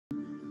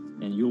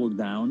and you look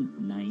down,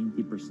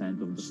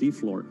 90% of the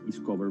seafloor is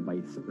covered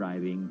by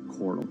thriving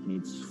coral, and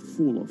it's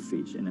full of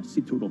fish, and a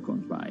sea turtle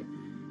comes by.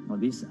 Now,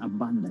 this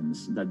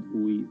abundance that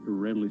we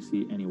rarely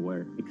see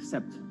anywhere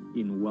except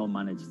in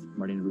well-managed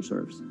marine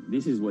reserves.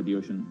 This is what the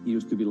ocean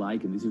used to be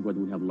like, and this is what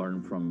we have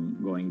learned from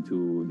going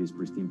to these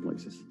pristine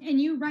places.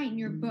 And you write in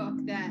your book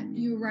that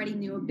you're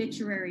writing the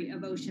obituary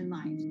of ocean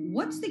life.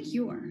 What's the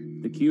cure?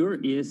 The cure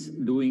is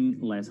doing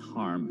less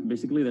harm.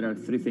 Basically, there are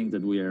three things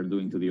that we are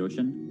doing to the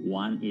ocean.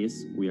 One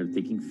is we are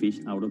taking fish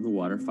out of the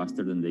water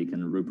faster than they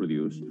can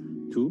reproduce.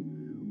 Two,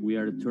 we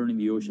are turning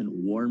the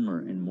ocean warmer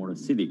and more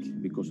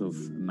acidic because of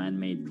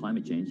man-made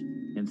climate change.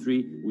 And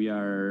three, we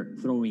are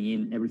throwing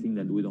in everything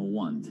that we don't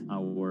want,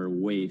 our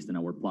waste and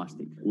our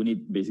plastic. We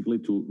need basically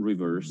to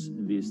reverse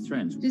these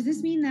trends. Does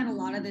this mean that a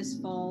lot of this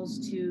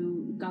falls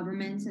to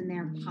governments and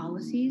their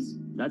policies?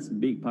 That's a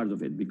big part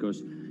of it,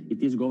 because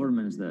it is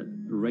governments that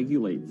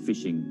regulate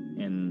fishing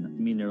and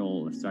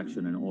mineral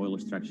extraction and oil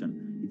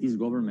extraction. It is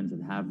governments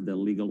that have the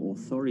legal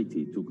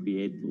authority to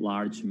create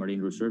large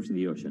marine reserves in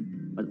the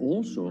ocean, but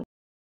also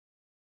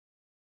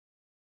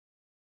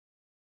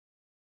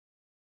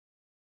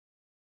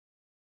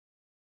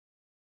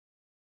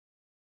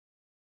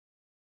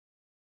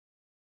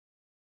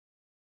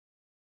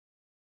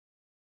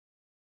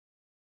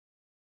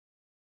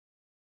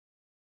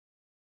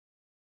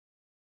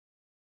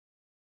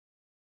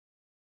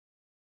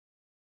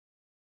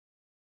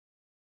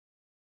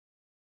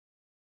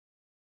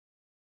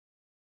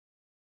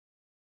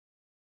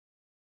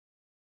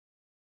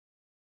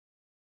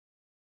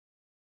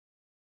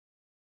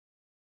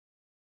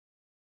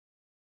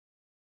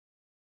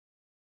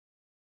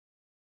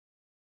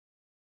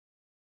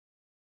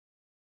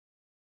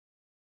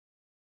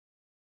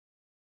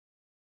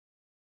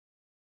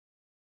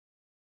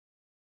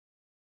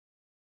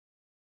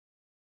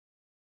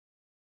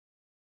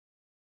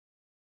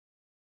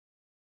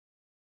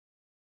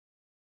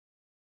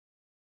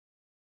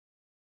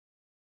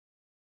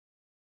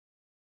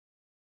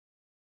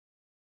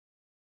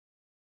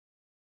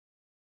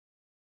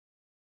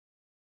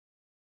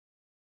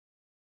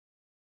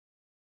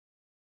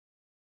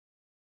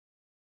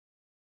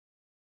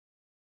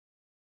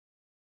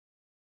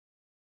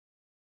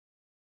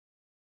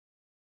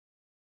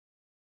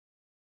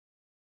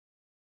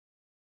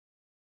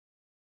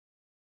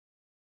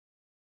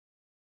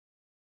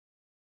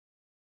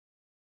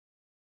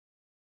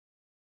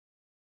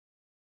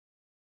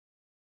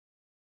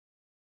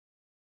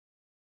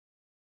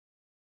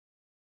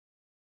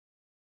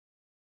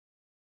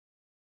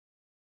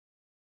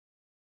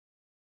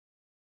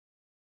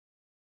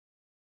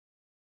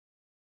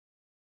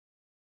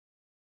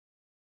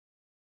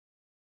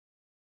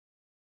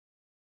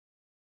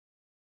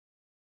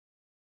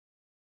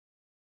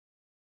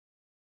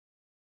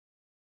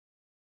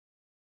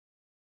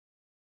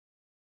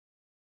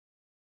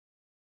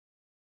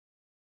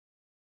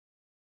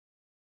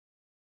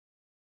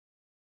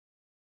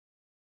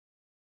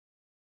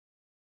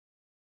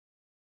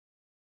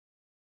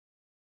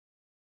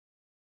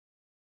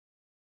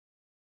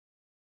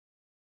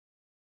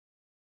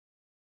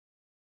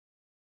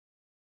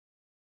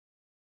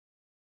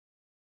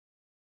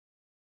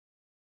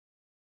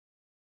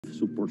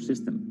support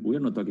system. We are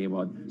not talking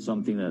about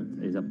something that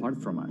is apart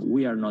from us.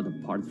 We are not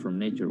apart from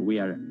nature. We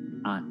are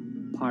a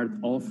part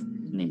of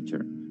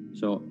nature.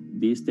 So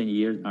these 10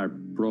 years are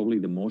probably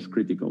the most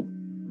critical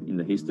in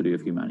the history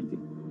of humanity.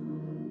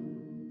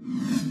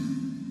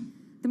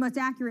 The most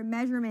accurate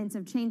measurements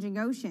of changing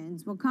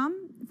oceans will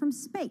come from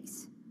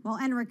space. While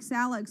Enric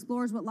Sala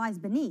explores what lies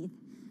beneath,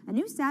 a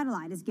new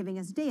satellite is giving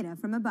us data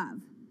from above.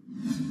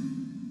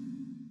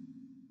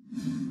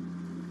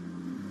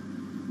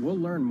 We'll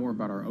learn more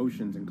about our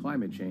oceans and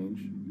climate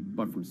change,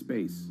 but from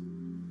space.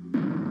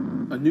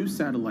 A new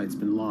satellite's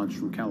been launched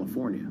from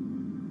California.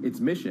 Its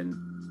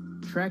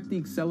mission, track the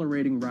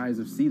accelerating rise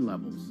of sea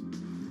levels.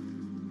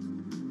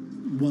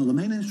 Well, the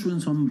main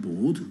instruments on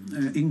board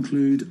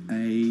include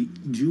a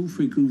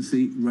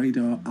dual-frequency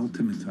radar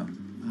altimeter.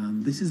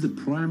 And this is the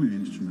primary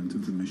instrument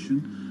of the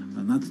mission,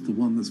 and that's the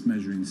one that's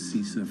measuring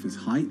sea surface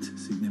height,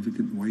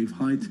 significant wave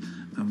height,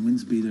 and wind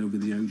speed over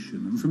the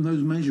ocean. And from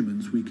those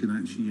measurements, we can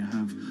actually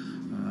have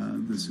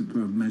the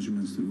superb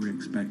measurements that we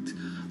expect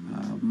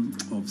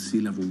of sea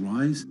level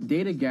rise.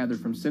 Data gathered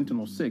from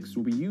Sentinel-6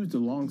 will be used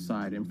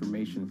alongside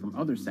information from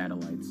other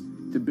satellites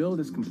to build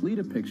as complete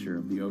a picture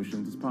of the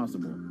oceans as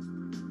possible.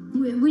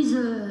 With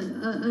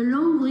a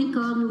long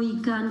record,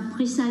 we can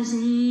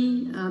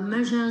precisely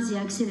measure the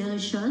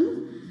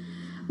acceleration.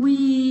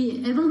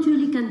 We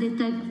eventually can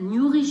detect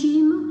new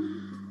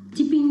regime,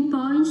 tipping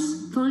points.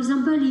 For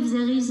example, if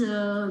there is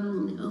a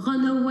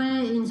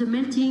runaway in the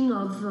melting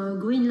of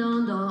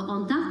Greenland or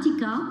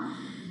Antarctica,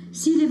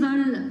 sea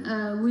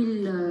level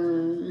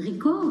will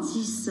record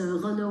this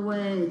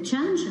runaway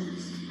change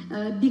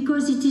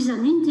because it is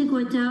an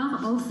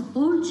integrator of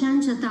all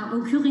changes that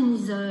are occurring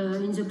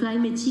in the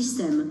climate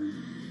system.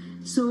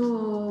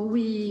 So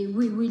we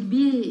will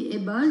be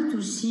able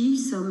to see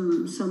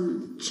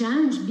some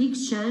change, big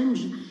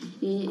change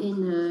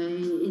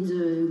in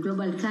the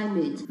global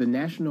climate. The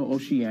National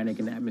Oceanic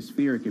and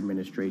Atmospheric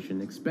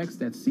Administration expects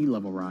that sea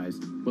level rise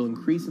will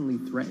increasingly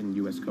threaten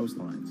U.S.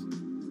 coastlines.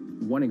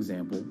 One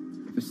example,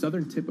 the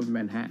southern tip of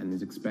Manhattan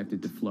is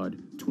expected to flood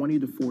 20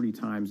 to 40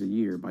 times a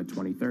year by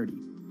 2030.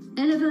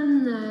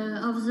 11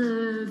 of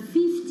the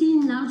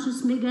 15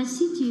 largest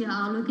megacities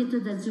are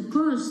located at the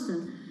coast,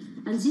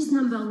 and this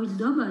number will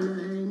double.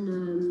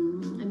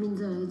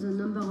 The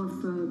number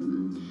of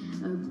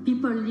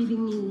people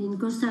living in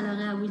coastal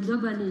area will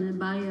double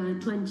by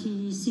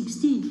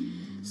 2060.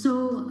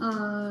 So,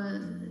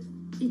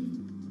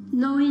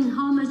 knowing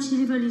how much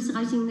sea level is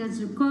rising at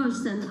the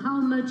coast and how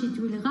much it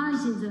will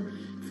rise in the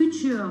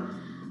future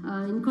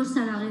in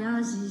coastal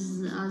areas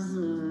is as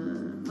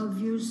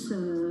obvious.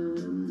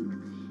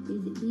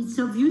 It's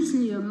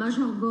obviously a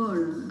major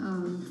goal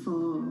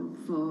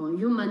for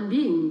human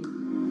beings.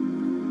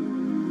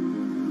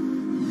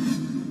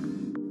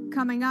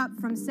 Coming up,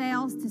 from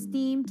sails to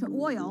steam to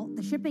oil,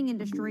 the shipping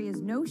industry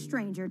is no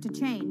stranger to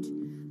change.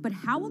 But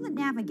how will it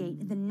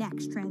navigate the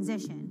next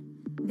transition?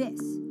 This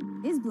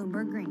is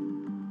Bloomberg Green.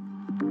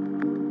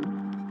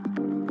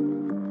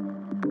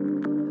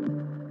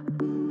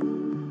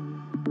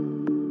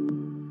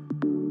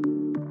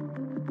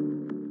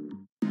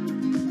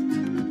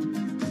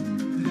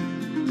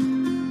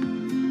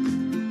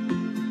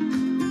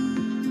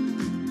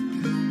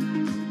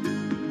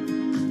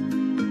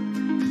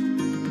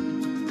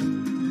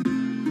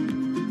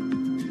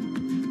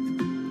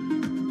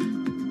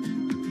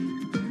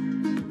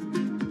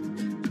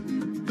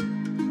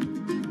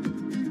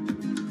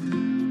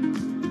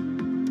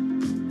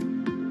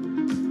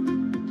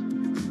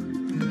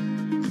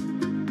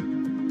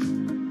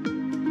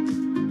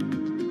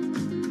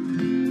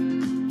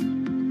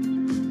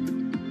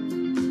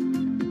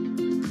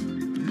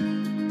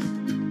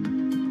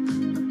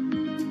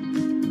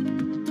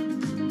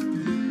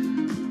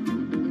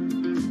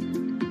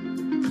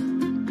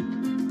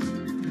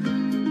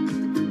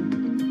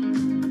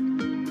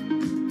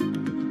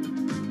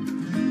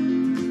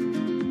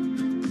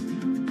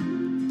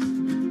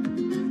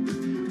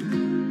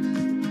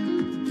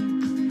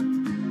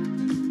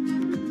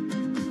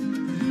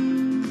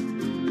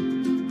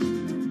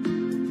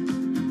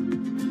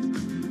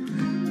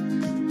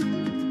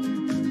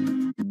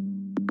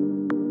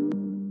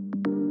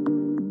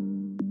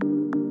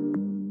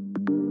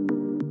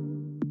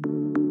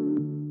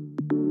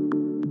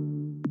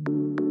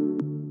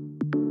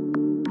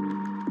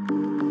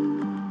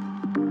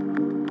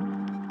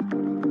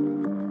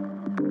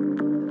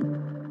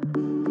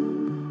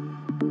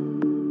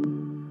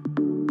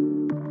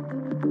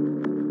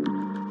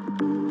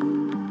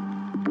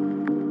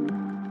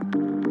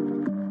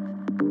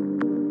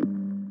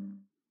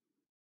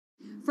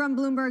 From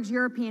Bloomberg's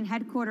European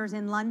headquarters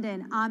in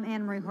London, I'm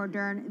Anne-Marie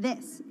Hordern.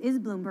 This is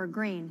Bloomberg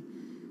Green.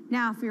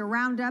 Now, for your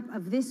roundup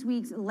of this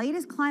week's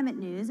latest climate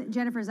news,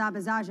 Jennifer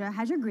Zabazaja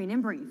has your Green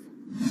in Brief.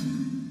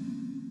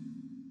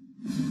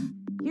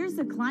 Here's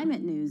the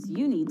climate news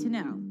you need to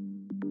know.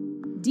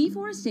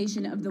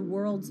 Deforestation of the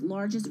world's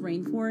largest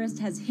rainforest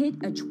has hit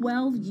a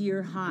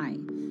 12-year high.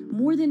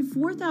 More than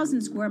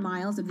 4,000 square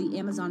miles of the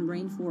Amazon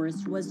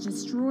rainforest was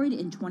destroyed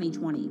in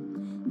 2020.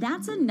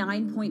 That's a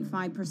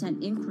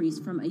 9.5% increase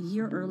from a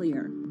year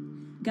earlier.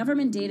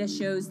 Government data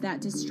shows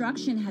that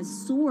destruction has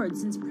soared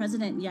since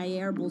President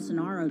Jair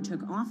Bolsonaro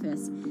took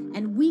office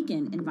and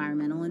weakened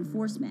environmental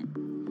enforcement.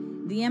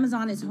 The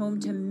Amazon is home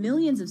to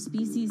millions of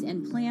species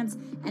and plants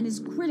and is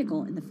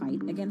critical in the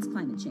fight against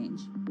climate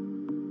change.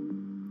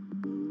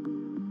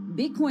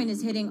 Bitcoin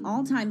is hitting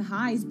all-time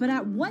highs, but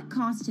at what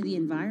cost to the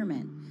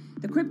environment?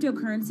 The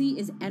cryptocurrency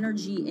is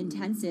energy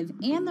intensive,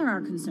 and there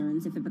are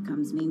concerns if it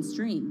becomes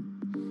mainstream.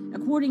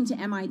 According to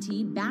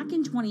MIT, back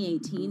in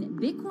 2018,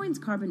 Bitcoin's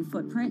carbon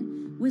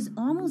footprint was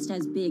almost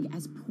as big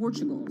as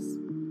Portugal's.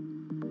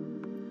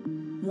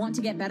 Want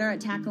to get better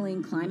at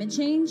tackling climate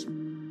change?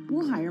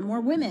 We'll hire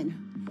more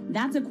women.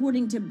 That's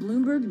according to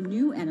Bloomberg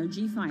New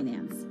Energy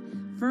Finance.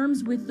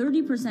 Firms with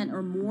 30%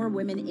 or more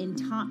women in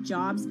top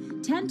jobs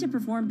tend to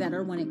perform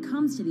better when it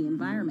comes to the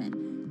environment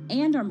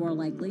and are more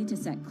likely to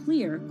set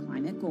clear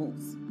climate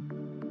goals.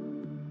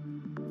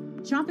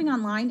 Shopping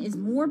online is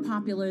more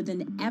popular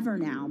than ever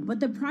now, but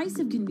the price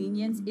of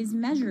convenience is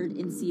measured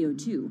in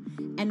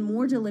CO2, and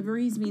more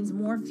deliveries means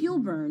more fuel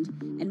burned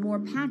and more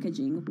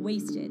packaging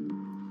wasted.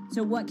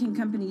 So what can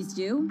companies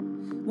do?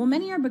 Well,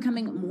 many are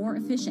becoming more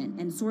efficient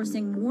and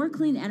sourcing more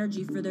clean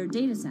energy for their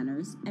data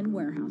centers and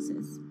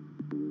warehouses.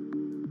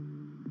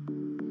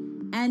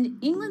 And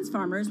England's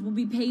farmers will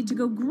be paid to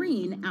go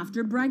green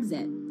after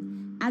Brexit.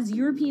 As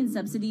European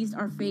subsidies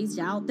are phased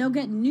out, they'll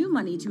get new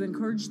money to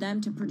encourage them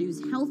to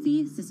produce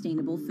healthy,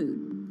 sustainable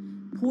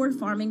food. Poor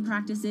farming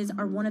practices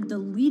are one of the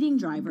leading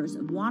drivers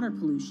of water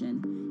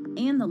pollution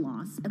and the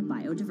loss of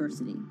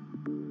biodiversity.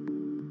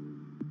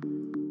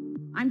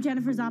 I'm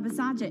Jennifer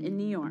Zabazaja in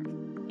New York.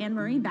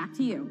 Anne-Marie, back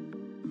to you.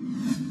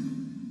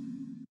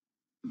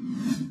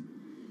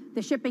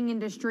 The shipping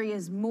industry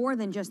is more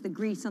than just the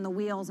grease on the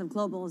wheels of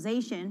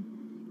globalization.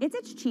 It's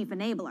its chief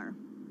enabler.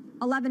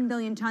 11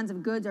 billion tons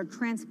of goods are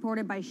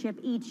transported by ship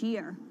each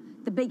year,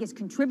 the biggest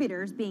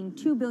contributors being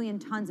 2 billion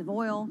tons of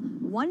oil,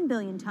 1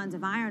 billion tons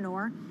of iron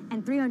ore,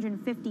 and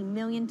 350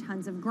 million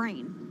tons of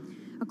grain.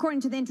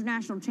 According to the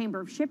International Chamber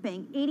of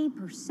Shipping,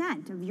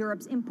 80% of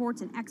Europe's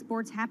imports and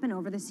exports happen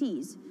over the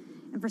seas.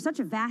 And for such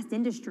a vast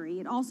industry,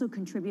 it also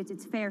contributes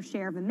its fair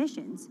share of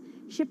emissions.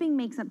 Shipping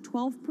makes up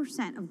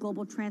 12% of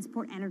global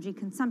transport energy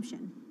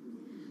consumption.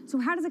 So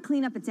how does it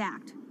clean up its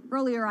act?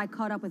 Earlier, I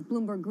caught up with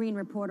Bloomberg Green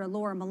reporter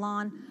Laura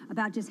Milan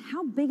about just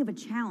how big of a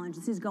challenge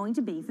this is going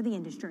to be for the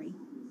industry.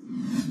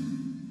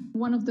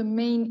 One of the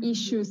main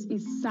issues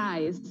is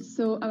size.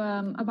 So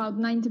about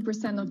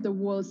 90% of the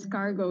world's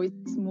cargo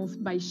is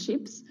moved by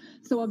ships.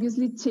 So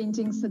obviously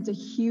changing such a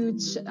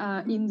huge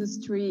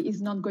industry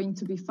is not going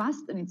to be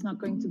fast, and it's not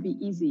going to be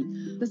easy.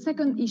 The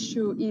second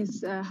issue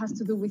has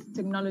to do with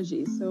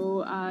technology.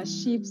 So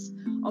ships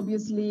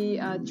obviously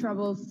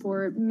travel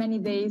for many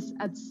days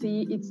at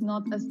sea. It's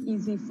not as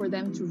easy for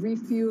them to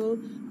refuel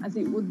as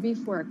it would be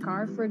for a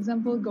car, for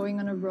example, going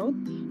on a road.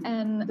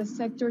 And the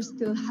sector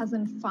still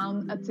hasn't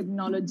found a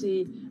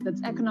technology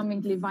that's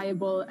economically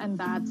viable and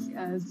that's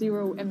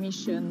zero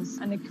emissions,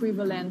 and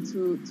equivalent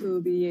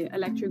to the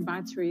electric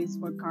batteries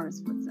for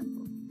cars, for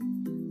example.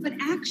 But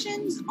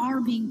actions are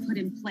being put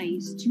in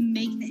place to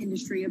make the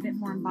industry a bit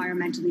more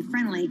environmentally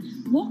friendly.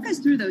 Walk us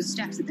through those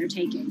steps that they're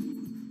taking.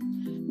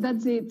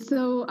 That's it.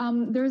 So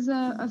there's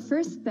a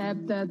first step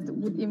that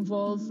would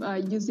involve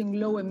using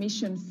low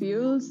emission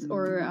fuels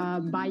or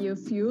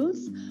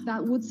biofuels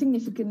that would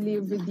significantly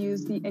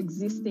reduce the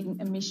existing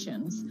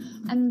emissions.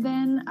 And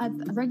then at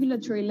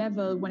regulatory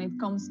level, when it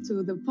comes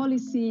to the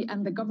policy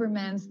and the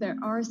governments, there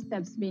are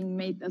steps being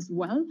made as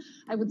well.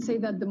 I would say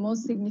that the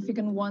most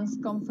significant ones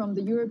come from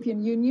the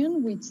European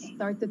Union, which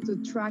started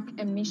to track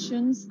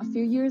emissions a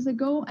few years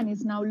ago and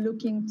is now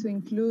looking to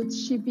include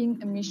shipping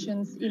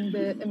emissions in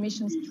the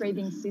emissions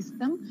trading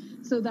system.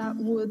 So that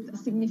would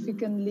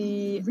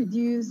significantly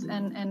reduce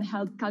and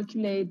help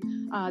calculate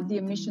the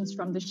emissions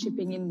from the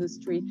shipping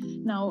industry.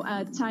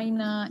 Now,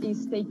 China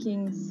is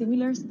taking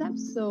similar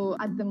steps. So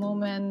at the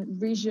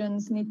moment,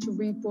 regions need to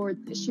report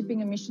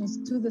shipping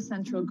emissions to the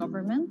central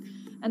government.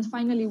 And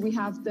finally, we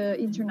have the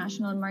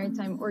International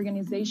Maritime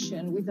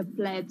Organization with a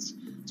pledge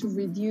to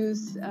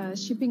reduce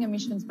shipping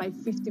emissions by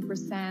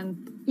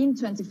 50% in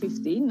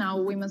 2050.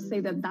 Now, we must say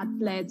that that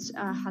pledge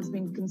has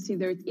been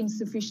considered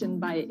insufficient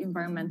by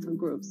environmental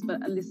groups,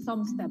 but at least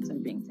some steps are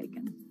being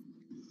taken.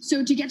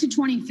 So to get to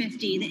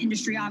 2050, the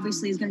industry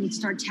obviously is going to need to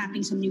start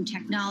tapping some new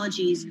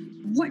technologies.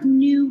 What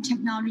new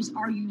technologies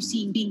are you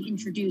seeing being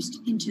introduced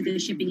into the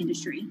shipping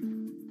industry?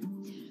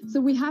 So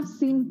we have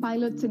seen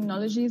pilot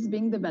technologies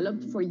being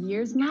developed for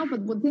years now, but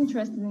what's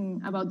interesting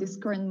about this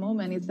current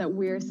moment is that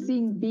we're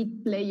seeing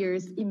big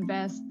players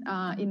invest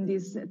in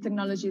these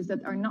technologies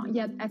that are not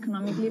yet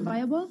economically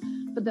viable,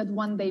 but that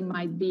one day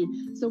might be.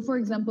 So for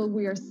example,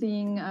 we are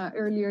seeing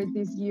earlier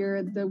this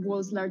year, the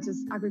world's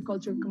largest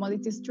agricultural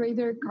commodities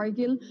trader,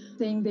 Cargill,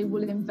 saying they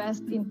will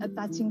invest in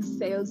attaching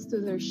sails to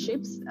their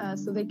ships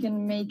so they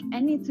can make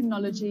any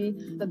technology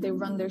that they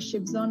run their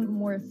ships on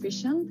more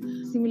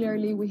efficient.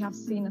 Similarly, we have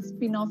seen a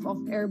spin-off of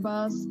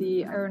Airbus,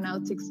 the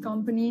aeronautics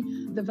company,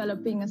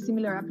 developing a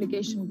similar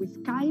application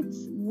with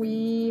kites.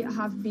 We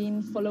have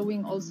been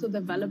following also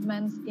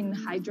developments in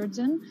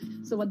hydrogen.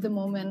 So at the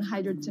moment,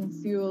 hydrogen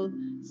fuel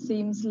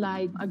seems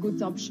like a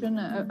good option,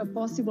 a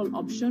possible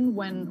option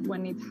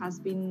when it has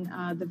been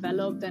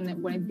developed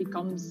and when it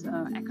becomes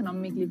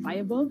economically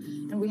viable.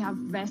 And we have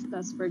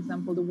Vestas, for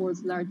example, the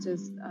world's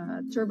largest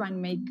turbine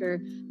maker,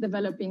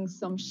 developing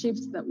some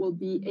ships that will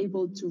be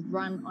able to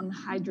run on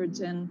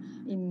hydrogen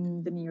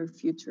in the near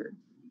future.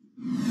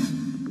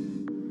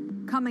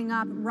 Coming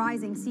up,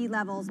 rising sea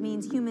levels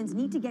means humans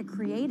need to get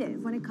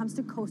creative when it comes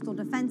to coastal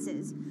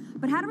defenses.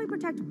 But how do we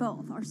protect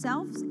both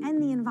ourselves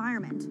and the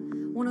environment?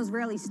 One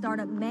Israeli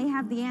startup may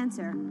have the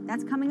answer.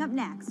 That's coming up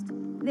next.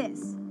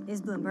 This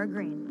is Bloomberg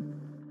Green.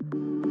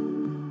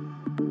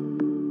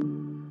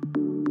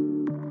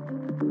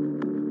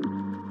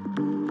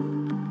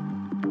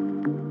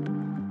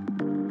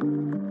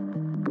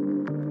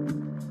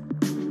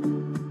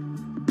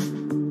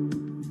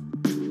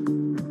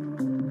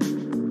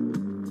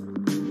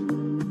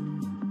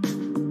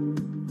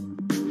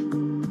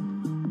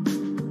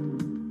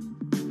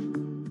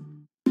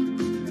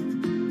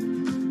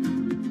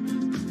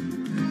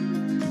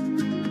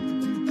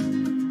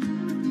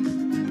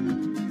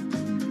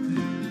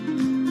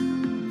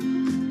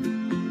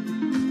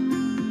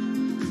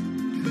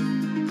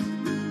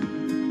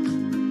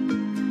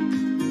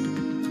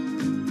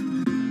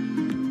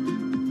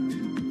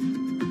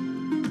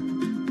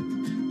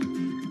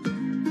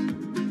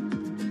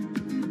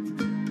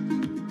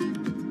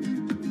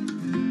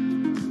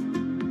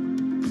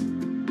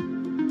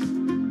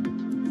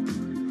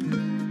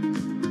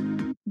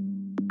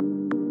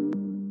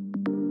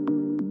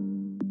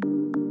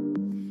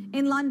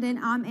 In London,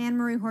 I'm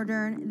Anne-Marie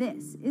Hordern.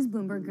 This is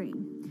Bloomberg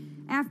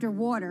Green. After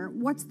water,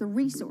 what's the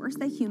resource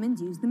that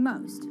humans use the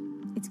most?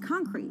 It's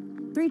concrete,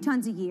 3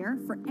 tons a year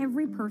for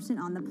every person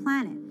on the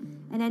planet.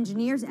 and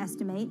engineers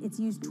estimate it's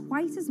used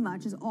twice as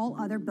much as all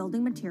other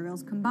building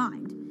materials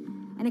combined.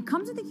 And it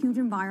comes with a huge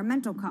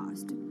environmental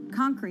cost.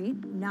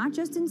 Concrete, not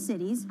just in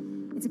cities,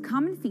 it's a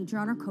common feature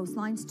on our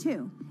coastlines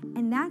too,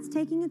 and that's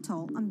taking a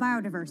toll on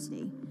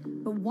biodiversity.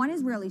 But one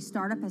Israeli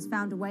startup has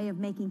found a way of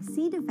making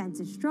sea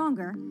defenses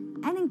stronger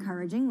and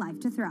encouraging life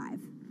to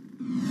thrive.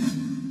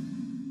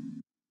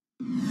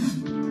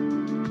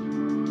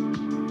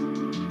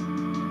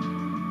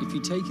 If you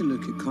take a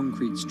look at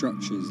concrete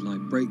structures like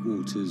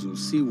breakwaters or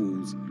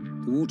seawalls,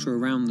 the water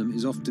around them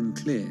is often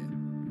clear.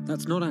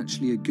 That's not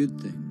actually a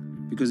good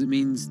thing, because it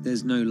means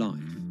there's no life.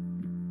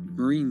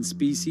 Marine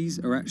species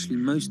are actually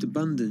most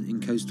abundant in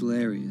coastal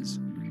areas,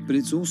 but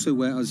it's also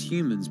where us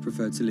humans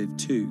prefer to live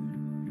too.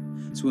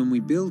 So when we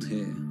build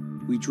here,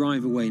 we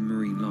drive away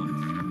marine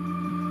life.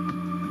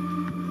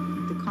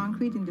 The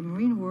concrete in the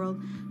marine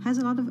world has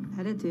a lot of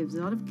additives,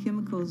 a lot of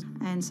chemicals,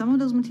 and some of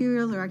those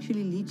materials are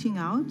actually leaching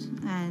out,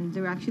 and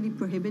they're actually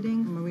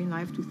prohibiting marine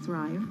life to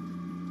thrive.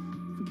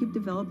 If we keep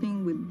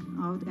developing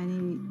without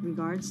any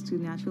regards to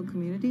natural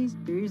communities,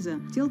 there is a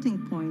tilting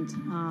point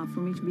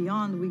from which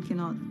beyond we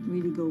cannot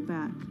really go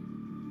back.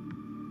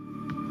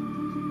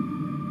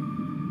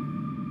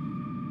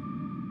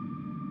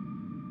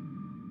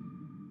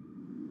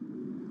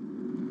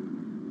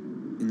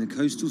 In the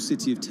coastal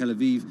city of Tel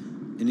Aviv,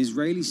 an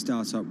Israeli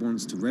startup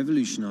wants to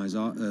revolutionize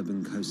our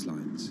urban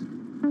coastlines.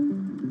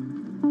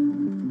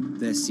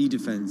 Their sea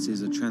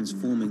defenses are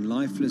transforming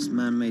lifeless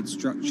man-made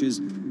structures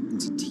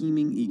into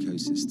teeming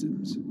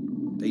ecosystems.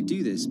 They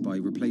do this by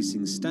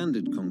replacing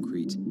standard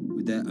concrete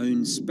with their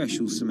own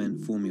special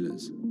cement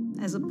formulas.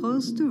 As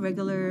opposed to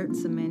regular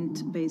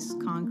cement-based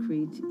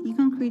concrete,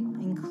 e-concrete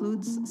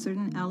includes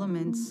certain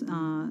elements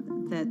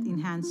that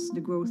enhance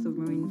the growth of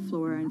marine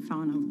flora and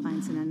fauna of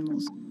plants and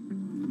animals.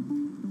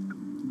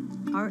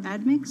 Our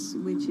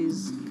admix, which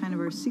is kind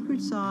of our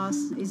secret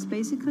sauce, is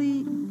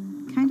basically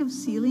kind of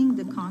sealing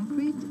the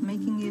concrete,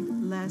 making it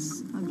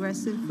less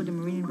aggressive for the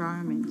marine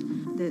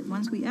environment. That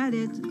once we add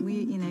it,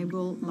 we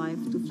enable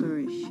life to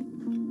flourish.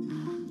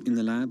 In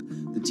the lab,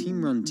 the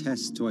team run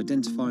tests to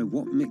identify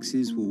what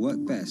mixes will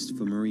work best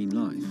for marine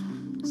life.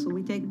 So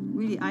we take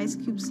really ice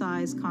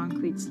cube-sized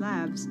concrete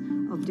slabs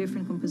of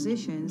different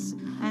compositions,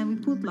 and we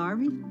put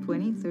larvae,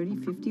 20, 30,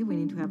 50. We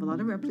need to have a lot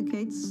of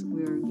replicates.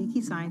 We're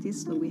geeky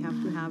scientists, so we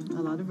have to have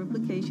a lot of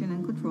replication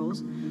and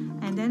controls.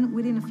 And then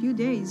within a few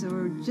days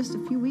or just a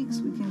few weeks,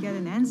 we can get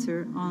an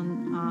answer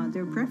on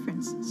their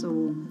preference.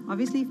 So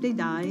obviously, if they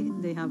die,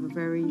 they have a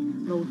very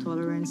low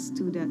tolerance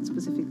to that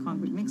specific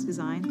concrete mix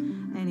design.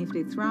 And if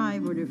they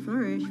thrive or they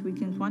flourish, we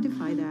can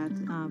quantify that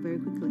very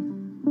quickly.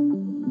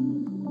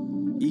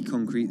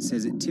 E-concrete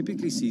says it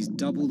typically sees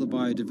double the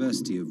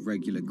biodiversity of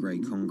regular grey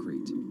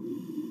concrete.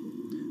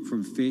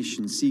 From fish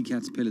and sea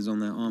caterpillars on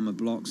their armour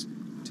blocks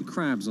to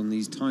crabs on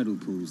these tidal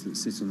pools that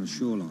sit on the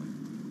shoreline.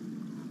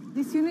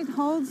 This unit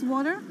holds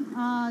water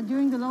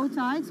during the low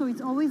tide, so it's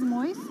always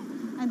moist,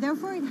 and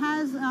therefore it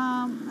has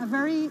a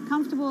very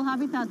comfortable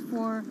habitat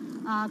for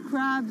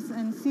crabs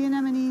and sea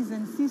anemones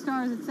and sea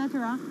stars,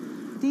 etc.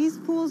 These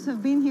pools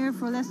have been here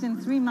for less than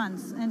 3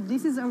 months, and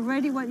this is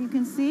already what you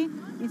can see.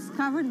 It's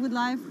covered with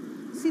life.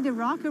 See the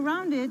rock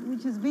around it,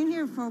 which has been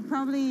here for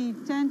probably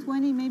 10,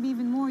 20, maybe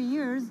even more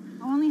years,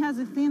 only has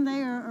a thin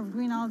layer of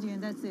green algae,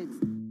 and that's it.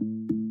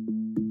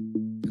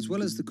 As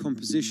well as the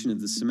composition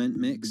of the cement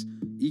mix,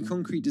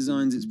 e-concrete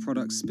designs its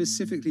products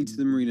specifically to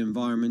the marine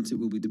environment it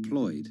will be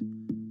deployed,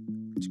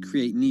 to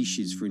create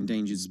niches for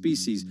endangered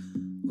species,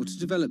 or to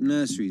develop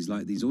nurseries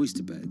like these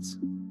oyster beds.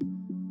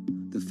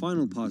 The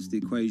final part of the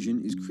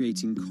equation is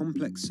creating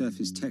complex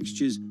surface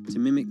textures to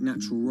mimic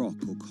natural rock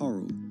or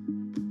coral,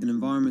 an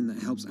environment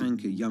that helps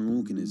anchor young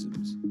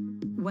organisms.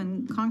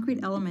 When concrete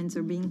elements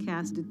are being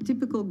cast, the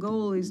typical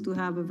goal is to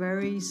have a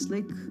very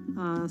slick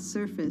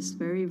surface,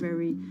 very,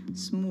 very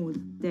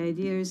smooth. The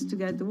idea is to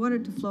get the water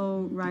to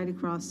flow right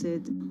across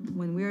it.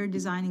 When we're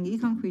designing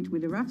e-concrete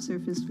with a rough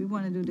surface, we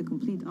want to do the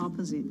complete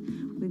opposite.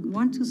 We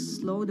want to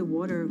slow the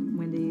water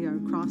when they are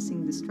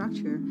crossing the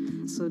structure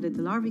so that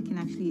the larvae can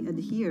actually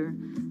adhere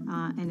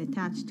and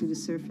attach to the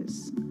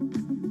surface.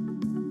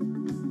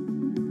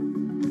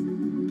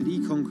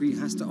 E-concrete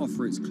has to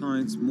offer its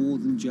clients more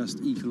than just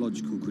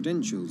ecological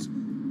credentials.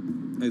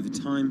 Over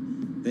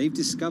time, they've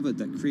discovered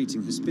that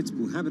creating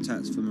hospitable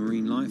habitats for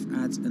marine life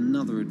adds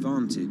another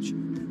advantage,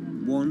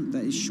 one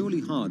that is surely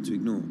hard to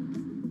ignore.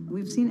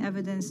 We've seen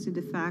evidence to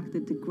the fact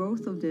that the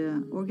growth of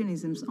the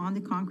organisms on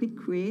the concrete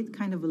create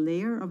kind of a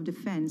layer of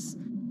defense.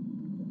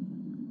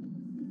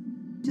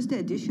 Just the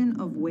addition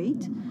of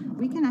weight,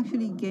 we can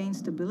actually gain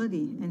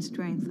stability and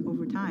strength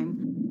over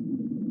time.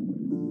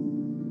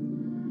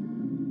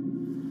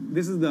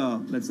 This is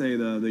let's say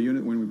the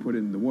unit when we put it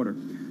in the water.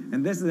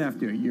 And this is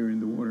after a year in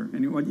the water.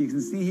 And what you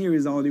can see here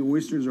is all the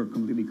oysters are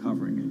completely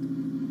covering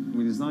it.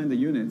 We designed the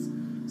units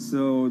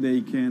so they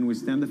can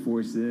withstand the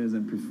forces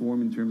and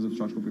perform in terms of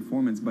structural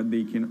performance, but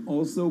they can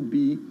also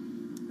be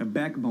a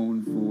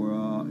backbone for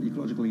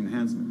ecological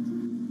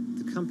enhancement.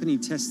 The company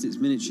tests its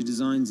miniature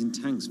designs in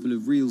tanks full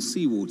of real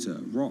seawater,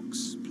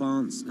 rocks,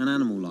 plants, and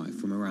animal life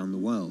from around the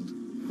world.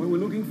 What we're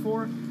looking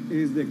for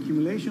is the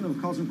accumulation of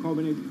calcium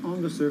carbonate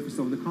on the surface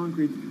of the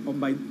concrete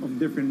of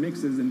different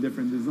mixes and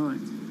different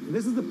designs.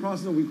 This is the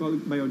process that we call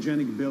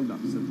biogenic buildup.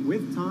 So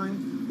with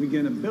time, we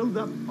get a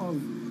buildup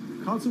of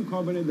calcium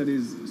carbonate that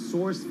is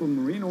sourced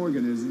from marine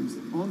organisms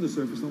on the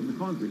surface of the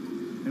concrete.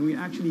 And we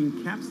actually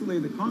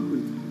encapsulate the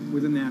concrete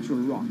with a natural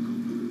rock.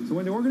 So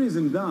when the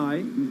organism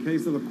dies, in the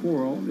case of a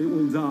coral, it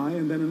will die,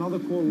 and then another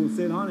coral will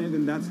sit on it,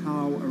 and that's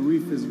how a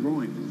reef is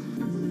growing.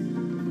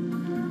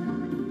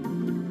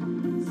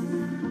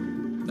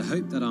 The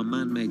hope that our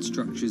man-made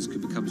structures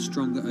could become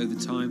stronger over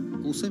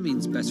time also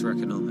means better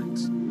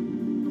economics.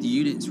 The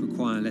units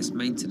require less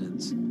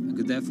maintenance and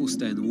could therefore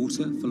stay in the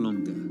water for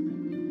longer.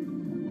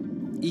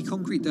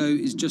 E-concrete, though,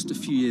 is just a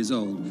few years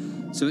old,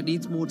 so it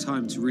needs more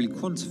time to really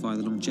quantify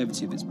the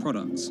longevity of its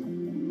products.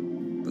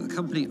 But the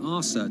company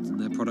are certain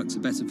their products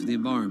are better for the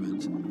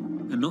environment,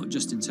 and not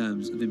just in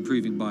terms of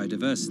improving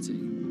biodiversity.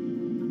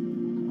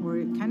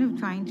 We're kind of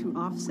trying to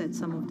offset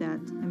some of that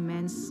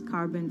immense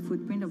carbon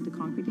footprint of the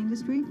concrete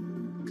industry.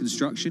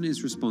 Construction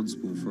is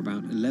responsible for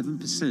about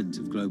 11%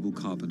 of global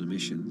carbon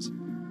emissions.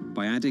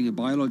 By adding a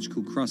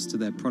biological crust to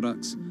their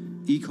products,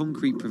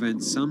 e-concrete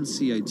prevents some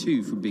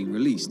CO2 from being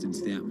released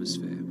into the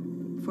atmosphere.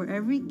 For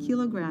every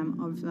kilogram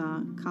of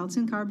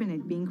calcium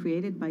carbonate being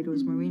created by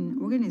those marine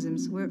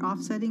organisms, we're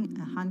offsetting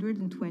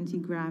 120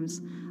 grams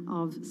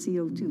of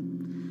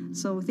CO2.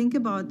 So think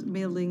about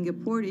building a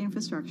port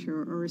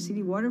infrastructure or a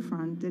city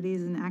waterfront that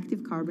is an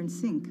active carbon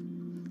sink.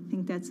 I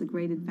think that's a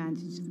great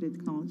advantage of the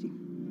technology.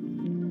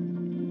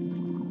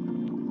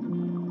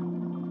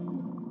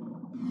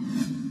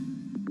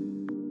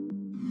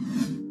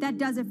 That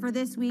does it for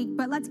this week,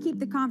 but let's keep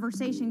the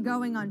conversation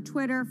going on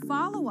Twitter.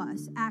 Follow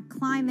us at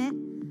Climate.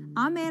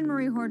 I'm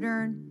Anne-Marie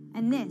Hordern,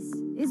 and this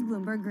is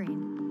Bloomberg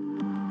Green.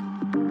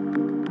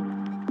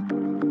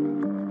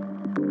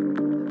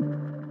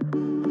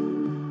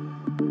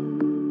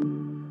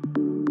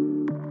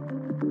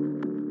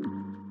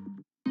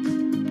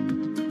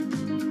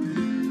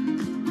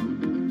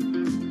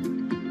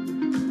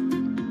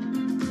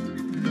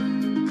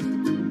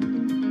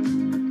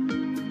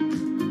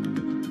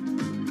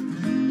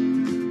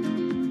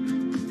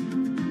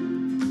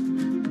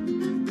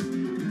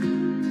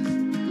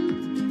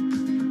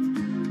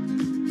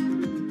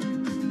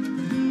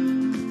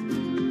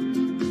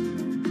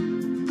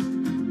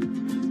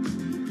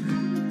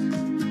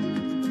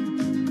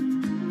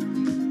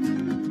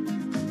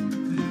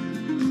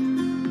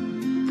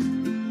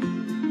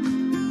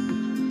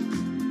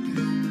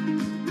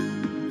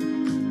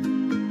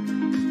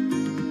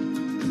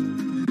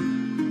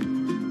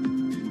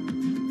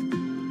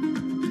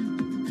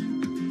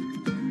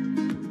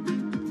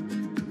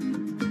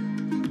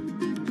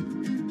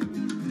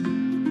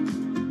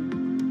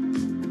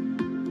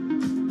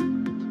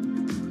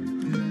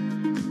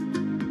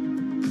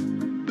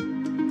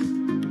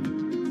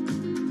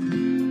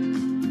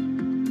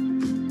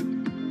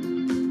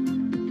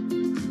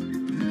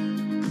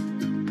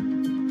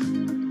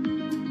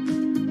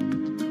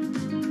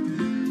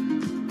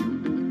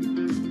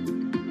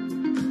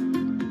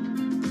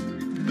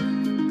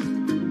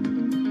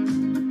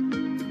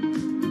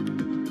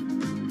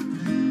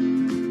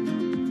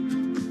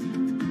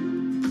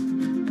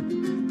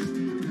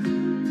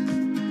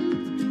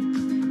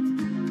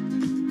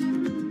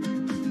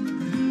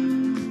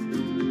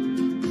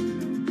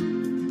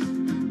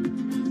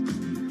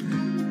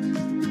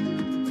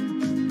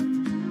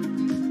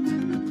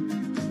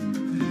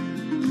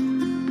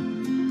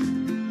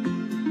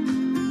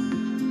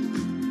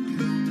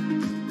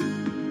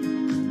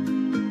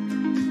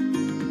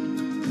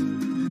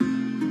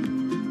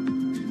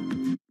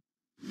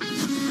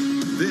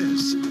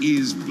 This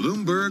is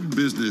Bloomberg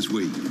Business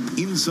Week.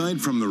 Insight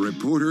from the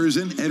reporters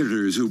and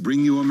editors who bring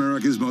you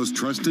America's most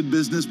trusted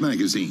business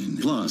magazine,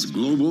 plus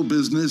global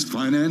business,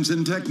 finance,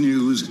 and tech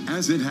news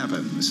as it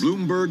happens.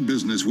 Bloomberg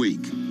Business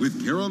Week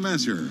with Carol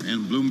Masser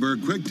and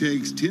Bloomberg Quick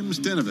Takes Tim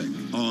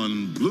Stenovic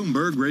on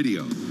Bloomberg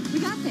Radio. We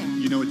got there.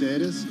 You know what day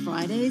it is?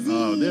 Friday's Eve.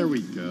 Oh, there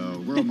we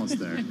go. We're almost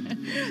there.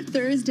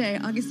 Thursday,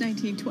 August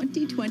 19,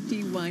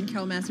 2021.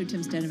 Carol Masser,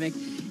 Tim Stenovic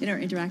in our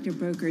Interactive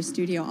Brokers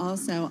studio,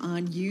 also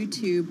on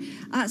YouTube.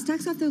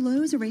 Stocks off their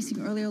lows,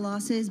 erasing earlier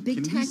losses.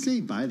 Big tech. Can we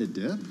say buy the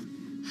dip?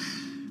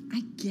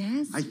 I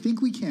guess. I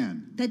think we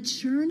can. That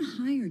churn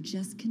higher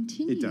just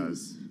continues. It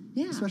does.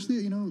 Yeah.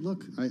 Especially,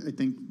 look, I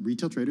think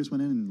retail traders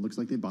went in and it looks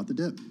like they bought the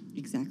dip.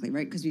 Exactly,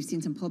 right? Because we've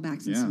seen some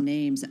pullbacks in some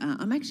names.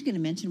 I'm actually going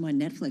to mention one.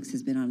 Netflix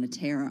has been on a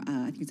tear.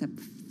 I think it's up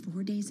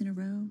 5 days in a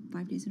row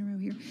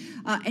here.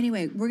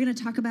 Anyway, we're going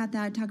to talk about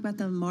that, talk about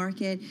the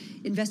market,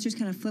 investors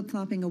kind of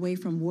flip-flopping away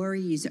from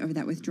worries over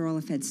that withdrawal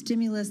of Fed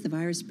stimulus, the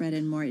virus spread,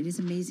 and more. It is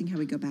amazing how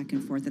we go back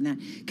and forth on that.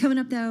 Coming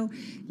up, though,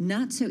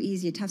 not so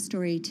easy. A tough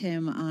story,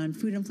 Tim, on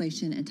food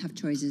inflation and tough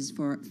choices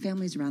for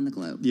families around the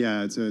globe.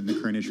 Yeah, it's the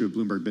current issue of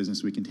Bloomberg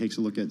Business Week. takes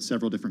a look at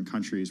several different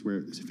countries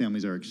where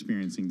families are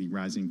experiencing the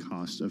rising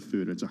cost of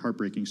food. It's a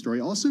heartbreaking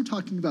story. Also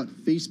talking about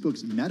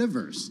Facebook's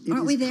metaverse.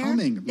 Aren't we there?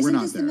 Coming. We're Isn't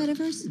not this there. the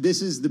metaverse?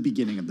 This is the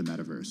beginning of the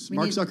metaverse.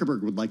 Mark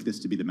Zuckerberg would like this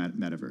to be the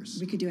metaverse.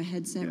 We could do a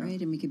headset, right?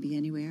 And we could be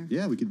anywhere.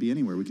 Yeah, we could be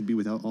anywhere. We could be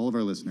with all of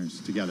our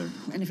listeners together.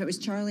 And if it was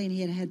Charlie and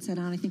he had a headset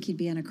on, I think he'd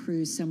be on a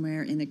cruise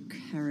somewhere in the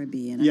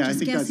Caribbean. Yeah, I'm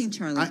just guessing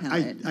Charlie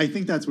Pellet. I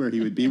think that's where he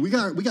would be. We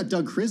got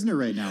Doug Krisner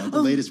right now at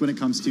the latest when it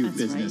comes to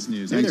business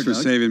news. Thanks for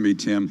saving me,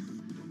 Tim.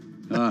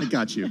 I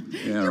got you.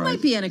 Yeah, you right.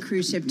 might be on a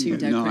cruise ship too,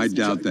 Doug. No, I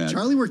doubt that.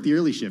 Charlie worked the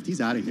early shift.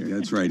 He's out of here.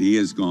 That's right. He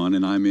is gone,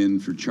 and I'm in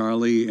for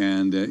Charlie,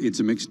 and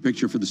it's a mixed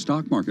picture for the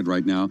stock market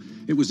right now.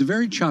 It was a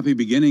very choppy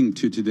beginning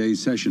to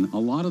today's session. A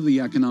lot of the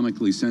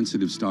economically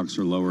sensitive stocks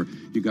are lower.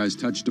 You guys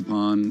touched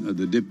upon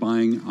the dip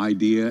buying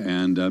idea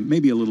and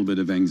maybe a little bit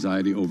of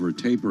anxiety over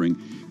tapering.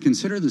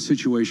 Consider the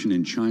situation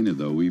in China,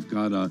 though. We've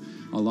got a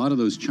lot of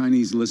those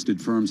Chinese-listed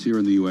firms here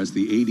in the U.S.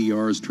 The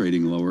ADR is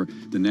trading lower.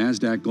 The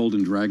NASDAQ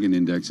Golden Dragon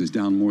Index is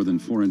down more than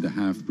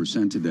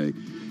 4.5% today.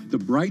 The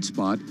bright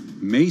spot,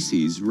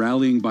 Macy's,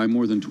 rallying by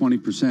more than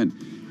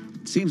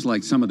 20%. It seems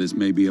like some of this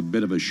may be a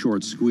bit of a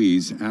short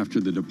squeeze after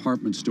the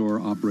department store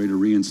operator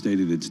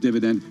reinstated its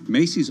dividend.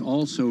 Macy's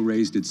also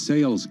raised its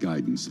sales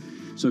guidance.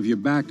 So if you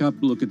back up,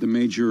 look at the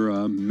major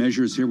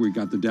measures here. We've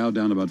got the Dow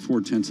down about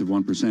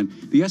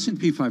 0.4%. The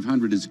S&P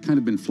 500 has kind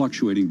of been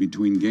fluctuating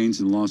between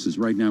gains and losses.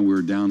 Right now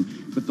we're down,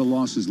 but the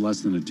loss is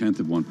less than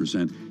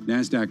 0.1%.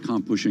 NASDAQ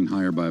comp pushing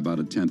higher by about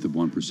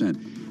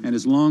 0.1%. And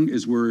as long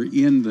as we're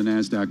in the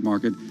NASDAQ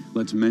market,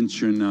 let's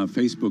mention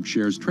Facebook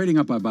shares trading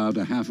up about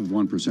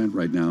 0.5%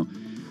 right now.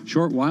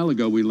 Short while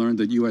ago, we learned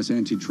that U.S.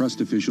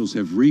 antitrust officials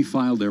have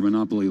refiled their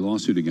monopoly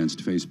lawsuit against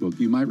Facebook.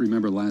 You might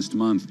remember last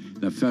month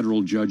the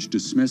federal judge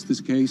dismissed this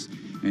case,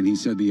 and he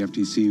said the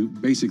FTC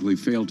basically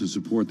failed to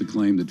support the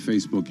claim that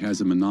Facebook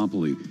has a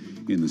monopoly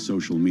in the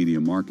social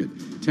media market.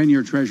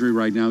 10-year Treasury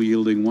right now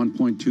yielding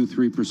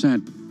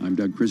 1.23%. I'm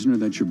Doug Krisner.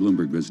 That's your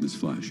Bloomberg Business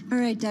Flash. All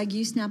right, Doug,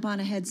 you snap on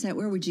a headset.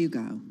 Where would you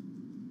go?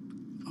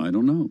 I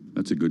don't know.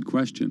 That's a good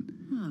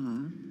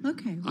question.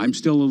 Okay. I'm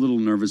still a little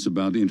nervous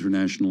about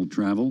international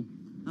travel.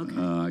 Okay.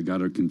 I got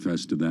to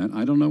confess to that.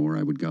 I don't know where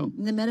I would go.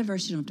 In the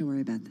metaverse, you don't have to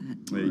worry about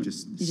that. Well, you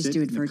just sit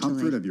do it in virtually. the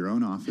comfort of your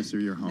own office or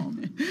your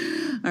home.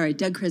 All right,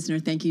 Doug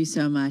Krisner, thank you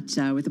so much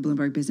with the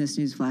Bloomberg Business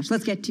News Flash.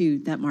 Let's get to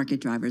that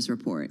market drivers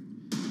report.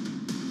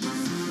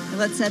 And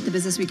let's set the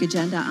Business Week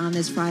agenda on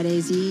this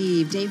Friday's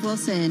Eve. Dave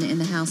Wilson in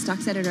the house,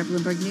 stocks editor at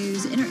Bloomberg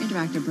News,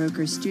 Interactive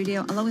Brokers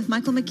Studio, along with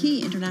Michael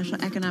McKee,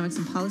 international economics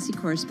and policy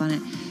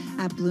correspondent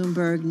at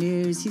Bloomberg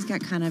News. He's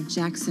got kind of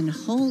Jackson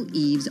Hole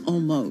Eves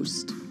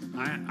almost.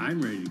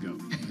 I'm ready to go.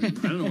 I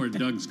don't know where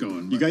Doug's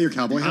going. You got your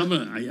cowboy hat?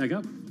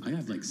 I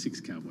have like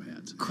 6 cowboy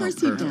hats. Of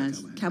course he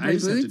does. Cowboy I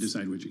just boots? have to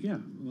decide which. Yeah,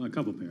 well, a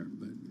couple pair.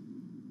 But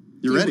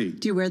You're ready.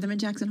 Do you wear them in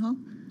Jackson Hole?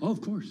 Oh,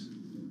 of course.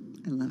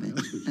 I love it.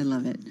 I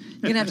love it.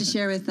 You're going to have to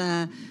share with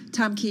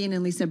Tom Keene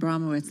and Lisa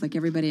Abramowitz, like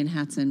everybody in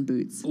hats and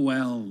boots.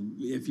 Well,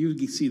 if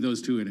you see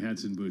those two in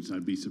hats and boots,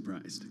 I'd be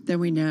surprised.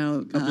 Then we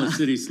know. A couple of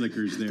city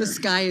slickers there. The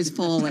sky is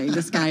falling.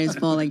 The sky is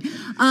falling.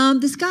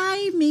 The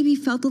sky maybe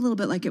felt a little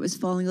bit like it was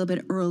falling a little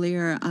bit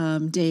earlier,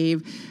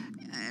 Dave.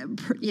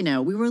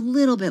 We were a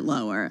little bit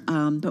lower,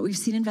 but we've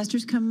seen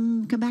investors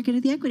come back into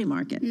the equity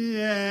market.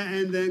 Yeah,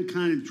 and then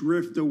kind of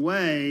drift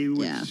away,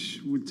 which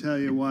would tell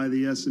you why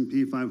the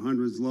S&P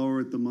 500 is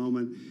lower at the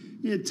moment.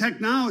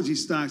 Technology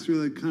stocks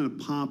really kind of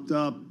popped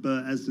up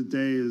as the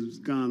day has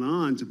gone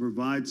on to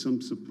provide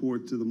some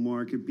support to the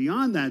market.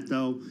 Beyond that,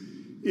 though,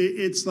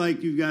 it's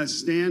like you've got a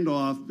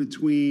standoff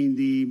between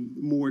the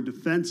more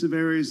defensive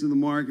areas of the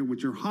market,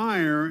 which are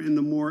higher, and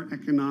the more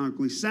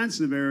economically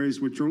sensitive areas,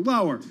 which are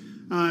lower.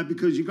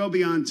 Because you go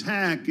beyond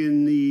tech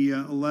in the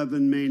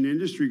 11 main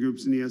industry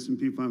groups in the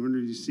S&P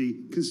 500, you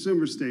see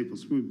consumer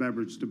staples, food,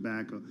 beverage,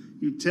 tobacco,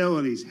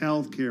 utilities,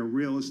 healthcare,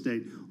 real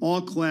estate,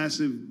 all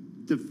classic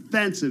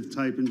defensive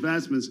type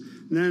investments.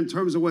 And then in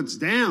terms of what's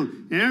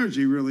down,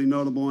 energy really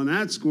notable on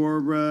that score.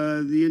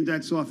 The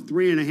index off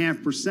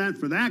 3.5%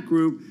 for that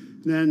group.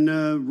 Then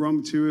raw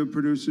material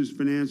producers,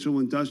 financial,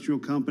 industrial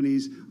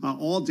companies,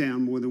 all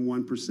down more than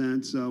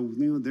 1%. So,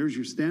 there's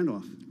your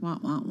standoff. Wah,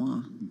 wah,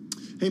 wah.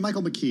 Hey,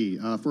 Michael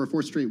McKee, for a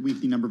fourth straight week,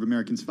 the number of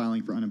Americans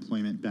filing for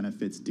unemployment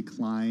benefits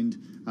declined.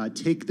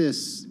 Take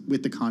this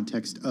with the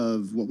context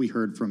of what we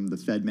heard from the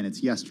Fed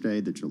minutes yesterday,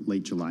 the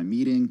late July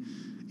meeting.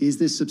 Is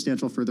this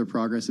substantial further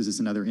progress? Is this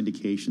another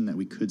indication that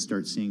we could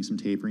start seeing some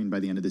tapering by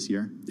the end of this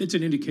year? It's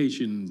an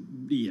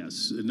indication,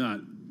 yes,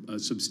 not a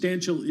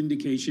substantial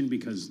indication,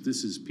 because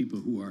this is people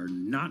who are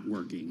not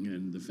working,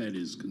 and the Fed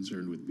is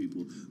concerned with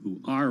people who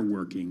are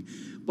working.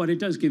 But it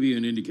does give you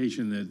an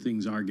indication that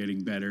things are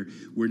getting better.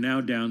 We're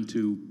now down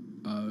to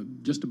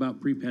just about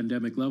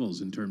pre-pandemic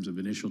levels in terms of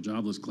initial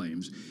jobless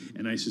claims.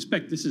 And I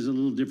suspect this is a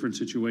little different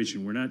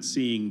situation. We're not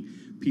seeing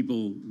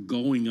people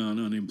going on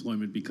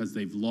unemployment because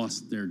they've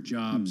lost their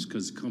jobs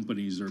because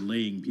companies are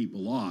laying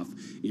people off.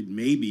 It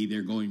may be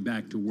they're going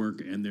back to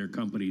work and their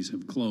companies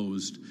have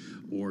closed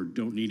or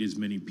don't need as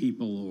many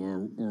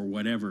people or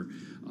whatever.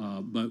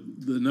 But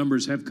the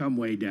numbers have come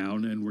way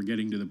down, and we're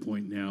getting to the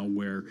point now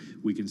where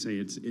we can say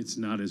it's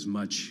not as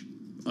much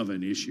of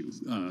an issue.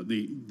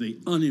 The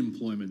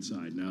unemployment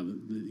side now,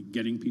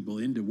 getting people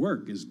into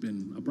work has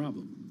been a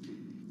problem.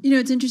 You know,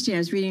 it's interesting. I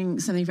was reading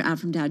something out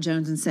from Dow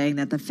Jones and saying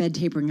that the Fed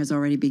tapering has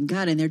already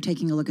begun, and they're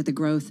taking a look at the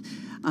growth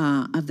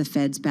of the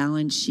Fed's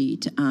balance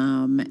sheet.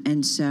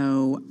 And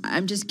so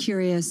I'm just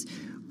curious,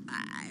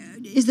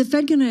 is the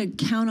Fed going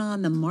to count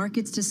on the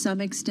markets to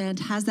some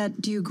extent?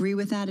 Do you agree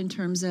with that in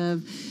terms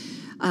of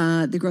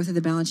the growth of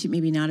the balance sheet?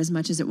 Maybe not as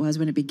much as it was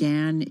when it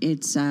began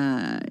its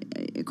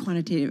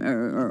quantitative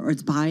or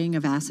its buying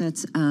of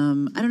assets. I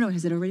don't know.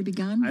 Has it already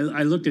begun?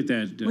 I looked at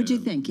that. What do you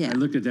think? Yeah, I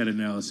looked at that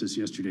analysis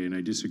yesterday, and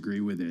I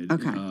disagree with it.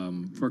 Okay.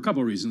 For a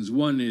couple of reasons.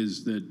 One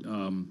is that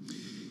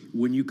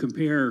when you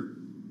compare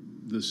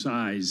the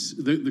size,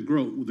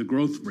 the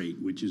growth rate,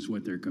 which is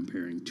what they're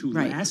comparing to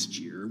last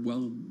year,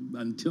 well,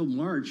 until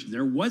March,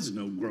 there was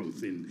no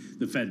growth in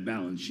the Fed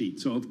balance sheet.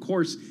 So of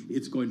course,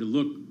 it's going to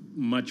look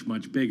much,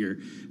 much bigger.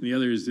 And the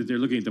other is that they're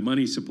looking at the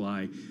money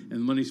supply, and the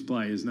money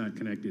supply is not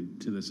connected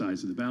to the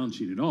size of the balance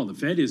sheet at all. The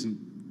Fed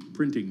isn't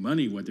printing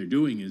money. What they're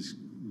doing is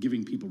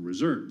giving people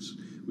reserves,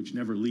 which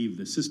never leave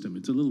the system.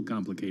 It's a little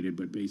complicated,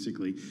 but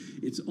basically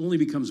it only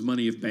becomes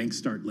money if banks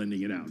start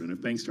lending it out. And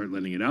if banks start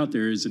lending it out,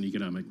 there is an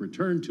economic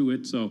return to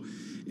it. So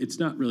it's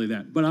not really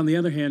that. But on the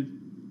other hand,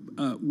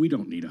 we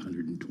don't need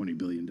 $120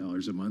 billion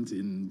a month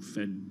in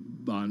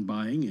Fed bond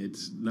buying.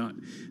 It's not,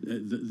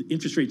 the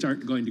interest rates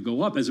aren't going to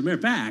go up. As a matter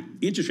of fact,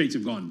 interest rates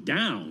have gone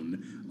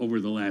down over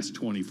the last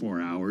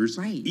 24 hours,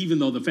 even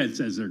though the Fed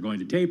says they're going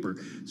to taper.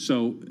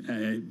 So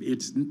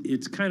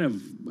it's kind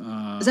of...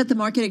 is that the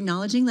market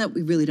acknowledging that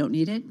we really don't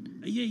need it?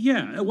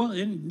 Yeah. Well,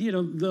 and, you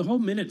know, the whole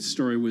minute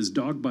story was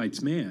dog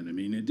bites man. I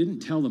mean, it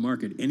didn't tell the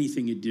market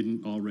anything it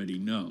didn't already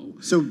know.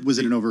 So was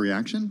it an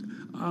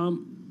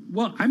overreaction?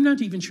 Well, I'm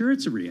not even sure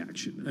it's a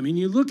reaction. I mean,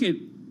 you look at,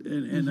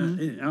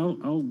 and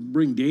I'll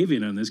bring Dave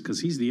in on this because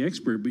he's the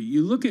expert, but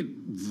you look at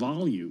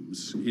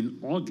volumes in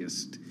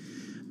August,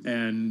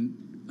 and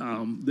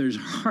there's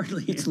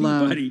hardly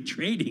anybody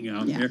trading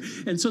out there,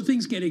 and so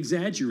things get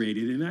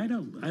exaggerated. And I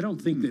don't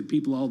think that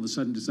people all of a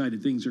sudden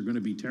decided things are going to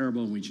be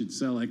terrible and we should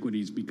sell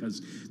equities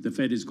because the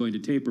Fed is going to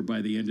taper by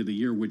the end of the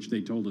year, which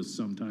they told us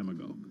some time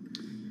ago.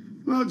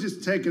 Well,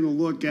 just taking a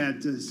look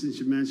at, since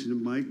you mentioned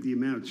it, Mike, the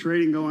amount of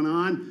trading going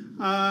on,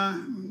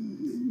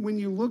 when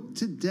you look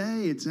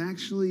today, it's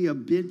actually a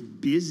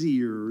bit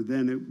busier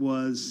than it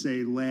was,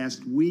 say,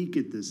 last week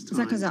at this time. Is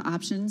that because of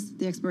options,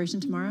 the expiration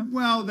tomorrow?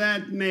 Well,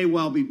 that may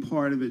well be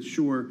part of it,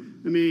 sure.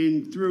 I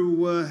mean,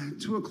 through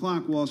 2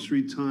 o'clock Wall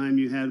Street time,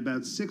 you had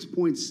about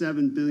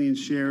 6.7 billion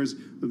shares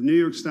of New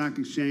York Stock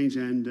Exchange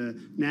and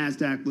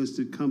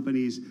NASDAQ-listed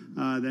companies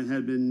that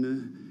had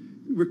been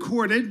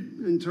recorded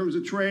in terms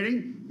of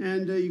trading.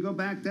 And you go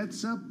back,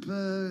 that's up,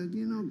 good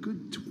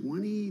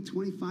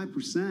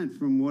 25%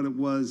 from what it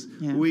was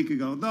a week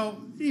ago. Though,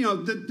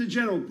 the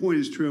general point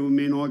is true. I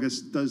mean,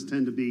 August does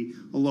tend to be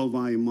a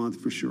low-volume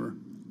month for sure.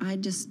 I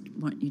just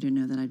want you to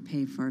know that I'd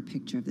pay for a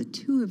picture of the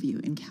two of you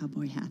in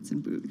cowboy hats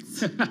and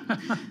boots.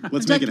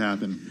 Let's make it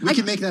happen. We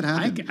can make that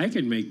happen. I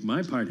can make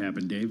my part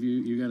happen, Dave.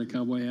 You got a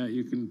cowboy hat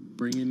you can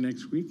bring in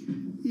next week?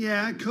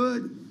 Yeah, I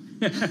could.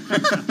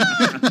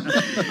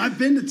 I've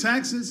been to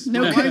Texas.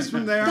 My wife's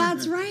from there.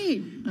 That's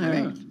right.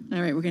 All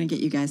right, we're going to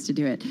get you guys to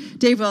do it.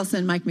 Dave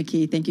Wilson, Mike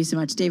McKee, thank you so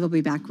much. Dave will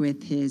be back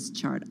with his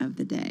chart of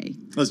the day.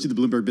 Let's do the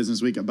Bloomberg Business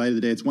Week Bite of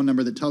the Day. It's one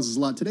number that tells us a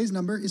lot. Today's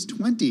number is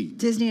 20.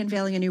 Disney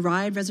unveiling a new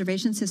ride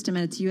reservation system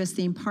at its U.S.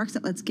 theme parks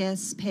that lets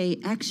guests pay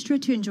extra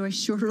to enjoy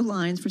shorter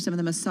lines for some of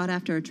the most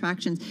sought-after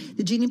attractions.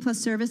 The Genie Plus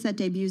service that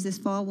debuts this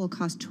fall will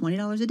cost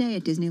 $20 a day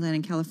at Disneyland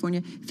in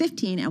California,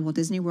 $15 at Walt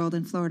Disney World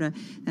in Florida.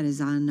 That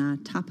is on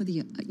top of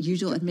the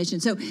usual admission.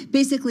 So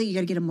basically, you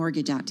got to get a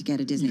mortgage out to get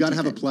a Disney. You got to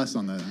have a plus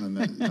on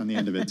the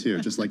end of it too,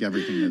 just like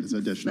everything that's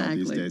additional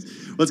these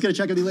days. Let's get a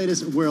check of the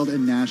latest world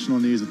and national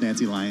news with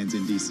Nancy Lyons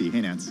in D.C. Hey,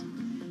 Nance.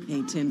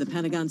 Hey, Tim, the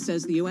Pentagon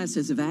says the U.S.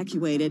 has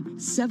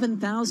evacuated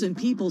 7,000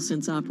 people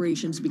since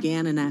operations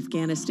began in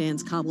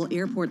Afghanistan's Kabul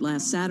airport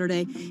last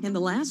Saturday. In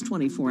the last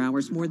 24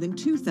 hours, more than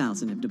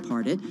 2,000 have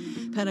departed.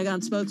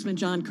 Pentagon spokesman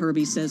John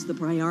Kirby says the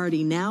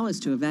priority now is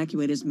to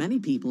evacuate as many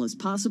people as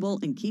possible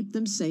and keep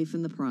them safe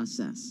in the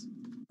process.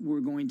 We're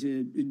going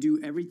to do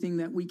everything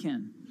that we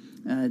can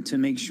to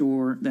make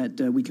sure that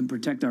we can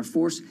protect our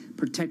force,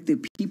 protect the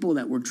people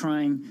that we're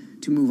trying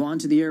to move on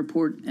to the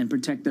airport, and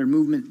protect their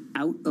movement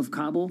out of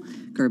Kabul.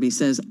 Kirby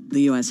says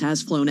the U.S.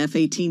 has flown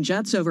F-18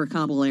 jets over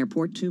Kabul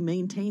airport to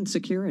maintain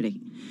security.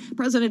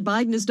 President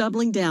Biden is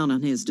doubling down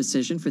on his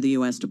decision for the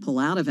U.S. to pull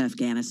out of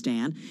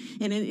Afghanistan.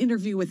 In an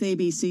interview with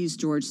ABC's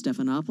George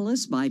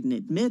Stephanopoulos, Biden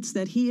admits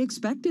that he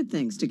expected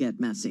things to get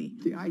messy.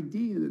 The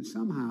idea that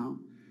somehow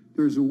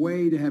there's a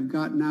way to have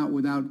gotten out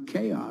without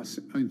chaos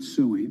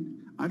ensuing.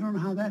 I don't know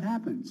how that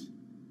happens.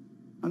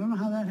 I don't know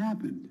how that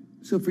happened.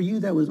 So for you,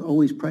 that was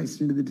always priced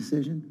into the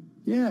decision?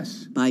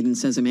 Yes. Biden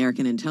says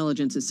American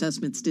intelligence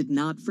assessments did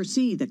not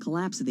foresee the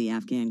collapse of the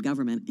Afghan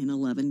government in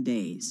 11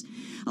 days.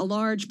 A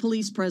large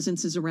police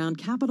presence is around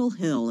Capitol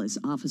Hill as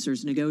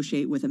officers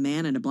negotiate with a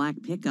man in a black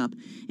pickup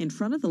in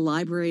front of the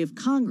Library of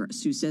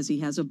Congress who says he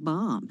has a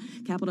bomb.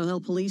 Capitol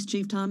Hill Police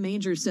Chief Tom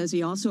Manger says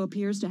he also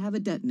appears to have a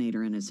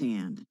detonator in his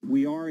hand.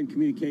 We are in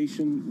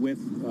communication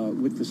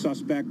with the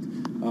suspect,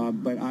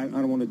 but I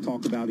don't want to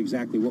talk about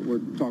exactly what we're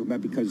talking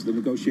about because the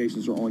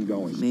negotiations are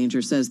ongoing.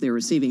 Manger says they're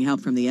receiving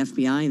help from the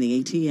FBI and the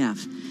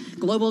ATF.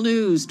 Global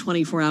news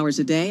 24 hours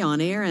a day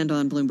on air and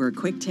on Bloomberg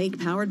Quick Take,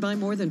 powered by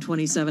more than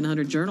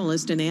 2,700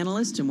 journalists and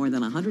analysts in more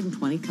than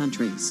 120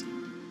 countries.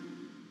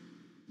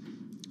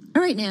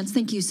 All right, Nance,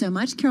 thank you so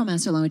much. Carol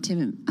Master along with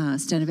Tim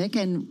Stenovic,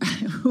 and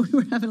we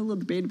were having a little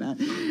debate about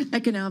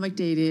economic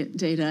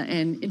data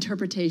and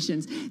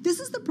interpretations. This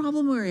is the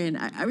problem we're in.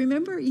 I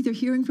remember either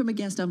hearing from a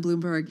guest on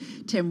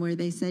Bloomberg, Tim, where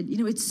they said, you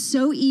know, it's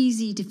so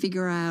easy to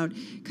figure out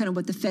kind of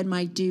what the Fed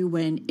might do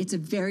when it's a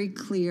very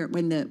clear,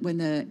 when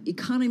the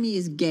economy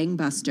is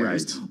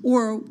gangbusters, right,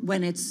 or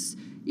when it's,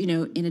 you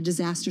know, in a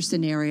disaster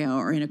scenario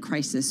or in a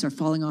crisis or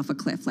falling off a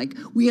cliff. Like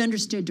we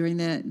understood during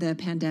the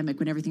pandemic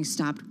when everything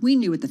stopped, we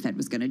knew what the Fed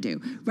was going to do.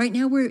 Right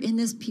now we're in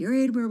this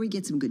period where we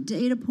get some good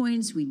data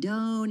points, we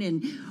don't,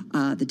 and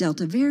the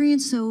Delta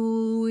variant,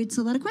 so it's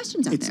a lot of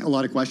questions out there. It's a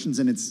lot of questions,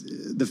 and it's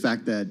the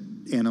fact that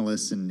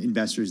analysts and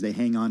investors, they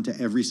hang on to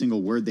every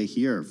single word they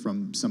hear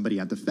from somebody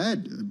at the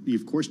Fed.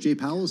 Of course, Jay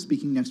Powell is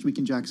speaking next week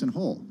in Jackson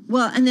Hole.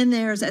 Well, and then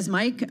there's, as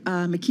Mike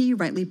McKee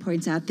rightly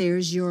points out,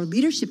 there's your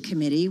leadership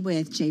committee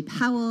with Jay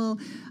Powell,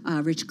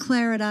 Rich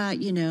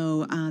Clarida, you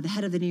know, the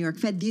head of the New York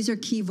Fed. These are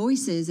key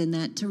voices, and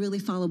that to really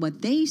follow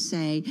what they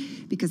say,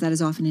 because that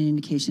is often an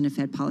indication of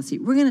Fed policy.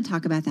 We're going to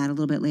talk about that a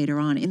little bit later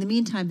on. In the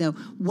meantime, though,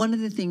 one of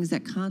the things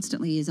that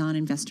constantly is on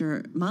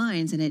investor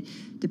minds, and it,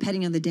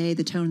 depending on the day,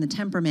 the tone, and the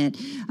temperament,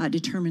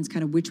 determines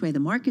kind of which way the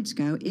markets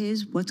go,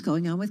 is what's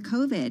going on with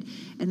COVID.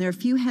 And there are a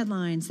few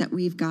headlines that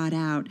we've got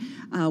out.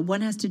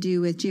 One has to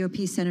do with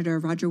GOP Senator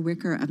Roger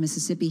Wicker of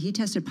Mississippi. He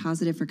tested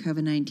positive for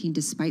COVID-19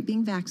 despite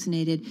being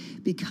vaccinated,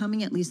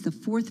 becoming at least the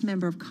fourth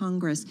member of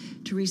Congress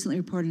to recently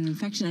report an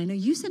infection. I know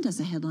you sent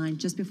us a headline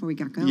just before we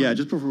got going. Yeah,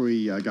 just before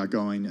we got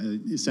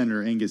going,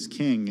 Senator Angus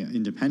King,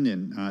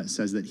 independent,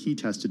 says that he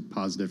tested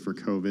positive for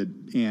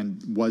COVID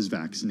and was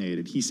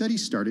vaccinated. He said he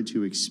started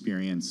to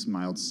experience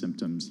mild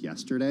symptoms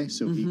yesterday,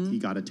 so he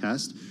got a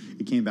test.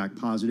 It came back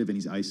positive, and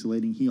he's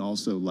isolating. He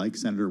also, like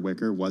Senator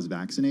Wicker, was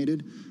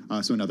vaccinated,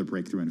 so another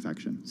breakthrough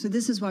infection. So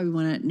this is why we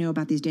want to know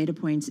about these data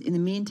points. In the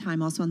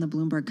meantime, also on the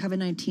Bloomberg,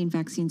 COVID-19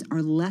 vaccines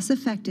are less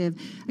effective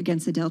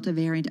against the Delta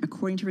variant,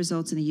 according to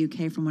results in the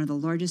UK from one of the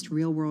largest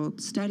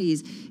real-world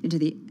studies into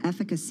the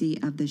efficacy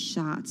of the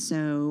shot.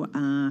 So,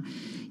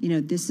 you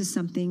know, this is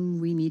something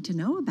we need to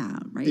know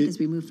about, right, as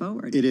we move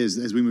forward. It is.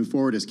 As we move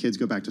forward, as kids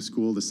go back to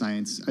school, the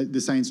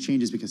science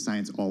changes because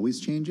science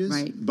always changes.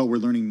 Right. But we're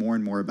learning more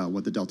and more about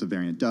what the Delta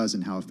variant does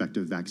and how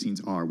effective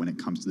vaccines are when it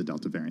comes to the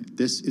Delta variant.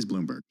 This is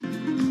Bloomberg.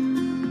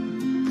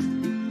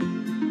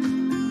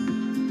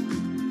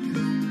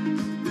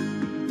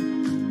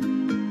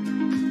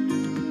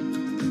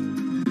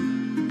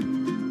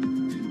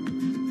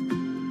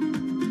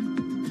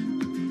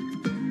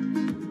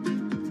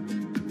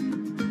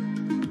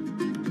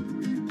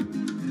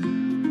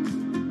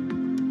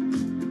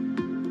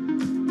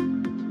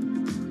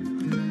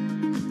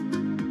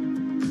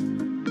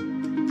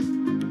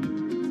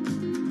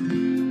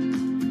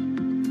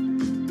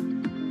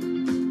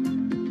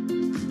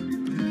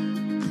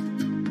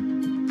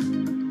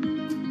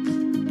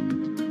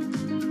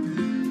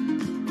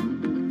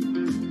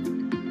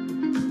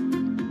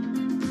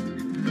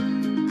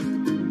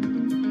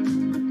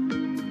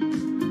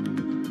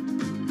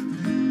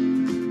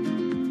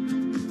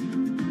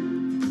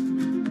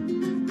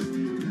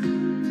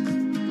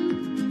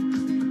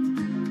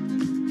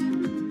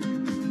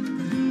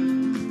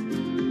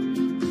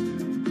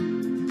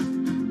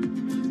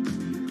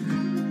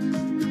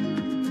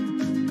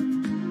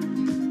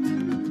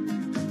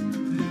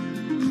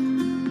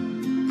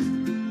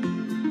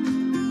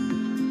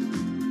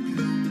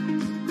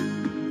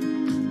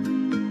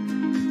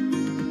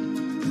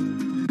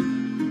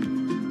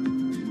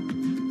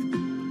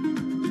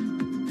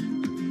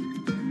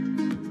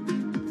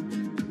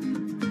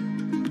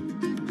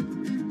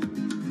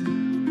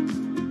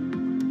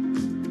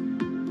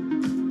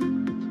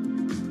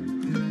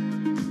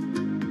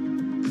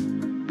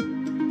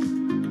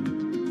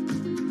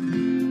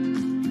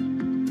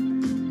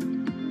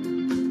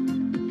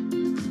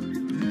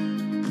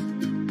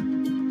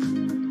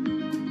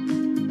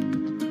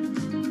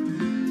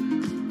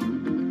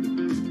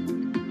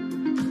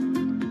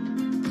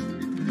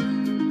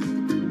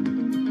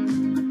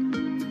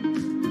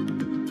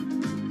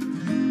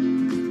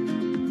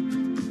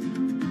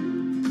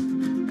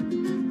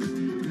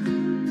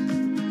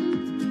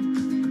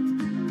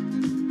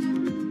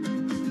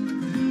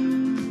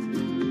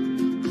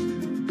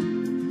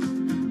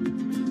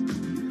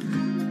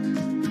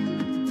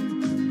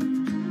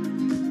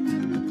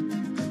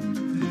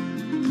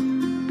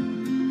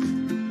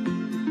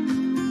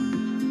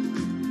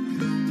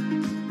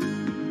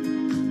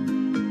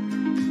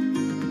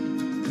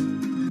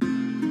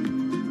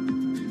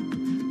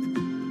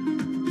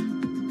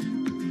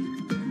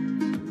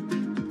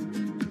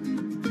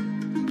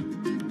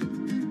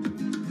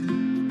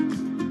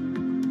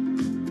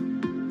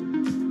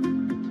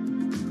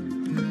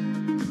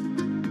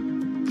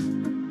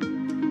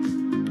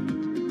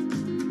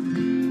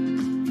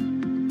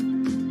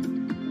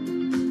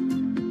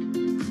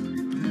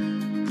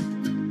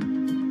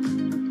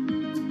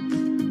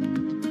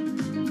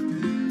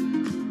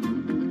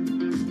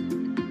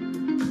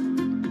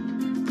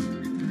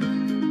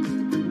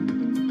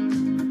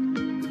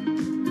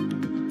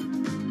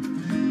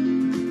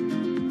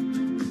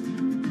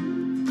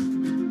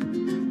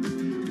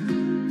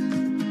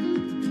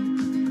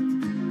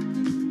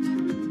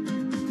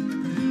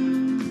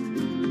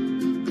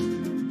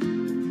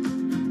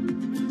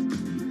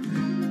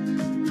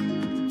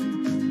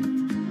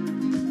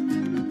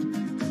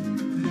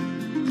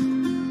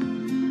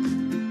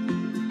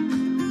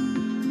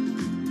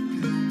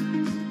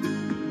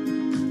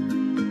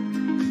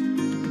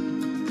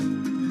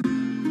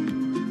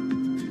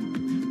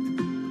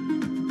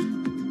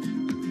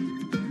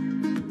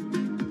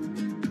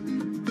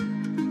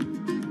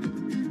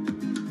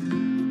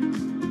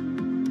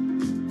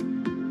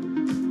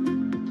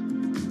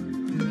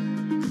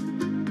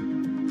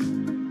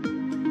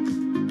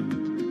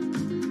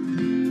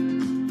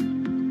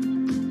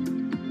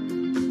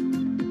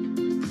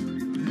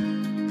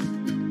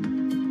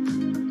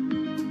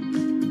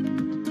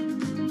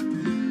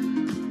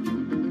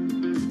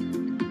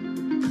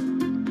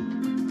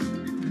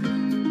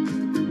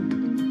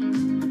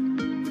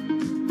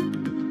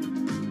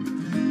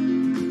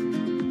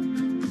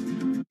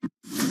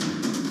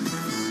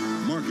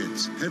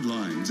 markets,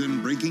 headlines,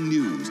 and breaking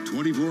news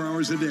 24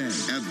 hours a day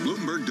at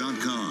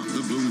Bloomberg.com,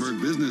 the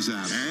Bloomberg Business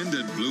app, and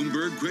at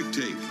Bloomberg Quick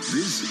Take.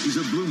 This is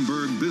a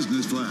Bloomberg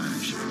Business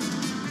Flash.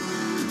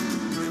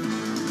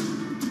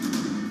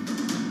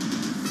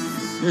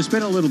 There's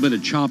been a little bit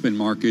of chop in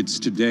markets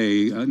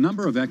today. A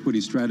number of equity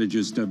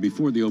strategists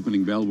before the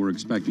opening bell were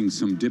expecting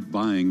some dip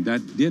buying.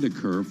 That did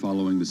occur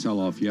following the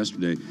sell-off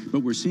yesterday, but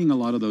we're seeing a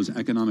lot of those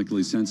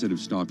economically sensitive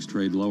stocks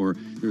trade lower.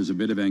 There's a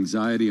bit of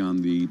anxiety on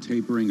the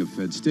tapering of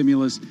Fed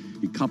stimulus.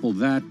 You couple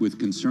that with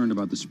concern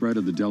about the spread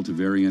of the Delta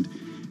variant,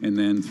 and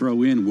then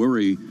throw in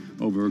worry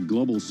over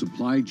global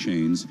supply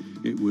chains.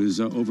 It was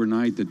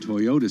overnight that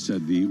Toyota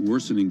said the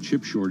worsening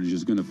chip shortage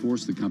is going to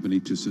force the company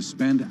to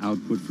suspend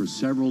output for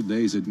several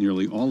days at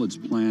nearly all its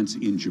plants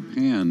in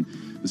Japan.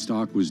 The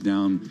stock was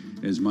down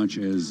as much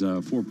as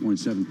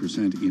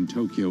 4.7% in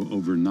Tokyo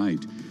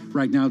overnight.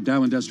 Right now,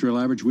 Dow Industrial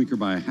Average weaker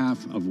by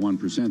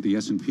 0.5%. The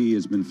S&P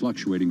has been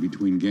fluctuating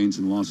between gains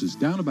and losses,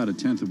 down about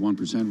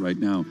 0.1% right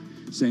now.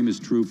 Same is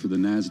true for the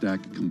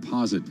NASDAQ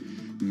Composite.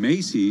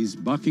 Macy's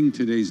bucking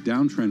today's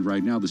downtrend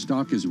right now. The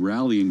stock is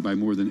rallying by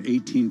more than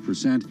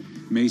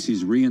 18%.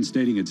 Macy's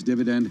reinstating its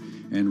dividend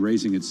and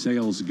raising its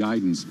sales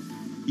guidance.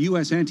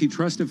 U.S.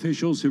 antitrust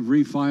officials have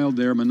refiled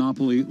their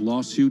monopoly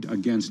lawsuit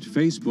against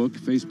Facebook.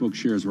 Facebook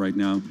shares right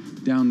now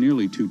down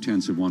nearly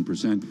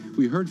 0.2%.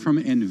 We heard from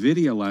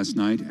NVIDIA last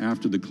night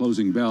after the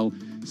closing bell.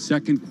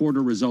 Second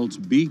quarter results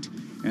beat,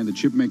 and the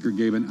chipmaker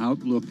gave an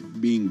outlook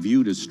being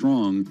viewed as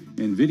strong.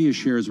 NVIDIA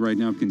shares right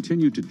now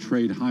continue to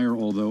trade higher,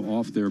 although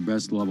off their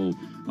best level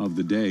of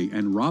the day.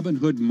 And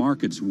Robinhood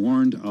Markets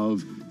warned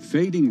of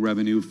fading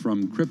revenue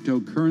from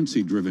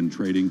cryptocurrency-driven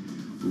trading.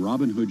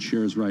 Robinhood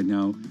shares right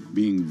now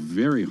being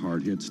very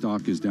hard hit.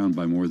 Stock is down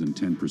by more than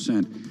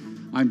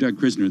 10%. I'm Doug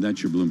Krisner.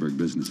 That's your Bloomberg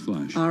Business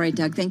Flash. All right,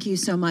 Doug, thank you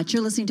so much.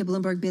 You're listening to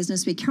Bloomberg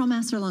Business Week. Carol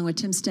Massar along with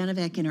Tim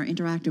Stenovic in our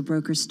Interactive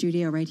Broker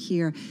studio right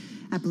here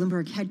at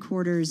Bloomberg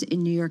headquarters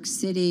in New York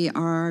City.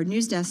 Our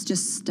news desk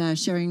just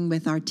sharing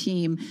with our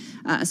team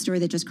a story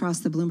that just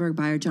crossed the Bloomberg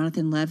buyer,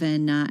 Jonathan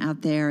Levin,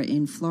 out there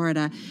in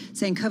Florida,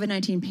 saying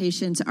COVID-19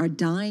 patients are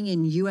dying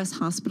in U.S.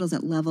 hospitals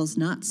at levels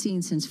not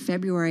seen since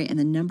February, and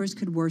the numbers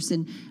could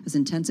worsen as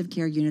intensive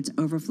care units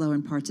overflow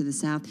in parts of the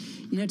South.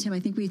 You know, Tim, I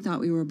think we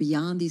thought we were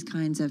beyond these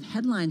kinds of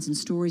headlines and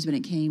stories when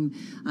it came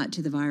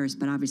to the virus,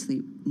 but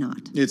obviously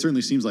not. It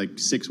certainly seems like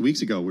 6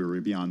 weeks ago we were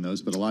beyond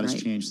those, but a lot has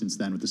changed since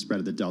then with the spread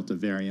of the Delta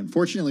variant.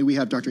 Fortunately, we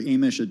have Dr.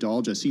 Amish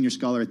Adalja, senior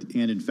scholar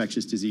and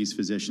infectious disease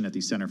physician at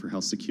the Center for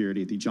Health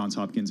Security at the Johns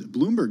Hopkins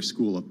Bloomberg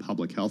School of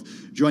Public Health,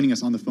 joining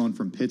us on the phone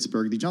from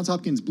Pittsburgh. The Johns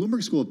Hopkins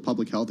Bloomberg School of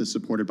Public Health is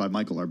supported by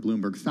Michael R.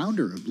 Bloomberg,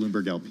 founder of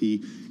Bloomberg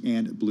LP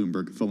and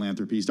Bloomberg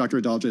Philanthropies.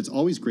 Dr. Adalja, it's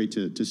always great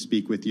to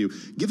speak with you.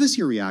 Give us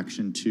your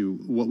reaction to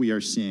what we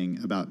are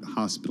seeing about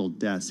hospital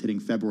deaths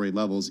hitting February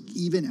levels,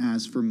 even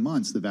as for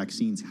months the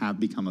vaccines have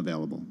become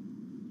available.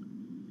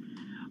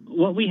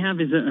 What we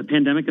have is a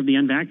pandemic of the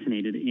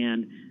unvaccinated,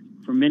 and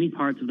for many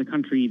parts of the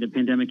country, the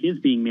pandemic is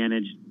being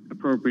managed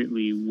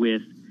appropriately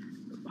with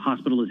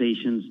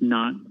hospitalizations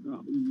not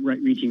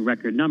reaching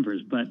record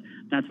numbers. But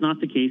that's not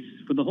the case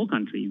for the whole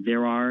country.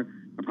 There are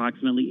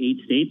approximately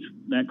 8 states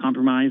that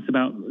comprise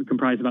about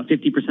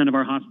 50% of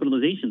our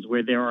hospitalizations,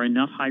 where there are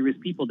enough high-risk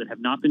people that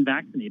have not been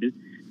vaccinated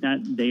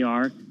that they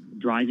are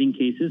driving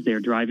cases, they're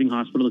driving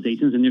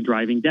hospitalizations, and they're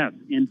driving deaths.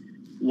 And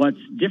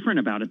what's different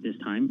about it this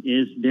time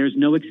is there's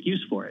no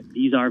excuse for it.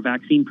 These are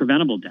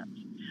vaccine-preventable deaths.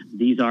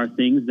 These are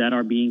things that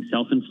are being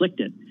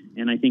self-inflicted.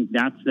 And I think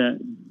that's the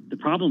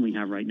problem we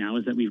have right now,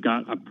 is that we've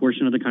got a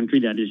portion of the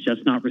country that is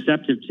just not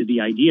receptive to the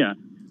idea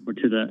or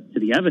to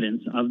the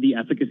evidence of the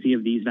efficacy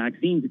of these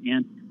vaccines,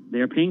 and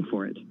they're paying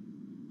for it.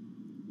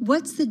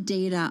 What's the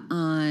data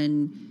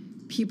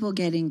on people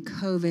getting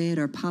COVID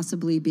or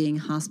possibly being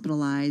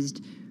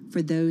hospitalized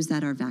for those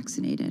that are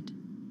vaccinated?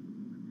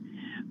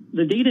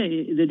 The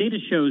data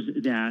shows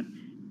that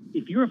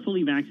if you're a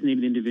fully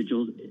vaccinated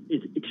individual,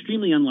 it's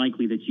extremely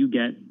unlikely that you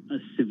get a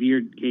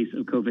severe case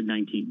of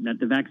COVID-19, that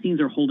the vaccines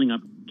are holding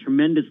up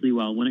tremendously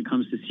well when it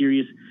comes to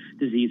serious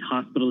disease,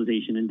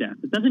 hospitalization, and death.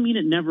 It doesn't mean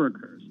it never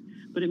occurs,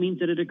 but it means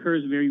that it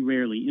occurs very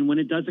rarely. And when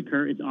it does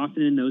occur, it's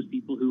often in those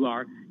people who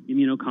are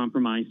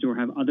immunocompromised or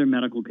have other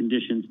medical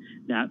conditions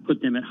that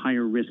put them at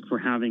higher risk for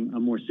having a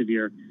more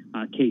severe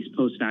case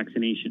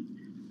post-vaccination.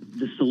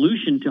 The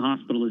solution to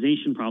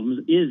hospitalization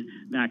problems is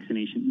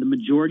vaccination. The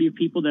majority of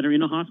people that are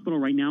in a hospital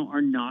right now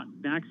are not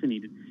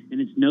vaccinated.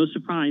 And it's no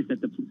surprise that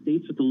the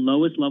states with the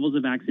lowest levels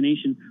of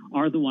vaccination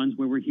are the ones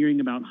where we're hearing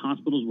about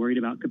hospitals worried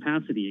about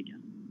capacity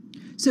again.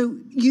 So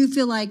you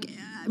feel like,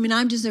 I mean,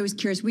 I'm just always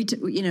curious.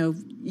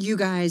 You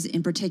guys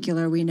in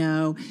particular,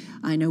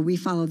 I know we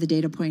follow the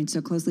data points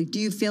so closely. Do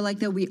you feel like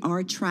that we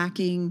are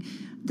tracking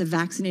the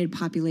vaccinated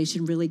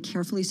population really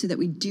carefully so that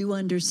we do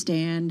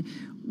understand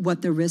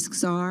what the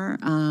risks are,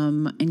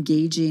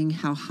 engaging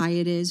how high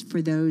it is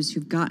for those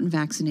who've gotten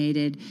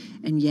vaccinated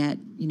and yet,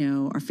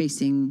 are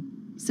facing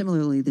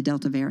similarly the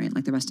Delta variant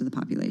like the rest of the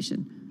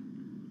population?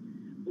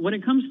 when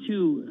it comes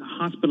to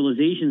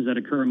hospitalizations that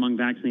occur among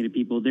vaccinated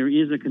people, there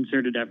is a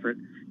concerted effort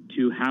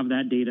to have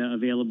that data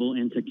available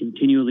and to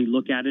continually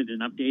look at it and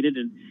update it,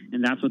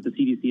 and that's what the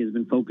CDC has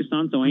been focused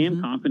on. So I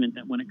am confident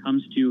that when it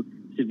comes to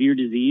severe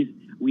disease,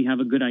 we have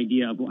a good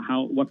idea of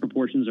what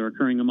proportions are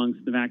occurring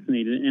amongst the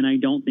vaccinated, and I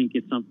don't think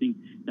it's something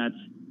that's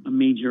a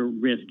major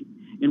risk.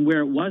 And where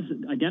it was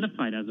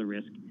identified as a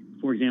risk,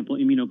 for example,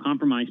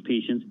 immunocompromised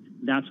patients,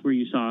 that's where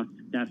you saw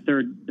that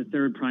the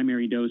third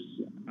primary dose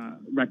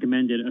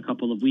recommended a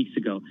couple of weeks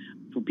ago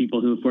for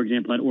people who, for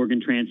example, had organ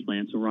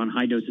transplants or were on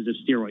high doses of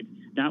steroids.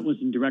 That was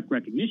in direct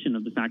recognition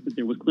of the fact that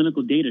there was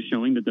clinical data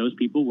showing that those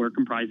people were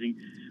comprising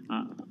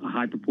a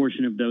high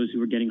proportion of those who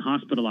were getting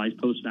hospitalized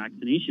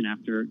post-vaccination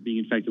after being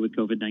infected with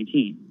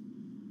COVID-19.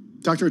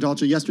 Dr.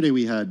 Adalja, yesterday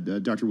we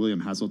had Dr.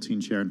 William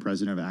Haseltine, Chair and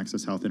President of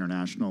Access Health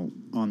International,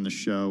 on the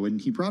show,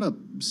 and he brought up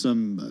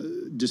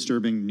some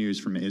disturbing news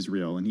from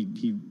Israel, and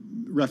he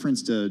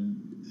referenced a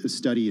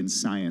study in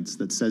Science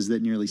that says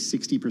that nearly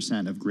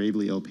 60% of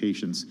gravely ill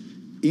patients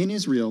in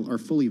Israel are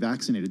fully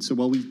vaccinated. So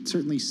while we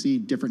certainly see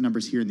different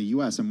numbers here in the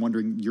U.S., I'm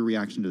wondering your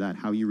reaction to that,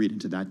 how you read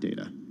into that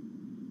data.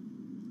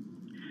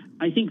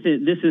 I think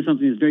that this is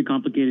something that's very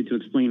complicated to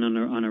explain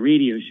on a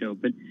radio show,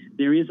 but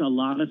there is a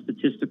lot of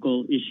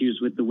statistical issues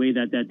with the way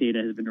that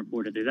data has been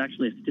reported. There's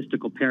actually a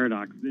statistical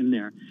paradox in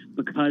there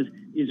because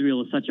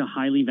Israel is such a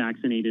highly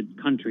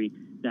vaccinated country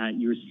that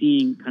you're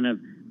seeing kind of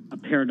a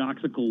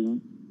paradoxical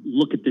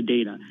look at the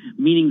data,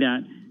 meaning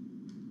that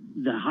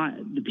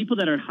the people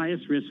that are at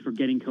highest risk for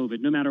getting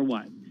COVID, no matter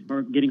what,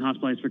 or getting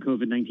hospitalized for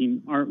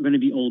COVID-19 are going to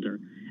be older.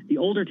 The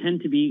older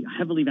tend to be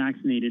heavily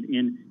vaccinated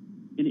in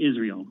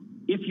Israel.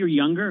 If you're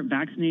younger,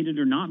 vaccinated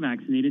or not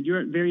vaccinated, you're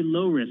at very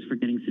low risk for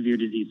getting severe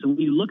disease. So when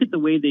you look at the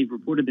way they've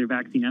reported their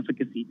vaccine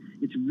efficacy,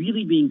 it's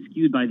really being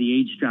skewed by the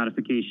age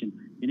stratification.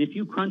 And if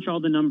you crunch all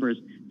the numbers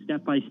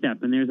step by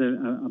step, and there's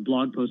a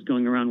blog post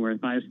going around where a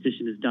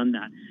biostatistician has done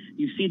that,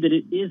 you see that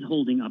it is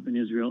holding up in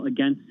Israel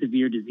against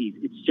severe disease.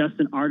 It's just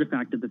an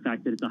artifact of the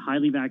fact that it's a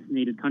highly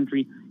vaccinated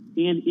country,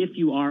 and if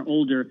you are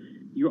older,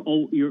 you're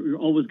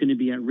always going to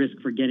be at risk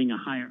for getting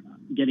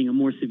a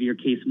more severe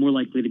case, more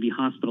likely to be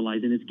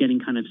hospitalized, and it's getting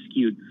kind of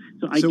skewed.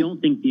 So I don't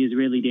think the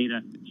Israeli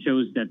data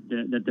shows that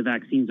the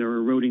vaccines are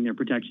eroding their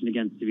protection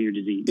against severe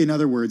disease. In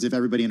other words, if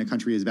everybody in a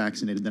country is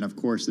vaccinated, then of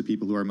course the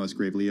people who are most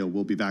gravely ill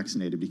will be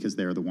vaccinated because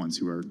they are the ones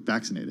who are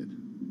vaccinated.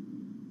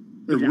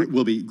 Or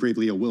will be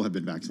gravely ill, will have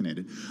been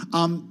vaccinated.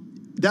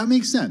 That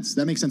makes sense.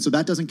 That makes sense. So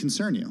that doesn't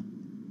concern you?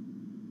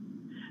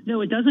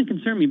 No, it doesn't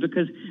concern me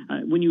because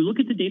when you look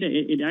at the data,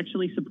 it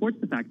actually supports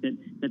the fact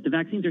that the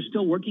vaccines are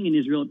still working in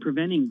Israel at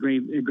preventing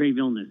grave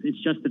illness.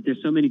 It's just that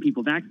there's so many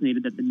people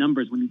vaccinated that the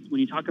numbers, when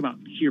you talk about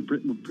sheer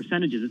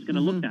percentages, it's going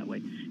to look that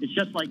way. It's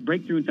just like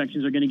breakthrough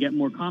infections are going to get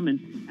more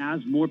common as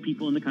more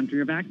people in the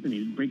country are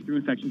vaccinated. Breakthrough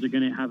infections are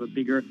going to have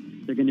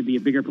they're going to be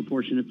a bigger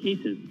proportion of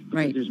cases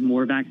because there's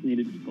more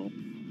vaccinated people.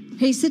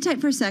 Hey, sit tight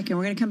for a second.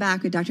 We're going to come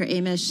back with Dr.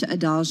 Amish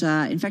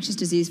Adalja, infectious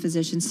disease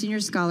physician, senior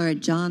scholar at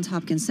Johns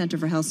Hopkins Center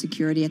for Health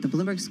Security at the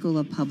Bloomberg School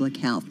of Public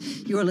Health.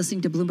 You are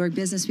listening to Bloomberg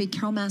Business Week.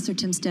 Carol Massar,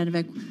 Tim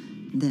Stanovic.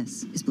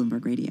 This is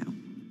Bloomberg Radio.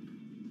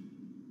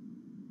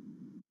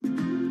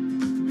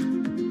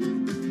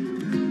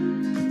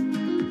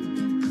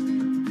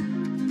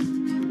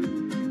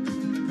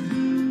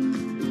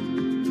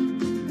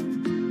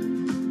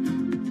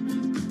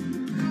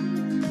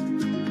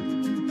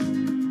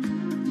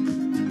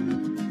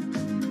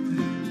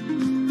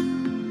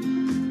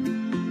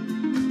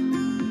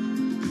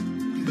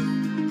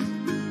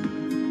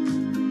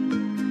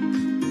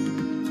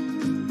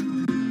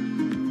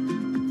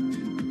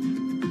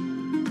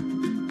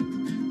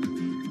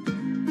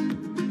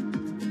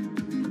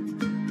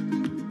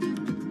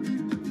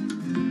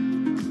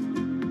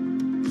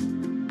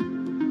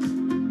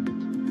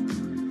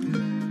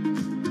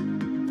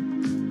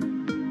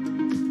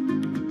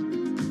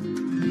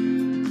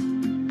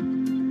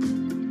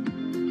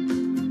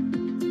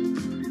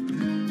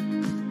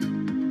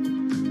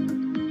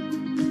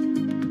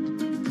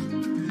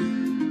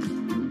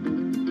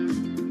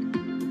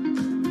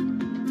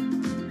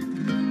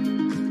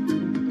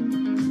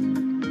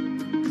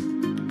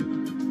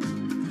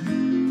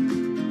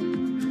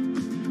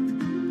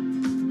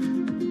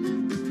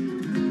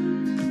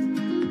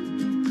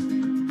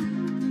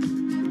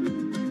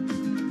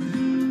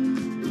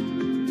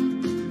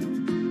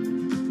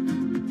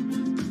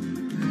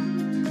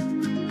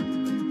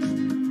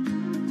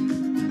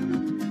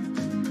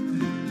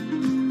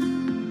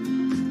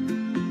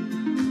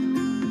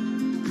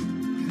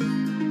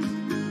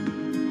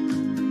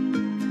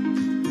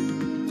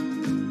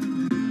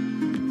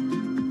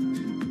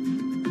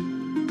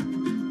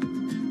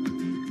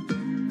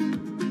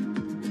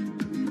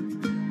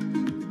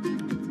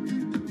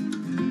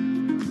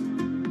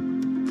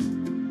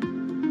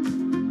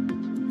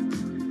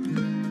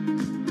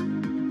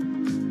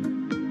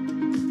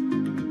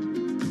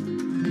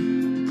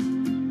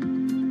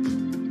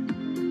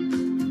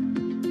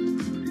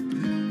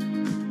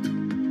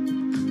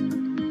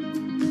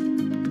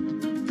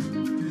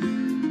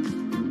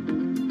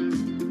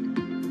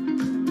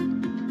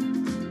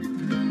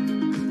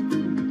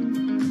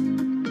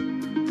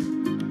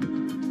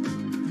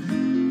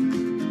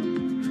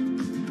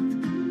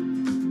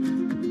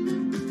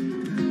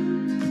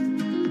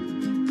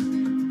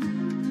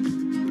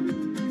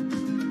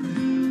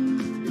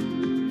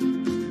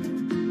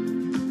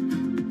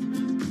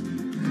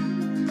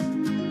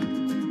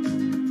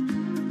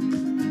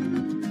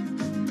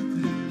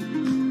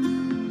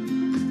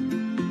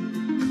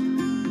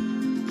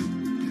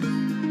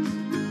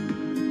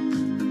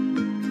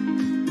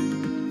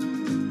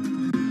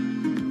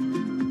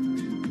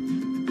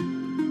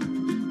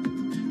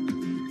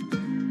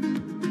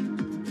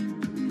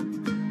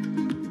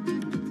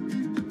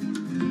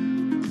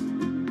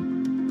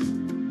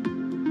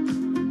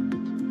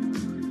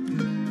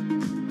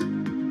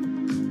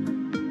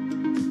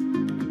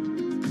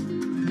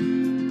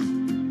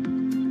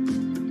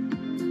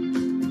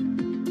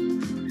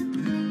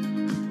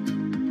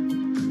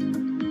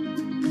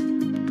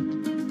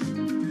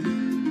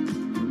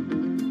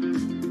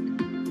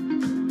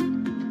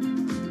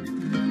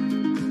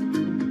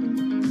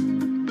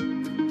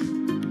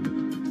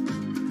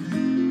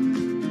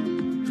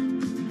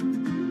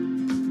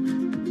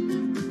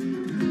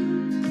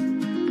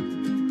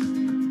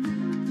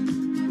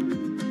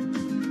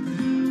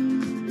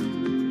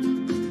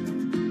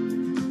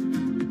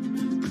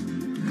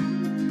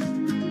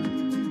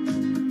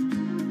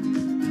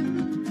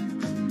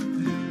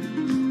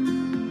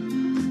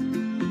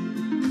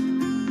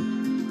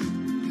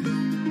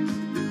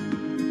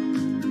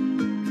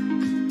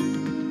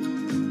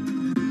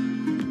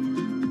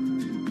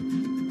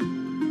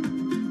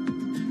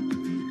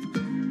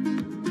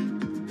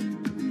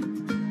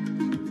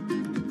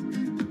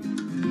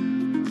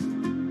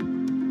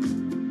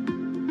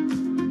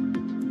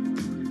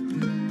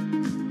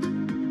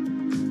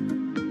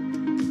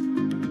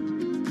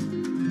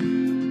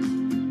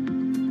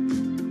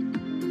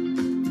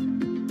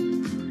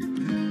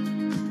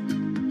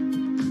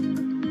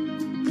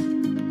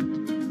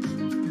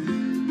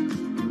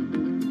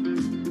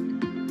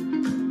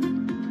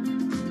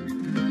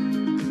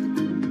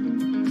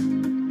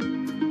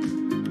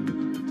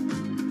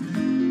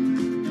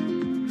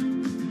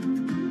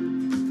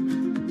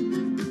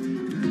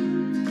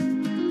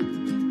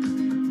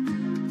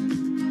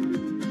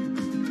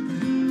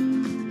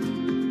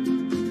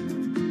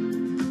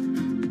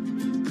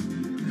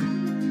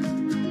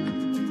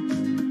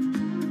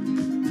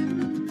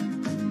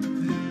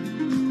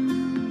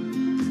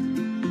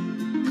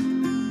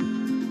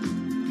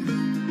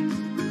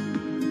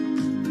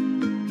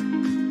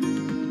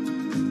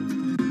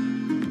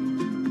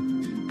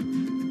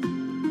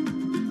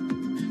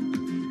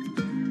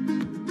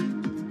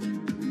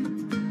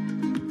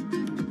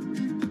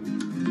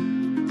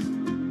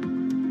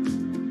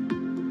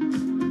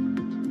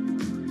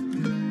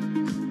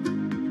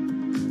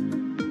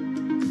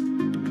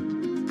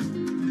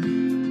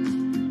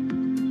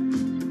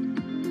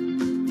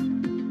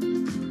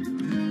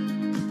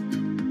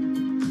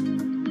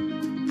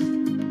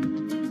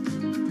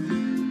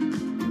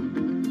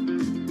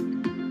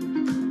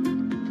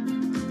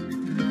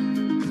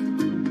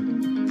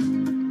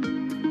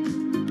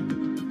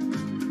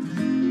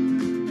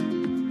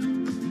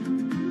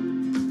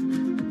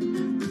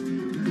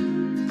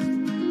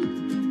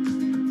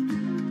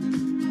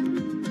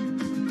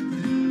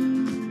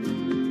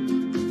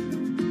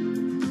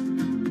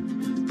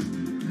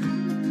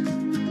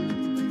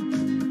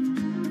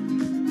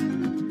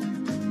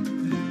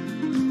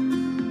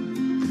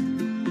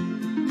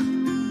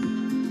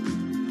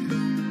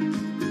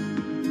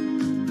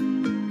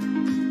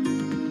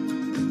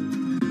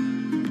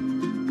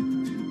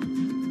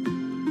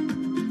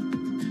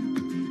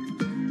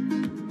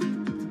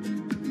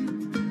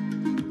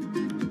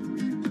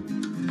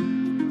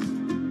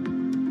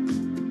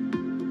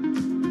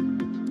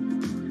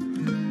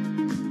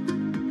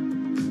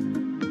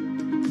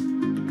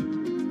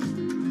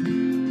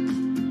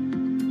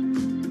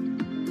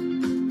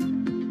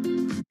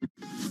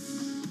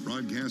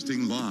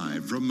 Broadcasting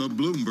live from the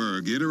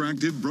Bloomberg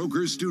Interactive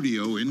Brokers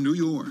Studio in New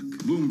York.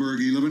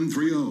 Bloomberg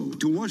 1130.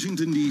 To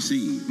Washington,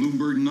 D.C.,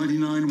 Bloomberg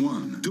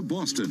 99.1. To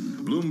Boston,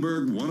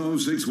 Bloomberg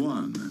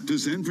 106.1. To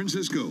San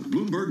Francisco,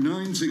 Bloomberg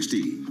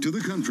 960. To the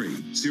country,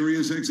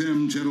 Sirius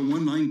XM Channel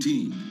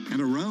 119.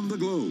 And around the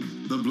globe,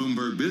 the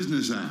Bloomberg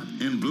Business app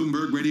and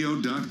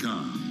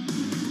BloombergRadio.com.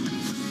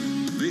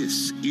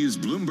 This is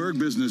Bloomberg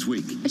Business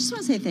Week. I just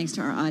want to say thanks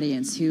to our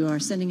audience who are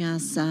sending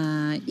us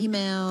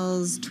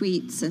emails,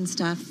 tweets, and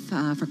stuff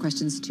for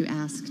questions to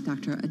ask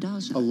Dr.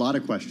 Adalja. A lot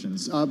of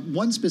questions.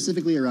 One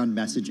specifically around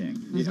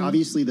messaging.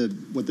 Obviously,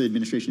 what the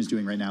administration is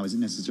doing right now isn't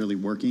necessarily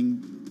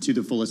working to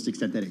the fullest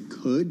extent that it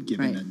could,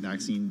 given that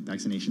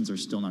vaccinations are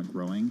still not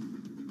growing.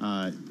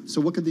 So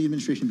what could the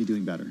administration be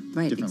doing better?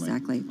 Right, differently?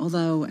 Exactly.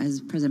 Although,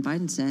 as President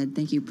Biden said,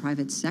 thank you,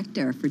 private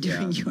sector, for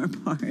doing your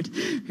part,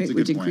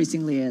 which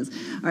increasingly is.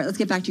 All right, let's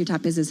get back to your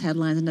top business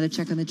headlines. Another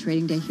check on the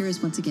trading day. Here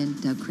is once again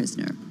Doug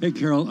Krisner. Hey,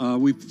 Carol,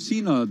 we've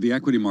seen the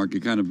equity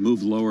market kind of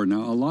move lower.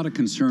 Now, a lot of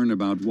concern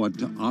about what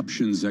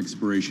options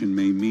expiration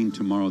may mean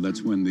tomorrow.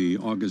 That's when the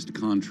August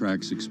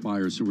contracts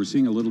expire. So we're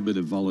seeing a little bit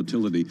of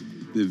volatility.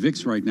 The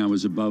VIX right now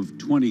is above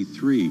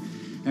 23.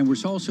 And we're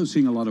also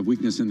seeing a lot of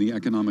weakness in the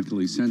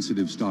economically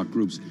sensitive stock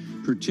groups,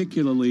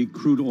 particularly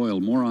crude oil.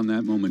 More on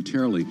that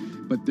momentarily.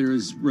 But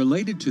there's,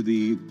 related to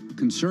the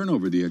concern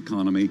over the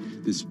economy,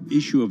 this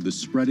issue of the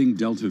spreading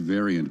Delta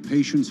variant.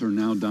 Patients are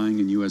now dying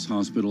in U.S.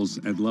 hospitals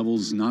at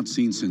levels not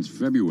seen since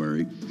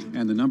February,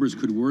 and the numbers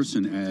could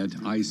worsen at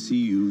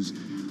ICUs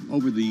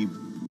over the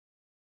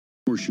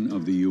portion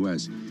of the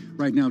U.S.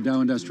 Right now,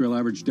 Dow Industrial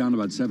Average down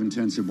about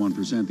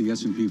 0.7%. The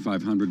S&P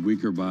 500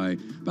 weaker by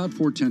about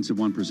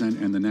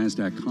 0.4%, and the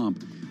Nasdaq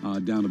Comp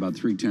down about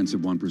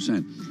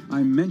 0.3%.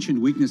 I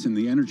mentioned weakness in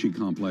the energy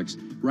complex.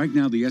 Right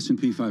now, the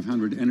S&P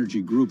 500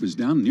 Energy Group is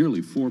down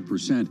nearly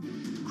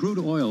 4%. Crude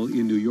oil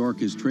in New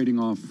York is trading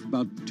off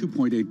about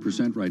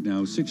 2.8% right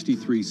now,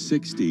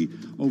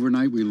 63.60.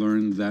 Overnight, we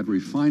learned that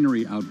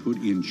refinery output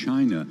in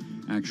China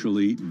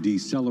actually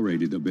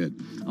decelerated a bit.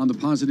 On the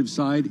positive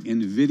side,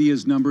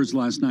 NVIDIA's numbers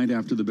last night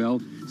after the bell,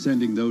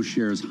 sending those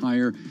shares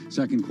higher.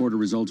 Second quarter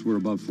results were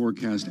above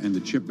forecast, and the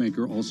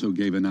chipmaker also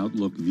gave an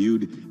outlook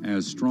viewed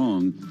as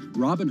strong.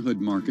 Robinhood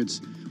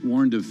Markets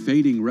warned of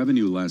fading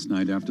revenue last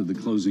night after the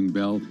closing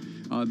bell.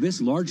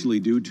 This largely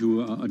due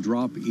to a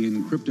drop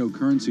in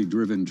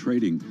cryptocurrency-driven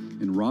trading,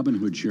 and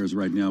Robinhood shares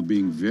right now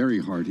being very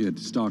hard hit.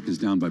 Stock is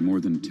down by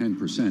more than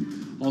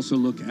 10%. Also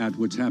look at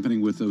what's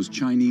happening with those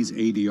Chinese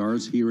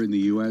ADRs here in the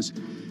U.S.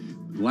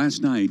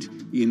 Last night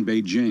in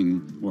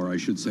Beijing, or I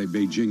should say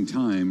Beijing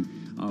time,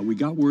 we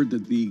got word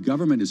that the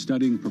government is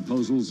studying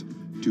proposals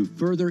to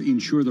further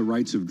ensure the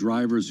rights of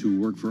drivers who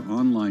work for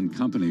online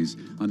companies.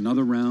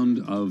 Another round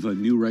of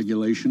new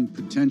regulation,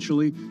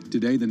 potentially.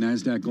 Today, the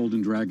NASDAQ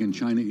Golden Dragon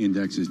China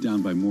Index is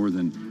down by more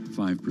than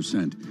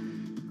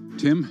 5%.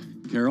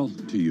 Tim, Carol,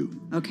 to you.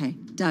 Okay,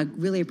 Doug,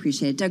 really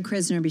appreciate it. Doug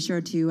Krisner, be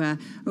sure to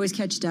always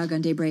catch Doug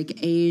on Daybreak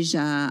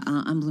Asia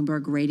on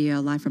Bloomberg Radio,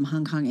 live from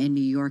Hong Kong and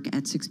New York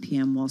at 6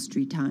 p.m. Wall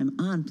Street time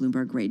on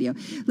Bloomberg Radio.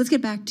 Let's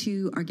get back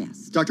to our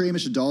guests. Dr.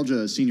 Amish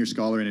Adalja, senior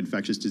scholar in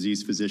infectious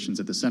disease physicians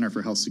at the Center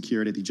for Health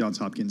Security at the Johns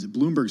Hopkins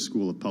Bloomberg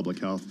School of Public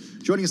Health.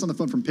 Joining us on the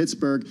phone from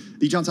Pittsburgh,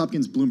 the Johns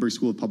Hopkins Bloomberg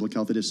School of Public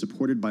Health. It is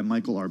supported by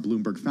Michael R.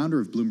 Bloomberg, founder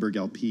of Bloomberg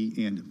LP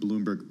and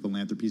Bloomberg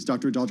Philanthropies.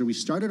 Dr. Adalja, we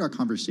started our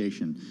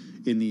conversation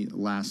in the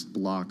last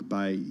block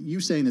by you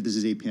saying that this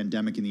is a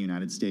pandemic in the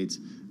United States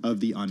of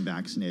the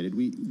unvaccinated.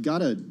 We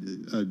got a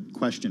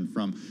question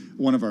from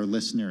one of our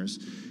listeners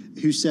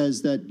who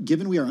says that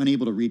given we are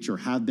unable to reach or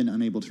have been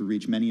unable to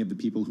reach many of the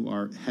people who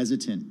are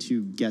hesitant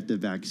to get the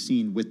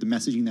vaccine with the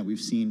messaging that we've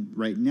seen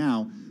right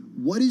now,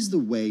 what is the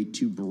way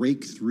to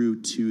break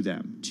through to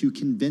them, to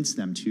convince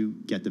them to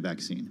get the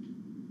vaccine?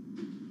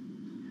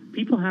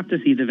 People have to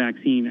see the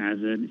vaccine as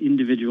an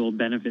individual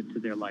benefit to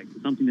their life,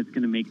 something that's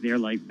going to make their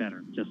life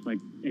better, just like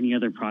any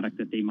other product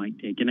that they might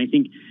take. And I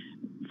think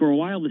for a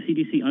while the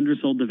CDC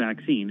undersold the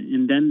vaccine,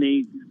 and then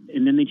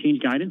they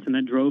changed guidance, and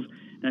that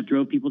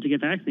drove people to get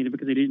vaccinated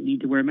because they didn't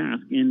need to wear a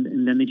mask,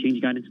 and then they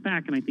changed guidance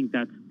back, and I think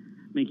that's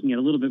making it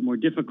a little bit more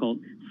difficult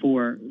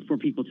for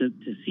people to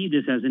see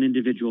this as an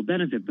individual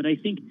benefit. But I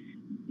think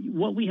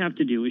what we have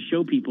to do is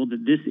show people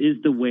that this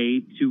is the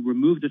way to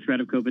remove the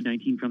threat of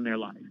COVID-19 from their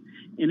lives.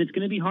 And it's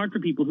going to be hard for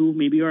people who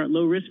maybe are at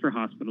low risk for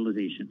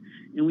hospitalization.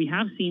 And we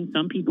have seen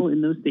some people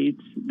in those states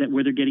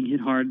where they're getting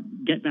hit hard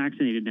get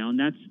vaccinated now, and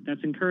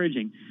that's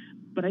encouraging.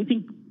 But I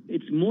think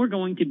it's more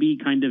going to be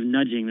kind of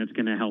nudging that's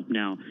going to help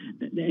now.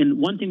 And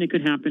one thing that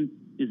could happen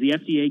is the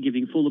FDA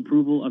giving full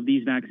approval of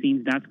these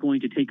vaccines. That's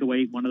going to take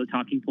away one of the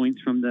talking points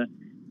from the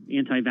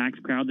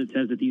anti-vax crowd that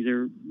says that these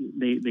are,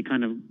 they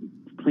kind of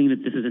claim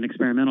that this is an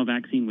experimental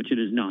vaccine, which it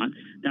is not.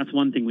 That's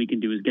one thing we can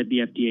do, is get the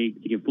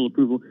FDA to give full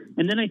approval.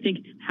 And then I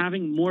think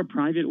having more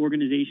private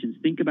organizations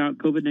think about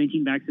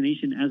COVID-19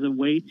 vaccination as a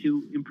way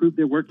to improve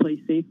their workplace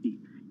safety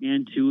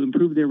and to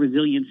improve their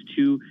resilience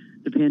to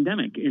the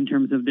pandemic in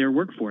terms of their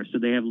workforce. So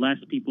they have less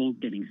people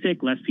getting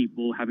sick, less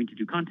people having to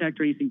do contact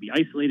tracing, be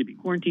isolated, be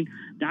quarantined.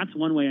 That's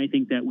one way I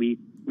think that we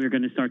we're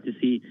going to start to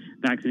see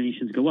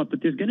vaccinations go up.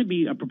 But there's going to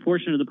be a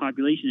proportion of the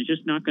population that's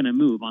just not going to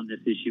move on this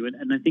issue.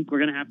 And I think we're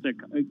going to have to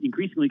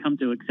increasingly come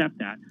to accept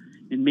that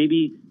and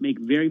maybe make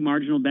very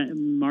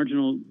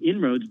marginal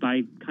inroads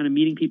by kind of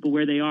meeting people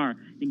where they are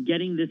and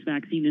getting this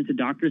vaccine into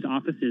doctors'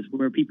 offices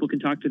where people can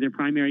talk to their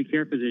primary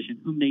care physician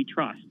whom they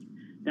trust.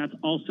 That's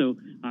also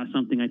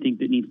something I think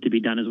that needs to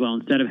be done as well.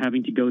 Instead of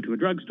having to go to a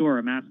drugstore or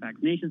a mass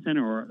vaccination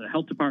center or the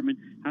health department,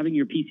 having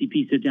your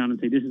PCP sit down and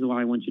say, this is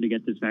why I want you to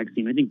get this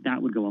vaccine. I think that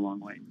would go a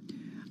long way.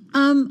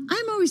 I'm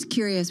always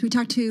curious. We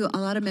talk to a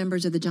lot of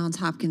members of the Johns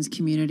Hopkins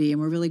community, and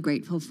we're really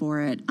grateful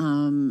for it.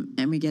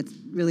 And we get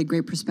really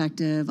great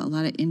perspective, a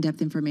lot of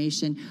in-depth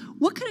information.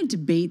 What kind of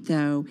debate,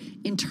 though,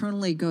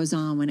 internally goes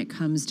on when it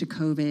comes to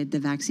COVID, the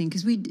vaccine?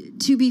 Because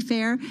to be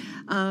fair,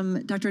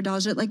 Dr.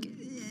 Adalja, like,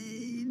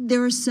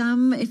 there are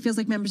some, it feels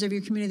like members of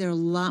your community, they're a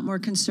lot more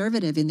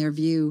conservative in their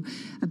view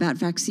about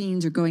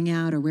vaccines or going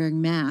out or wearing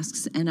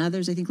masks. And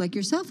others, I think, like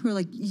yourself, who are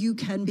like, you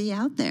can be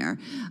out there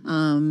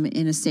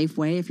in a safe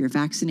way if you're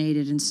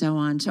vaccinated and so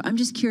on. So I'm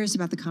just curious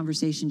about the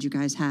conversations you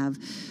guys have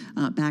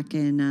back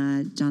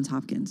in Johns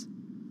Hopkins.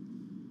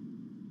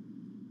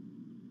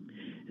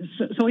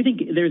 So I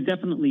think there's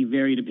definitely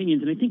varied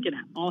opinions, and I think it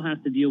all has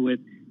to deal with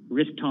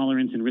risk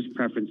tolerance and risk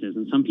preferences.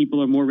 And some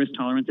people are more risk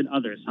tolerant than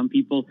others. Some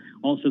people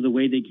also, the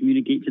way they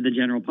communicate to the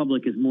general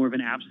public is more of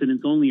an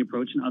abstinence-only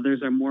approach, and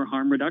others are more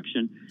harm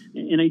reduction.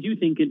 And I do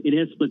think it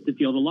has split the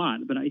field a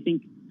lot. But I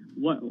think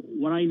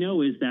what I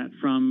know is that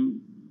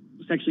from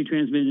sexually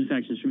transmitted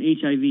infections, from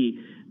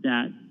HIV,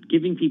 that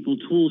giving people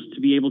tools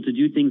to be able to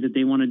do things that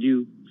they want to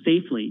do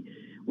safely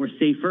or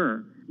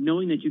safer,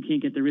 knowing that you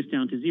can't get the risk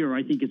down to zero,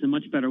 I think is a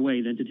much better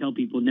way than to tell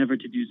people never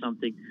to do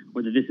something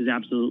or that this is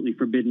absolutely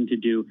forbidden to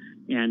do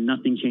and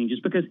nothing changes.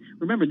 Because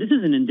remember, this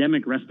is an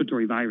endemic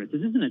respiratory virus.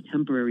 This isn't a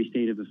temporary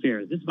state of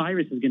affairs. This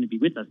virus is going to be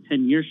with us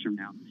 10 years from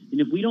now. And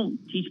if we don't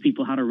teach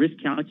people how to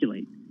risk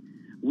calculate,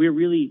 we're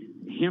really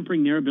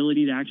hampering their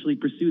ability to actually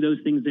pursue those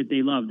things that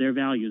they love, their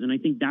values. And I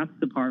think that's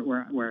the part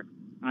where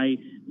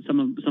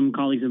some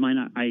colleagues of mine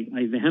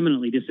I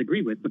vehemently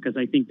disagree with, because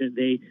I think that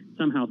they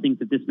somehow think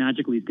that this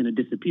magically is going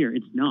to disappear.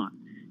 It's not.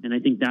 And I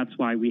think that's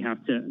why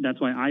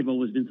I've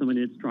always been someone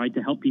that's tried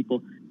to help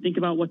people think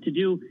about what to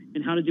do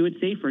and how to do it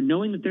safer,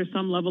 knowing that there's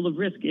some level of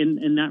risk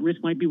and that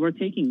risk might be worth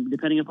taking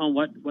depending upon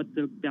what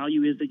the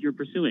value is that you're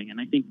pursuing. And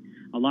I think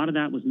a lot of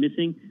that was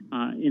missing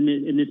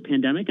in this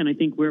pandemic. And I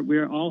think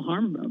we're all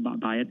harmed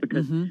by it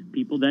because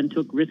people then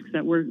took risks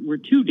that were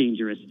too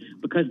dangerous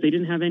because they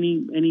didn't have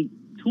any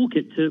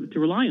toolkit to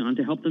rely on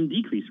to help them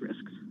decrease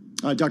risks.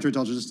 Dr.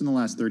 Adalja, just in the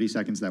last 30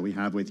 seconds that we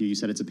have with you, you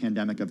said it's a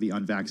pandemic of the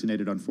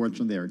unvaccinated.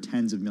 Unfortunately, there are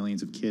tens of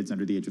millions of kids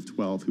under the age of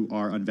 12 who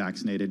are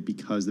unvaccinated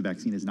because the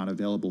vaccine is not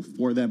available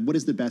for them. What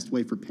is the best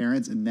way for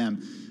parents and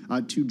them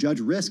to judge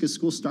risk as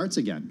school starts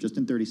again? Just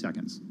in 30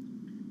 seconds.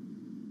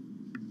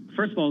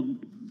 First of all,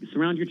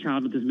 surround your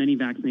child with as many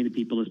vaccinated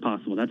people as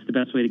possible. That's the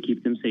best way to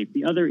keep them safe.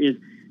 The other is,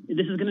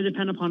 this is going to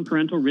depend upon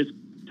parental risk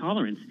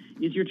tolerance.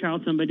 Is your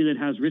child somebody that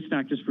has risk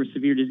factors for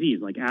severe disease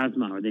like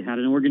asthma, or they had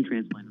an organ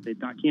transplant, or they've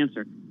got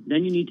cancer?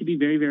 Then you need to be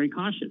very, very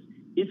cautious.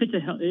 If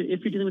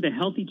you're dealing with a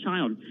healthy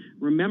child,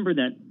 remember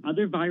that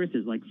other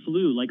viruses like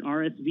flu, like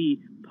RSV,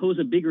 pose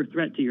a bigger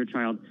threat to your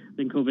child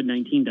than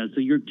COVID-19 does.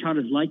 So your child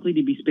is likely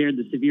to be spared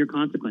the severe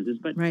consequences.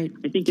 But I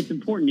think it's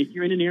important, if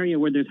you're in an area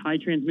where there's high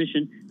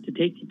transmission, to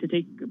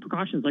take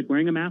precautions like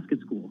wearing a mask at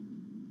school.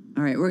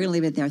 All right, we're going to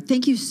leave it there.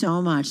 Thank you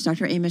so much,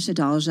 Dr. Amish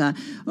Adalja,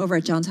 over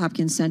at Johns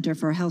Hopkins Center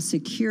for Health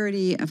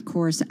Security, of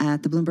course,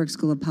 at the Bloomberg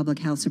School of Public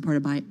Health,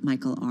 supported by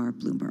Michael R.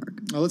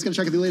 Bloomberg. Well, let's get a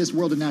check of the latest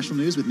world and national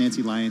news with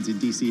Nancy Lyons in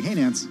D.C. Hey,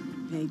 Nance.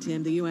 Hey,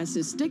 Tim, the U.S.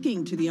 is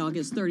sticking to the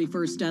August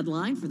 31st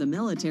deadline for the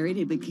military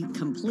to be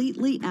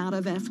completely out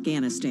of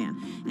Afghanistan.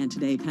 And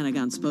today,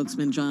 Pentagon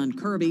spokesman John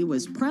Kirby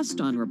was pressed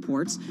on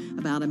reports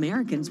about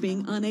Americans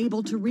being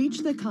unable to reach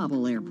the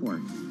Kabul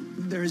airport.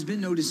 There has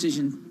been no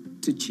decision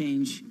to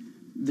change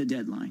the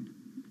deadline,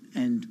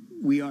 and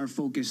we are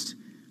focused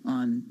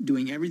on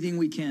doing everything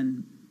we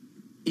can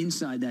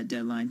inside that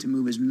deadline to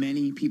move as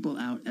many people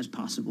out as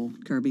possible.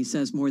 Kirby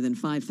says more than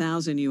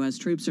 5,000 U.S.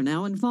 troops are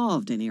now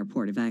involved in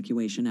airport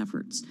evacuation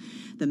efforts.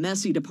 The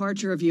messy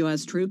departure of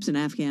U.S. troops and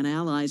Afghan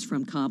allies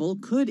from Kabul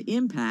could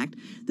impact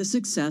the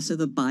success of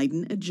the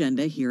Biden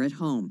agenda here at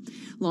home.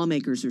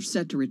 Lawmakers are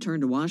set to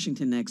return to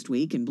Washington next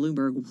week, and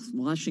Bloomberg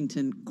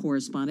Washington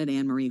correspondent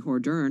Anne-Marie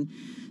Hordern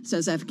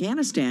says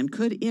Afghanistan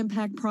could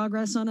impact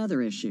progress on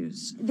other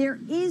issues. There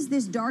is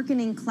this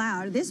darkening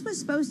cloud. This was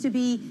supposed to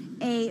be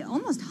a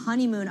almost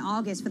honeymoon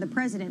August for the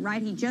president,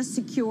 right? He just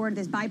secured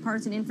this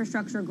bipartisan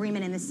infrastructure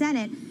agreement in the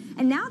Senate,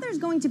 and now there's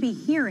going to be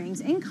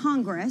hearings in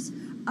Congress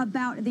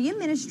about the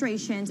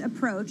administration's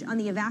approach on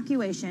the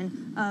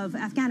evacuation of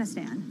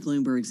Afghanistan.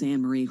 Bloomberg's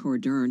Anne-Marie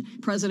Hordern.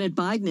 President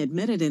Biden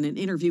admitted in an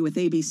interview with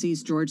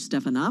ABC's George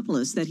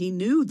Stephanopoulos that he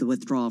knew the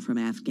withdrawal from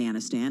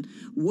Afghanistan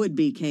would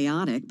be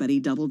chaotic, but he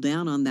doubled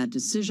down on that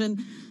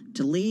decision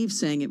to leave,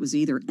 saying it was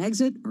either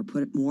exit or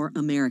put more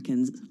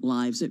Americans'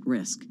 lives at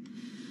risk.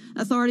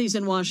 Authorities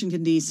in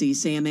Washington, D.C.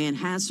 say a man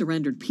has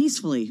surrendered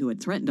peacefully who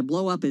had threatened to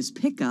blow up his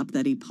pickup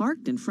that he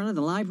parked in front of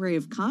the Library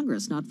of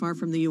Congress not far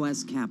from the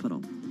U.S.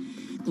 Capitol.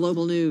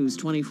 Global news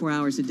 24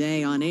 hours a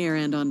day on air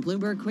and on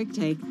Bloomberg Quick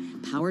Take,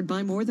 powered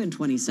by more than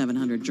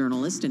 2,700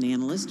 journalists and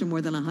analysts in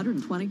more than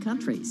 120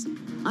 countries.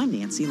 I'm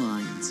Nancy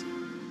Lyons.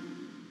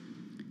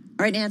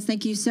 All right, Nance,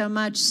 thank you so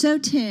much. So,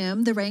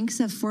 Tim, the ranks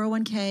of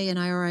 401k and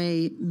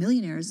IRA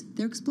millionaires,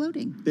 they're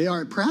exploding. They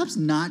are, perhaps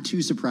not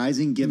too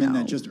surprising, given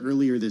that just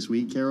earlier this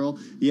week, Carol,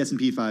 the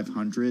S&P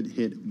 500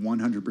 hit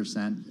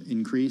 100%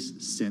 increase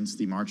since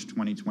the March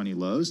 2020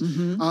 lows.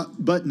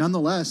 But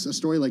nonetheless, a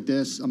story like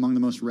this, among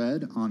the most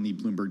read on the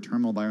Bloomberg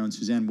terminal by our own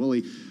Suzanne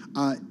Woolley,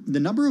 the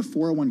number of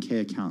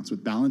 401k accounts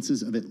with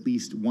balances of at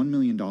least $1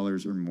 million or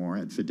more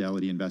at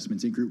Fidelity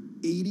Investments, it grew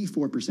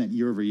 84%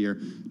 year over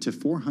year to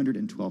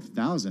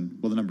 412,000.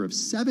 While the number of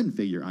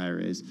seven-figure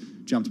IRAs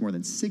jumped more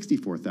than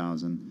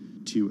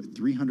 64,000 to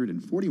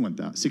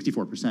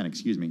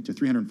 64%, to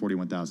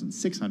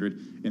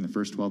 341,600 in the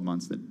first 12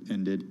 months that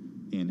ended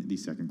in the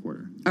second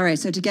quarter. All right,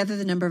 so together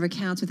the number of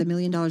accounts with $1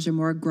 million or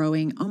more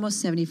growing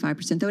almost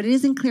 75%, though it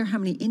isn't clear how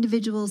many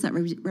individuals that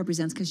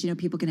represents because,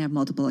 people can have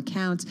multiple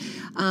accounts.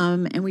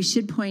 And we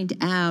should point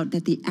out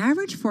that the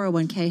average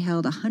 401k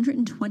held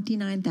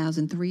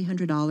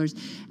 $129,300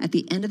 at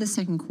the end of the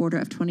second quarter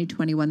of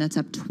 2021. That's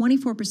up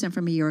 24%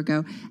 from a year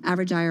ago.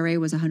 Average IRA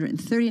was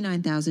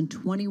 $139,000,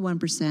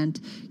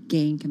 21%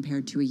 gain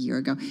compared to a year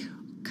ago.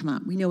 Come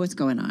on, we know what's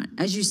going on.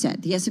 As you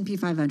said, the S&P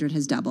 500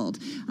 has doubled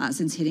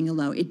since hitting a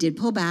low. It did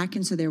pull back,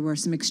 and so there were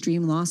some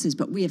extreme losses,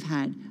 but we have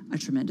had a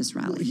tremendous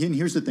rally. And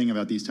here's the thing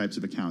about these types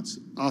of accounts.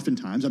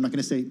 Oftentimes, I'm not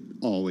going to say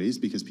always,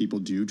 because people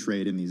do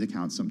trade in these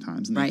accounts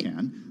sometimes, and they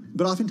can.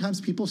 But oftentimes,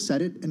 people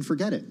set it and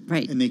forget it.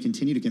 And they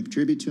continue to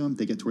contribute to them.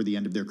 They get toward the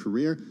end of their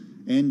career.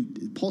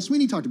 And Paul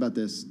Sweeney talked about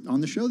this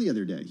on the show the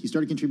other day. He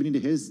started contributing to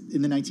his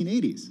in the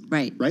 1980s.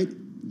 Right.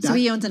 That, so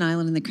he owns an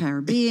island in the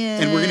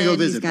Caribbean. And we're going to go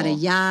visit. He's got Paul. a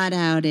yacht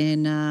out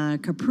in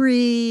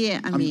Capri.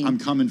 I'm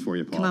coming for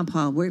you, Paul. Come on,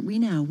 Paul. We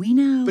know.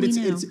 But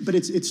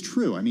it's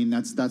true. I mean,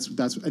 that's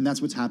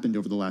what's happened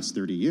over the last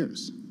 30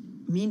 years.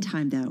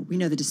 Meantime, though, we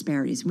know the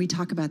disparities. We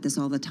talk about this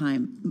all the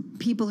time.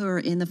 People who are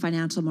in the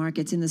financial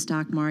markets, in the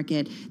stock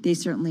market, they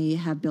certainly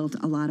have built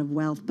a lot of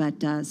wealth.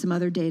 But some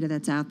other data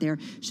that's out there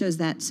shows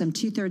that some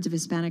 2/3 of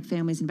Hispanic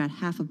families and about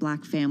half of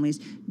Black families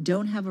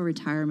don't have a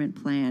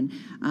retirement plan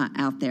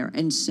out there.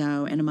 And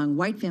among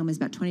white families,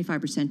 about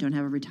 25% don't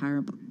have a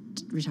retirement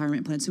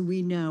plan. So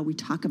we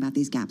talk about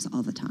these gaps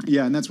all the time.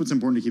 Yeah, and that's what's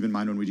important to keep in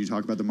mind when we do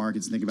talk about the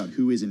markets, think about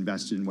who is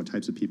invested and what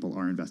types of people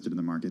are invested in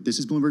the market. This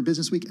is Bloomberg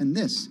Business Week, and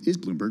this is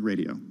Bloomberg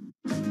Radio.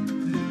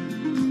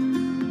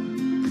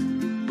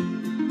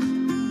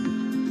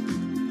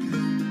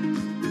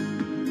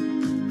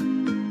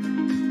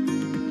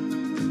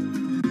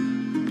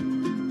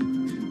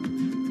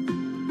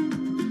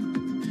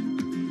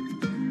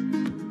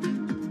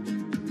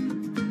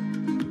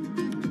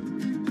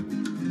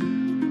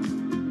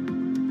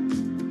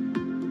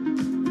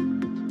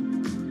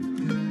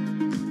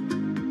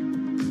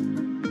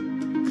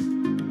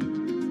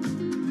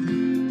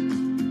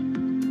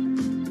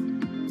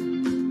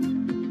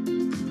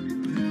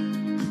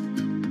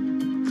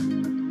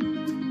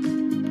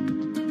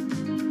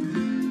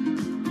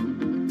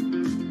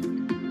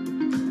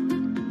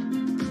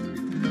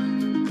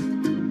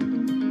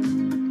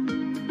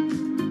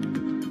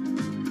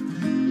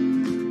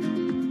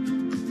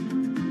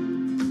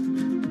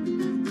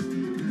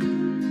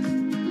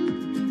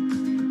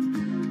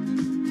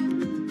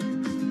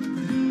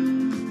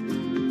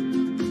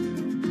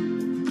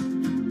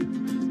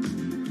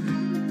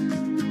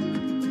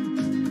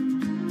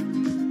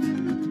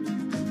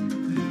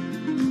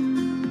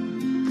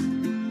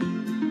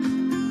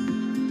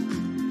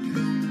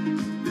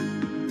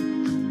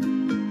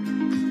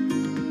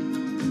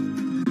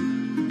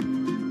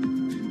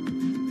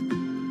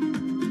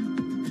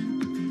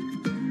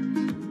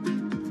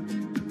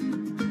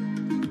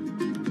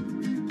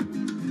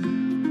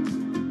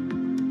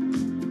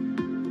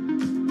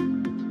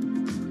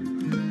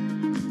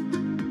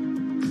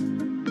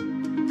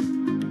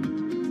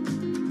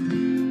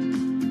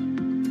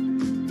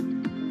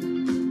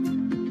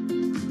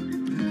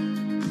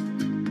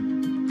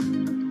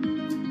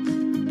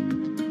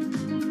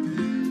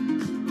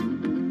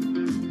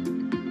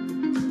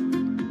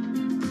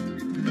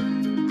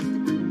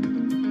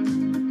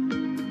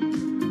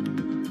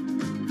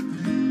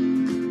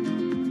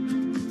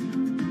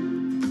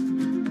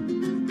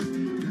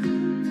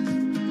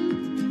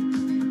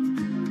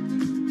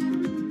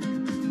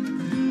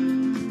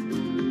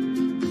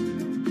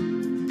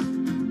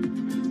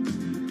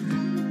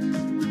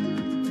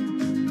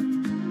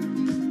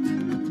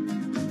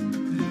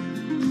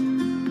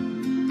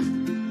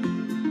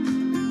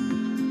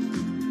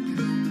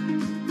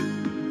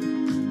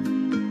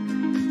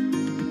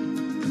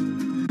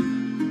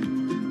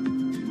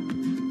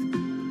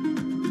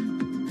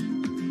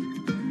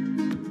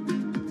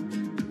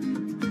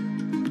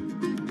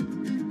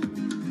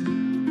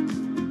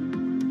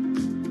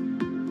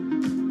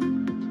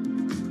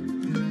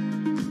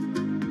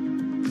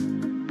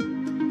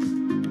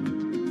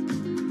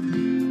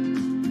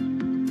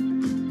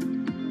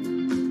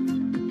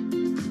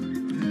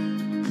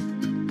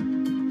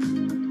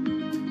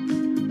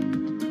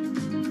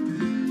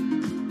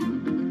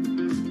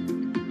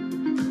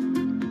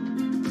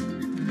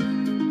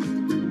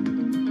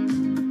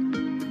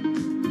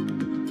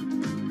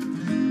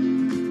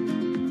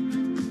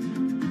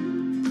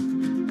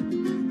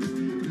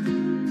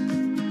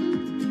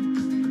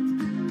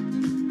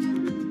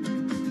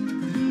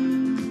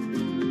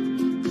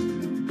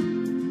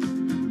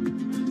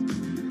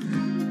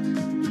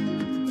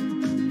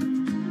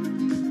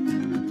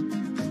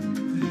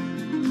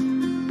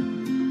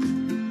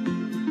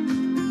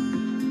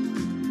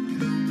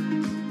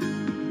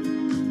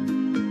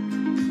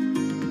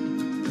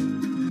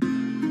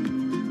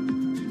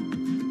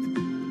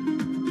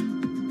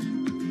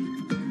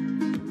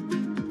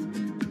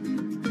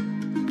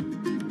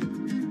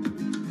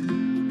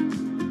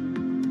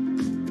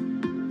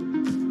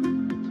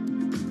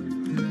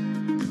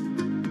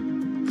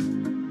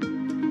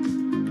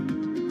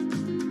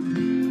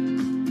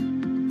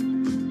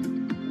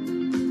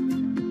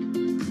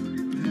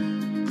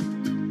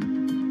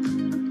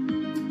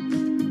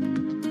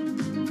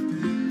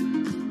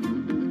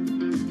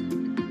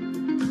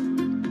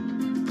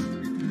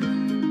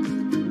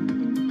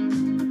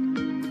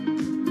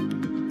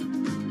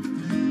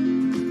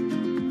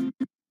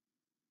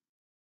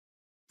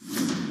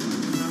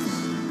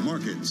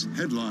 markets,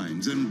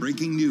 headlines, and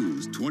breaking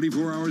news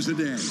 24 hours a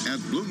day at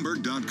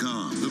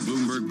Bloomberg.com, the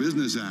Bloomberg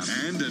Business app,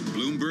 and at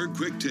Bloomberg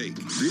Quick Take.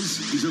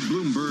 This is a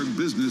Bloomberg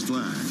Business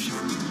Flash.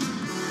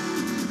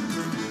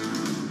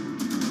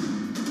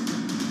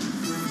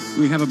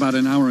 We have about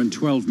an hour and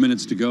 12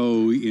 minutes to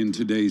go in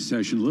today's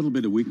session. A little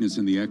bit of weakness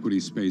in the equity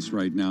space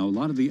right now. A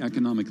lot of the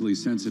economically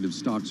sensitive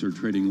stocks are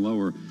trading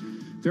lower.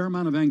 Fair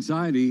amount of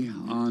anxiety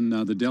on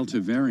the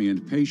Delta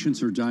variant.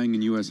 Patients are dying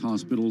in U.S.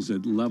 hospitals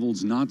at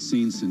levels not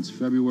seen since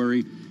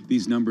February.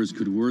 These numbers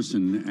could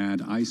worsen at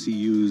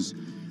ICUs.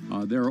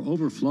 They're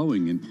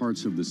overflowing in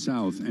parts of the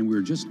South, and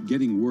we're just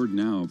getting word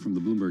now from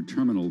the Bloomberg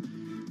terminal.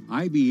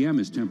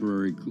 IBM is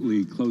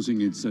temporarily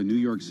closing its New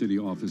York City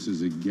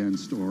offices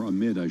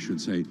amid, I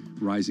should say,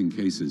 rising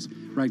cases.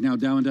 Right now,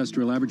 Dow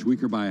Industrial Average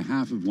weaker by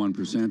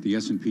 0.5%. The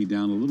S&P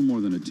down a little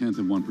more than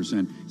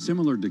 0.1%.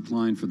 Similar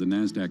decline for the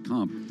NASDAQ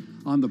comp.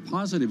 On the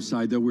positive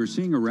side, though, we're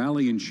seeing a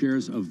rally in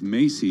shares of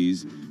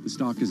Macy's. The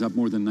stock is up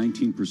more than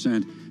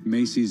 19%.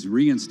 Macy's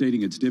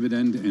reinstating its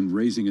dividend and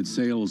raising its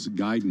sales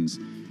guidance.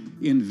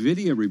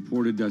 NVIDIA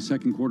reported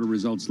second quarter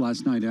results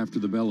last night after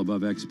the bell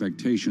above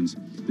expectations.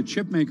 The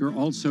chip maker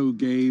also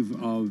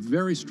gave a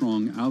very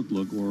strong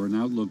outlook, or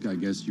an outlook, I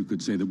guess you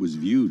could say, that was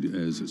viewed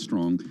as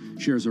strong.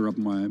 Shares are up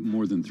by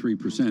more than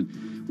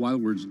 3%. While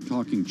we're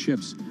talking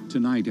chips,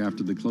 tonight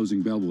after the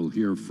closing bell, we'll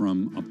hear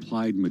from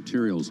Applied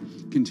Materials.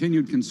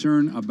 Continued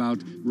concern about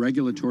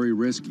regulatory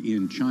risk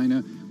in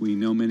China. We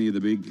know many of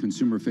the big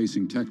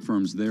consumer-facing tech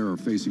firms there are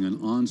facing an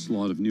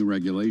onslaught of new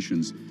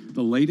regulations.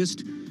 The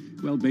latest?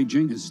 Well,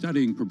 Beijing is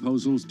studying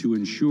proposals to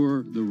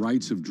ensure the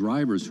rights of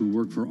drivers who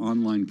work for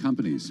online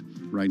companies.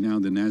 Right now,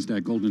 the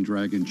NASDAQ Golden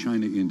Dragon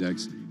China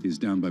Index is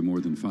down by more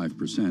than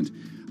 5%.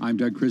 I'm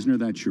Doug Krisner.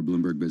 That's your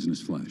Bloomberg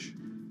Business Flash.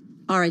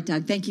 All right,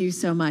 Doug, thank you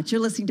so much.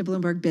 You're listening to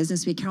Bloomberg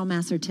Business Week. Carol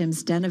Massar, Tim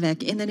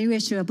Stenovic. In the new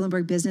issue of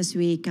Bloomberg Business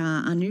Week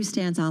on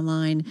newsstands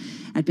online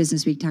at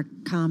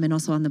businessweek.com and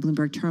also on the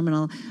Bloomberg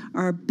terminal,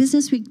 our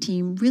Business Week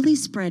team really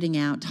spreading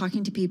out,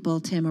 talking to people,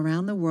 Tim,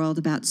 around the world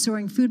about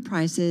soaring food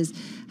prices,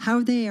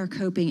 how they are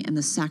coping, and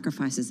the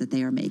sacrifices that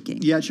they are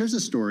making. Yeah, it shares a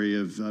story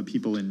of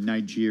people in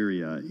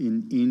Nigeria,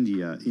 in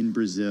India, in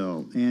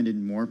Brazil, and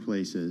in more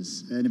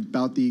places, and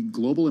about the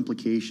global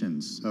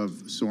implications of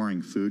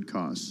soaring food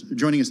costs.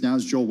 Joining us now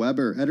is Joel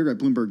Weber, editor at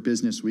Bloomberg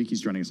Business Week.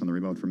 He's joining us on the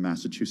remote from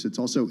Massachusetts.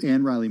 Also,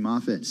 Anne Riley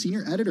Moffett,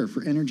 senior editor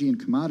for energy and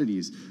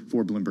commodities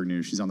for Bloomberg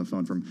News. She's on the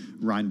phone from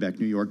Rhinebeck,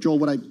 New York. Joel,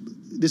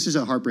 this is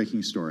a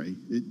heartbreaking story.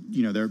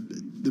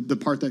 The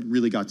part that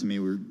really got to me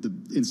were the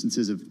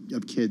instances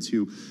of kids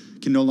who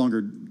can no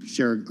longer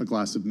share a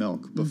glass of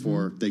milk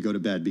before they go to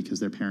bed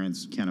because their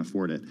parents can't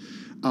afford it.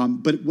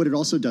 But what it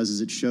also does is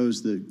it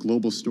shows the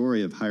global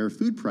story of higher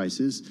food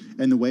prices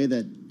and the way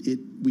that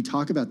we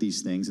talk about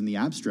these things in the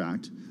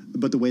abstract,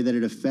 but the way that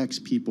it affects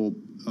people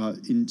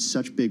in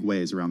such big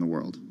ways around the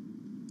world.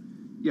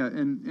 Yeah,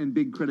 and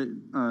big credit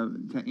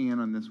to Anne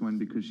on this one,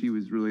 because she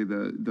was really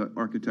the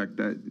architect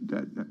that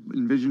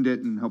envisioned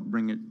it and helped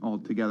bring it all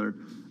together.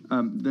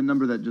 The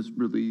number that just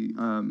really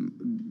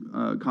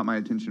caught my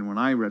attention when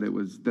I read it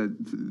was that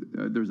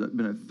there's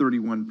been a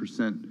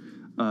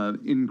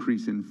 31%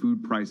 increase in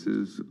food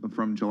prices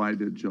from July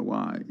to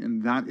July.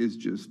 And that is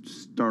just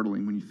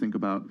startling when you think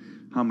about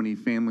how many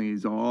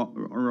families are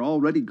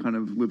already kind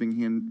of living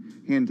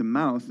hand to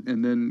mouth.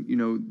 And then,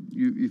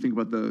 you think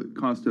about the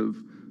cost of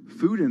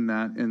food in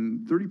that,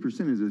 and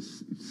 30% is a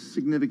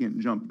significant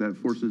jump that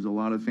forces a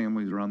lot of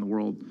families around the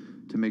world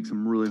to make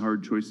some really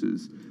hard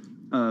choices.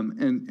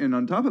 And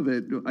on top of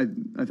it,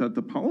 I thought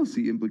the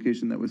policy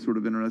implication that was sort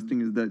of interesting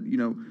is that,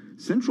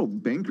 central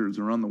bankers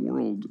around the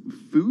world,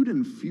 food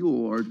and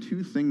fuel are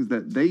two things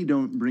that they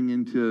don't bring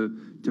into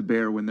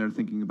bear when they're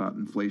thinking about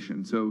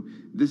inflation. So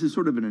this is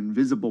sort of an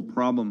invisible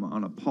problem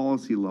on a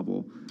policy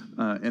level,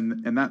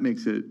 and that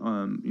makes it,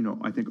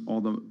 I think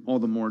all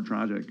the more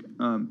tragic.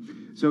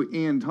 So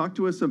Anne, talk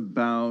to us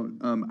about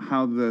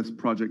how this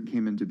project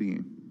came into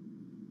being.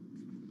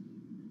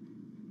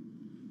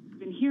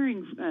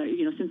 Hearing,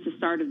 since the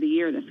start of the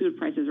year that food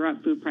prices are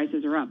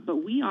up,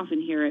 but we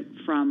often hear it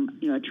from,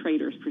 a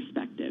trader's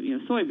perspective.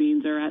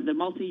 Soybeans are at the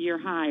multi-year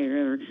high,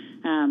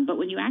 but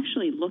when you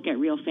actually look at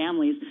real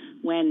families,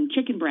 when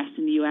chicken breast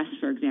in the U.S.,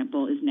 for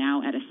example, is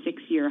now at a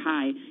 6-year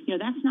high,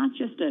 that's not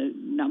just a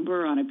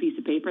number on a piece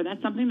of paper.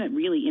 That's something that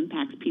really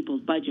impacts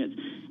people's budgets.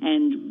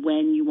 And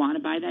when you want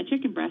to buy that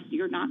chicken breast,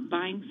 you're not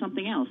buying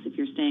something else if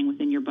you're staying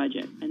within your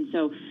budget. And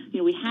so,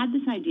 we had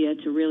this idea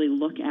to really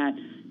look at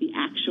the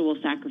actual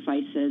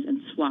sacrifices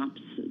and swaps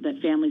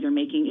that families are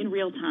making in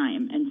real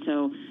time. And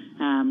so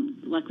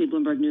luckily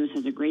Bloomberg News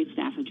has a great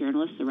staff of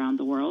journalists around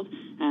the world,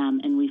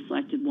 and we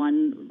selected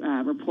one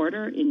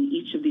reporter in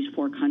each of these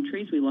 4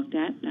 countries we looked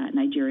at,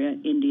 Nigeria,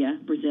 India,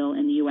 Brazil,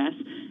 and the U.S.,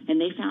 and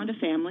they found a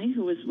family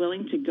who was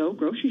willing to go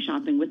grocery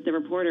shopping with the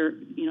reporter,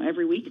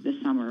 every week this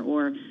summer,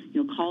 or,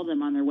 call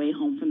them on their way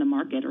home from the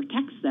market, or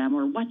text them,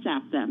 or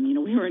WhatsApp them.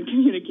 We were in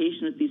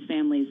communication with these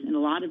families in a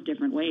lot of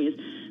different ways.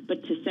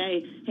 But to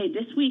say, hey,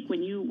 this week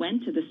when you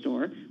went to the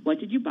store, what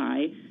did you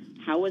buy?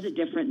 How was it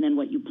different than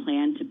what you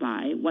planned to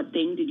buy? What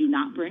thing did you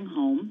not bring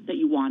home that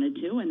you wanted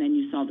to, and then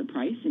you saw the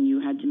price and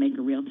you had to make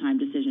a real-time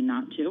decision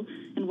not to?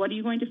 And what are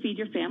you going to feed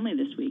your family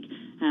this week?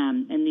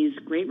 And these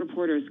great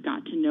reporters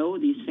got to know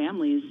these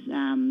families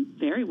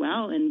very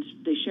well, and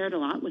they shared a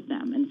lot with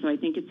them. And so I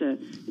think it's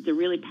a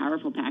really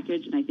powerful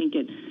package, and I think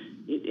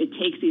it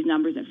takes these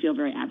numbers that feel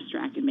very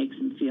abstract and makes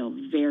them feel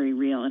very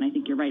real. And I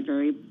think you're right,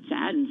 very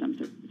sad in some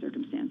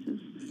circumstances.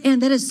 And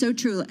that is so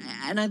true.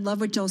 And I love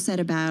what Joel said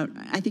about,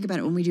 I think about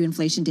it when we do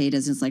inflation data,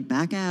 it's like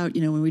back out,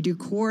 when we do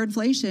core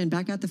inflation,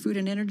 back out the food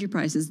and energy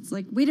prices. It's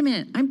like, wait a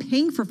minute, I'm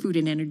paying for food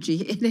and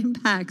energy. It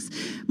impacts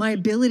my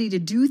ability to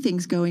do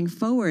things going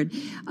forward.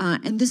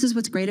 And this is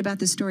what's great about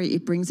this story.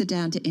 It brings it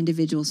down to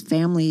individuals,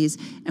 families,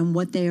 and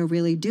what they are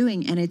really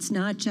doing. And it's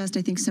not just,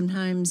 I think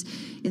sometimes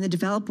in the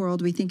developed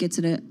world, we think it's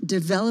a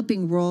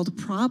developing world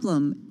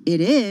problem.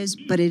 It is,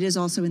 but it is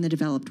also in the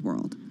developed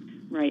world.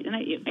 Right. And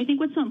I think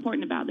what's so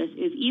important about this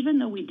is even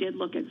though we did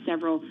look at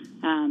several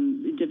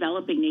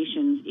developing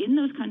nations, in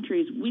those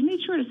countries, we made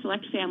sure to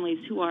select families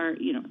who are,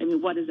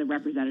 what is a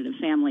representative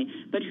family,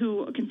 but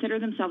who consider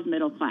themselves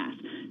middle class.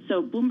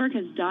 So Bloomberg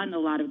has done a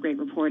lot of great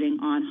reporting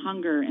on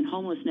hunger and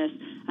homelessness,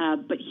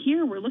 but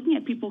here we're looking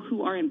at people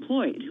who are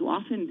employed, who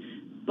often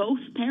both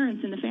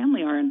parents in the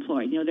family are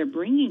employed. They're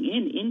bringing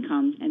in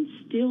incomes, and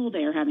still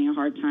they're having a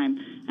hard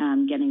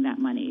time getting that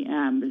money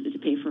to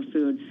pay for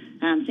food.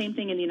 Same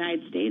thing in the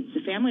United States.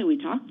 The family we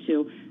talked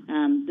to,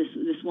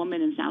 this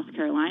woman in South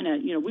Carolina,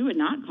 we would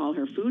not call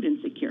her food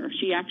insecure.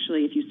 She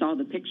actually, if you saw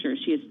the picture,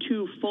 she has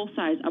 2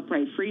 full-size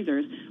upright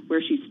freezers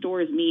where she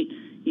stores meat,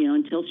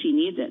 until she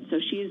needs it. So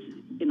she's,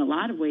 in a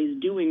lot of ways,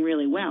 doing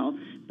really well,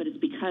 but it's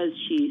because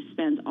she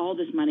spends all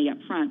this money up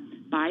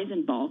front, buys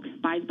in bulk,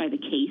 buys by the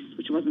case,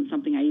 which wasn't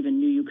something I even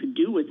knew you could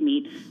do with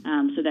meat,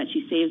 so that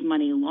she saves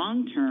money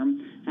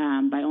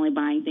long-term by only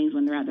buying things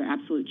when they're at their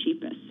absolute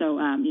cheapest. So,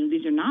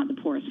 these are not the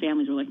poorest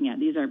families we're looking at.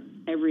 These are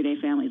everyday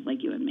families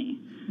like you and me.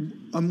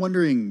 I'm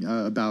wondering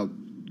about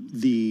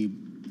the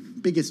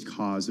biggest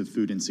cause of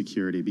food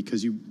insecurity,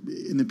 because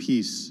in the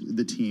piece,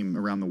 the team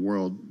around the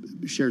world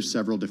shares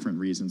several different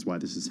reasons why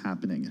this is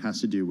happening. It has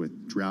to do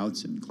with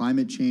droughts and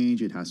climate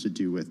change. It has to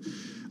do with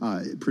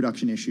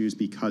production issues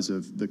because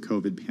of the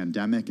COVID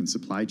pandemic and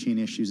supply chain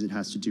issues. It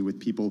has to do with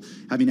people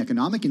having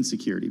economic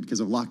insecurity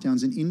because of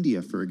lockdowns in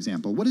India, for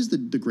example. What is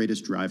the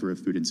greatest driver of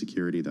food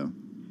insecurity, though?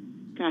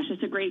 Gosh,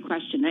 that's a great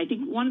question. I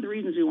think one of the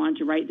reasons we wanted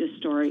to write this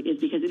story is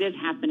because it is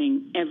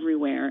happening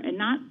everywhere, and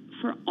not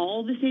for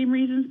all the same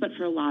reasons, but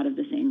for a lot of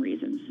the same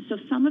reasons. So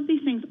some of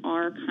these things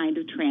are kind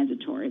of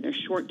transitory. They're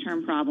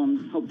short-term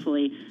problems,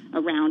 hopefully,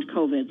 around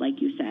COVID,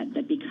 like you said,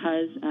 that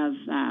because of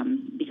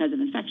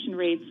infection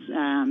rates,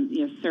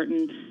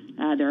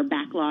 there are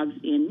backlogs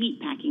in meat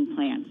packing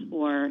plants,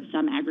 or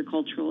some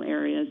agricultural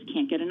areas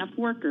can't get enough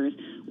workers,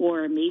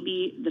 or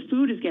maybe the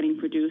food is getting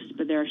produced,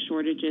 but there are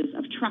shortages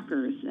of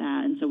truckers,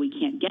 and so we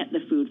can't get the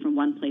food from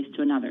one place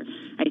to another.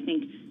 I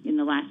think in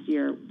the last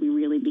year, we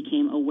really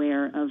became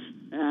aware of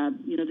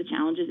the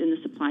challenges in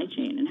the supply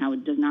chain and how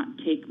it does not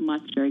take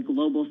much, very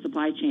global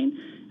supply chain,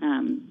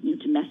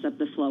 to mess up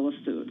the flow of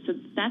food. So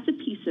that's a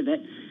piece of it,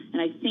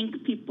 and I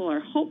think people are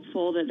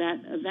hopeful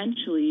that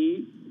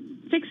eventually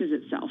fixes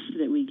itself,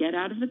 that we get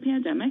out of the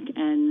pandemic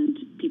and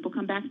people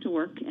come back to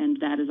work and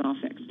that is all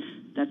fixed.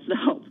 That's the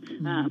hope.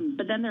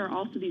 But then there are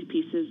also these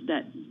pieces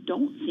that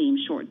don't seem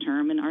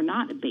short-term and are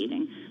not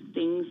abating.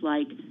 Things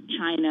like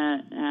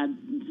China,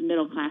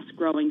 middle class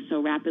growing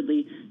so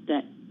rapidly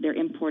that they're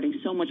importing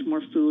so much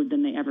more food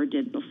than they ever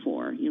did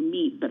before.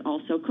 Meat, but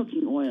also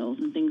cooking oils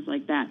and things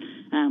like that,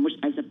 which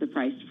drives up the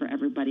price for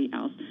everybody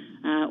else.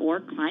 Or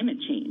climate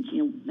change.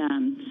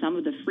 Some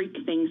of the freak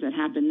things that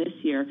happened this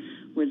year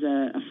was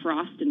a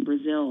frost in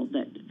Brazil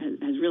that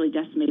has really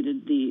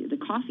decimated the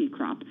coffee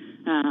crop.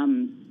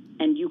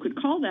 And you could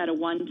call that a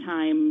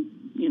one-time,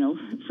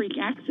 freak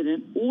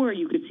accident, or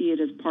you could see it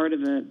as part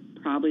of a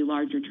probably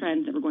larger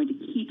trend that we're going to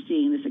keep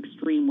seeing this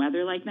extreme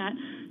weather like that.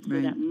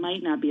 So that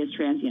might not be as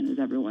transient as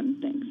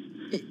everyone thinks.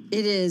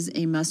 It is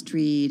a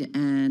must-read,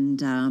 and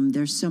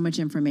there's so much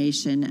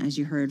information, as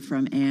you heard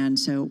from Anne,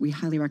 so we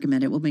highly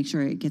recommend it. We'll make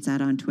sure it gets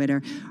out on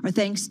Twitter. Our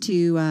thanks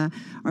to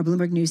our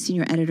Bloomberg News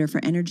Senior Editor for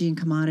Energy and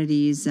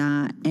Commodities,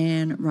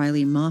 Anne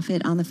Riley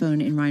Moffitt, on the phone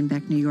in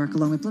Rhinebeck, New York,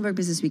 along with Bloomberg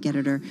Business Week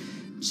Editor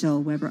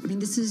Jill Weber. I mean,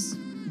 this is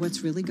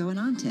what's really going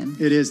on, Tim.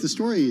 It is. The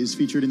story is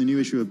featured in the new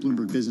issue of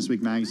Bloomberg Business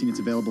Week magazine. It's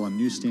available on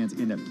newsstands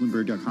and at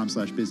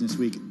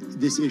bloomberg.com/businessweek.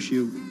 This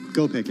issue,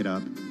 go pick it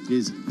up.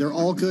 They're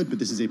all good, but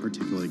this is a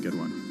particularly good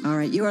one. All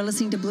right. You are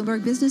listening to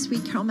Bloomberg Business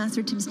Week. Carol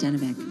Massar, Tim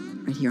Stanovic,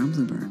 right here on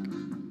Bloomberg.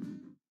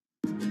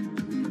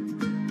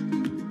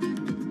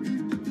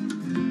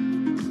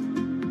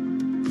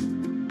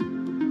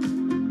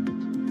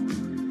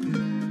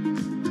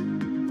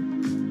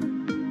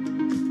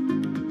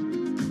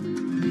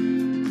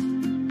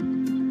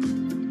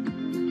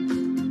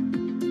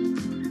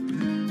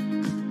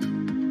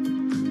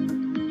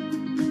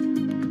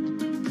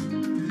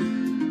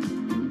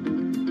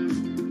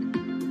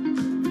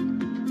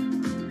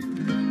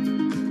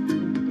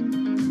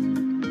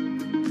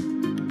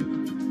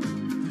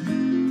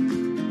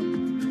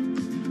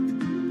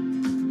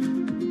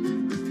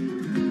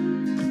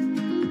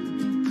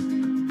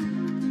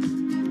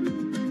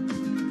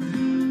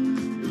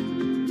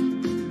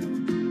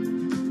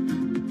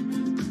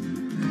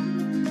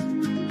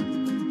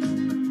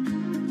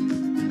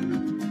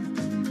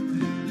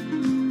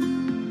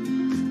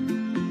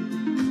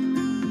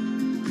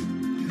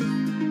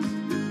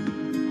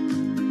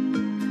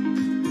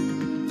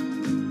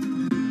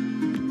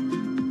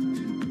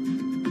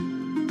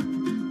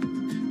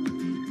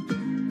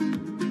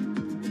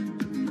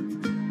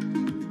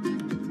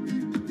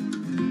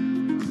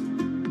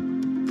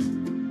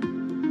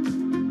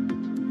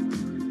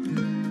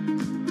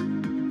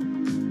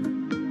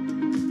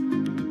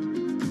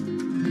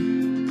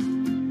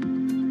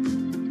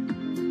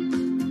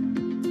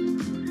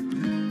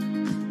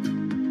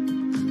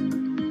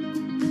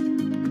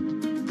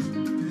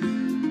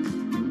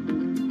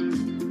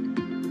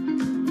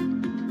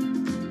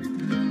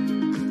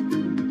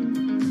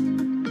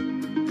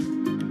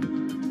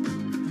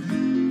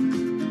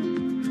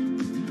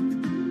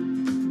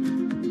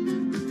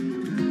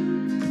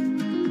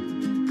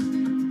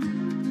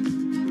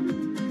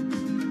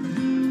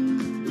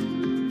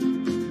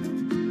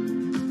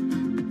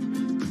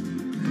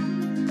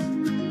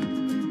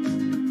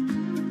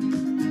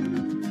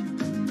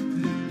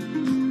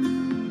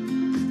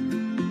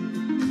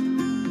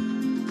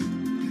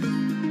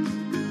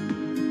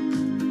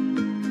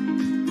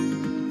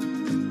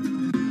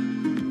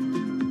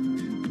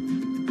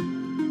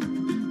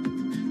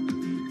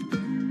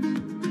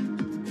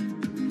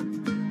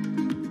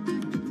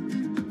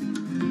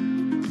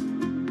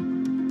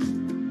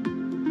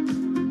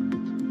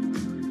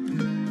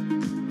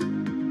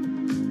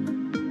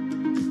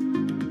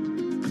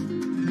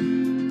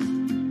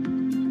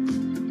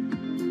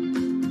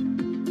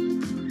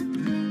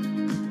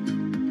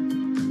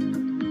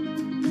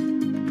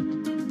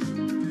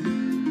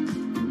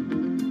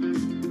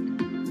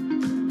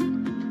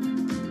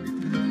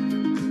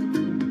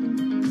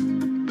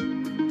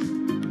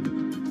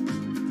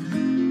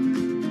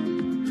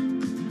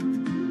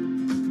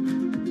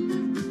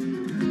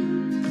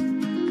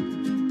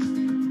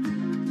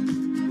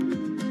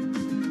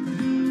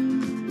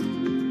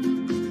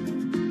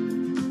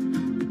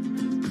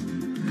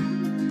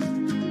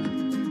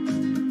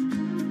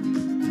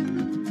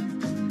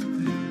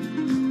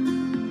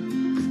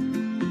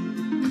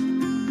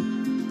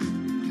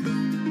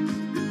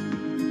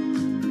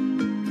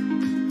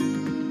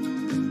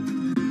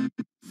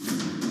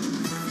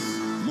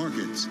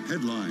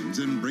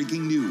 headlines and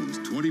breaking news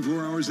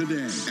 24 hours a day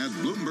at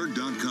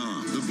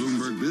Bloomberg.com, the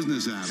Bloomberg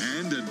Business app,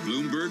 and at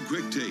Bloomberg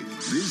Quick Take.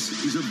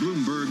 This is a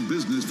Bloomberg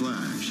Business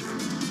Flash.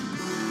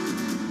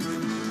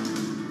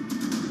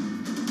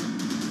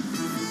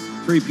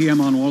 3 p.m.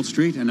 on Wall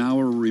Street, an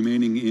hour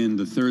remaining in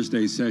the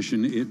Thursday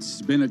session.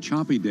 It's been a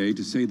choppy day,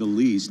 to say the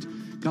least. A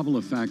couple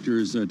of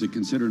factors to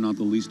consider, not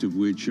the least of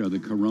which the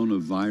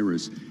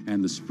coronavirus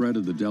and the spread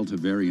of the Delta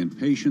variant.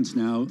 Patients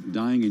now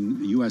dying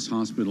in U.S.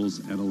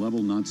 hospitals at a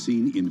level not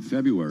seen in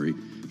February.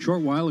 A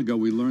short while ago,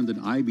 we learned that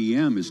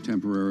IBM is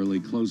temporarily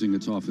closing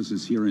its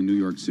offices here in New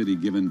York City,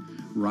 given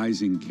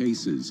rising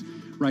cases.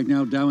 Right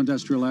now, Dow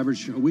Industrial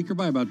Average weaker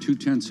by about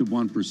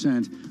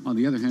 0.2%. On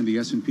the other hand, the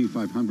S&P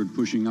 500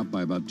 pushing up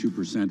by about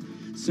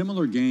 2%.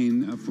 Similar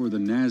gain for the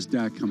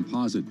NASDAQ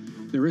Composite.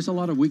 There is a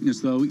lot of weakness,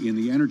 though, in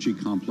the energy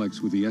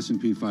complex, with the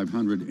S&P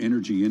 500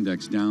 Energy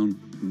Index down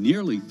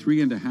nearly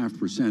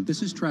 3.5%.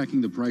 This is tracking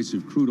the price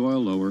of crude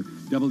oil lower,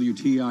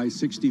 WTI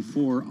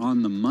 64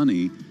 on the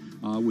money,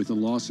 with a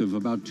loss of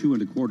about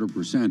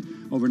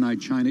 2.25%. Overnight,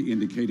 China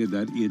indicated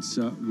that its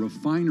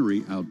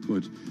refinery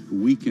output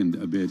weakened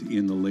a bit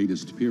in the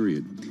latest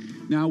period.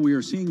 Now we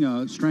are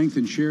seeing strength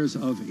in shares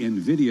of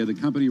NVIDIA. The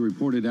company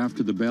reported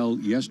after the bell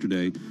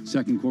yesterday.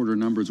 Second quarter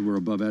numbers were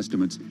above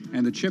estimates.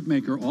 And the chip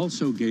maker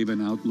also gave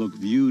an outlook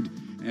viewed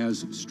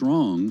as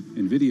strong.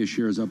 NVIDIA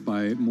shares up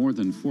by more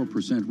than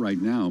 4%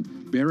 right now.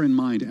 Bear in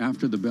mind,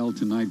 after the bell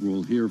tonight,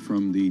 we'll hear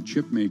from the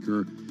chip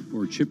maker,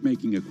 or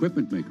chip-making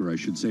equipment maker, I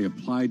should say,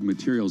 Applied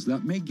Materials.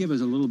 That may give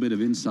us a little bit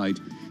of insight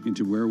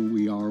into where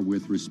we are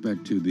with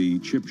respect to the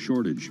chip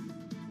shortage.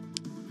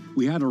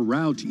 We had a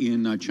rout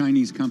in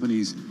Chinese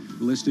companies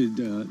listed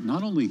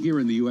not only here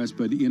in the U.S.,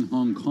 but in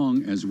Hong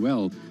Kong as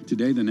well.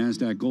 Today, the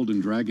NASDAQ Golden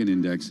Dragon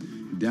Index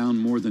down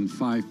more than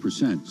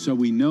 5%. So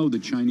we know the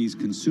Chinese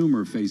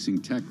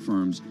consumer-facing tech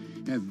firms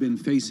have been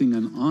facing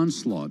an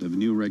onslaught of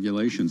new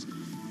regulations.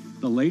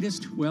 The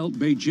latest? Well,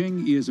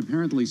 Beijing is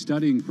apparently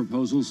studying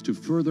proposals to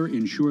further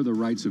ensure the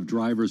rights of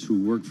drivers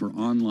who work for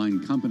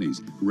online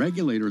companies.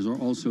 Regulators are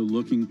also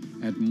looking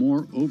at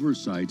more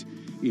oversight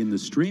in the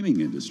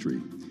streaming industry.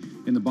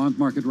 In the bond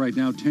market right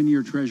now,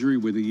 10-year Treasury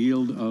with a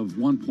yield of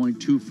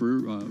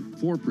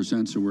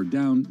 1.24%, so we're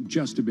down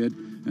just a bit,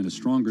 and a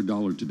stronger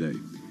dollar today.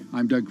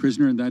 I'm Doug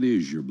Krisner, and that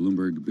is your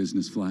Bloomberg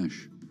Business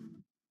Flash.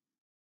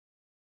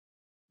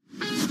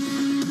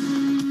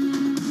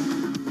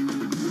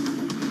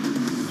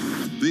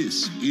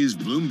 This is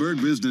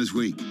Bloomberg Business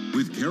Week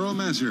with Carol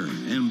Masser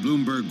and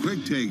Bloomberg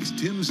Quick Takes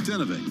Tim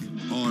Stenovic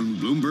on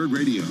Bloomberg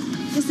Radio.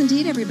 Yes,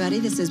 indeed, everybody.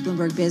 This is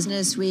Bloomberg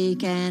Business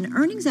Week, and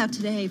earnings out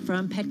today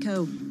from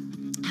Petco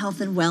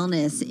Health and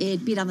Wellness.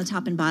 It beat on the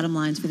top and bottom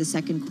lines for the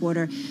second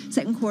quarter.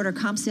 Second quarter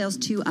comp sales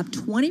too up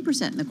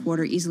 20% in the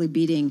quarter, easily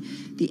beating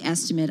the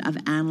estimate of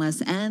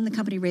analysts. And the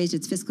company raised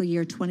its fiscal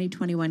year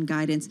 2021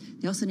 guidance.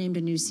 They also named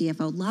a new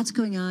CFO. Lots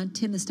going on.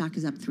 Tim, the stock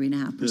is up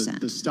 3.5%.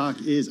 The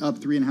stock is up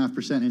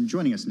 3.5%. And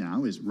joining us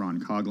now is Ron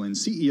Coughlin,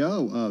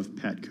 CEO of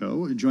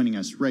Petco, joining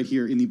us right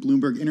here in the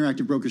Bloomberg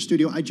Interactive Broker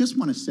Studio. I just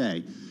want to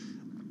say,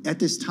 at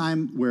this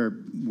time where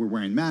we're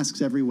wearing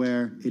masks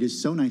everywhere, it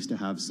is so nice to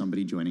have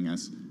somebody joining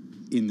us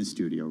in the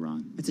studio,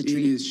 Ron. It's a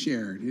treat. It is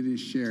shared. It is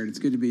shared. It's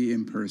good to be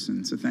in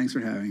person. So thanks for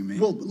having me.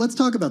 Well, let's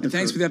talk about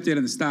thanks for the update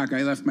on the stock.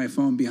 I left my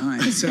phone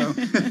behind. So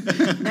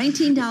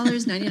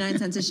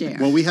 $19.99 a share.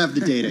 Well, we have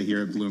the data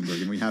here at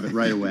Bloomberg, and we have it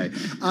right away.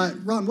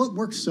 Ron, what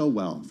worked so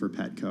well for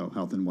Petco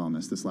Health and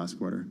Wellness this last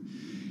quarter?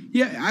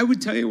 Yeah, I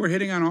would tell you we're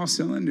hitting on all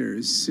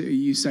cylinders.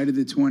 You cited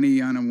the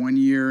 20 on a 1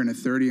 year and a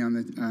 30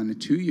 on a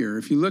 2 year.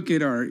 If you look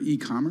at our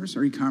e-commerce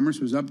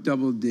was up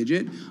double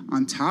digit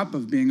on top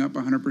of being up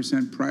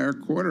 100% prior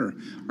quarter.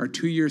 Our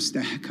 2 year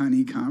stack on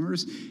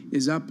e-commerce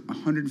is up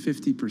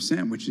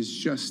 150%, which is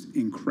just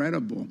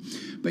incredible.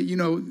 But you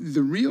know,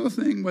 the real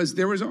thing was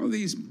there was all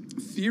these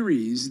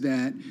theories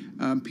that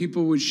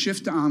people would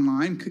shift to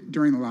online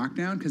during the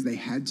lockdown because they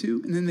had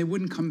to, and then they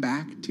wouldn't come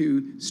back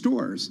to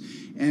stores.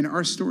 And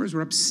our stores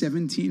were up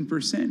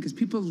 17% because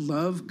people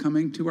love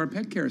coming to our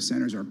pet care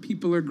centers. Our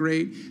people are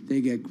great.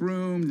 They get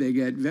groomed. They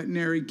get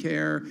veterinary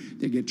care.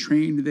 They get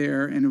trained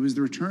there. And it was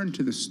the return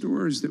to the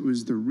stores that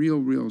was the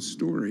real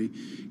story.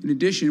 In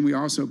addition, we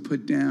also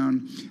put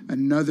down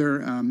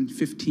another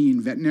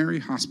 15 veterinary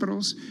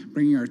hospitals,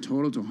 bringing our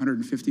total to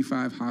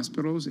 155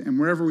 hospitals. And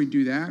wherever we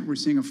do that, we're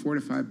seeing a 4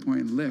 to 5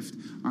 point lift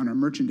on our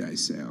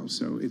merchandise sales.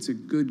 So it's a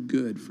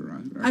good for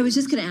us. I was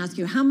just going to ask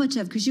you, how much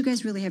of, because you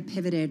guys really have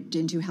pivoted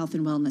into health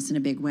and wellness in a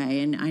big way,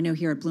 and I know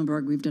here at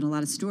Bloomberg we've done a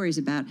lot of stories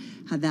about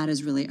how that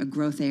is really a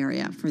growth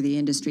area for the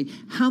industry.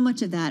 How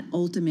much of that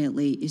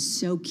ultimately is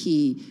so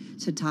key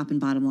to top and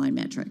bottom line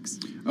metrics?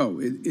 Oh,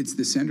 it's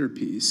the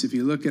centerpiece. If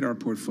you look at our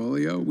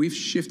portfolio, we've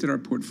shifted our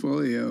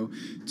portfolio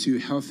to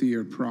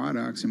healthier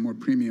products and more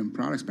premium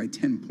products by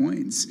 10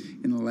 points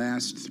in the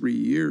last 3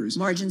 years.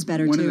 Margins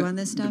better too on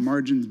this stuff? The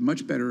margins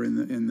much better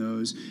in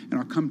those. And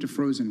I'll come to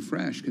frozen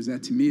fresh because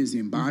that to me is the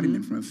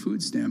embodiment from a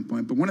food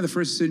standpoint. But one of the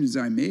first decisions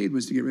I made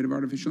was to get rid of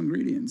artificial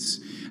ingredients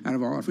out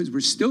of all our foods. We're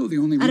still the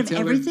only retailer. Out of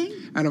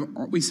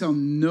everything? We sell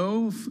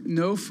no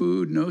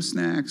food, no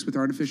snacks with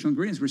artificial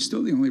ingredients. We're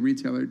still the only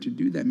retailer to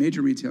do that,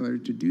 major retailer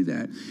to do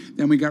that.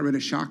 Then we got rid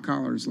of shock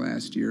collars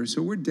last year.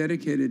 So we're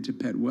dedicated to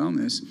pet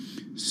wellness.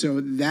 So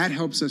that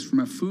helps us from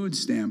a food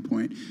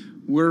standpoint.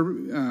 We're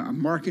a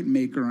market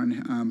maker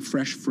on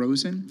fresh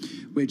frozen,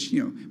 which,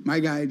 my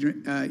guy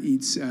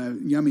eats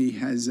Yummy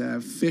has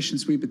fish and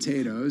sweet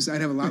potatoes.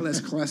 I'd have a lot less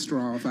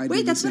cholesterol if I did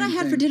Wait, that's what I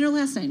had for dinner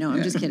last night. No,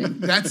 I'm just kidding.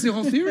 That's the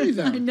whole theory,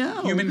 though. I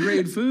know. Human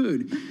grade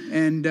food.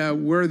 And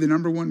we're the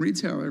 #1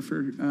 retailer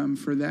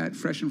for that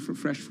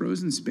fresh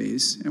frozen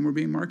space, and we're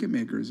being market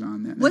makers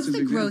on that. What's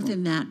the growth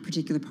in that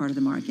particular part of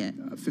the market?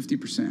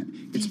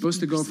 50%. It's supposed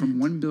to go from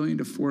 $1 billion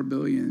to $4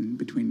 billion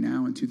between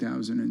now and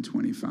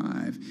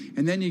 2025.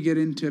 And then you get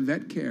into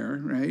vet care,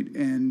 right?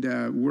 And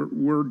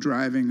we're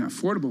driving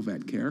affordable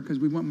vet care because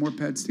we want more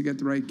pets to get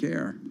the right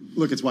care.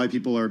 Look, it's why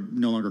people are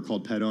no longer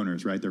called pet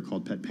owners, right? They're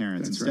called pet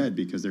parents instead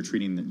because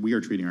we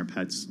are treating our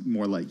pets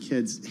more like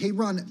kids. Hey,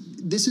 Ron,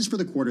 this is for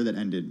the quarter that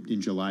ended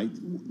in July.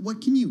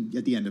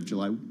 At the end of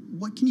July,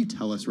 what can you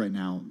tell us right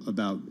now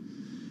about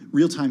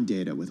real-time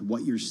data with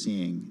what you're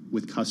seeing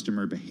with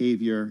customer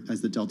behavior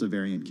as the Delta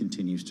variant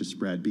continues to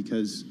spread?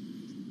 Because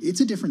it's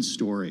a different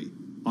story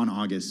on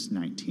August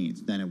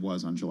 19th than it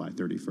was on July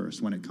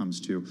 31st when it comes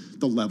to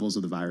the levels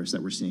of the virus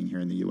that we're seeing here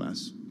in the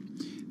U.S.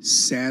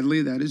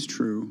 Sadly, that is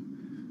true.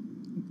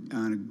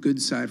 On a good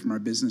side from our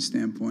business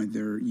standpoint,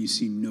 you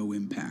see no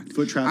impact.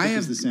 Foot traffic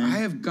is the same? I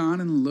have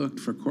gone and looked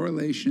for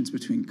correlations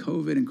between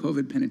COVID and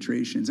COVID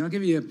penetrations. I'll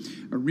give you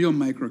a real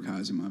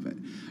microcosm of it.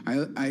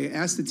 I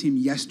asked the team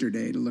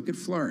yesterday to look at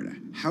Florida.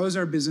 How is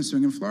our business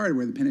doing in Florida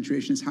where the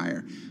penetration is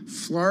higher?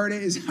 Florida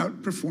is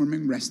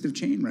outperforming rest of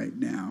chain right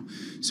now.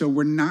 So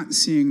we're not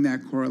seeing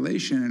that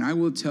correlation. And I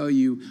will tell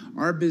you,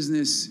 our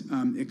business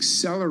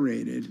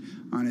accelerated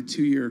on a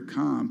 2-year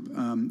comp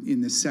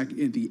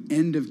at the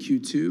end of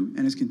Q2 and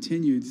has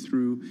continued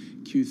through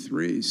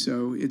Q3.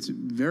 So it's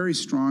very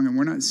strong, and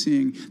we're not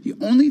seeing the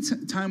only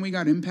time we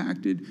got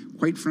impacted,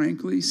 quite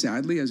frankly,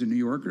 sadly, as a New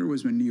Yorker,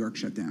 was when New York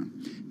shut down.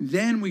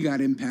 Then we got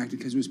impacted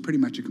because it was pretty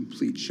much a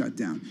complete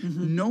shutdown.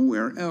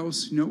 Nowhere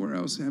else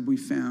have we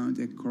found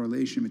a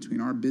correlation between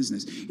our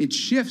business. It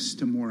shifts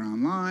to more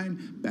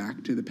online,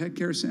 back to the pet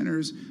care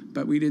centers,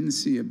 but we didn't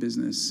see a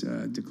business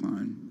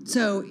decline.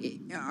 So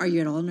are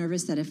you at all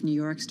nervous that if New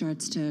York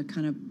starts to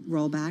kind of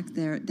roll back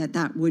there,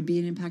 that would be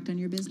an impact on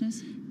your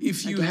business?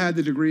 If you had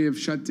the degree of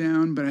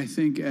shutdown, but I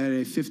think at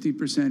a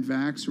 50%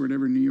 vax or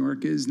whatever New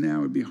York is now,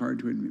 it would be hard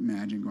to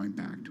imagine going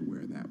back to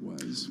where that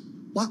was.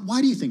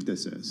 Why do you think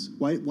this is?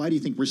 Why do you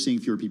think we're seeing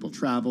fewer people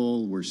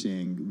travel?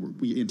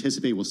 We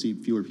anticipate we'll see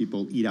fewer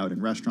people eat out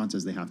in restaurants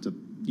as they have to,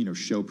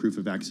 show proof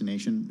of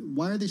vaccination.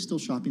 Why are they still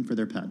shopping for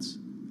their pets?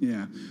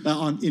 Yeah.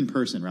 In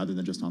person rather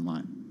than just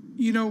online.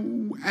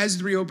 As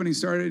the reopening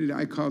started,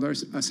 I called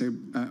us a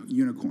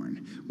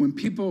unicorn. When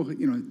people,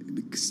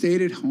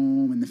 stayed at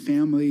home and the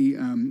family,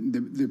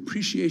 the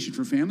appreciation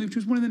for family, which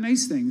was one of the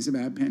nice things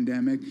about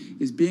pandemic,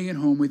 is being at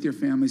home with your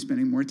family,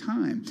 spending more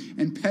time.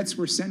 And pets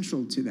were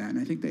central to that. And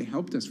I think they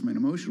helped us from an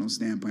emotional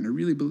standpoint. I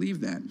really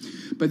believe that.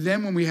 But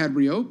then when we had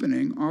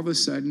reopening, all of a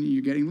sudden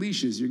you're getting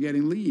leashes, you're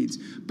getting leads.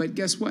 But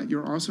guess what?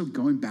 You're also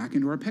going back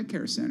into our pet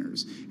care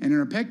centers. And in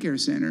our pet care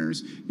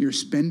centers, you're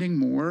spending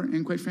more.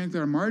 And quite frankly,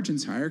 our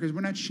margin's higher because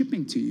we're not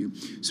shipping to you.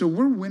 So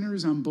we're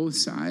winners on both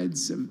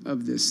sides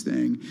of this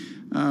thing.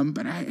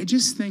 But I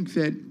just think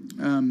that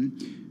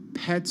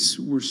pets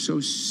were so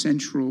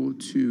central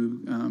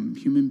to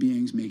human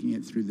beings making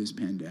it through this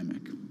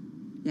pandemic.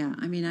 Yeah,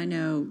 I mean, I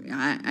know,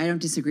 I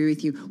don't disagree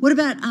with you. What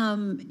about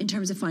in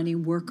terms of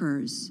finding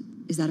workers?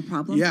 Is that a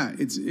problem? Yeah,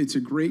 it's a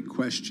great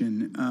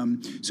question.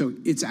 So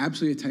it's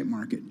absolutely a tight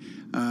market.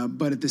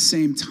 But at the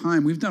same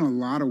time, we've done a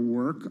lot of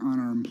work on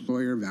our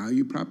employer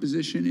value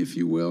proposition, if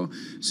you will.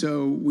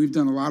 So we've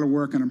done a lot of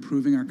work on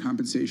improving our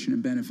compensation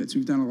and benefits.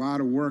 We've done a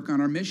lot of work on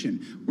our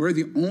mission. We're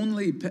the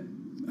only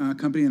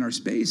company in our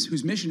space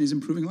whose mission is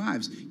improving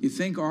lives. You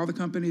think all the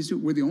companies do?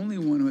 We're the only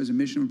one who has a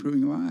mission of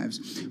improving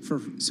lives.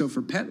 So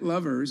for pet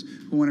lovers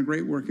who want a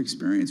great work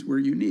experience, we're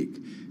unique.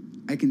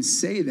 I can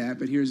say that,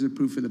 but here's the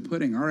proof of the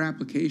pudding. Our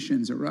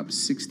applications are up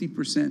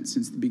 60%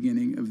 since the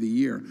beginning of the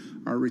year.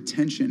 Our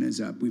retention is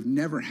up. We've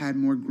never had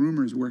more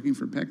groomers working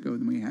for Petco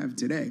than we have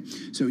today.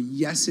 So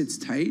yes, it's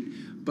tight,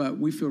 but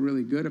we feel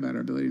really good about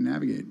our ability to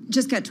navigate.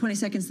 Just got 20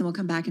 seconds, then we'll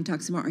come back and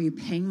talk some more. Are you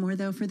paying more,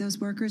 though, for those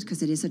workers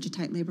because it is such a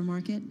tight labor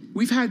market?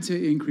 We've had to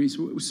increase,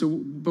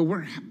 but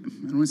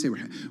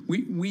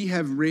we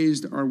have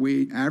raised our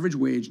average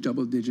wage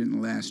double-digit in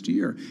the last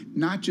year,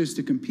 not just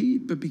to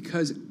compete, but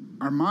because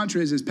our mantra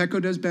is, as Petco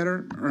does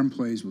better, our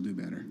employees will do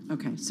better.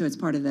 Okay, so it's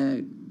part of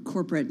the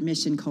corporate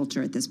mission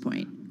culture at this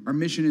point. Our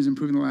mission is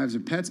improving the lives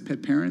of pets,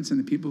 pet parents, and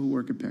the people who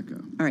work at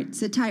Petco. All right,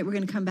 sit tight. We're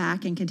going to come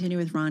back and continue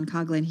with Ron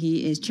Coughlin.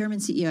 He is Chairman,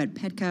 CEO at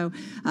Petco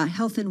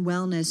Health and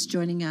Wellness,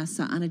 joining us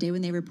on a day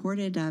when they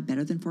reported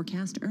better than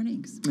forecast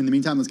earnings. In the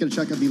meantime, let's get a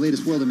check of the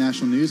latest world of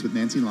national news with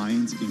Nancy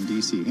Lyons in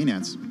D.C. Hey,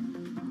 Nance.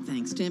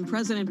 Thanks, Tim.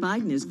 President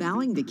Biden is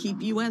vowing to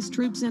keep U.S.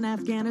 troops in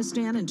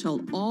Afghanistan until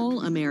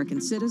all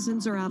American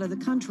citizens are out of the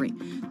country.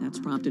 That's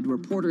prompted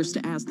reporters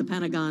to ask the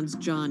Pentagon's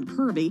John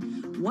Kirby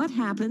what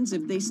happens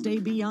if they stay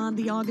beyond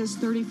the August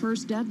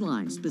 31st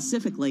deadline.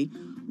 Specifically,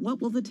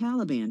 what will the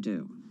Taliban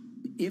do?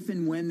 If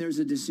and when there's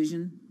a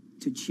decision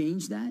to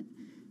change that,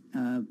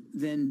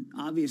 then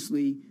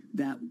obviously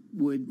that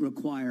would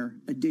require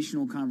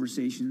additional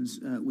conversations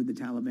with the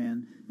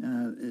Taliban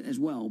as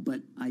well.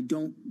 But I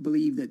don't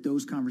believe that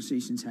those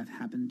conversations have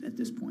happened at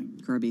this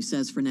point. Kirby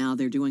says for now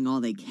they're doing all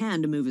they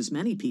can to move as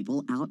many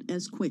people out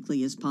as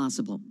quickly as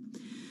possible.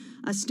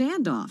 A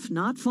standoff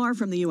not far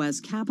from the U.S.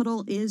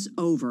 Capitol is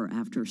over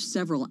after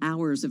several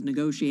hours of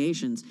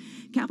negotiations.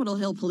 Capitol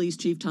Hill Police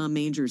Chief Tom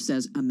Manger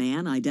says a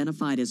man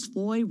identified as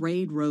Floyd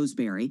Raid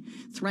Roseberry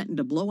threatened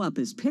to blow up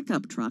his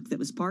pickup truck that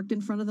was parked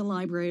in front of the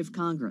Library of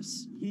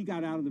Congress. He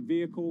got out of the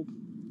vehicle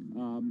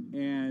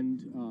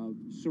and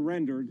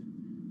surrendered,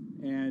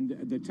 and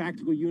the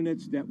tactical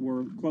units that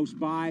were close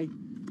by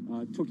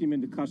took him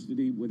into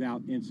custody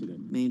without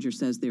incident. Manger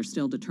says they're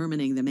still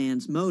determining the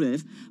man's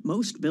motive.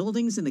 Most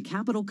buildings in the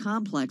Capitol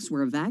complex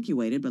were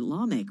evacuated, but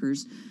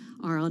lawmakers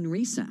are on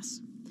recess.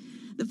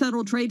 The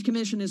Federal Trade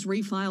Commission has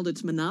refiled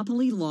its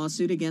monopoly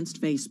lawsuit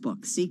against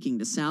Facebook, seeking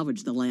to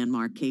salvage the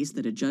landmark case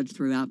that a judge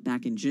threw out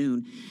back in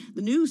June.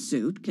 The new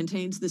suit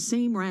contains the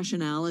same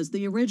rationale as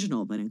the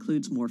original, but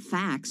includes more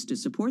facts to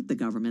support the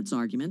government's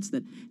arguments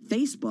that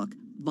Facebook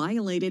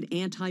violated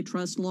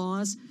antitrust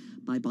laws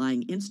by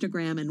buying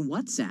Instagram and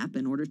WhatsApp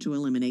in order to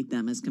eliminate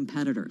them as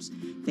competitors.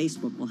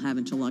 Facebook will have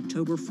until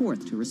October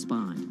 4th to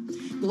respond.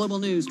 Global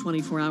news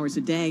 24 hours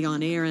a day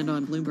on air and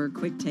on Bloomberg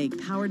Quick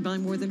Take, powered by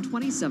more than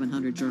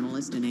 2,700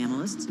 journalists and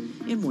analysts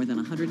in more than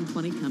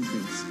 120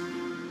 countries.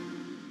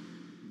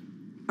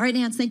 All right,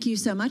 Nance, thank you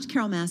so much.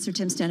 Carol Master,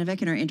 Tim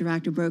Stanovic in our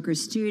Interactive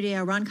Brokers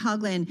studio. Ron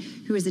Coughlin,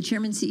 who is the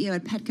Chairman CEO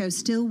at Petco,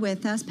 still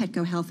with us,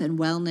 Petco Health and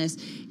Wellness.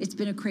 It's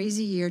been a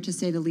crazy year, to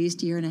say the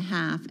least, year and a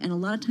half. And a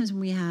lot of times when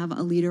we have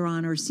a leader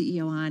on or a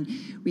CEO on,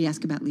 we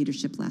ask about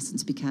leadership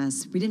lessons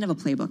because we didn't have a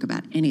playbook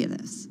about any of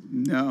this.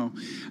 No.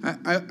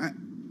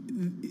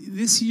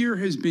 This year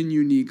has been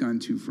unique on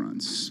two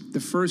fronts.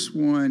 The first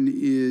one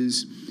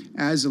is,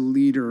 as a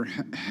leader,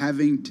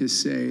 having to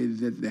say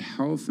that the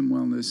health and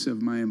wellness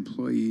of my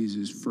employees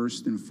is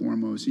first and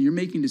foremost. And you're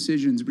making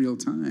decisions real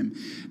time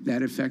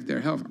that affect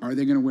their health. Are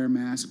they going to wear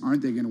masks?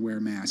 Aren't they going to wear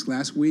masks?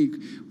 Last week,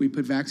 we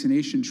put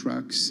vaccination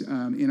trucks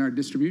in our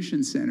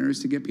distribution centers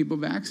to get people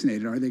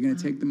vaccinated. Are they going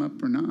to take them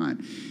up or not?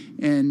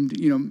 And,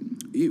 you know,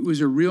 it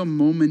was a real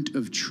moment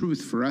of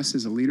truth for us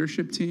as a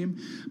leadership team.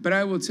 But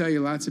I will tell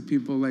you, lots of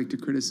people like to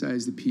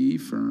criticize the PE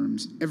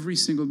firms. Every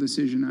single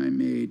decision I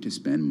made to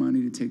spend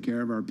money to take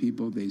care of our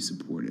people, they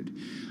supported.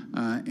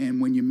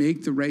 And when you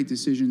make the right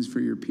decisions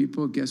for your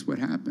people, guess what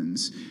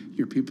happens?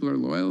 Your people are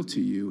loyal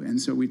to you.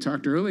 And so we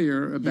talked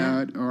earlier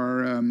about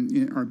our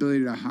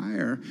ability to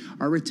hire.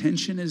 Our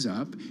retention is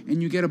up,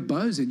 and you get a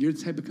buzz, and you're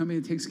the type of company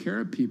that takes care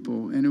of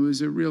people. And it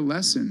was a real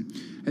lesson.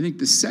 I think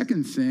the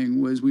second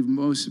thing was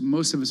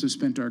most of us have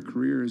spent our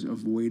careers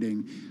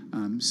avoiding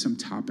some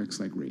topics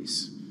like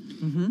race.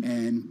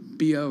 And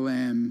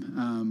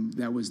BLM,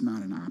 that was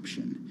not an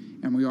option.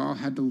 And we all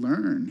had to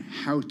learn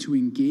how to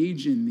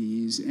engage in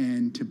these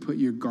and to put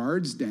your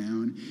guards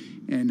down.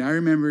 And I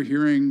remember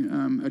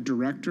hearing a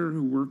director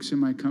who works in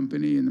my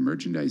company in the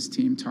merchandise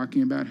team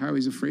talking about how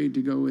he's afraid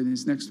to go in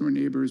his next door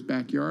neighbor's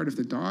backyard if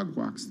the dog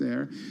walks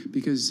there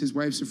because his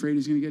wife's afraid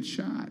he's going to get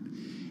shot.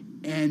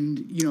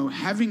 And, you know,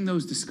 having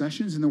those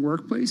discussions in the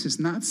workplace is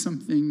not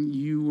something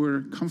you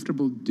were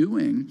comfortable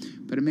doing,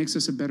 but it makes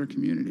us a better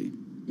community.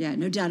 Yeah,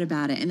 no doubt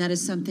about it. And that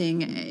is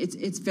something,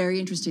 it's very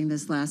interesting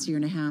this last year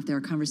and a half. There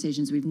are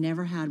conversations we've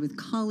never had with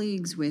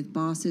colleagues, with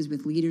bosses,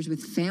 with leaders,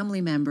 with family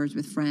members,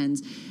 with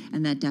friends,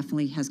 and that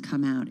definitely has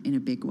come out in a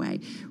big way.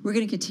 We're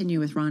going to continue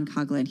with Ron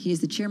Coughlin. He is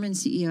the Chairman and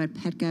CEO at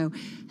Petco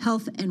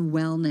Health and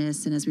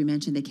Wellness. And as we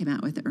mentioned, they came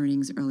out with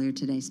earnings earlier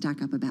today,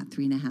 stock up about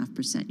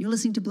 3.5%. You're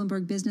listening to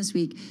Bloomberg Business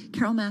Week.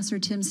 Carol Master,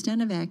 Tim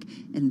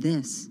Stanovic, and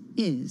this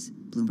is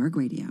Bloomberg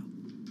Radio.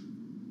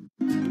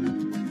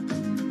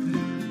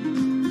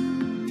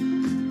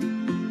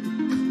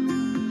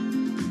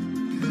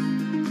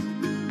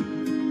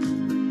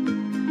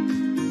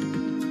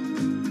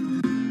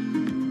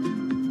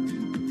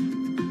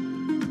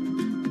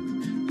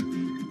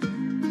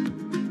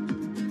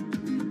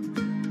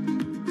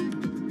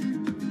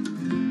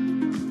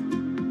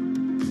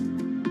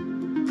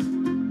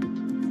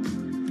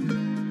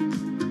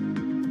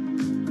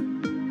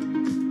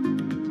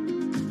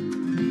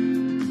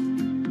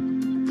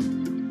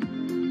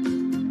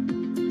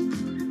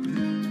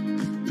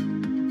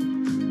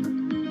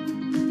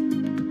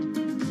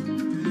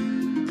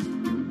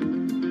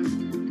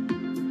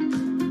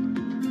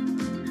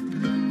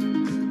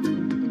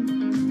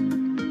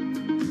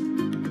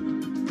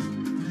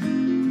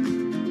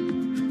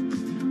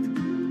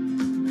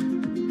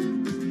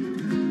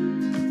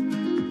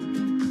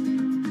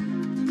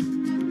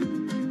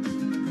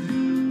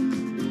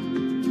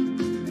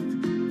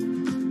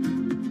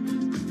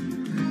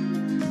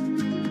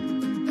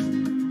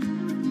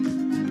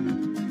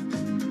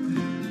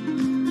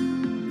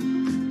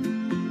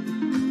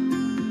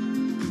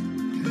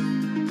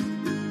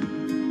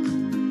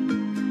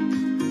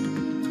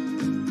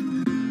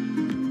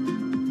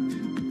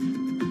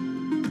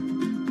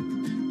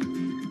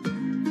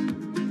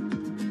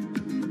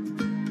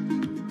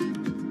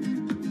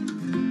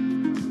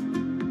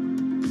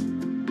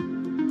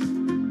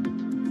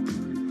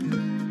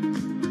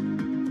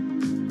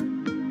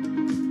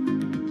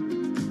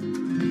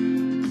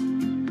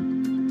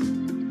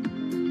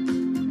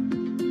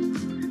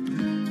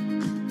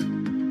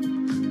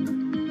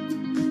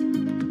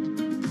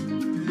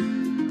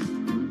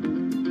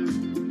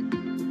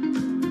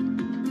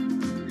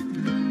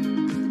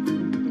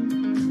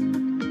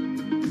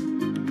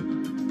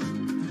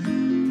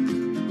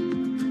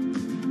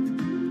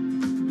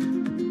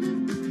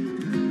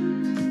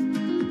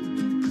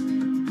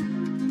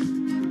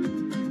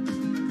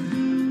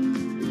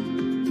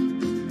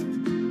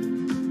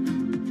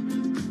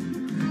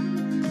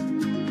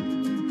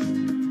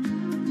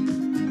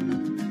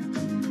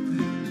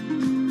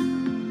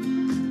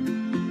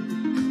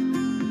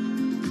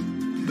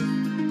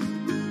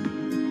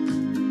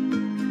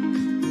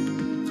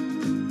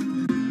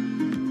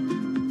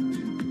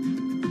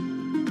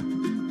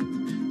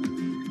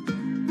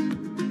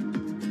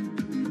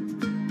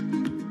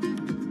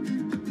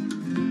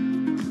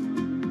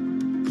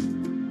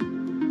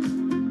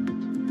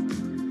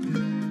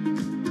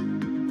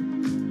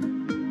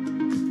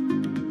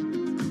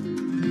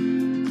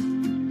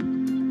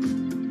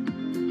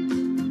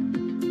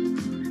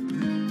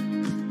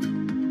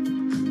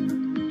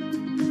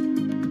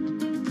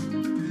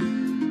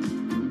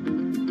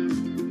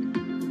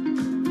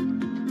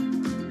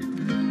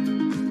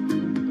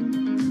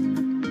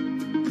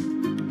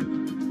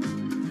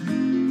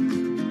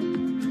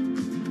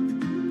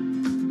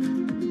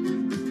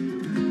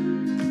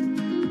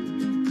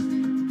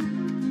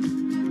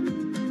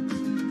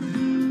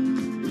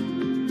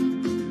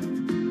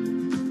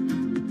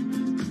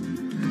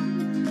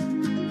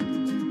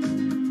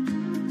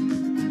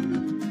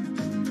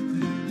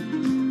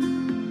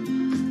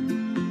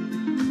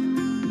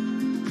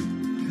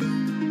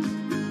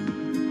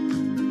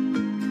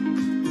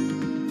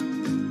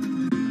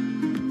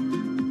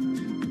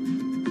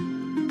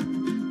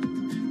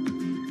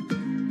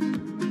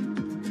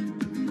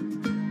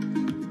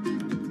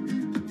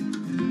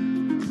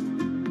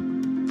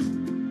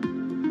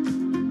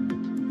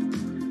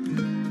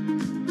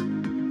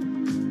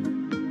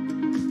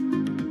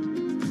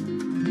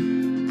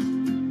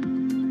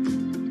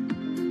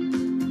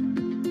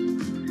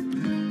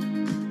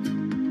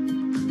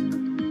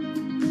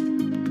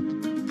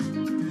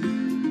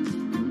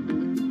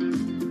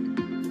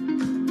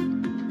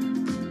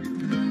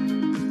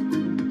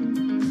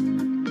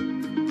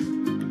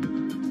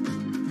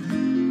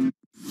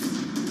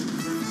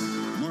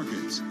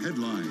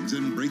 headlines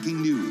and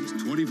breaking news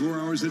 24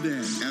 hours a day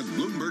at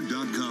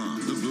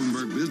Bloomberg.com, the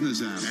Bloomberg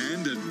Business app,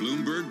 and at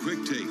Bloomberg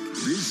Quick Take.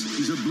 This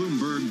is a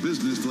Bloomberg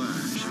Business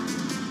Flash.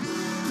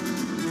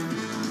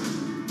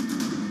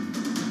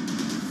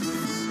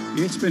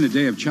 It's been a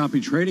day of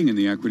choppy trading in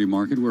the equity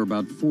market. We're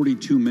about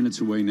 42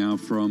 minutes away now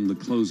from the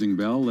closing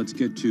bell. Let's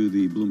get to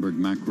the Bloomberg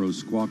Macro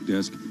Squawk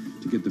Desk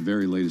to get the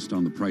very latest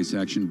on the price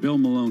action. Bill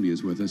Maloney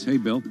is with us. Hey,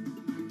 Bill.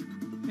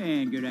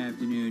 And good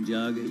afternoon,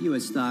 Doug.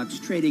 U.S. stocks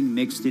trading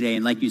mixed today,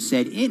 and like you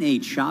said, in a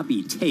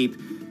choppy tape.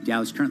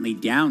 Dow's currently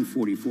down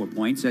 44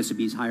 points.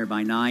 S&P's higher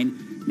by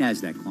 9.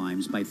 NASDAQ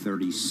climbs by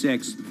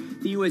 36.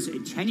 The U.S.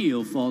 10-year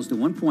yield falls to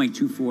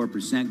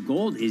 1.24%.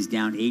 Gold is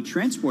down 8.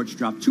 Transports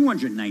dropped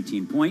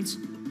 219 points.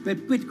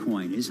 But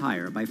Bitcoin is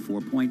higher by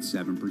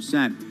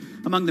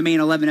 4.7%. Among the main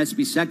 11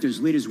 S&P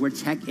sectors, leaders were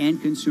tech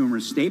and consumer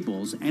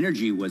staples.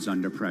 Energy was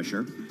under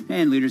pressure.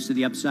 And leaders to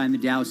the upside in the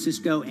Dow,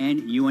 Cisco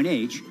and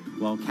UNH,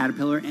 while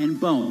Caterpillar and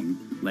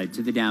Boeing led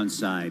to the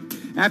downside.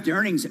 After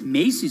earnings,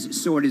 Macy's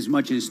soared as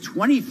much as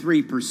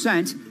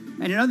 23%.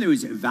 And in other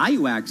news,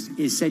 ValueAct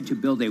is said to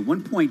build a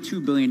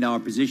 $1.2 billion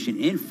position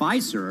in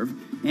Fiserv,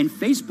 and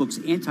Facebook's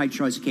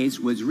antitrust case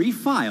was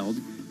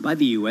refiled by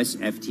the U.S.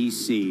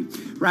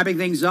 FTC. Wrapping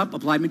things up,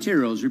 Applied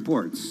Materials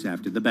reports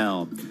after the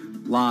bell.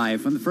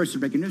 Live from the First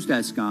Breaking News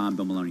Desk, I'm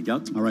Bill Maloney.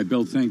 Doug? All right,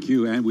 Bill, thank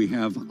you. And we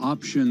have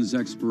options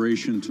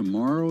expiration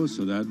tomorrow,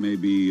 so that may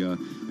be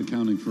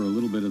accounting for a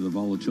little bit of the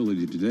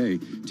volatility today.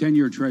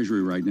 10-year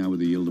Treasury right now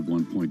with a yield of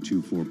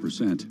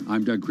 1.24%.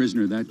 I'm Doug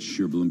Krisner. That's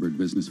your Bloomberg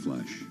Business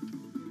Flash.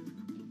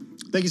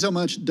 Thank you so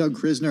much, Doug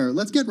Krisner.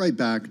 Let's get right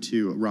back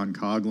to Ron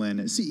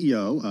Coughlin,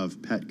 CEO of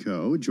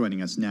Petco,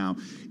 joining us now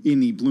in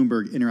the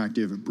Bloomberg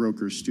Interactive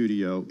Brokers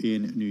studio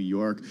in New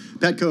York.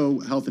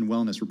 Petco Health and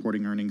Wellness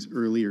reporting earnings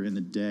earlier in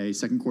the day.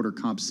 Second quarter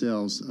comp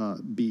sales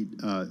beat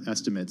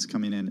estimates,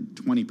 coming in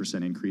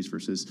 20% increase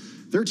versus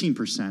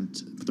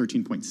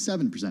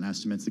 13.7%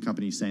 estimates. The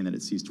company is saying that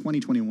it sees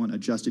 2021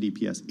 adjusted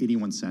EPS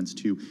 81 cents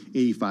to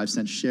 85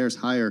 cents, shares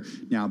higher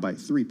now by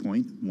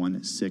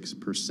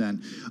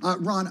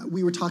 3.16%. Ron,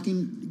 we were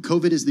talking,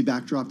 COVID is the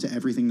backdrop to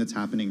everything that's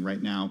happening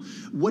right now.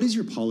 What is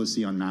your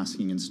policy on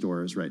masking in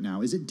stores right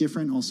now? Is it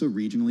different also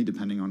regionally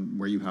depending on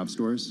where you have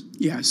stores?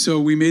 Yeah, so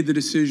we made the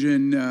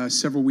decision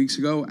several weeks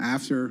ago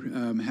after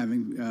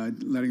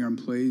letting our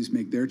employees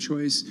make their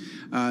choice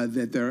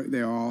that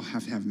they all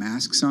have to have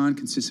masks on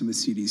consistent with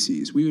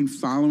CDC's. We've been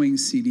following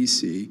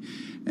CDC,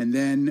 and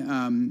then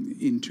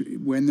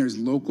when there's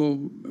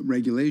local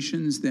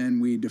regulations, then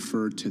we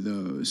defer to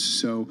those.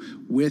 So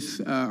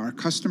with our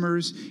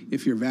customers,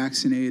 if you're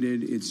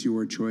vaccinated, it's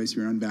your choice. If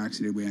you're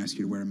unvaccinated, we ask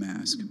you to wear a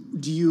mask.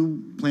 Do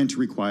you plan to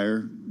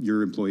require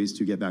your employees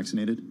to get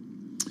vaccinated?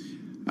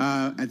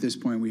 At this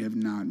point, we have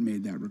not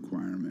made that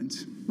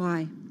requirement.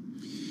 Why?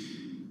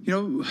 You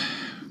know,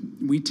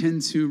 we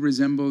tend to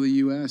resemble the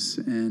U.S.,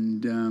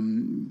 and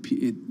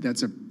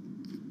that's a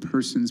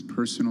person's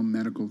personal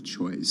medical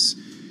choice.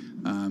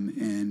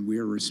 And we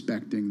are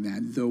respecting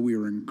that, though we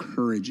are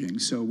encouraging.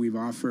 So we've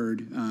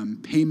offered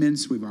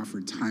payments, we've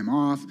offered time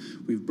off,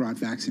 we've brought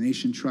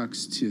vaccination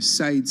trucks to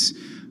sites,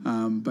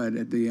 but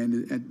at the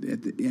end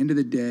of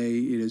the day,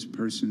 it is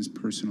person's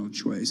personal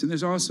choice. And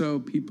there's also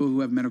people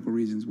who have medical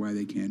reasons why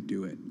they can't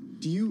do it.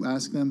 Do you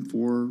ask them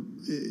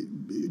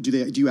do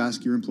you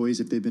ask your employees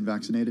if they've been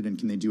vaccinated, and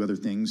can they do other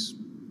things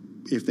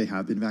if they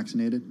have been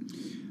vaccinated?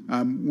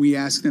 We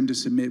ask them to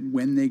submit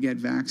when they get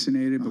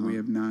vaccinated, but we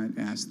have not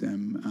asked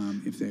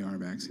them if they are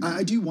vaccinated.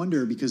 I do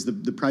wonder, because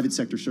the private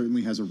sector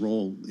certainly has a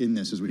role in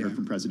this, as we heard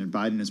from President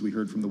Biden, as we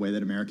heard from the way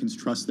that Americans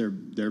trust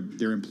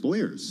their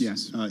employers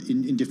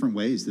in different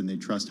ways than they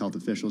trust health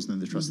officials, than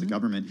they trust the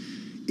government.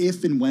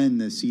 If and when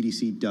the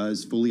CDC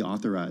does fully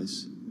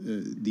authorize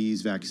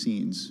these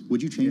vaccines,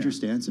 would you change your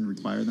stance and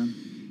require them?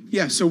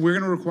 Yeah, so we're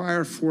going to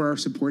require for our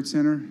support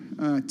center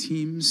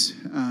teams,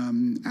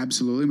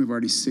 absolutely. We've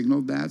already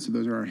signaled that, so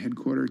those are our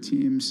headquarter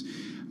teams.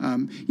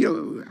 You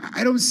know,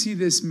 I don't see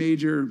this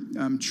major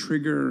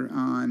trigger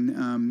on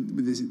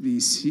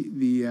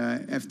the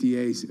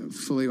FDA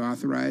fully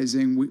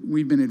authorizing.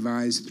 We've been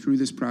advised through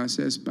this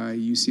process by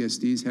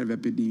UCSD's head of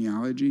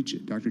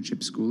epidemiology, Dr. Chip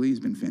Schooley. He's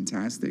been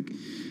fantastic.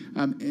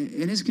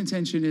 And his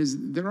contention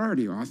is they're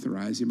already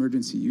authorized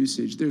emergency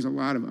usage. There's a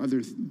lot of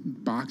other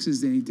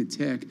boxes they need to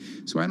tick.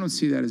 So I don't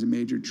see that as a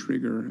major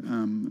trigger.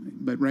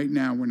 But right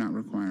now, we're not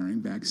requiring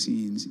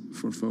vaccines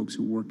for folks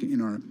who work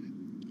in our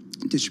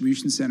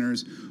distribution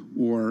centers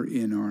or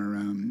in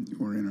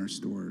our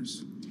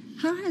stores.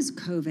 How has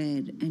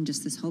COVID and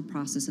just this whole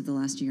process of the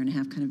last year and a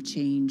half kind of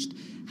changed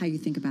how you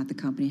think about the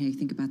company, how you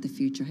think about the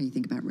future, how you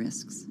think about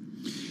risks?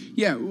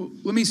 Yeah, well,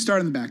 let me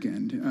start on the back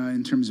end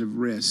in terms of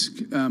risk.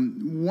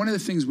 One of the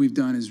things we've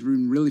done is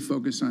really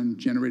focus on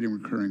generating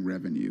recurring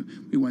revenue.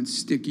 We want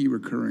sticky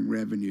recurring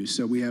revenue.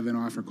 So we have an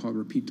offer called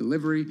Repeat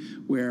Delivery,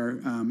 where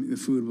the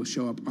food will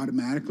show up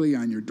automatically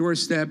on your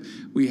doorstep.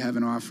 We have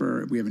an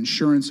offer, we have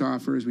insurance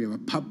offers, we have a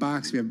pup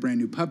box. If you have a brand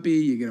new puppy,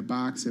 you get a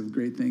box of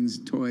great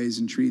things, toys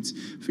and treats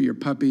for your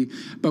puppy.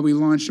 But we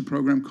launched a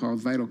program called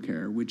Vital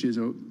Care, which is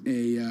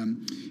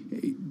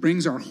it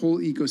brings our whole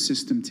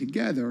ecosystem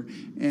together,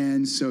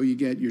 and so you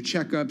get your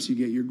checkups, you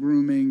get your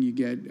grooming, you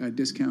get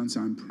discounts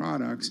on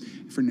products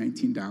for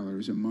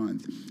 $19 a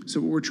month.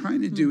 So what we're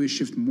trying to do is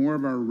shift more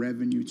of our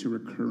revenue to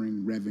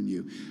recurring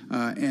revenue,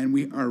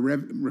 and our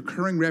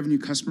recurring revenue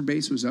customer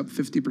base was up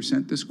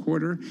 50% this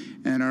quarter,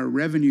 and our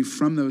revenue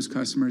from those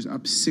customers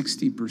up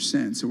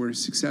 60%. So we're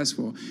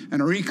successful, and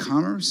our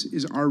e-commerce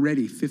is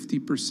already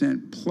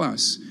 50%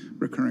 plus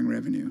recurring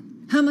revenue.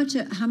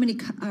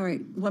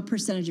 What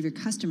percentage of your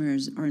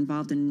customers are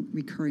involved in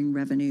recurring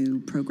revenue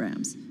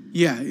programs?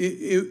 Yeah,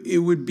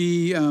 it would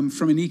be,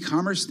 from an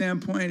e-commerce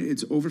standpoint,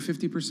 it's over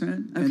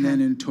 50%, and then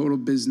in total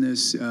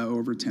business,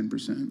 over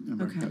 10%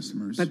 of our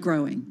customers. But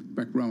growing.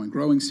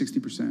 Growing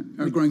 60%,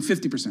 or growing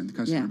 50%, the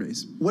customer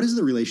base. What is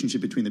the relationship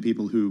between the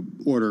people who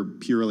order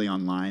purely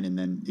online and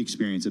then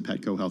experience a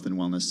Petco Health and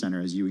Wellness Center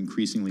as you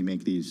increasingly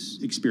make these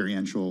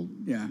experiential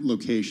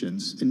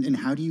locations? And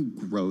how do you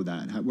grow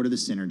that? What are the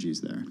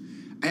synergies there?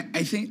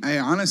 I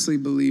honestly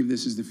believe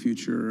this is the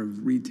future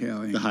of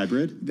retailing. The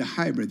hybrid? The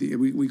hybrid.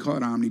 We call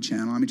it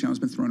omni-channel. Omni-channel's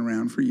been thrown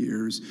around for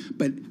years.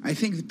 But I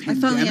think the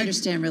pandemic... I finally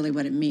understand really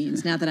what it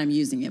means now that I'm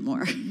using it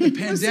more. The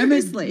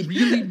pandemic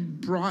really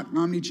brought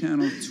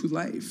omni-channel to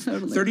life.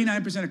 Totally.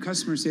 39% of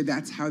customers say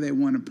that's how they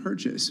want to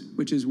purchase,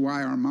 which is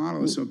why our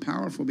model is so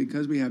powerful,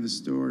 because we have the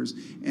stores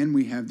and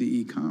we have the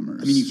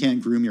e-commerce. I mean, you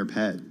can't groom your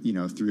pet,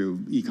 through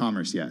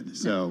e-commerce yet.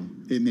 So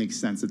it makes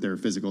sense that there are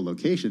physical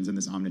locations and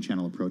this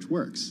omni-channel approach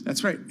works.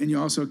 That's right. And you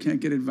also can't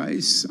get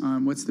advice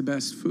on what's the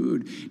best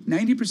food.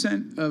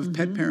 90% of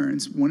pet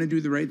parents want to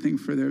do the right thing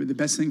the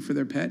best thing for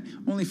their pet.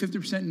 Only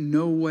 50%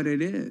 know what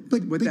it is,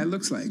 what that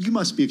looks like. You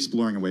must be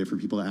exploring a way for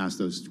people to ask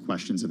those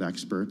questions of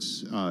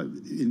experts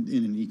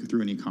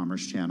through an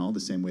e-commerce channel, the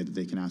same way that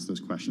they can ask those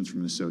questions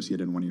from an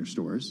associate in one of your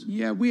stores.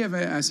 Yeah, we have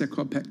an asset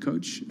called Pet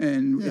Coach,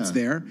 and it's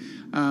there.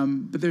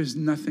 But there's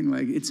nothing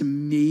like, it's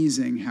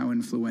amazing how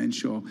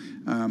influential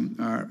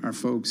our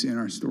folks in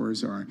our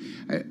stores are.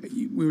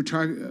 We were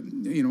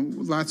talking,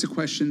 lots of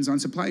questions on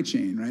supply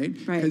chain, right?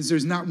 Because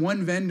there's not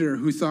one vendor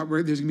who thought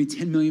there's going to be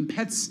 10 million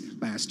pets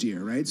last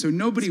year, right? So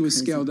nobody was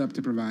scaled up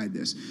to provide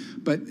this.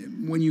 But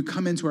when you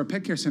come into our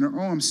pet care center,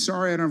 I'm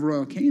sorry I don't have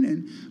Royal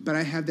Canin, but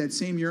I have that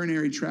same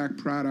urinary tract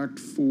product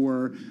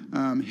for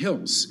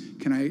Hills.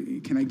 Can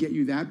I get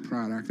you that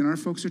product? And our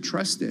folks are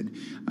trusted,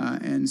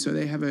 and so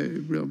they have a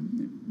real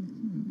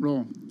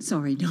role.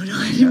 Sorry, no,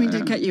 I didn't mean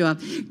to cut you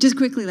off. Just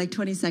quickly, like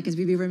 20 seconds,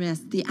 we'd be remiss.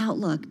 The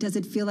outlook, does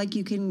it feel like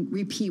you can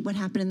repeat what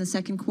happened in the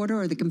second quarter,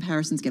 or the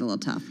comparisons get a little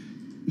tough?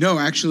 No,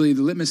 actually,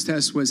 the litmus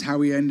test was how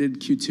we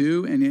ended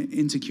Q2 and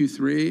into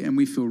Q3, and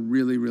we feel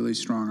really, really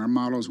strong. Our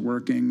model's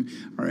working,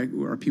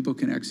 our people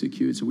can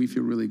execute, so we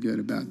feel really good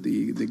about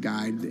the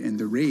guide and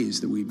the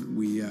raise that we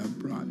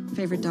brought.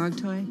 Favorite dog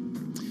toy?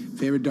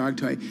 Favorite dog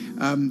toy?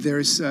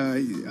 There's...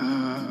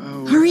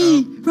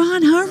 hurry!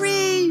 Ron,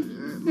 hurry!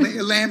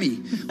 Lammy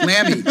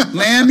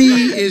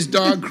is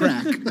dog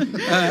crack.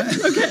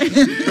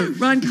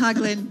 Ron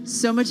Coughlin,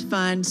 so much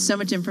fun, so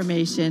much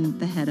information,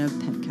 the head of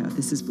Petco.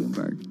 This is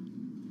Bloomberg.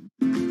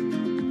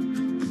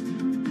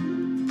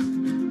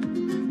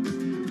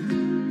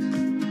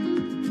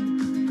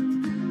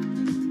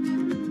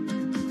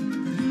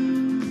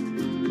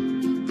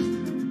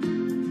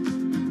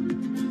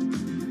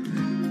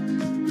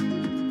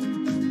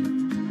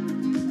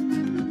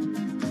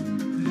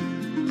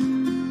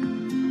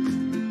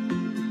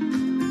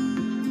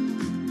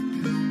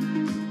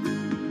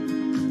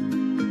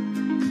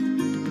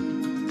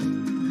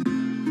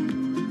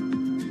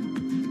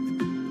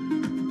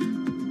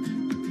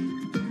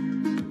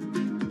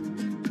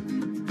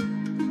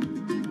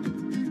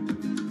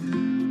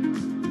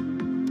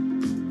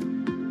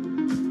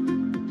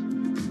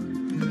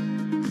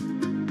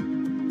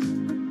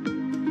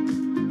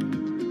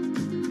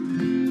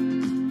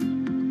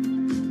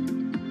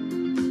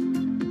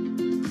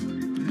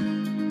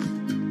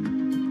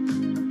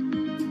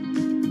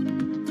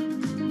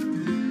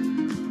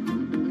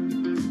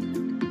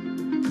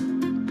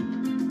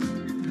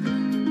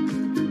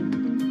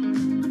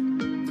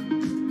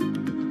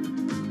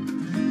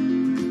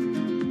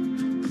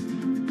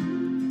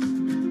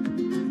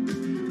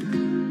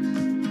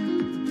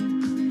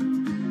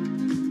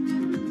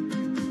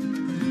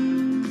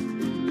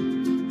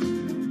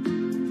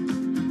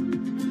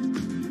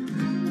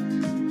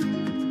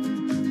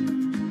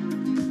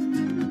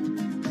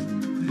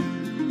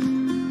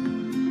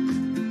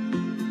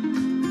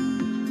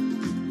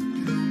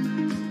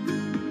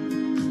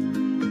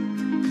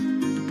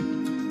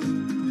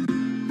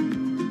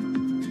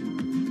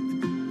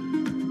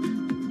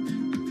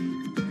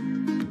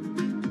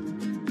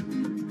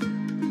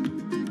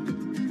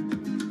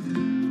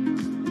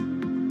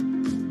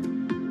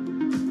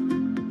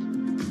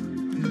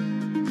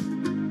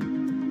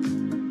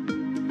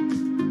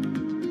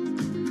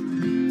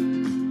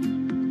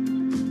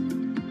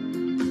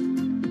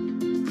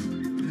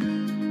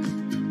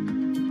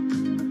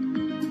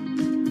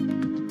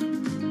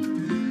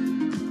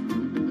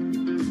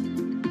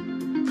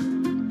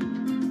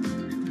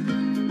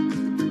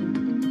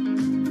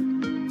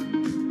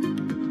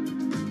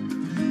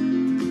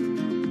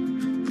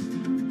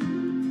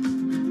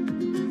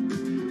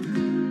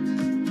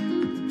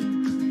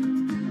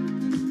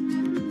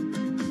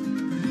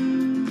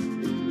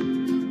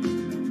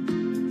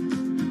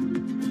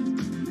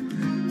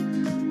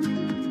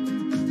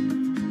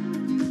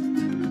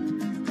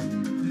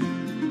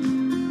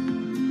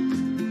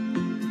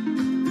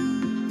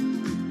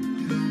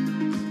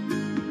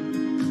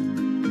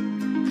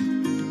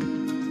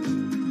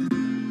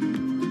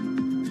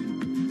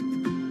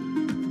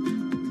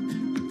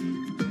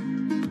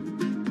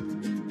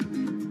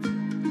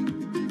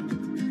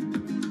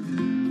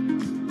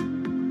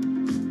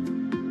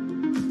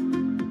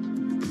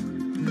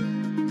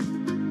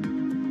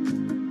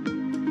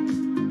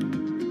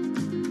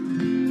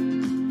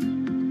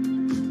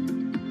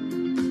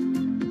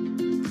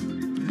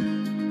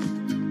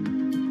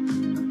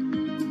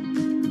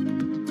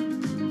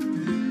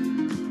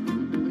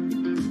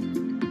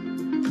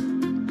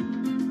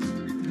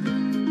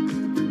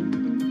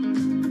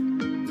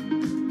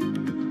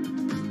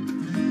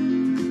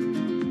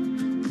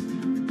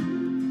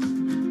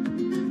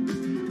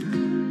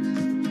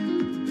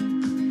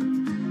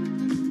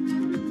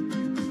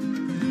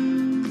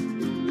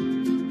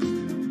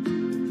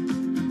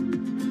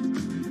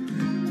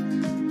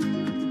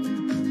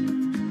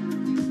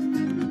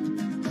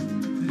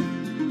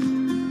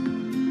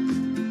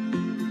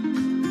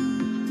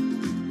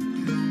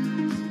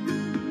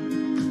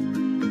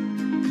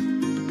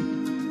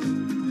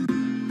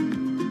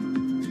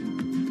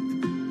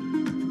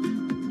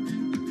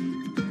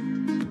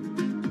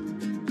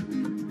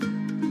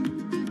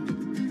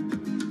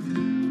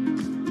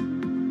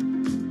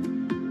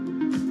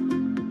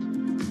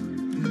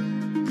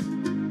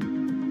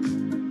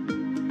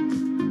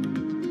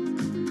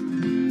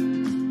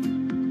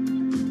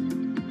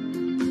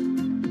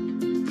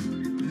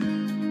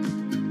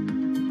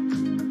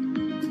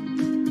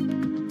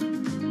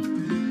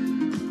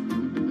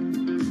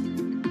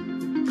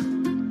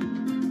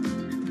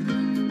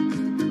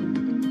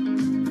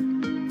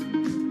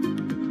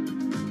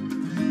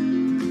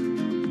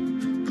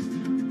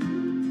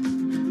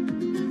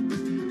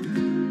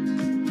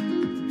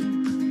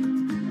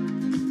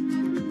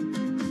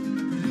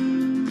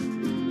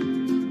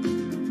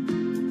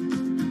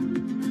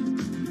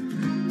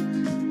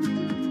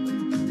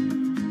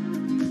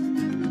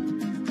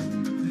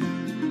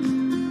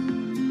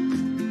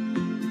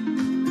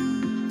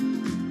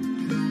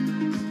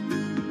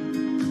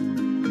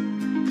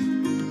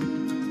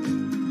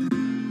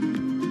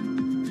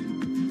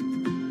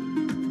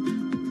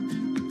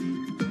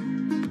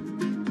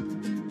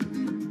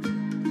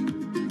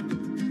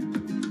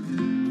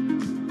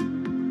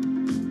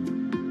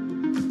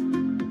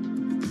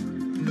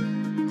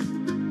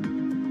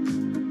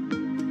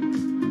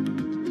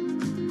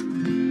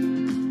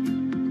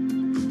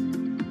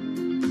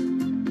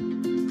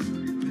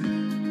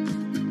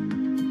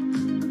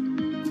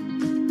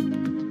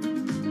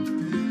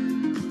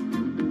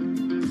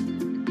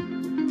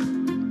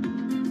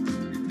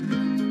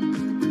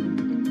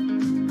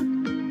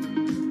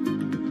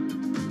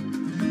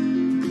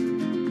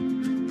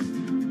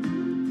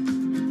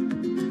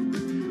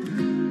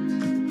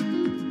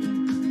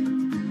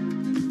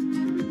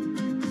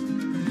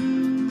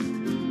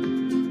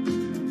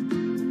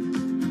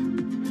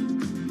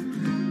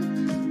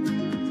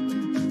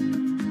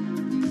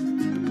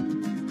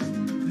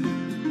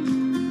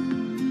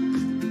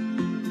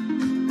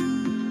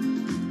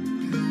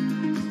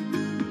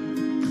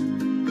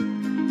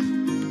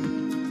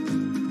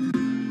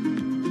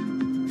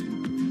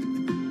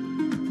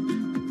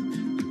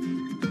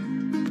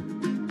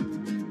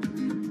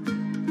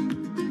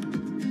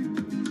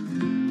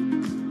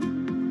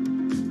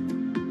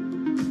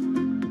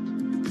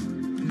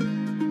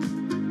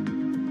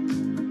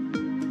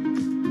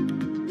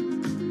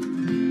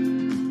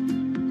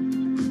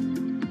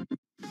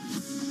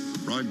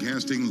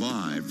 Broadcasting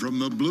live from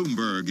the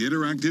Bloomberg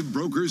Interactive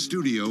Broker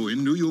Studio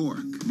in New York.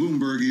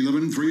 Bloomberg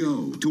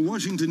 1130. To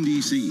Washington,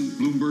 D.C.,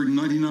 Bloomberg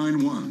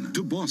 99.1.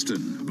 To Boston,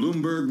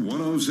 Bloomberg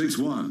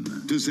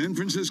 106.1. To San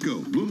Francisco,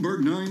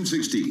 Bloomberg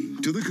 960.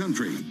 To the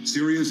country,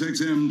 Sirius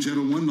XM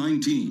Channel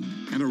 119.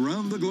 And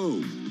around the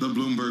globe, the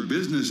Bloomberg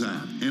Business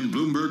app and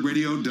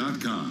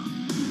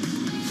BloombergRadio.com.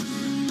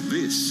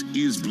 This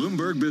is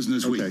Bloomberg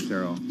Business Week. Okay,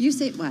 Carol. You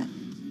say what?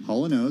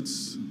 Hall &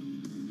 Oates.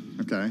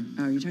 Okay.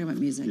 Oh, you're talking about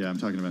music. Yeah, I'm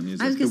talking about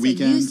music. I was The going to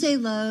say, Weeknd. you say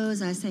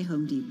Lowe's, I say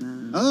Home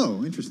Depot.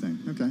 Oh, interesting.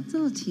 Okay. It's a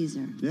little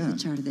teaser. Yeah. The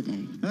chart of the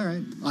day. All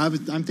right.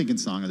 I'm thinking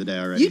song of the day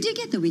already. You did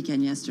get The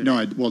Weeknd yesterday.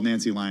 No,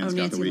 Nancy Lyons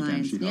got Nancy The Weeknd.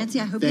 Lyons. She helped Nancy,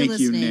 I me. hope Thank you're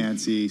listening. you,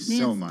 Nancy,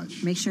 so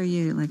much. Make sure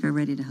you are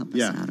ready to help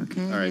us out,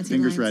 okay? All right, Nancy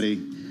fingers Lyons?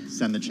 ready.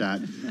 Send the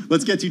chat.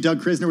 Let's get to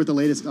Doug Krisner with the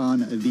latest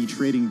on the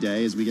trading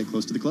day as we get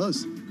close to the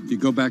close. You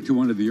go back to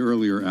one of the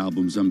earlier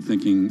albums, I'm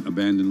thinking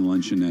Abandoned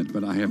Luncheonette,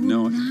 but I have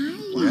no... Nice.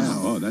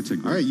 Wow. Oh, that's a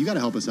great... All right, you got to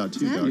help us out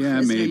too, Doug. Yeah,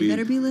 Krisner, maybe. You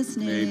better be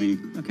listening. Maybe.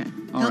 Okay.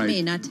 All Help right.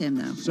 me, not Tim,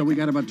 though. So we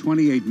got about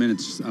 28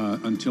 minutes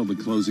until the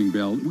closing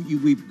bell.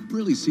 We've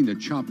really seen a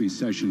choppy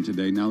session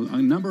today. Now, a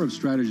number of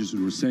strategists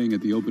were saying at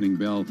the opening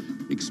bell,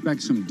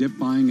 expect some dip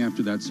buying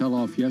after that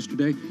sell-off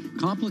yesterday.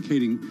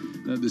 Complicating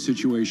the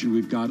situation,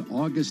 we've got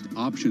August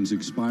options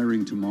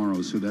expiring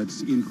tomorrow, so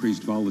that's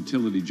increased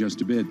volatility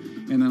just a bit.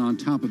 And then on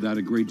top of that,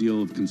 a great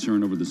deal of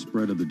concern over the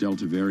spread of the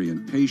Delta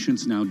variant.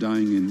 Patients now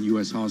dying in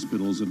U.S.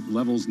 hospitals at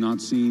levels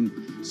not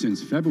seen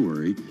since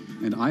February,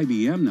 and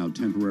IBM now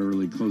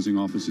temporarily closing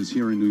offices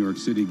here in New York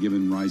City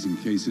given rising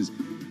cases.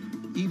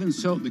 Even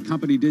so, the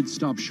company did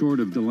stop short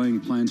of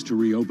delaying plans to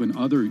reopen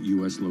other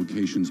U.S.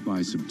 locations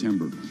by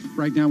September.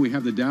 Right now, we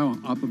have the Dow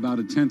up about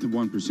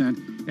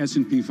 0.1%,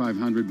 S&P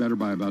 500 better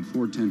by about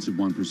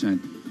 0.4%,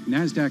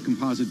 NASDAQ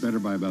Composite better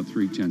by about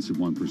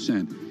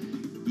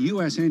 0.3%.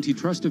 U.S.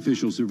 antitrust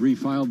officials have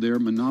refiled their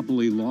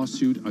monopoly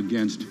lawsuit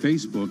against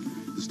Facebook.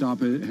 The stock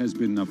has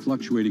been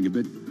fluctuating a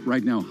bit,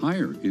 right now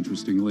higher,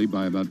 interestingly,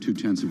 by about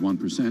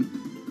 0.2%.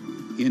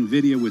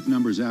 NVIDIA with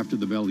numbers after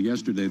the bell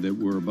yesterday that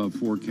were above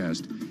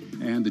forecast.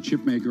 And the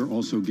chip maker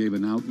also gave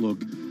an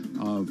outlook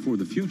for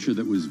the future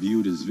that was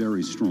viewed as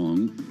very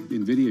strong.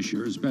 NVIDIA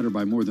shares better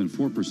by more than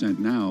 4%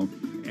 now.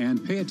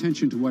 And pay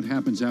attention to what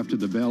happens after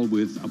the bell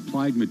with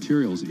Applied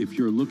Materials if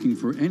you're looking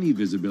for any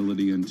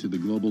visibility into the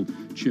global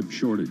chip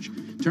shortage.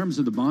 In terms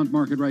of the bond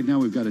market right now,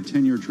 we've got a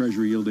 10-year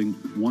Treasury yielding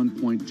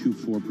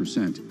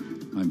 1.24%.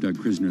 I'm Doug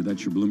Krisner.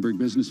 That's your Bloomberg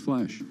Business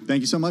Flash.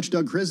 Thank you so much,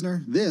 Doug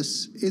Krisner.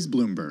 This is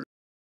Bloomberg.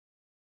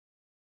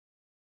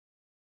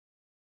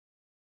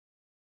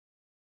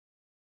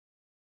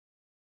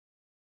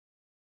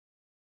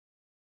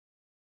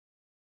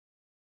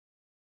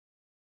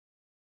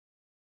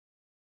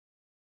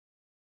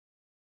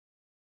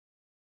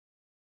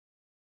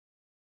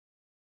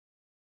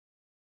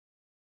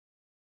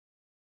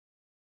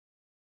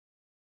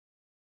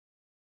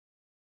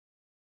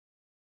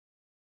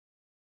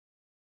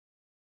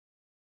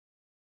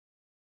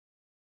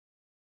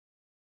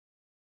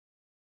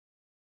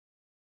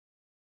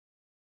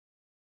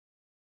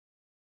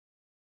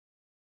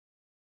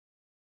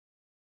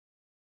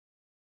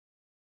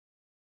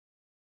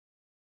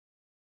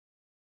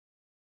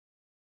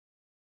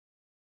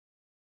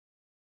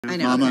 I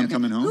know. Mama, okay, I'm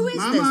coming home. Who is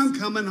Mama, this? I'm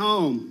coming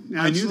home.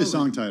 I knew the Absolutely.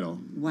 song title.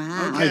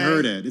 Wow. I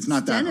heard it. It's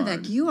not that hard.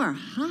 Stanovic, you are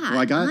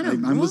hot.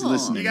 Well, I was roll.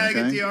 listening. You gotta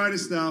okay? get the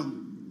artist though.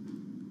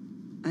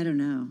 I don't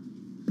know.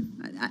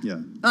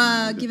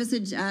 Yeah. Give us a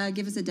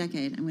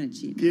decade. I'm going to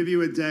cheat. Give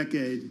you a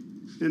decade.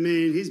 I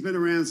mean, he's been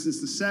around since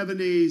the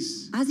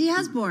 70s. Ozzy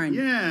Osbourne.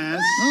 Yes.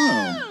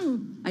 Oh.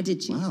 I did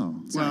cheat. Wow.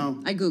 Sorry. Well-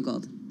 I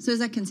Googled. So is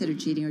that considered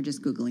cheating or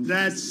just Googling?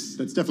 That's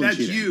definitely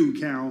cheating. you,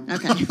 Carol.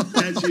 Okay.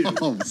 That's you.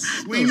 Oh,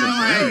 We know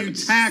how you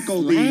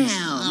tackle these,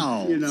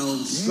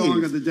 Slam.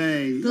 song of the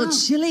day. A little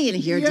chilly in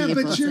here, Yeah, Dave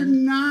but Wilson. you're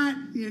not,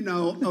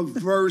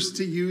 averse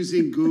to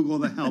using Google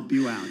to help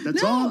you out.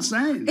 That's all I'm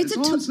saying. It's That's a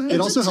all tool- I'm saying.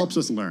 It also helps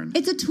us learn.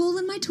 It's a tool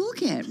in my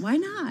toolkit. Why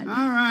not?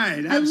 All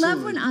right. I love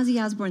absolutely. when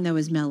Ozzy Osbourne, though,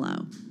 is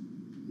mellow.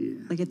 Yeah.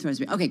 Like it throws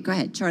me. Okay, go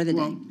ahead. Chart of the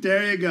Well, day.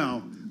 there you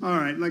go. All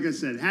right, like I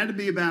said, had to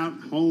be about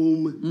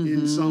home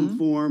in some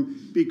form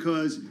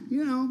because,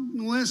 in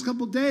the last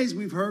couple of days,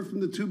 we've heard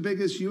from the two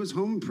biggest U.S.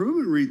 home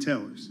improvement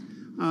retailers.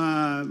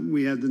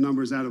 We had the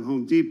numbers out of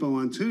Home Depot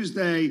on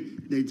Tuesday.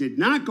 They did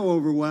not go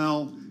over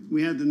well.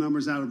 We had the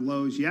numbers out of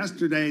Lowe's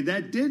yesterday.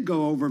 That did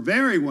go over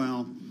very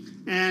well.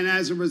 And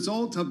as a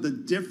result of the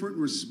different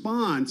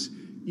response,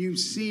 you've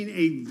seen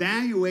a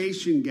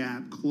valuation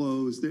gap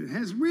close that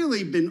has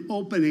really been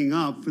opening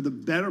up for the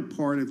better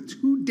part of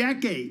 2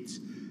 decades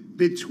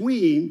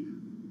between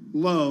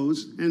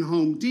Lowe's and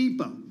Home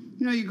Depot.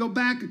 You go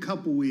back a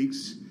couple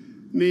weeks,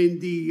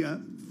 the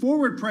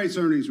forward price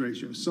earnings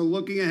ratio, so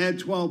looking ahead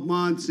 12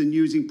 months and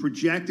using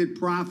projected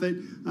profit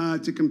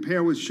to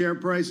compare with share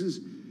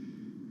prices,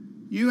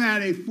 you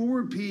had a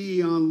forward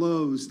PE on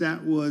Lowe's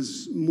that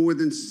was more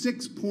than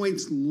 6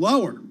 points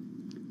lower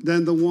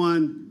than the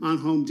one on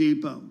Home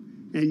Depot.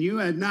 And you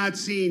had not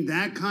seen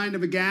that kind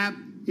of a gap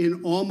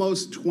in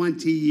almost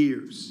 20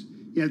 years.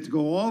 You have to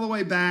go all the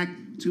way back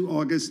to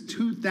August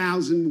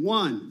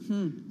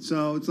 2001.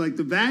 So it's like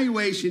the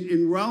valuation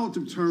in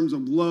relative terms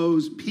of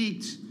Lowe's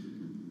peaked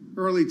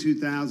early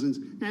 2000s,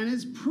 and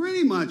it's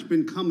pretty much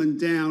been coming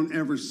down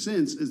ever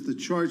since, as the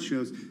chart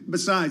shows.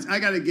 Besides, I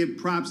got to give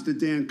props to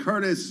Dan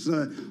Curtis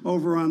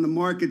over on the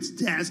markets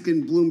desk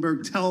in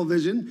Bloomberg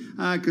Television,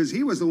 because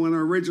he was the one who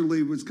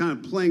originally was kind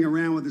of playing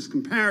around with this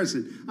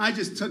comparison. I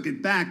just took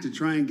it back to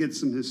try and get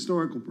some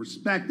historical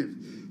perspective.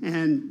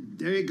 And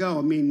there you go.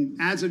 I mean,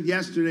 as of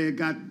yesterday, it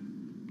got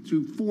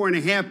to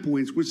 4.5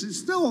 points, which is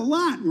still a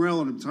lot in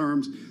relative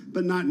terms,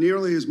 but not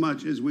nearly as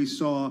much as we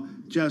saw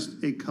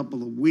just a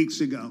couple of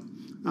weeks ago.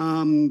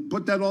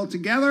 Put that all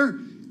together,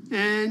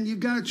 and you've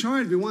got a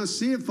chart. If you want to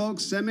see it,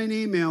 folks, send me an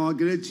email. I'll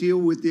get it to you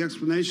with the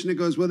explanation that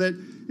goes with it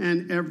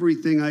and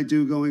everything I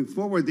do going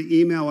forward. The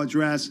email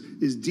address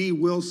is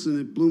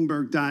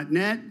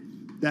dwilson@bloomberg.net.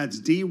 That's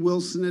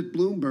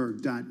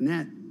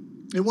dwilson@bloomberg.net.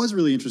 It was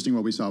really interesting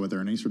what we saw with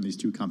earnings from these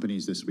two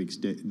companies this week,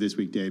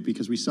 Dave,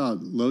 because we saw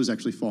Lowe's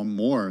actually fall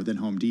more than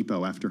Home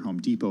Depot after Home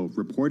Depot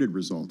reported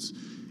results,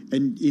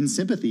 and in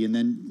sympathy. And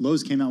then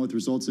Lowe's came out with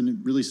results, and it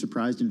really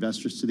surprised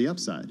investors to the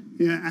upside.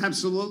 Yeah,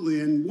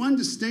 absolutely. And one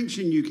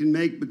distinction you can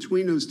make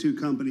between those two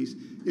companies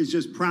is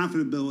just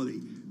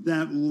profitability.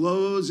 That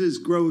Lowe's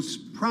gross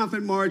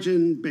profit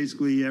margin,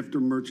 basically after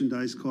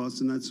merchandise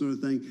costs and that sort of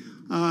thing,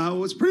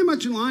 was pretty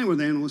much in line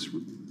with analyst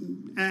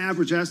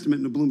average estimate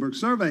in the Bloomberg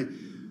survey.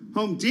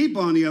 Home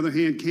Depot, on the other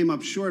hand, came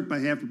up short by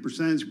 0.5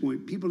 percentage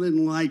point. People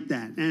didn't like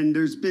that. And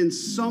there's been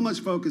so much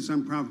focus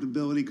on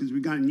profitability because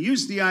we've gotten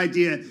used to the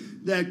idea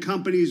that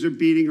companies are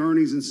beating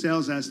earnings and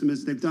sales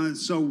estimates. They've done it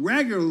so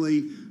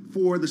regularly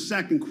for the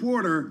second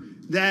quarter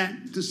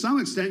that, to some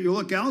extent, you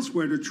look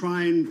elsewhere to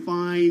try and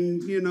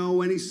find,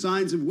 any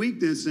signs of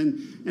weakness.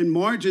 And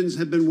margins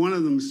have been one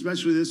of them,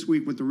 especially this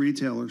week with the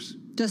retailers.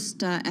 Just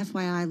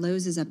FYI,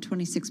 Lowe's is up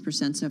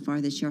 26% so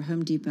far this year.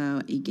 Home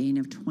Depot, a gain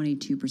of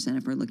 22%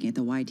 if we're looking at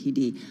the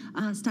YTD.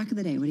 Stock of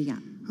the day, what do you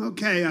got?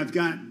 Okay, I've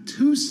got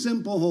two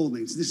simple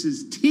holdings. This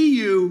is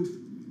TU,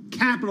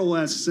 capital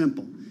S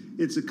simple.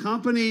 It's a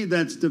company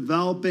that's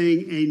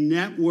developing a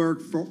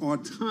network for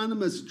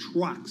autonomous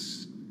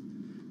trucks.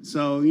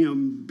 So,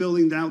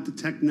 building out the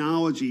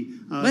technology.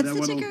 What's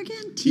the ticker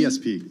again?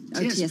 TSP. Oh,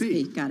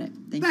 TSP. Got it.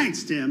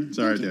 Thanks, Tim.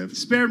 Sorry, Dave.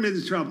 Spared me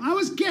the trouble. I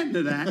was getting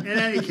to that. In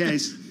any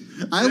case.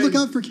 I look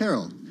out for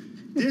Carol.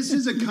 This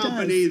is a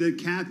company that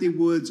Kathy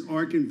Wood's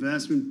ARK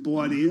Investment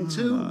bought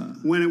into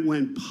when it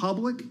went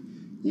public,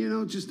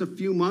 just a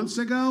few months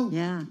ago.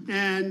 Yeah.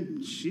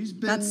 And she's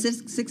been... About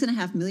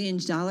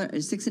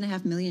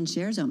 $6.5 million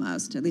shares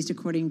almost, at least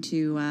according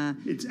to...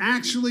 It's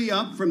actually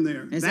up from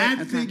there.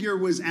 That figure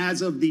was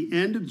as of the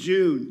end of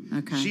June.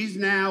 Okay. She's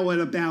now at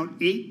about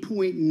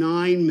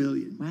 8.9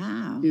 million.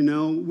 Wow.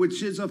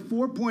 Which is a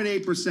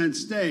 4.8%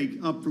 stake,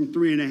 up from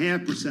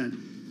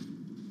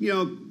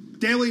 3.5%.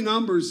 Daily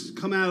numbers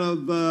come out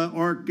of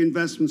ARK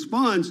Investments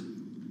funds.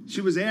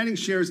 She was adding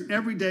shares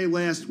every day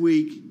last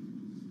week.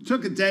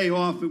 Took a day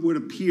off, it would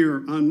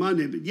appear, on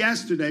Monday. But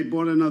yesterday,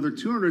 bought another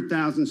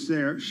 200,000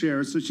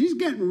 shares. So she's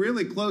getting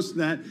really close to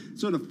that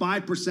sort of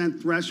 5%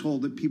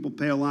 threshold that people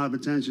pay a lot of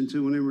attention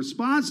to. And in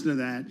response to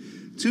that,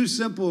 Too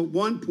Simple at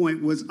one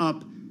point was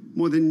up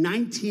more than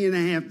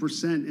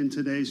 19.5% in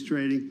today's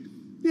trading.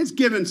 It's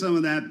given some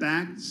of that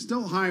back.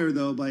 Still higher,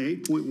 though, by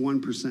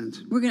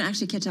 8.1%. We're going to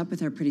actually catch up with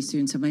her pretty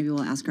soon, so maybe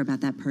we'll ask her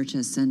about that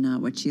purchase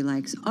and what she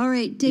likes. All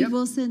right, Dave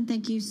Wilson,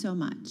 thank you so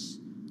much.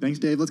 Thanks,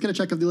 Dave. Let's get a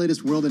check of the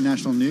latest world and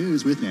national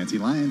news with Nancy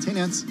Lyons. Hey,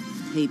 Nance.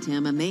 Hey,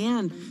 Tim. A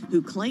man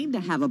who claimed to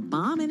have a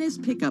bomb in his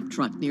pickup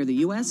truck near the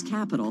U.S.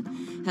 Capitol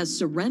has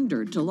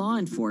surrendered to law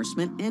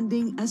enforcement,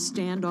 ending a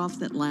standoff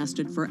that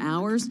lasted for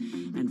hours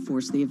and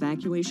forced the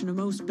evacuation of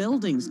most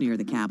buildings near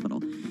the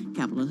Capitol.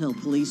 Capitol Hill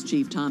Police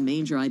Chief Tom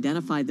Manger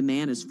identified the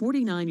man as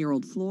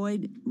 49-year-old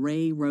Floyd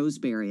Ray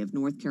Roseberry of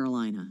North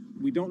Carolina.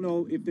 We don't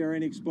know if there are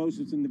any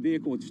explosives in the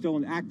vehicle. It's still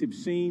an active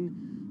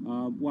scene.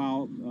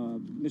 While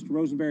Mr.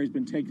 Rosenberry has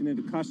been taken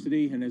into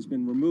custody and has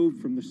been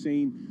removed from the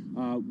scene,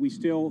 we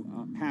still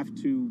have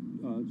to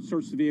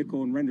search the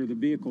vehicle and render the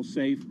vehicle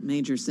safe.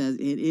 Manger says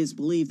it is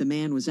believed the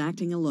man was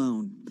acting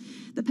alone.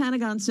 The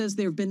Pentagon says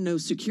there have been no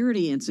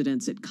security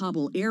incidents at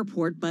Kabul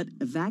airport, but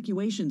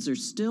evacuations are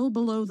still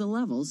below the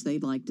levels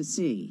they'd like to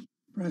see.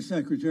 Press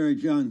Secretary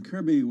John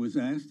Kirby was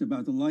asked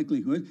about the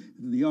likelihood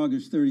that the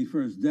August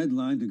 31st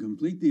deadline to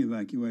complete the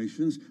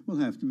evacuations will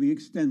have to be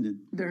extended.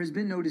 There has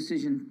been no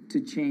decision to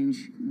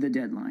change the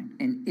deadline.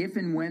 And if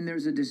and when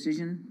there's a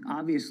decision,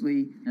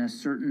 obviously a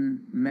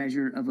certain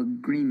measure of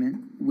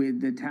agreement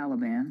with the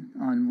Taliban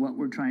on what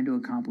we're trying to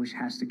accomplish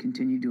has to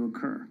continue to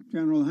occur.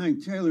 General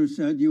Hank Taylor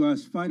said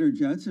U.S. fighter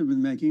jets have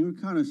been making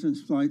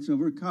reconnaissance flights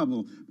over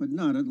Kabul, but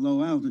not at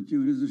low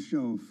altitude as a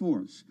show of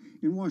force.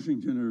 In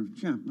Washington, Irv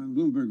Chapman,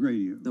 Bloomberg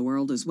Radio. The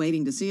world is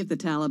waiting to see if the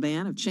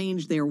Taliban have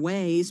changed their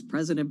ways.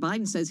 President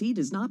Biden says he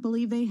does not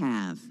believe they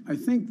have. I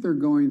think they're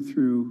going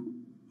through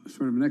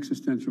sort of an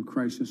existential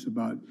crisis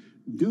about,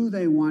 do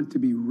they want to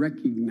be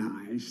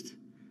recognized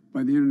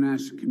by the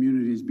international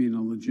community as being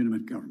a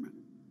legitimate government?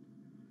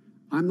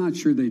 I'm not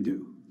sure they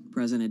do.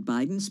 President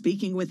Biden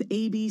speaking with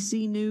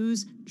ABC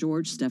News'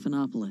 George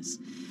Stephanopoulos.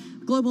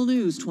 Global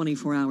news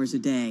 24 hours a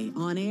day,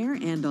 on air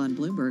and on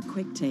Bloomberg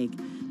Quick Take,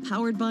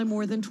 powered by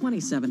more than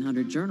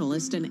 2,700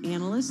 journalists and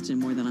analysts in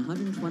more than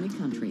 120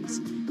 countries.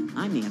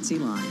 I'm Nancy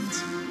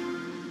Lyons.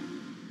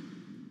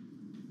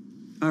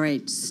 All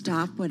right,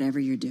 stop whatever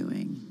you're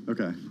doing.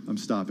 Okay, I'm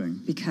stopping.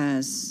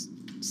 Because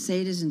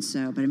say it isn't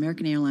so, but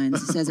American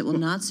Airlines says it will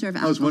not serve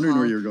alcohol I was wondering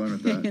where you were going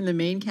with that. in the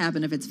main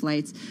cabin of its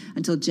flights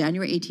until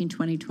January 18,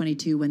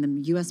 2022, when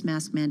the U.S.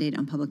 mask mandate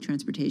on public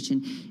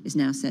transportation is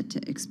now set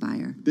to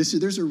expire.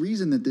 There's a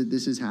reason that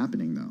this is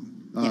happening, though.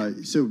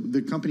 So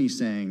the company's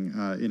saying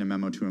in a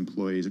memo to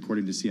employees,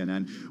 according to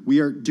CNN, we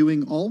are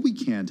doing all we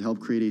can to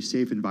help create a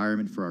safe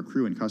environment for our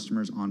crew and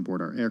customers on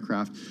board our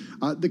aircraft.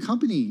 The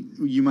company,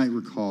 you might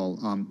recall,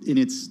 in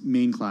its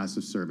main class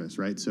of service,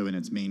 right? So in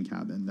its main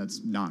cabin,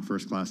 that's not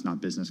first class,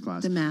 not business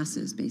class. The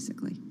masses,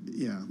 basically.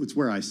 Yeah, it's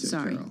where I sit,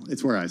 Sorry. Carol.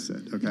 It's where I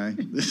sit, okay?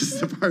 This is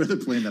the part of the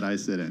plane that I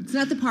sit in. It's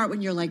not the part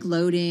when you're like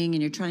loading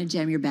and you're trying to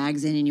jam your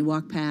bags in and you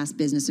walk past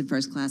business and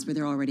first class where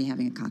they're already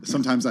having a cocktail.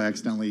 Sometimes I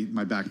accidentally,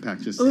 my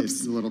backpack just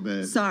hits a little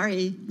bit.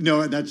 Sorry.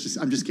 No, I'm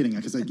just kidding,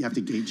 because you have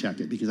to gate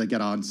check it because I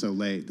get on so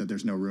late that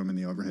there's no room in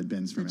the overhead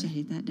bins for me. I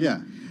hate that.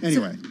 Yeah.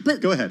 Anyway,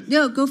 go ahead.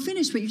 No, go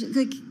finish what you're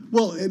like.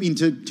 Well, I mean,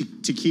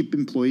 to keep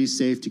employees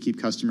safe, to keep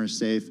customers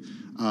safe,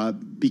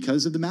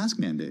 because of the mask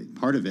mandate,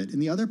 part of it. And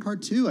the other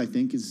part, too, I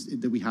think, is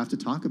that we have to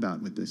talk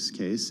about with this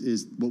case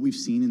is what we've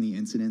seen in the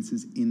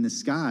incidences in the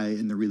sky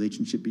and the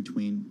relationship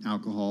between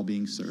alcohol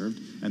being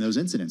served and those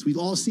incidents. We've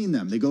all seen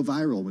them. They go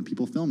viral when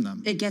people film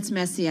them. It gets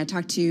messy. I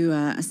talked to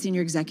a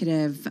senior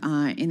executive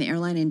in the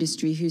airline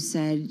industry who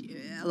said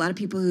a lot of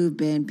people who've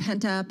been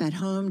pent up at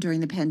home during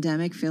the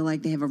pandemic feel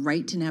like they have a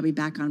right to now be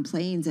back on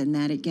planes, and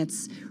that it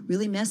gets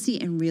really messy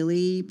and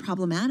really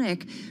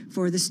problematic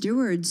for the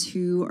stewards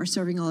who are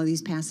serving all of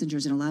these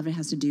passengers, and a lot of it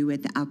has to do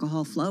with the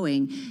alcohol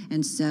flowing.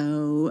 And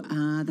so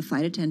the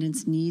flight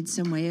attendants need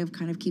some way of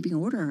kind of keeping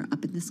order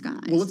up in the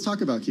skies. Well, let's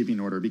talk about keeping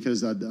order,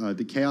 because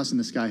the chaos in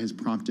the sky has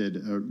prompted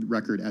a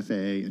record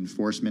FAA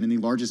enforcement and the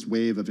largest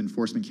wave of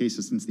enforcement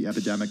cases since the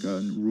epidemic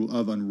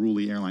of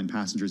unruly airline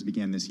passengers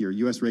began this year.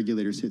 U.S.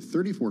 regulators hit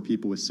 34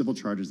 people with civil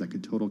charges that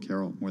could total,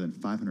 Carol, more than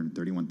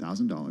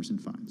 $531,000 in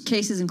fines.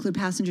 Cases include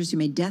passengers who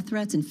made death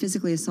threats and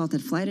physically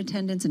assaulted flight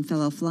attendants and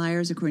fellow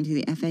flyers. According to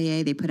the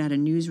FAA, they put out a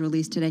news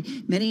release today.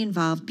 Many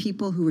involved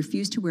people who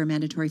refused to wear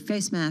mandatory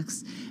face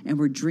masks and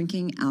were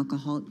drinking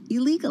alcohol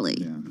illegally.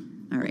 Yeah.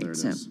 All right,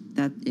 so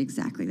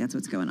that's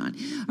what's going on.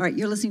 All right,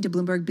 you're listening to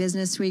Bloomberg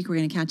Business Week. We're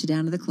going to count you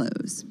down to the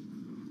close.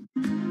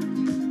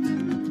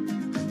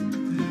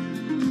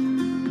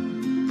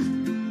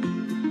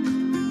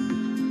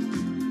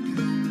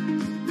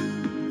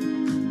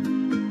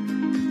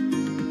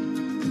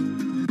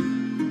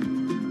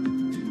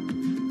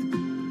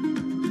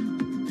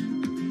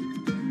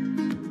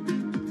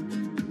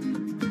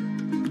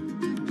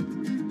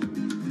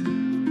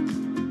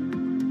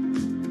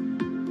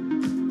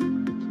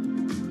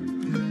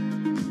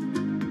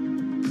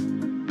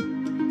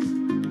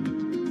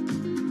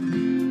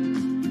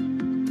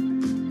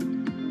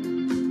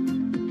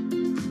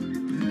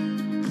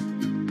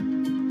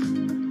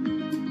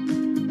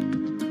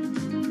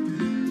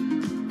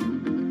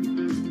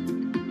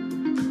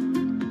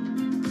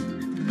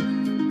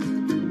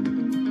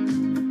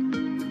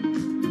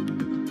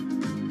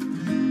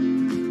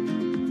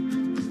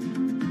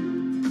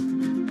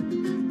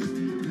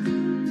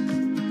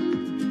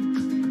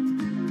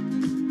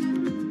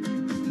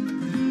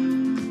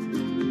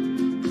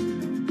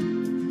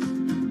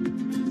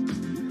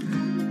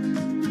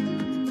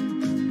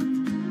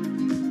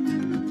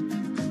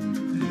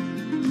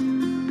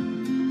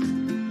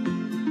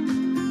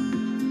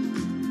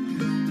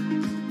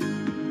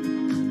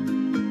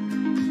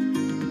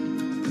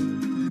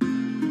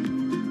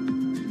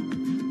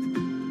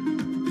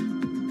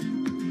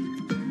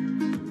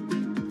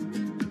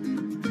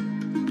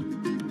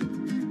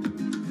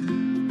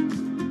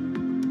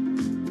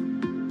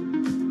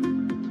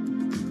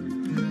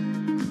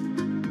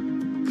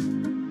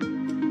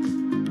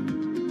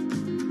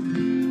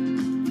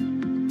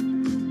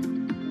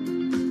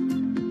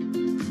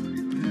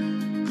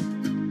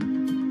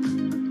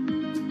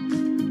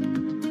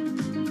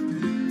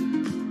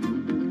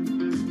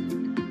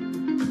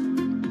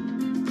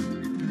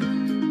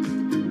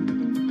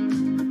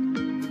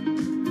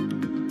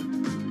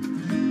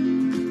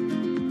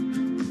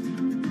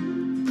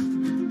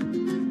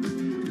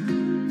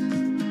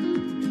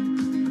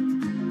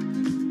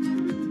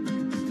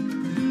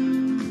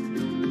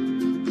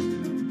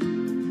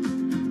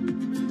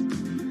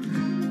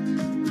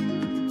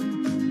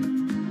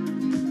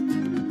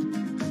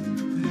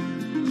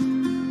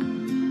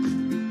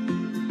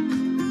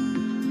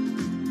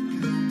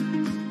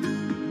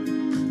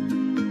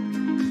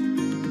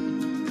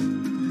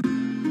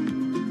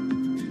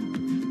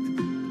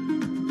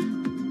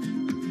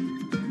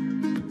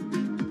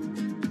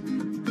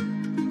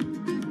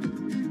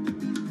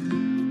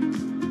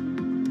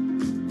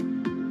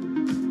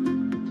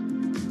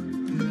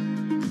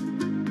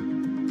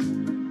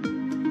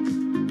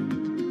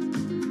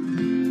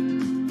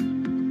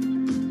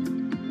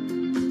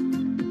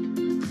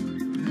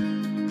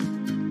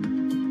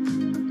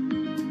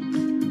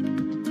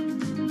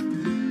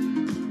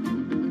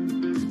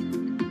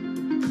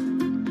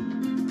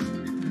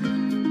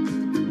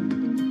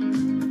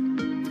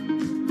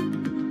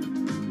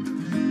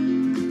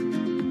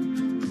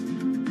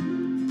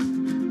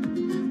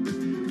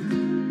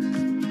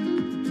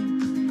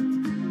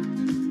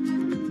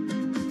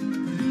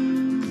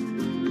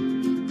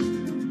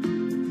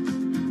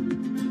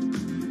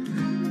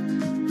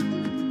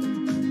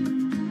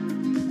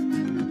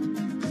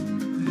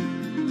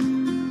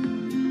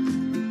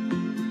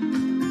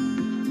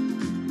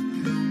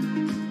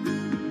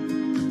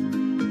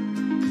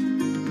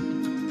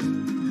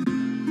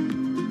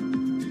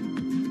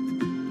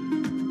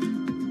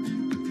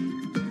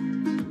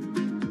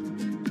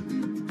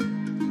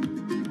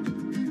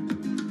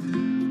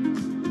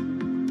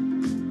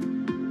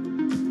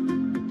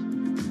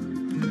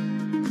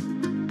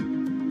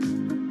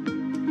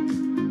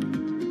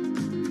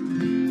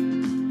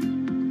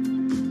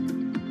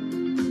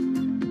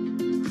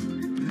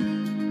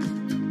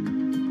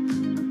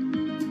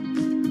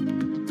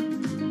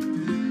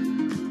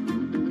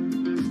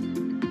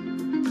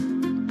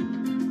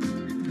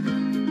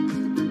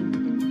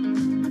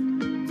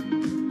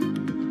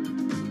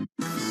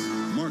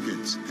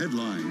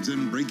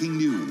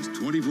 close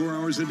 24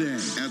 hours a day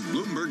at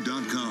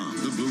Bloomberg.com,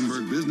 the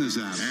Bloomberg Business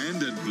app,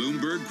 and at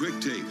Bloomberg Quick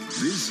Tape.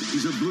 This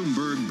is a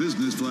Bloomberg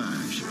Business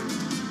Flash.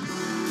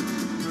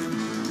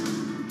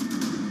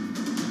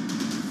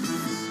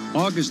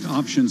 August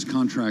options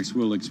contracts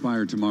will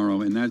expire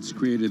tomorrow, and that's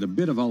created a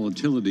bit of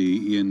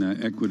volatility in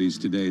equities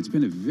today. It's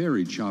been a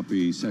very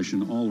choppy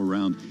session all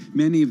around.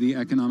 Many of the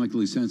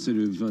economically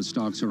sensitive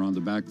stocks are on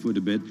the back foot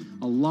a bit.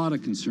 A lot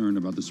of concern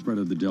about the spread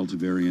of the Delta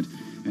variant.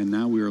 And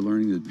now we are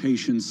learning that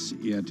patients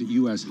at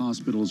U.S.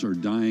 hospitals are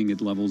dying at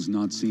levels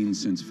not seen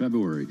since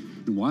February.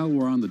 And while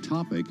we're on the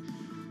topic,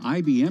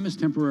 IBM is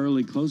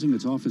temporarily closing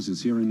its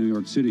offices here in New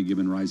York City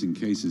given rising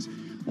cases,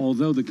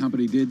 although the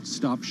company did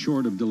stop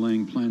short of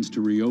delaying plans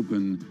to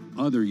reopen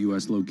other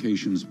U.S.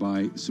 locations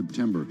by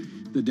September.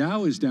 The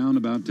Dow is down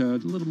about a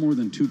little more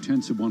than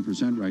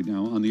 0.2% right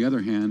now. On the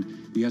other hand,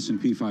 the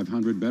S&P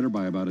 500 better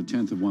by about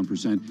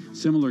 0.1%.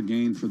 Similar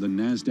gain for the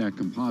NASDAQ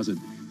composite.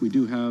 We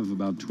do have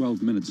about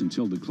 12 minutes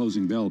until the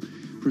closing bell.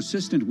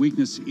 Persistent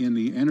weakness in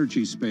the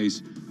energy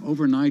space.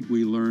 Overnight,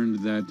 we learned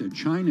that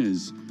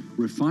China's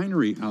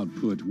refinery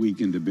output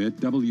weakened a bit.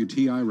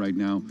 WTI right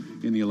now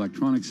in the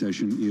electronic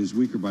session is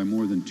weaker by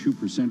more than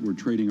 2%. We're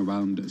trading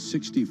around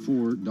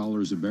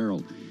 $64 a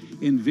barrel.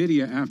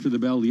 NVIDIA, after the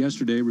bell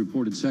yesterday,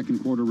 reported second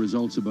quarter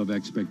results above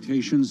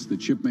expectations. The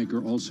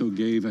chipmaker also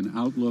gave an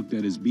outlook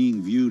that is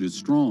being viewed as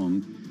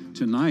strong.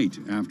 Tonight,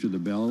 after the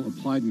bell,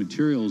 Applied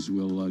Materials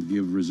will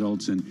give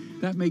results, and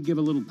that may give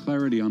a little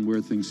clarity on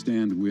where things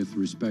stand with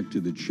respect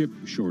to the chip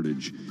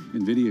shortage.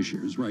 NVIDIA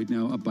shares right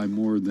now up by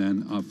more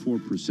than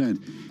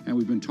 4%. And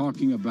we've been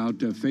talking about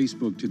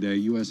Facebook today.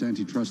 U.S.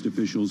 antitrust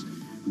officials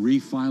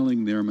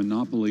refiling their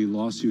monopoly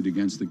lawsuit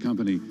against the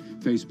company.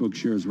 Facebook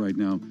shares right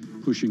now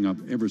pushing up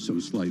ever so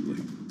slightly.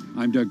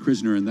 I'm Doug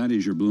Krisner, and that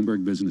is your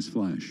Bloomberg Business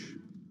Flash.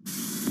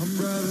 I'm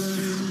driving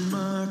in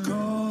my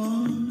car.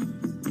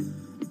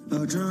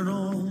 I turn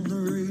on the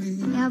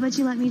radio. How about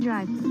you let me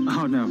drive?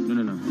 Oh, no.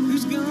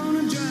 Who's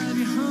gonna drive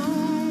you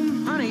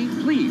home? Honey,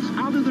 please,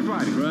 I'll do the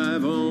driving.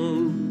 Drive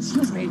on.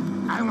 Excuse me,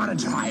 I want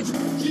to drive.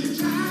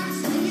 Just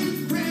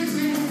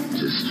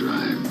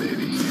drive,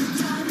 baby.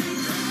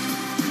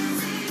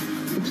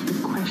 It's the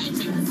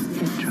question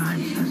that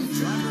drives us.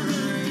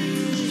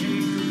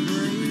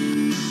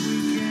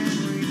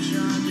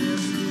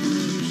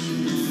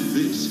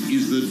 This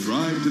is the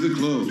Drive to the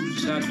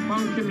Close. That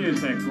funky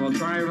music will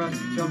drive us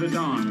till the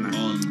dawn.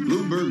 On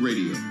Bloomberg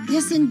Radio.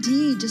 Yes,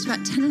 indeed. Just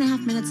about 10 and a half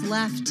minutes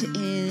left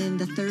in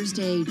the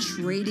Thursday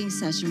trading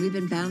session. We've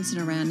been bouncing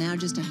around now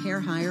just a hair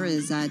higher,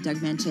 as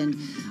Doug mentioned,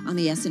 on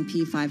the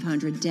S&P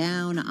 500,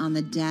 down on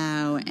the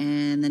Dow,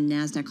 and the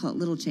NASDAQ, call it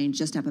little change,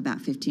 just up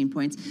about 15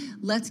 points.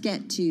 Let's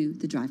get to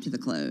the drive to the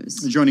close.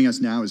 Joining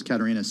us now is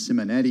Caterina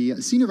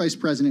Simonetti, Senior Vice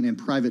President and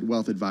Private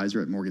Wealth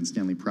Advisor at Morgan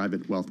Stanley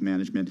Private Wealth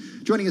Management.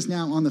 Joining us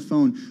now on the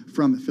phone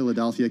from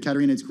Philadelphia.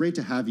 Caterina, it's great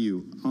to have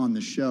you on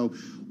the show.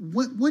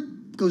 What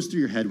goes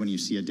through your head when you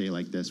see a day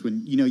like this?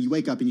 When you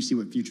wake up and you see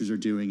what futures are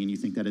doing and you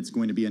think that it's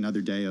going to be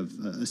another day of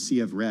a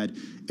sea of red,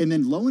 and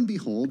then lo and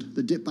behold,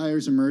 the dip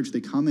buyers emerge.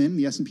 They come in,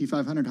 the S&P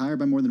 500 higher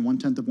by more than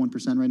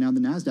 0.1% right now. The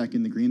NASDAQ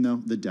in the green, though,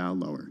 the Dow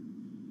lower.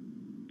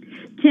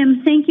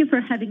 Tim, thank you for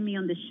having me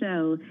on the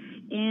show.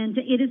 And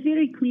it is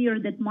very clear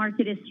that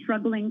market is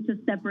struggling to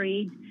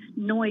separate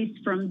noise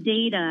from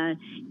data.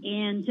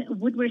 And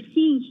what we're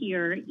seeing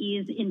here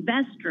is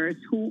investors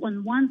who,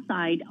 on one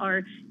side,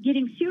 are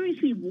getting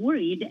seriously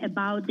worried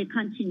about the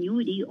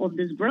continuity of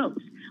this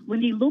growth.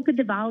 When they look at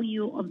the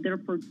value of their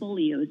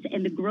portfolios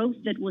and the growth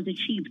that was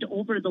achieved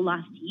over the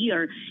last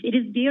year, it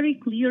is very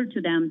clear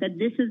to them that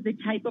this is the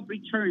type of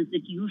returns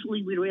that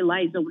usually we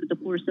realize over the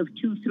course of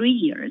 2-3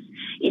 years.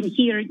 And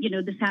here,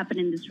 this happened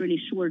in this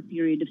really short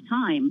period of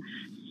time.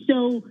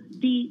 So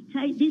these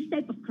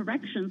type of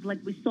corrections, like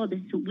we saw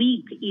this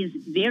week, is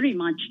very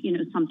much,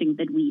 something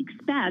that we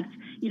expect,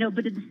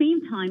 but at the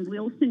same time, we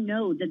also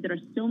know that there are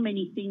so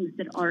many things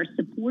that are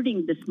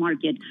supporting this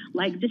market,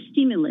 like the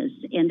stimulus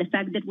and the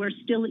fact that we're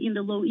still in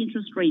the low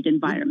interest rate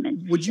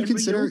environment. Would you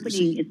consider,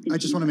 I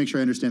just want to make sure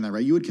I understand that,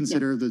 right? You would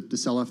consider the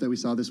sell-off that we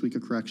saw this week a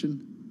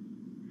correction?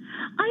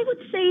 I would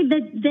say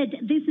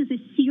that this is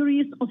a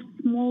series of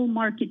small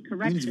market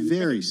corrections. It's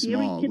very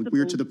small. We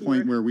were to the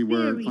point where we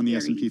were on the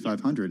S&P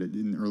 500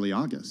 in early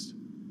August.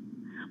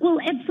 Well,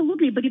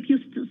 absolutely. But if you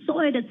saw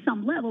it at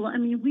some level,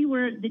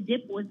 the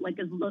dip was like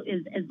as low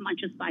as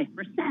much as 5%,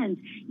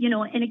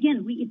 and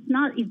again,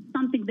 it's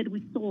something that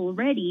we saw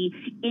already.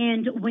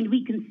 And when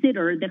we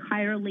consider the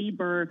higher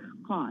labor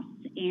costs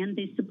and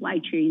the supply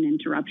chain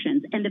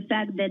interruptions and the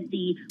fact that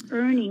the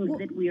earnings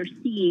that we are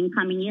seeing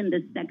coming in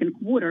the second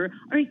quarter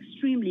are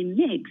extremely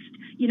mixed,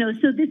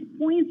 so this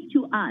points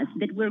to us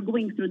that we're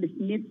going through this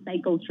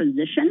mid-cycle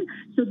transition.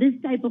 So this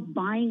type of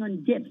buying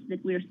on dips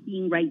that we're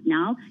seeing right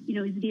now,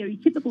 is very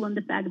typical on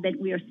the fact that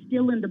we are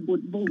still in the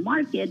bull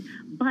market,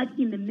 but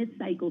in the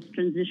mid-cycle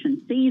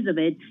transition phase of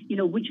it,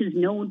 which is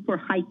known for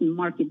heightened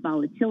market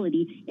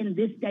volatility. And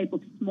this type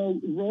of small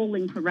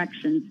rolling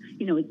corrections,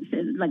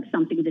 it's like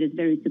something that is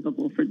very typical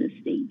acceptable for this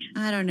stage?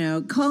 I don't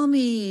know. Call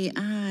me,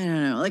 I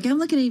don't know. Like, I'm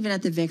looking even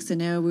at the VIX. I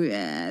know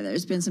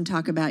there's been some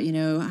talk about,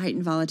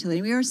 heightened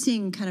volatility. We are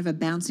seeing kind of a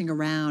bouncing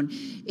around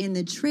in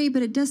the trade,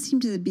 but it does seem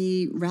to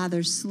be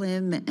rather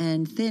slim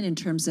and thin in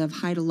terms of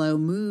high to low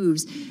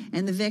moves.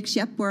 And the VIX,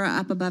 yep, we're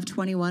up above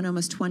 21,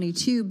 almost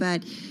 22,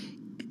 but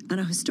on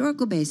a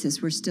historical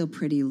basis, we're still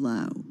pretty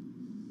low.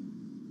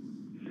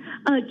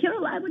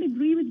 Carol, I would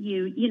agree with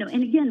you.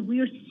 And again, we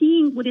are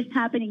seeing what is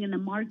happening in the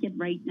market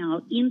right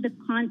now in the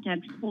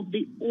context of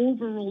the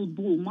overall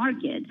bull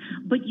market.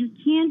 But you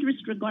can't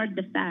disregard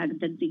the fact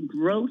that the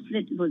growth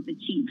that was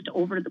achieved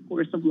over the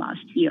course of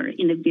last year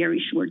in a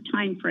very short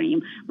time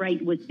frame,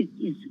 right,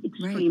 is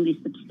extremely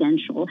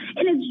substantial,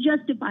 and it's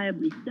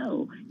justifiably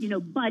so.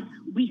 But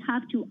we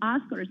have to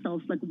ask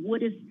ourselves, like,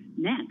 what is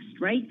next,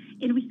 right?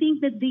 And we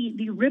think that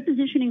the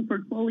repositioning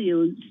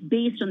portfolios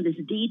based on this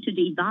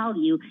day-to-day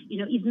value,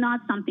 is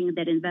not something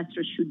that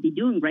investors should be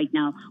doing right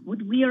now.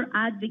 What we are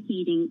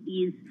advocating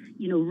is,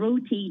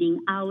 rotating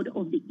out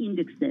of the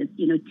indexes,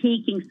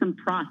 taking some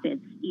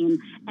profits in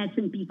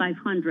S&P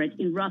 500,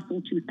 in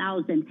Russell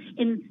 2000,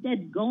 and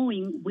instead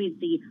going with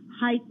the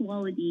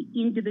high-quality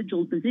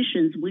individual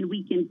positions when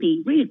we can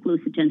pay really close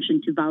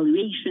attention to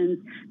valuations,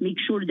 make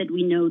sure that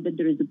we know that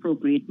there is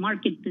appropriate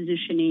market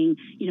positioning,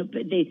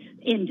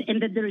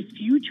 and that there is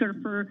future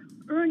for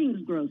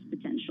earnings growth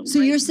potential. So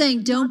right? you're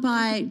saying don't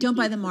buy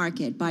the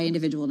market, buy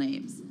individual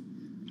names.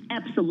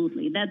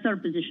 Absolutely. That's our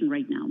position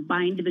right now.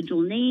 Buy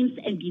individual names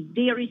and be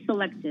very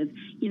selective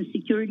in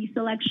security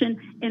selection,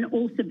 and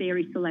also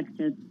very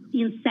selective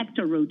in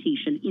sector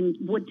rotation, in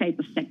what type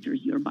of sectors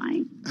you're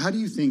buying. How do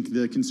you think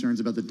the concerns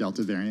about the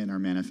Delta variant are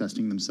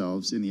manifesting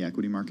themselves in the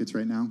equity markets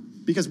right now?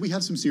 Because we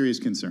have some serious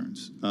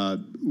concerns.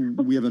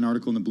 We have an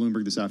article in the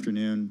Bloomberg this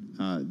afternoon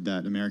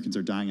that Americans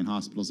are dying in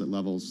hospitals at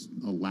levels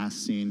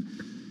last seen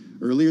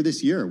earlier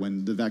this year,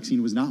 when the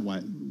vaccine was not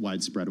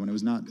widespread, when it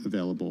was not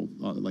available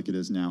like it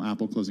is now.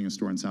 Apple closing a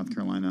store in South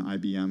Carolina,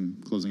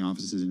 IBM closing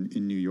offices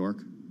in New York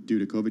due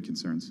to COVID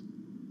concerns.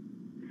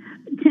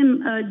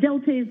 Tim,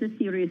 Delta is a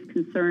serious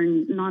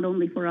concern, not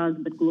only for us,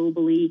 but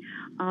globally.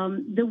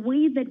 The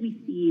way that we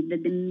see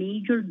that the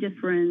major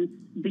difference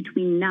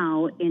between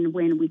now and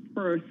when we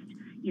first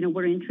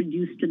were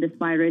introduced to this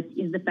virus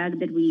is the fact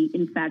that we,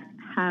 in fact,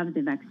 have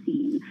the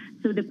vaccine.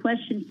 So the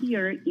question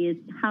here is,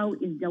 how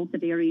is Delta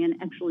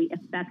variant actually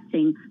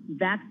affecting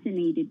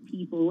vaccinated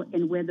people,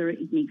 and whether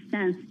it makes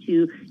sense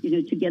to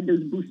get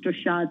those booster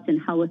shots and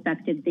how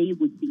effective they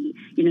would be.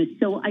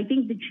 So I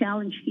think the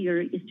challenge here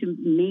is to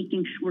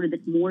making sure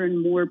that more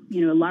and more,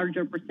 a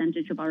larger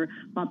percentage of our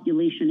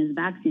population is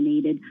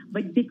vaccinated.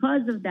 But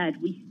because of that,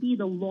 we see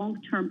the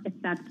long-term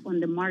effect on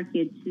the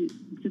market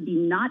to be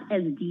not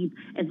as deep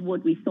as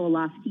what we saw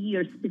last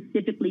year,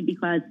 specifically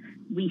because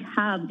we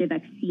have the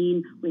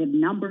vaccine. We have a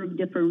number of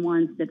different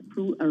ones that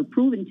are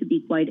proven to be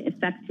quite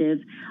effective,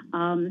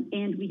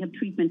 and we have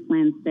treatment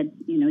plans that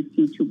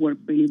seem to work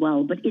really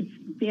well. But it's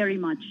very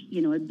much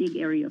a big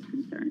area of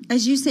concern.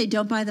 As you say,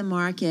 don't buy the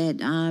market.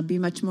 Be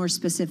much more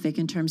specific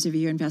in terms of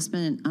your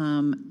investment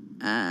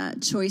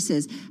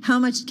choices. How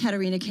much,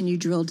 Katerina, can you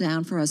drill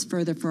down for us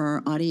further for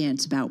our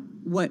audience about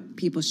what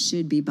people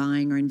should be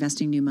buying or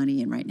investing new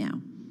money in right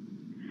now?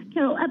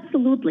 Carol,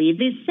 absolutely.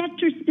 The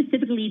sectors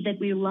specifically that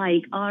we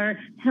like are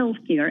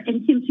healthcare.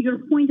 And Tim, to your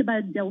point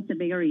about Delta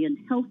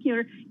variant,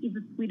 healthcare is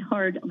a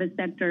sweetheart of a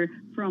sector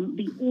from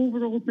the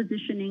overall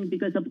positioning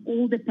because of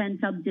all the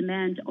pent-up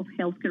demand of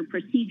healthcare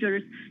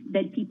procedures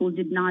that people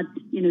did not,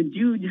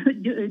 do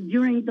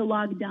during the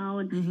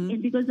lockdown,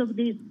 and because of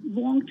the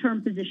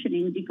long-term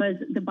positioning, because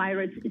the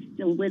virus is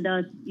still with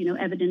us,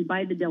 evident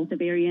by the Delta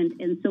variant,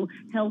 and so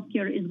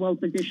healthcare is well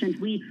positioned.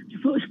 We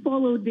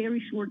followed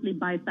very shortly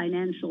by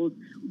financials.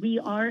 We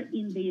are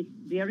in the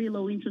very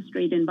low interest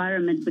rate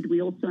environment, but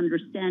we also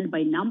understand by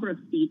a number of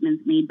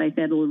statements made by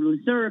Federal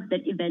Reserve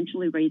that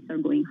eventually rates are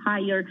going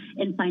higher,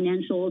 and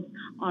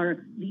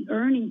the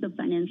earnings of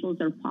financials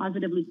are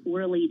positively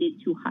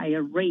correlated to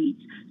higher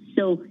rates.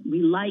 So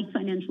we like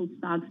financial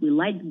stocks. We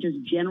like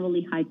just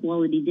generally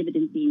high-quality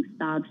dividend-paying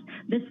stocks.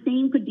 The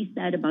same could be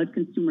said about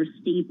consumer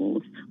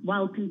staples.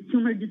 While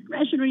consumer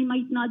discretionary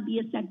might not be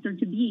a sector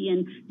to be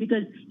in,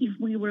 because if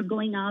we were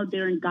going out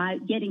there and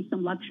getting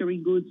some luxury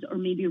goods, or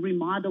maybe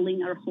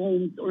remodeling our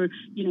homes, or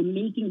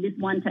making these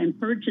one-time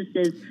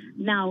purchases,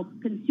 now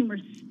consumer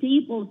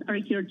staples are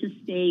here to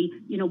stay.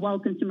 While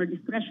consumer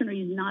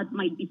discretionary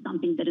might be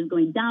something that is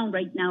going down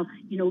right now.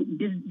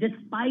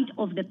 Despite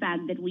of the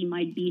fact that we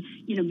might be,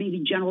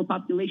 maybe general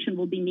population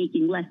will be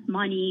making less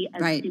money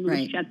as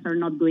stimulus checks are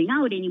not going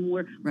out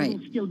anymore. We'll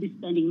still be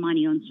spending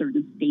money on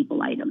certain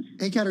staple items.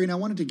 Hey, Katerina, I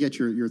wanted to get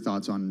your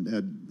thoughts on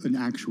an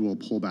actual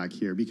pullback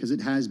here, because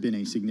it has been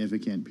a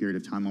significant period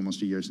of time,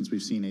 almost a year, since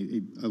we've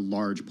seen a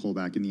large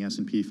pullback in the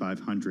S&P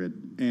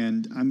 500.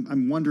 And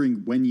I'm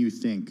wondering when you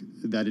think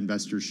that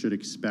investors should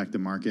expect the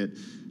market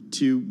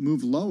to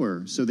move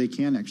lower so they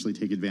can actually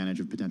take advantage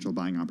of potential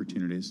buying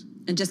opportunities.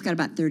 And just got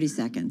about 30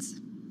 seconds.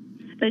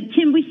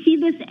 Tim, we see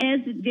this as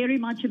very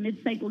much a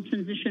mid-cycle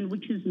transition,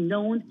 which is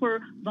known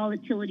for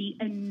volatility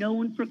and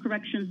known for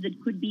corrections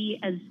that could be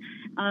as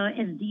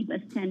deep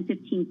as 10,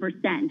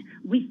 15%.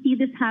 We see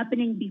this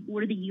happening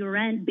before the year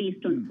end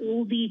based on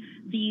all the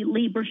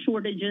labor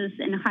shortages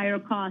and higher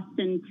costs.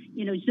 And,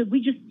 so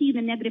we just see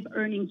the negative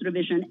earnings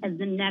revision as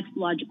the next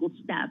logical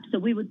step. So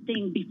we would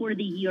think before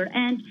the year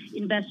end,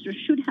 investors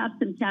should have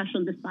some cash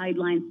on the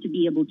sidelines to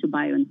be able to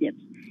buy on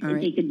dips and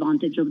take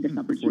advantage of this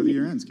opportunity. Before the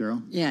year ends,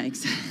 Carol. Yeah,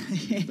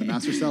 exactly. The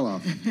master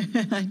sell-off.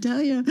 I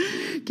tell you.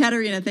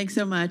 Katerina, thanks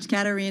so much.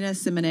 Katerina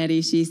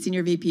Simonetti, she's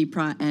Senior VP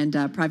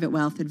and Private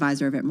Wealth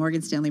Advisor at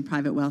Morgan Stanley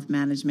Private Wealth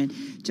Management,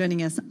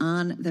 joining us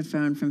on the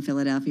phone from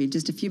Philadelphia.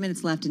 Just a few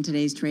minutes left in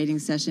today's trading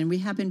session. We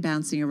have been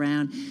bouncing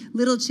around.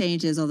 Little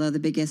changes, although the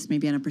biggest,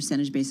 maybe on a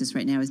percentage basis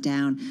right now, is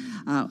down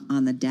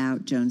on the Dow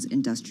Jones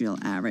Industrial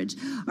Average.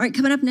 All right,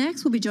 coming up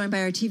next, we'll be joined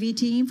by our TV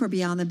team for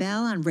Beyond the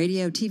Bell on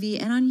radio, TV,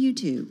 and on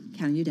YouTube.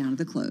 Counting you down to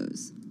the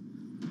close.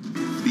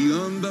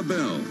 Beyond the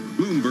Bell,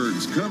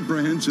 Bloomberg's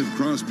comprehensive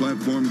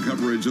cross-platform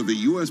coverage of the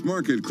U.S.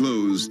 market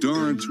close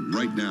starts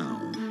right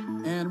now.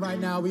 And right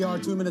now, we are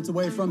 2 minutes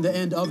away from the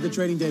end of the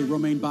trading day.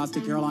 Romaine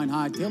Bostic, Caroline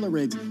Hyde, Taylor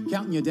Riggs,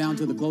 counting you down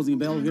to the closing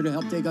bell, here to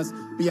help take us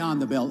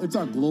beyond the bell. It's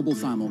our global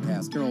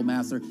simulcast. Carol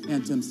Massar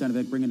and Tim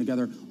Stenovic bringing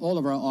together all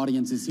of our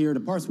audiences here to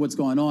parse what's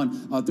going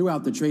on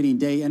throughout the trading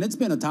day. And it's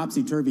been a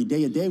topsy-turvy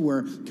day, a day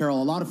where, Carol,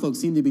 a lot of folks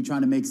seem to be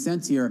trying to make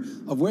sense here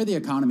of where the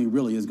economy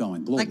really is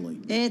going globally.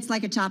 It's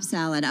like a chopped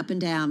salad, up and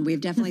down.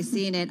 We've definitely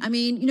seen it. I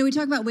mean, we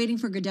talk about waiting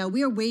for Godot.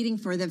 We are waiting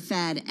for the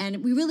Fed,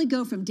 and we really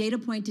go from data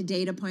point to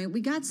data point.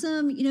 We got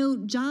some,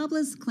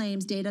 jobless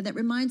claims data that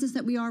reminds us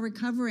that we are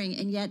recovering,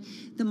 and yet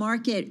the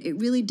market, it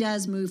really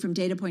does move from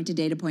data point to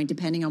data point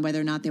depending on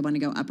whether or not they want to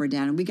go up or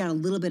down. And we got a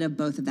little bit of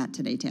both of that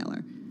today,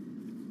 Taylor.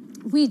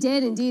 We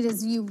did indeed,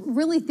 as you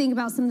really think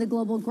about some of the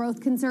global growth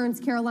concerns,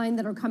 Caroline,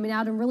 that are coming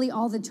out, and really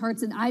all the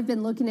charts that I've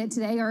been looking at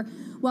today are,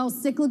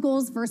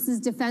 cyclicals versus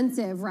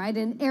defensive, right?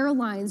 And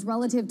airlines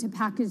relative to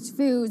packaged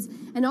foods.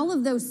 And all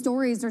of those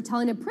stories are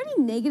telling a pretty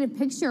negative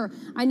picture.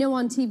 I know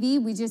on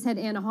TV, we just had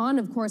Anna Hahn,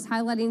 of course,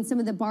 highlighting some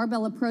of the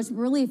barbell approach,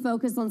 really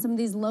focused on some of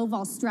these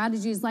low-vol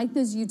strategies like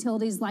those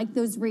utilities, like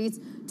those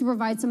REITs, to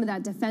provide some of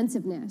that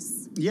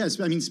defensiveness.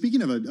 Yes, I mean,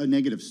 speaking of a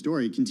negative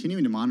story,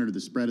 continuing to monitor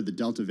the spread of the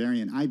Delta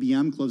variant,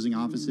 IBM closing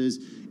offices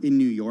in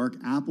New York,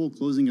 Apple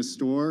closing a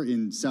store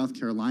in South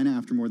Carolina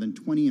after more than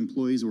 20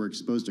 employees were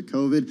exposed to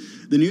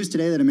COVID. The news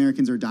today that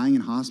Americans are dying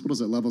in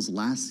hospitals at levels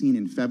last seen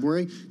in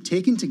February.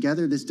 Taken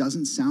together, this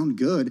doesn't sound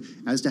good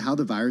as to how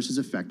the virus is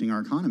affecting our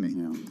economy.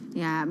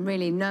 Yeah,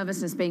 really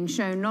nervousness being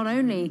shown not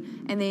only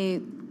in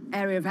the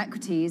area of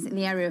equities, in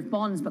the area of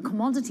bonds, but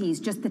commodities,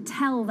 just the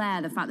tell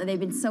there, the fact that they've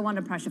been so under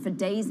pressure for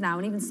days now,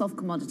 and even soft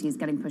commodities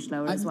getting pushed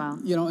lower as well.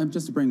 And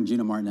just to bring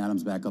Gina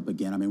Martin-Adams back up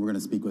again, I mean, we're going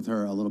to speak with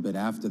her a little bit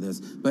after this,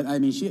 but I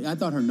mean, I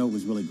thought her note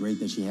was really great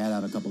that she had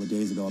out a couple of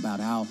days ago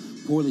about how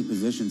poorly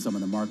positioned some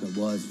of the market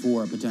was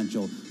for a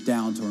potential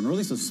downturn, or at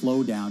least a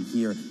slowdown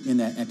here in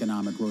that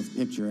economic growth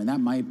picture, and that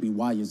might be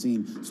why you're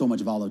seeing so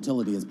much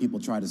volatility as people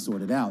try to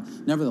sort it out.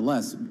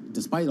 Nevertheless,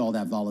 despite all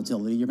that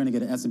volatility, you're going to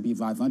get an S&P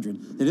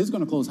 500 that is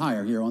going to close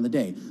higher here on the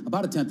day,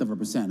 about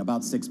 0.1%,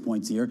 about 6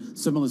 points here.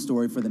 Similar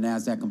story for the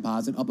NASDAQ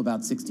Composite, up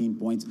about 16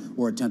 points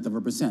or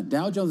 0.1%.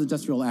 Dow Jones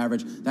Industrial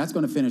Average, that's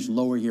going to finish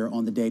lower here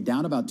on the day,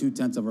 down about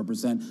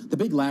 0.2%. The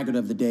big laggard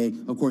of the day,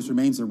 of course,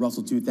 remains the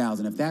Russell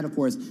 2000. If that, of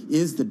course,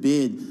 is the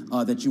bid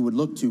that you would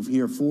look to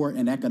here for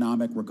an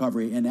economic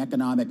recovery, an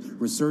economic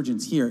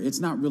resurgence here,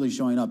 it's not really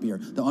showing up here.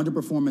 The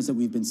underperformance that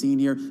we've been seeing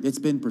here, it's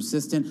been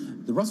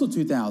persistent. The Russell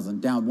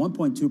 2000 down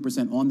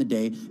 1.2% on the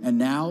day, and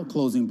now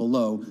closing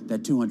below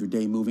that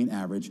 200-day moving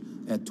average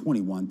at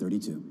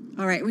 2132.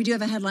 All right, we do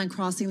have a headline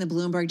crossing the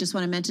Bloomberg. Just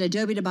want to mention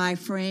Adobe to buy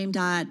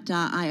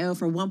Frame.io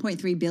for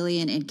 $1.3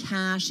 billion in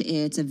cash.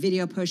 It's a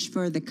video push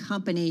for the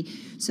company.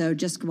 So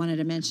just wanted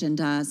to mention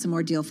some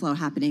more deal flow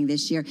happening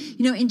this year.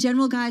 In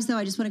general, guys, though,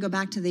 I just want to go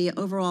back to the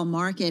overall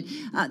market.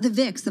 The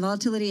VIX, the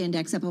volatility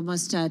index, up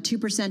almost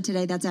 2%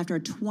 today. That's after a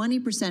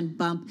 20%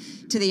 bump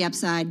to the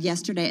upside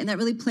yesterday. And that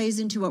really plays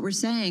into what we're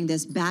saying,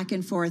 this back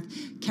and forth,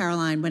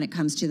 Caroline, when it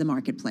comes to the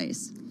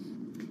marketplace.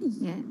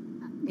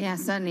 Yeah,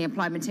 certainly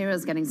Applied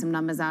Materials getting some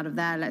numbers out of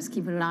there. Let's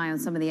keep an eye on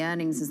some of the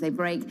earnings as they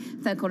break.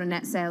 Third quarter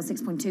net sales,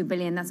 $6.2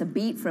 billion. That's a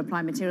beat for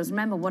Applied Materials.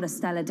 Remember what a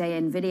stellar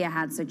day NVIDIA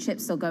had, so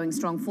chips still going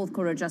strong. Fourth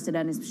quarter adjusted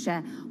earnings per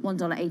share,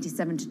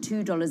 $1.87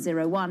 to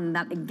 $2.01.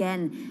 That,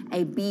 again,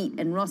 a beat.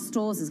 And Ross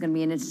Stores is going to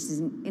be an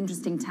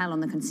interesting tell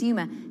on the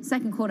consumer.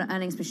 Second quarter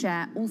earnings per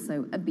share,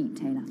 also a beat,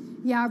 Taylor.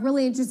 Yeah,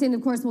 really interesting.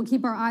 Of course, we'll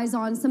keep our eyes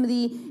on some of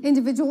the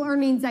individual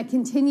earnings that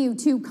continue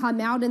to come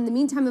out. In the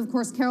meantime, of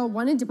course, Carol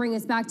wanted to bring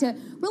us back to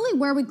really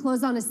where we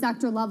close on a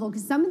sector level,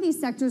 because some of these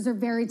sectors are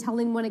very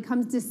telling when it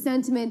comes to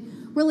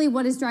sentiment. really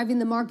what is driving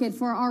the market.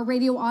 For our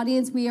radio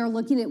audience, we are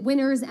looking at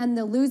winners and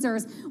the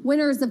losers.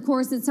 Winners, of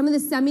course, it's some of the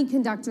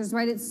semiconductors,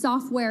 right? It's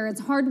software,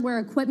 it's hardware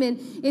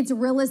equipment, it's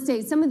real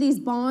estate, some of these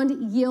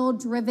bond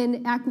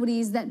yield-driven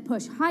equities that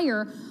push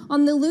higher.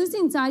 On the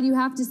losing side, you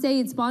have to say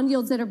it's bond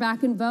yields that are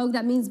back in vogue.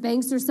 That means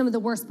banks are some of the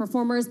worst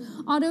performers.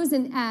 Autos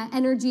and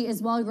energy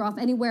as well, you're off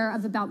anywhere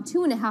of about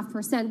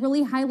 2.5%,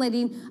 really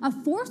highlighting a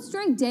fourth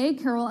straight day,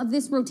 Carol, of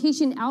this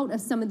rotation out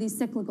of some of these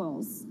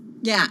cyclicals.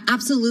 Yeah,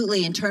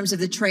 absolutely. In terms of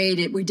the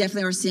trade, we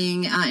definitely are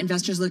seeing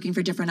investors looking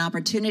for different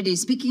opportunities.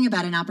 Speaking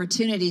about an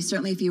opportunity,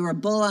 certainly if you were a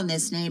bull on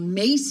this name,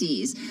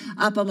 Macy's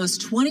up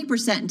almost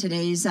 20% in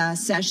today's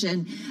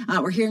session.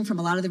 We're hearing from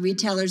a lot of the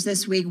retailers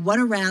this week. What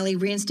a rally,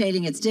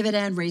 reinstating its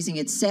dividend, raising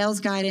its sales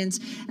guidance,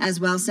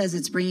 as well says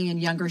it's bringing in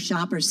younger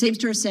shoppers.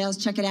 Same-store sales,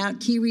 check it out.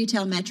 Key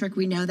retail metric,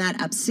 we know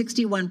that, up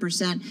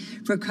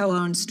 61% for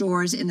co-owned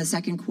stores in the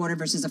second quarter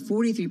versus a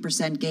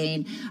 43%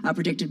 gain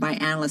predicted by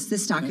analysts.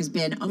 This stock has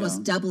been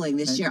almost doubling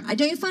this year.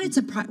 Don't you find it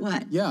surprising?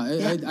 What?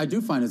 Yeah, I do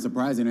find it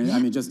surprising. And I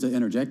mean, just to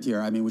interject here,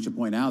 I mean, we should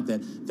point out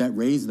that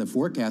raise in the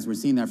forecast, we're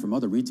seeing that from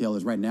other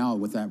retailers right now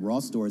with that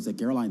Ross stores that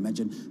Caroline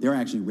mentioned. They're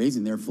actually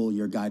raising their full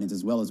year guidance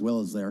as well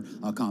as their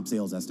comp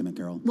sales estimate,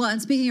 Carol. Well, and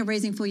speaking of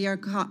raising full year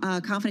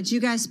confidence, you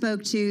guys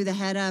spoke to the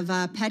head of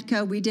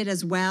Petco. We did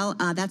as well.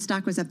 That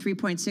stock was up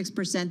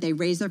 3.6%. They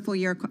raised their full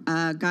year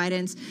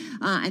guidance,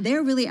 and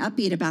they're really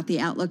upbeat about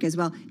the outlook as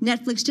well.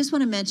 Netflix, just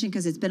want to mention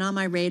because it's been on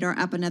my radar,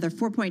 up another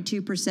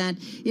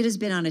 4.2%. It has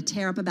been on a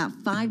tear up about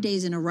 5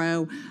 days in a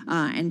row,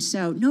 and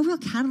so no real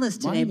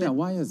catalyst today.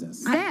 Why is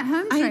this?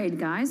 Stay-at-home trade,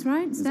 guys,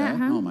 right? Stay at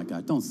home. Oh my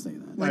God, don't say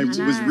that. I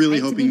was really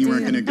hoping you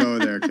weren't going to go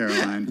there,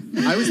 Caroline.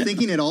 I was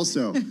thinking it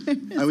also.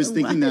 I was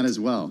thinking that as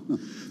well.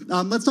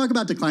 Let's talk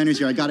about decliners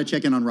here. I got to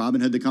check in on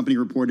Robinhood. The company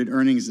reported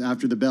earnings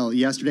after the bell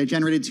yesterday,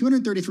 generated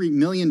 $233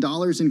 million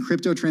in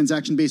crypto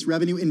transaction-based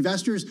revenue.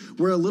 Investors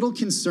were a little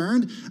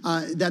concerned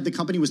that the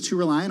company was too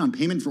reliant on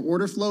payment for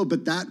order flow,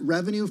 but that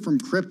revenue from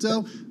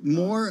crypto,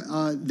 more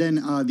than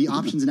the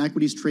options and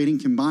equities trading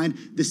combined.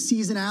 The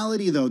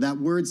seasonality, though, that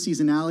word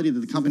seasonality that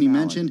the company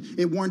mentioned,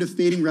 it warned of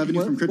fading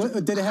revenue from crypto.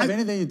 Did it have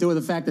anything to do with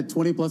the fact that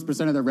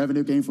 20+% of their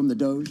revenue came from the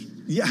Doge?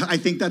 Yeah, I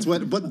think that's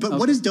what. But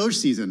what is Doge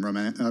season,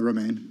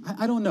 Romain?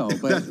 I don't know,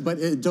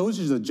 but Doge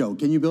is a joke.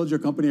 Can you build your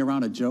company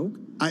around a joke?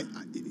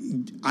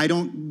 I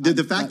don't.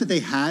 The fact that they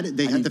had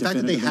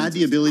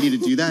the ability to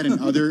do that and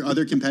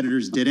other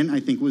competitors didn't, I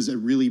think, was a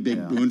really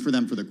big boon for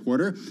them for the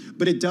quarter.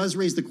 But it does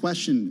raise the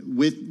question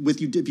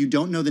with you, if you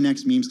don't know the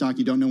next meme stock,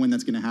 you don't know when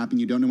that's going to happen,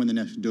 you don't know when the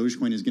next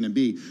Dogecoin is going to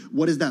be.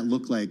 What does that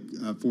look like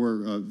for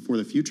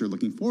the future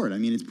looking forward? I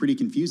mean, it's pretty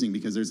confusing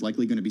because there's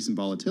likely going to be some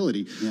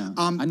volatility. Yeah,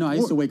 I know. I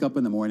used to wake up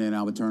in the morning and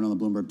I would turn on the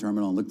Bloomberg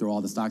terminal and look through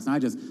all the stocks, and I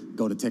just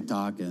go to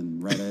TikTok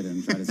and Reddit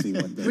and try to see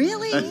what.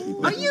 Really?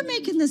 Are you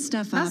making this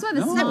stuff up? That's what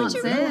the sentence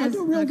is. I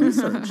do real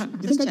research.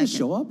 Do you think I just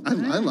show up?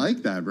 I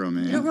like that,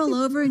 Romain. You don't roll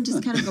over and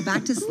just kind of go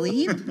back to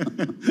sleep?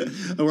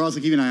 We're also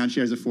keeping an eye on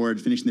shares of Ford,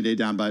 finishing the day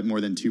down by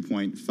more than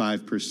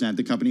 2.5%.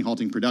 The company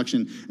halting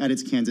production at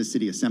its Kansas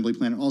City assembly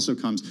plant. It also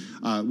comes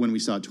when we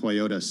saw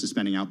Toyota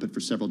suspending output for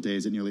several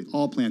days at nearly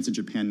all plants in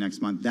Japan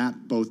next month.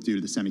 That both due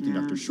to the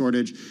semiconductor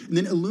shortage. And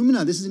then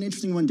Illumina, this is an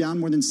interesting one, down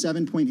more than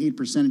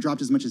 7.8%. It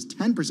dropped as much as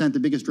 10%, the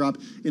biggest drop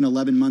in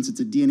 11 months. It's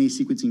a DNA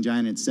sequencing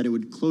giant. It said it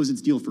would close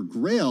its deal for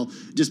Grail,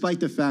 despite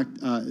the fact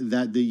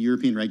that the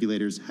European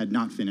regulators had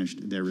not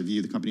finished their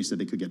review. The company said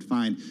they could get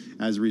fined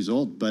as a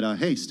result. But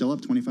hey, still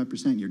up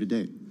 25% year to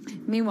date.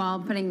 Meanwhile,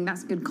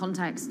 that's good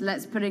context.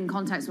 Let's put in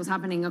context what's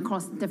happening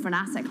across different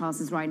asset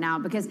classes right now,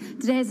 because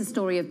today is the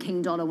story of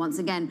King Dollar once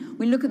again.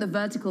 We look at the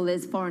vertical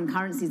is foreign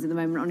currencies at the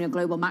moment on your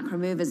global macro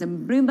movers,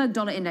 and Bloomberg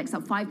Dollar Index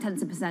up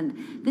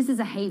 0.5%. This is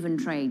a haven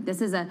trade.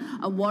 This is a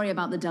worry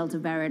about the Delta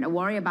variant, a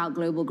worry about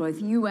global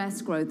growth,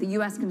 U.S. growth, the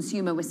U.S.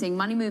 consumer. We're seeing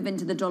money move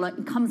into the dollar.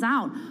 It comes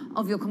out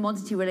of your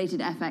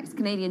commodity-related FX.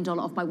 Canadian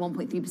dollar off by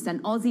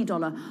 1.3%, Aussie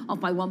dollar off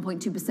by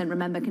 1.2%.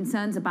 Remember,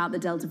 concerns about the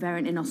Delta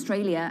variant in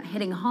Australia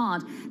hitting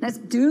hard. Let's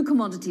do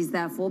commodities,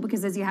 therefore,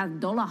 because as you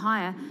have dollar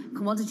higher,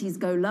 commodities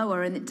go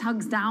lower, and it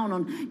tugs down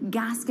on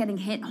gas getting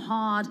hit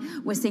hard.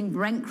 We're seeing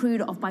Brent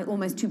crude off by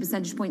almost 2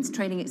 percentage points,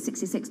 trading at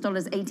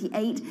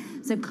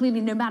 $66.88. So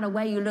clearly, no matter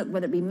where you look,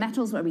 whether it be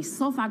metals, whether it be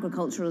soft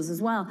agriculturals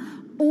as well,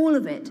 all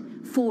of it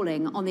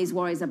falling on these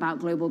worries about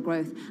global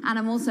growth. And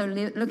I'm also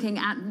looking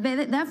at,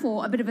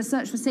 therefore, a bit of a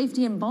search for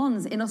safety in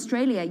bonds. In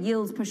Australia,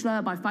 yields push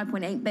lower by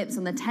 5.8 bips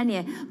on the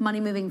 10-year,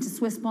 money moving to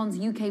Swiss bonds,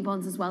 UK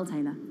bonds as well,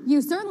 Taylor.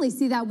 You certainly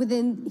see that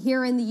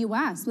here in the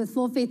U.S. with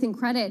full faith and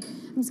credit.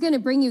 I'm just going to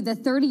bring you the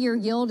 30-year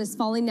yield is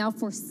falling now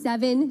for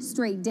 7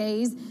 straight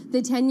days.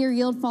 The 10-year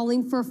yield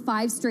falling for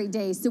 5 straight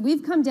days. So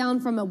we've come down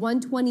from a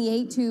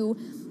 128 to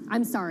a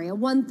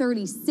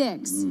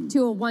 136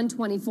 to a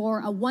 124,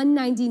 a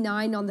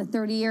 199 on the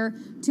 30-year,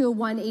 to a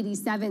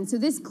 187. So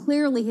this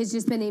clearly has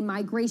just been a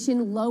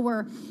migration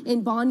lower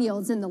in bond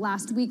yields in the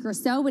last week or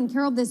so. And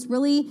Carol, this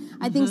really,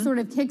 I think, sort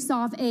of kicks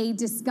off a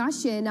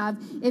discussion of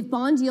if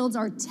bond yields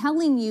are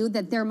telling you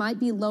that there might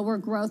be lower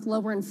growth,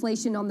 lower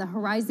inflation on the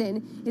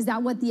horizon, is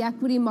that what the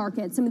equity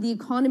market, some of the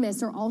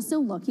economists are also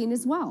looking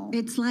as well?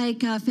 It's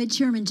like Fed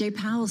Chairman Jay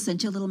Powell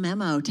sent you a little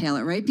memo,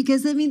 Taylor, right?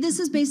 Because, I mean, this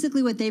is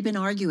basically what they've been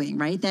arguing,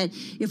 right? That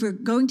if we're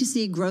going to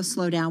see growth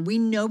slow down, we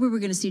know we're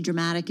going to see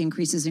dramatic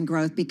increases in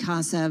growth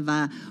because of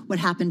what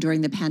happened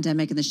during the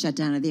pandemic and the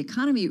shutdown of the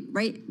economy,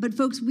 right? But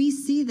folks, we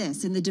see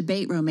this in the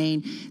debate,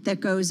 Romaine, that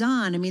goes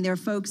on. I mean, there are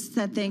folks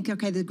that think,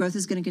 okay, the growth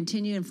is going to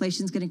continue,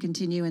 inflation is going to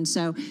continue, and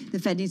so the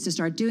Fed needs to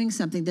start doing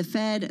something. The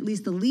Fed, at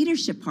least the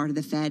leadership part of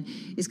the Fed,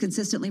 is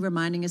consistently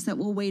reminding us that,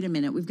 well, wait a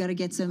minute, we've got to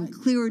get some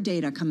clearer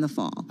data come the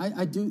fall.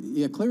 I do,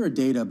 yeah, clearer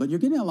data, but you're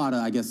getting a lot of,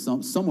 I guess,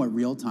 somewhat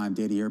real-time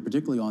data here,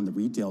 particularly on the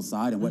retail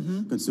side and what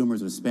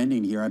consumers are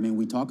spending here. I mean,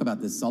 we talk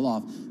about this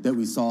sell-off that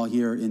we saw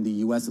here in the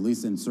U.S., at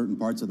least in certain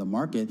parts of the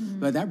market,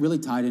 but that really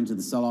tied into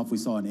the sell-off we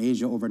saw in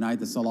Asia overnight,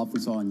 the sell-off we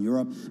saw in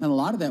Europe, and a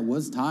lot of that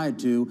was tied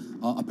to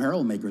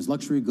apparel makers,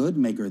 luxury good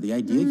maker. The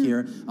idea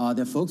here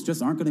that folks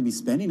just aren't going to be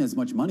spending as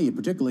much money,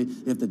 particularly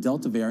if the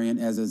Delta variant,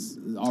 as is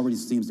already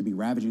seems to be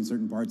ravaging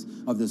certain parts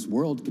of this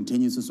world,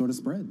 continues to sort of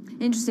spread.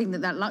 Interesting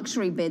that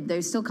luxury bid, though,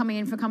 is still coming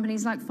in for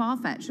companies like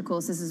Farfetch. Of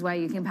course, this is where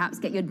you can perhaps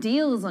get your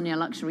deals on your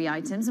luxury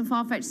items. And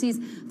Farfetch sees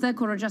third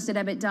quarter adjusted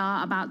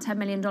EBITDA about $10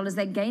 million.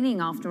 They're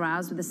gaining after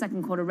hours with the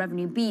second quarter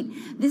revenue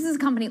beat. This is a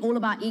company all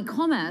about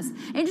e-commerce.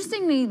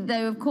 Interestingly,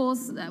 though, of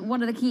course,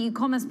 one of the key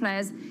e-commerce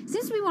players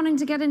seems to be wanting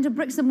to get into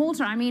bricks and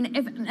mortar. I mean,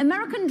 if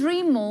American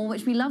Dream Mall,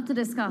 which we love to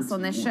discuss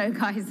on this show,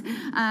 guys,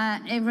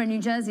 over in New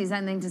Jersey, has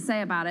anything to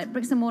say about it,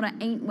 bricks and mortar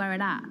ain't where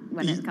it at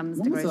when it comes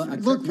to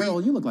groceries. Look,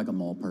 Carol, you look like a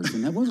mall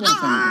person. That was one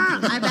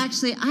time.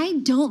 I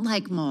don't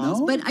like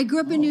malls, but I grew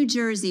up in New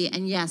Jersey,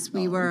 and yes,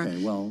 we were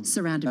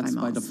surrounded by malls.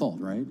 That's by default,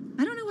 right?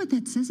 I don't know what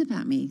that says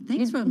about me.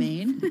 Thanks,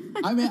 Romaine.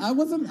 I mean,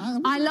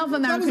 I love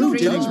American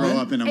Dream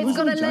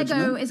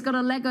Mall. It's got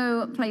a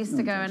Lego place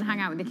to go and hang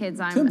out with the kids.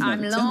 I'm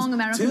long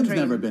American Dream. Tim's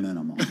never been in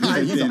a mall.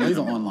 He's an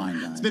online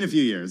guy. It's been a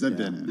few years. I've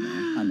been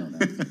in. I know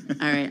that.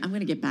 All right, I'm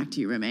going to get back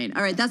to you, Romaine.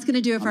 All right, that's going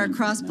to do it for our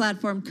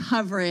cross-platform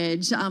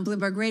coverage on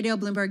Bloomberg Radio,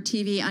 Bloomberg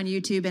TV, on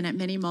YouTube, and at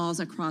many malls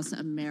across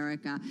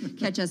America.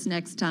 Catch us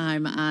next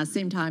time,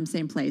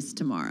 same place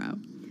tomorrow.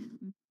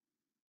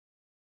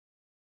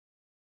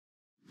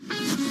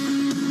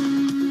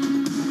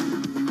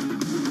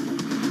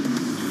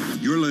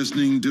 You're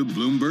listening to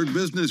Bloomberg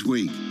Business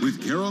Week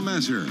with Carol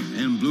Masser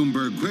and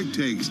Bloomberg Quick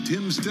Takes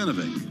Tim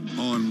Stenovic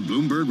on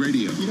Bloomberg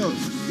Radio. You know,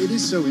 it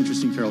is so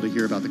interesting, Carol, to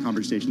hear about the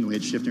conversation, the way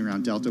it's shifting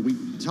around Delta. We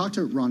talked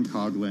to Ron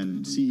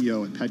Coughlin,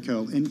 CEO at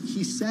Petco, and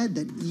he said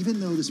that even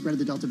though the spread of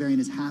the Delta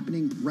variant is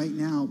happening right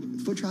now,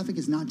 foot traffic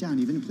is not down,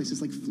 even in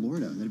places like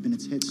Florida that have been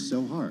hit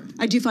so hard.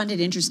 I do find it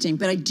interesting,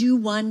 but I do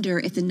wonder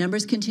if the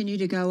numbers continue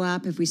to go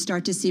up, if we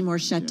start to see more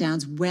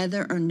shutdowns,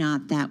 whether or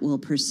not that will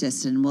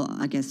persist, and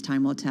I guess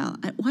time will tell.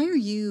 Why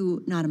are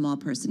you not a mall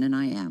person and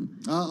I am?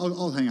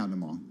 I'll hang out in the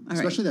mall,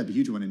 especially that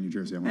huge one in New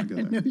Jersey. I want to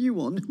go there. No, you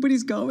won't.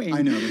 Nobody's going.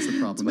 I know, that's the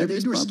problem. They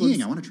do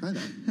skiing. I want to try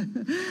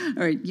that.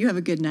 All right, you have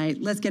a good night.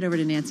 Let's get over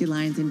to Nancy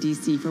Lyons in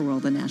D.C. for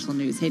World and National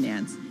News. Hey,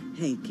 Nance.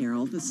 Hey,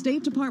 Carol. The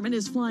State Department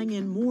is flying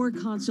in more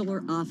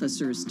consular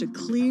officers to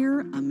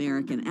clear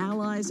American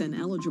allies and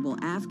eligible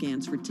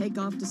Afghans for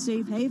takeoff to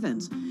safe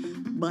havens.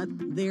 But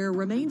there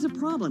remains a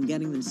problem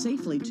getting them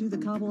safely to the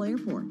Kabul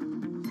airport.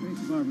 State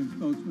Department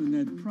spokesman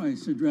Ned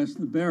Price addressed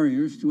the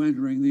barriers to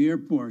entering the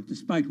airport,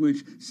 despite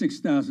which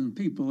 6,000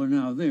 people are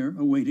now there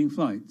awaiting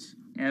flights.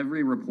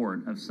 Every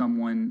report of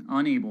someone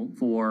unable,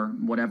 for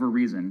whatever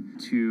reason,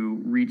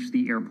 to reach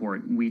the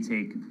airport, we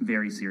take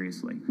very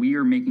seriously. We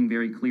are making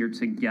very clear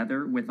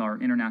together with our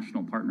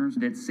international partners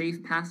that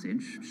safe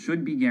passage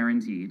should be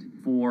guaranteed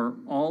for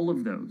all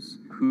of those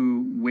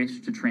who wish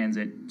to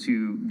transit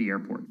to the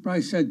airport.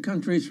 Price said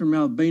countries from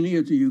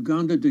Albania to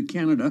Uganda to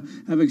Canada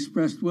have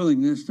expressed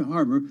willingness to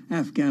harbor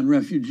Afghan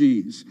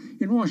refugees.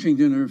 In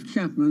Washington, Irv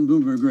Chapman,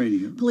 Bloomberg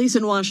Radio. Police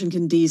in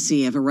Washington,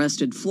 D.C. have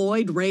arrested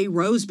Floyd Ray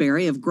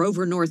Roseberry of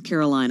Grover, North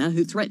Carolina,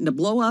 who threatened to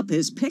blow up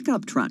his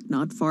pickup truck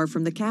not far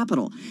from the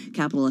Capitol.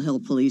 Capitol Hill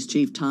Police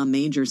Chief Tom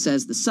Manger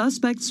says the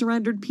suspect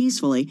surrendered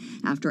peacefully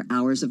after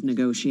hours of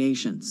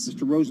negotiations.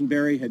 Mr.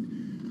 Rosenberry had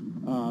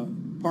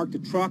parked a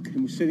truck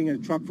and was sitting in a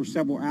truck for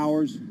several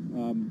hours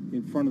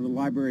in front of the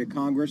Library of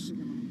Congress,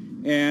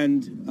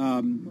 and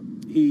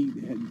he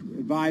had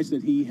advised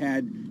that he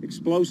had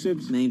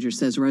explosives. Manger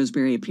says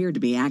Roseberry appeared to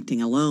be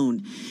acting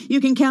alone. You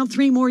can count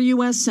 3 more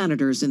U.S.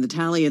 senators in the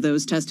tally of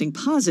those testing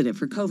positive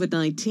for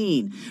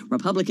COVID-19.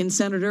 Republican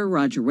Senator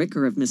Roger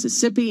Wicker of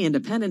Mississippi,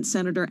 Independent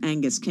Senator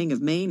Angus King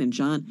of Maine, and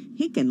John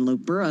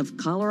Hickenlooper of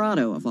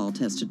Colorado have all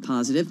tested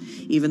positive,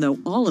 even though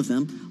all of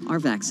them are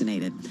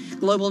vaccinated.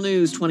 Global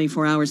news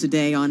 24 hours a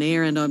day on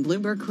air and on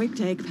Bloomberg Quick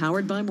Take,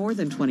 powered by more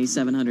than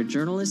 2,700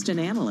 journalists and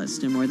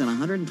analysts in more than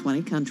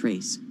 120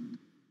 countries.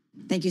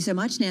 Thank you so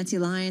much, Nancy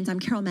Lyons. I'm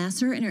Carol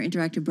Masser in our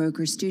Interactive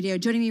Brokers studio.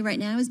 Joining me right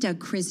now is Doug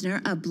Krisner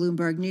of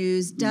Bloomberg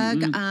News.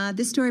 Doug,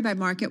 this story by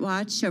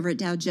MarketWatch over at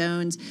Dow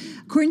Jones.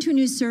 According to a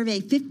new survey,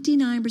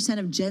 59%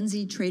 of Gen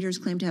Z traders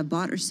claim to have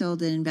bought or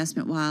sold an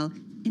investment while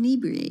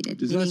inebriated.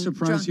 Does that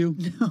surprise you?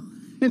 No.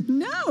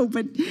 No,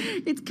 but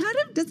it's kind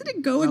of, doesn't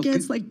it go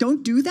against, like,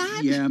 don't do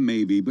that? Yeah,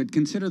 maybe, but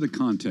consider the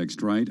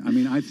context, right? I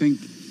mean, I think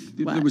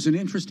there was an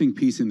interesting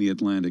piece in The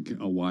Atlantic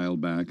a while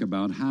back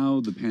about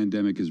how the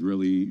pandemic has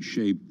really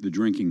shaped the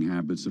drinking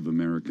habits of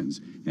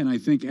Americans. And I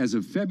think as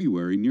of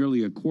February,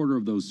 nearly a quarter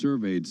of those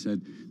surveyed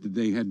said that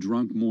they had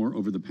drunk more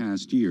over the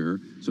past year.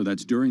 So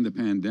that's during the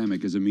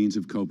pandemic as a means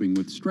of coping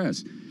with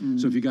stress.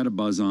 So if you got a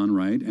buzz on,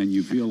 right, and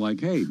you feel like,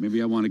 hey,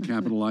 maybe I want to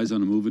capitalize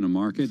on a move in a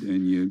market,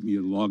 and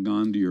you log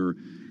on to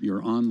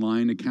your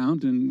online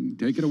account and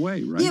take it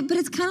away, right? Yeah, but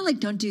it's kind of like,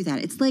 don't do that.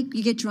 It's like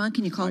you get drunk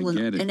and you call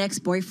an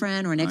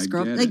ex-boyfriend or an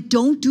ex-girlfriend. Like,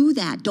 don't do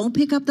that. Don't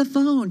pick up the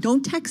phone.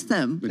 Don't text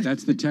them. But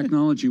that's the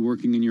technology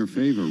working in your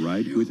favor,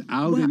 right?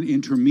 Without an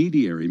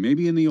intermediary.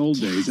 Maybe in the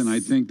old days, and I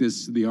think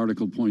the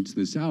article points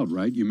this out,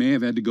 right? You may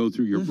have had to go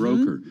through your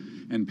broker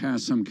and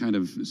pass some kind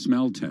of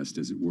smell test,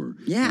 as it were.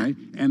 Yeah. Right?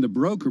 And the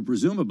broker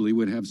presumably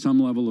would have some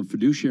level of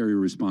fiduciary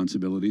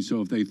responsibility. So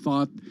if they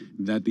thought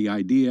that the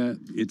idea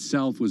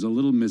itself was a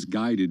little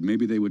misguided,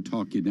 maybe they would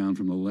talk you down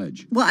from the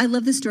ledge. Well, I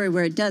love the story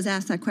where it does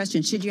ask that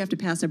question. Should you have to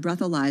pass a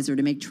breathalyzer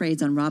to make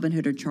trades on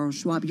Robinhood or Charles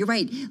Schwab? You're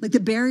right. Like the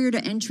barrier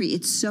to entry,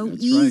 it's so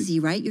easy,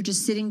 right? You're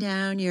just sitting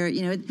down,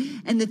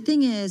 and the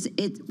thing is,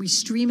 we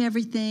stream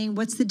everything.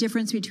 What's the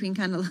difference between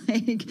kind of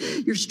like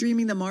you're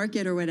streaming the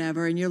market or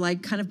whatever, and you're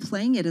like kind of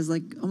playing it as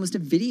like almost a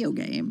video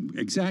game.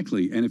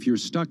 Exactly. And if you're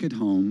stuck at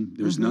home,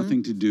 there's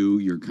nothing to do,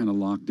 you're kind of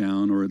locked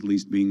down, or at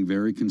least being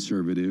very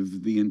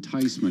conservative, the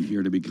enticement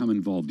here to become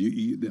involved.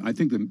 I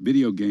think the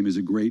video game is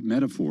a great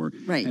metaphor.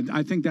 Right. And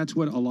I think that's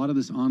what a lot of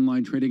this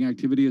online trading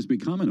activity has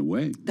become in a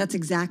way. That's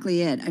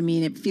exactly it. I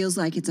mean, it feels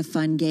like it's a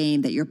fun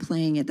game that you're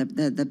playing it.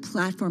 The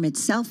platform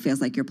itself feels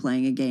like you're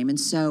playing a game. And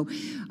so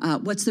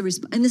what's the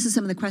and this is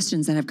some of the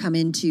questions that have come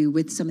into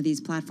with some of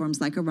these platforms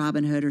like a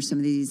Robinhood or some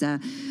of these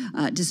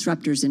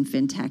disruptors in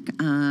fintech.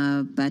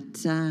 But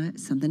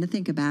something to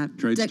think about.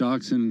 Trade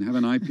stocks and have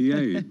an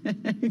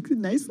IPA.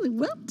 Nicely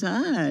well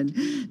done.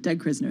 Doug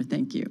Krisner,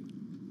 thank you.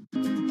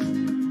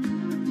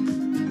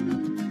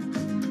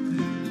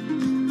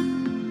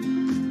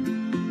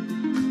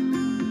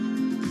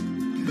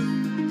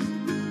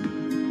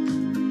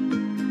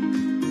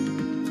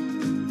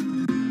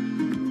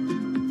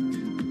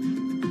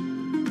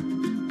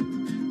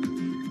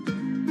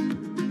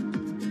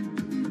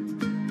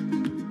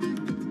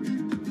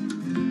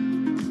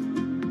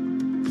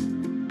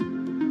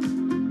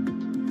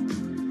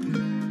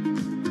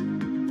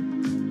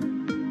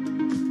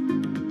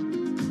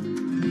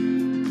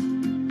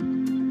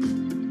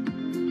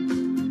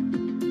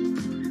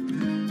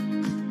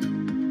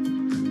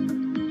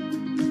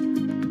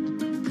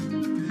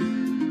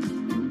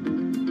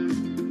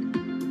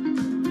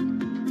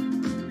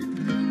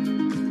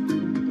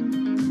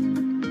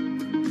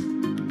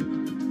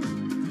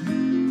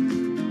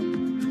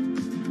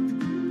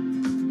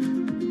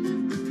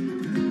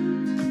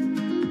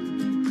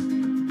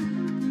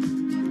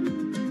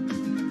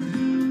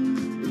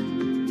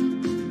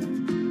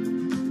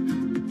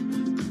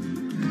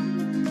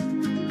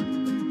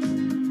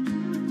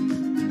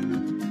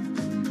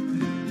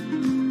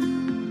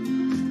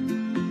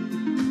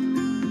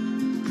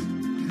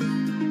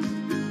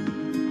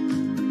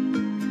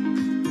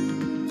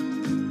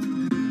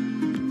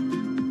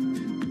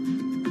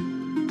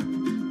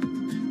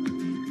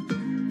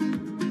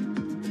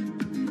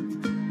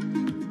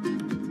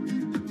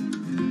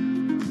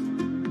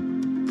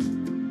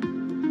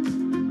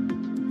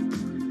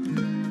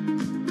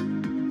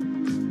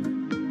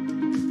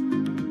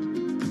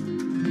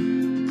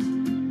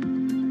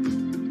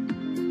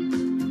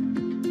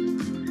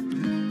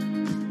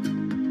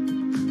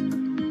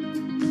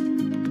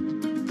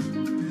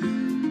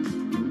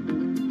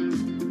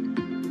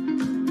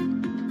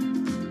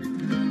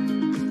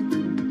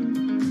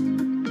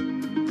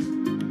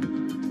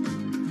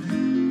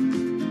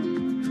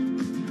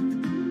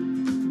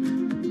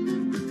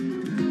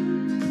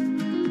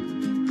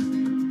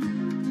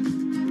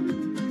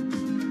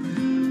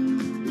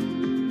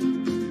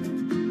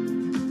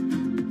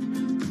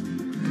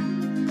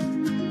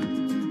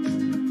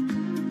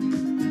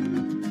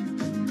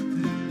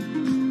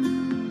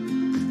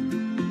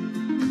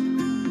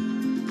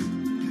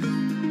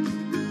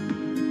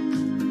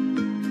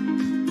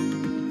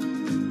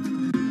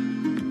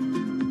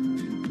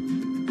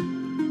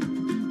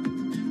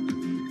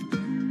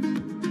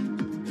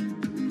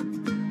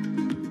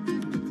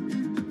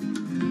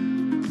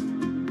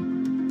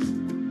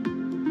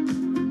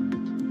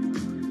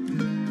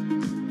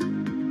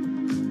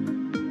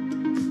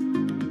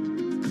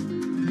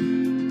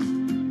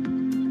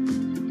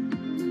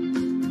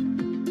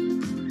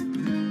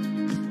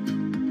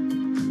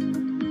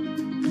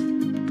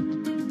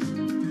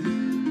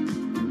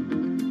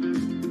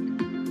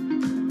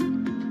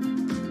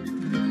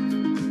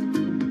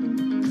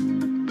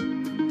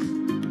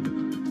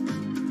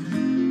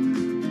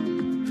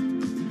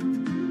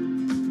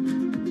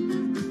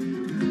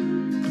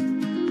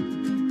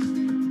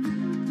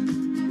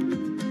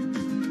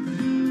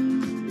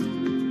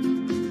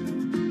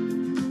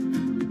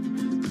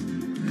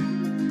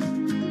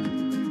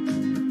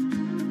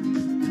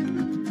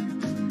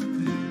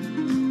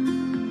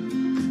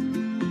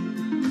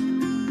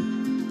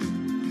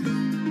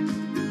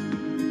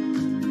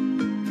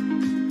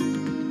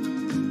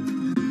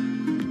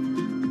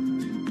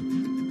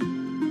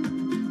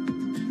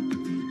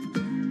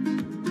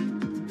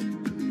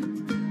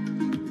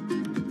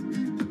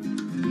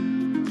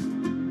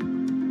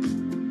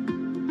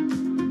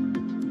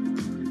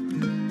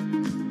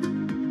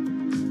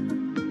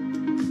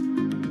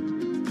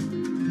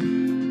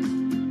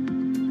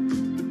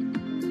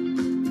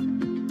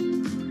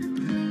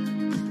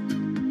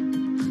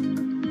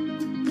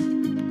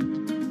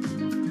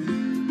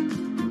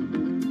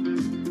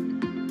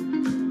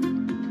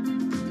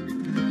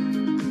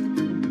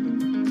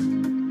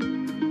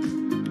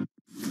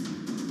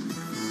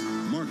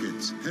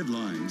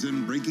 headlines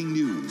and breaking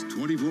news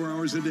 24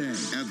 hours a day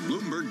at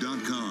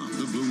Bloomberg.com,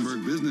 the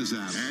Bloomberg Business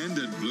app, and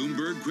at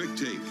Bloomberg Quick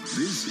Take.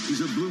 This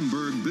is a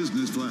Bloomberg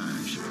Business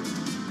Flash.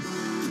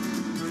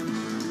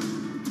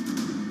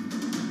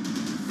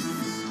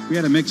 We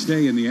had a mixed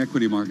day in the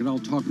equity market. I'll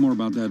talk more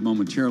about that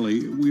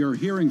momentarily. We are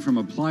hearing from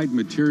Applied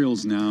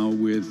Materials now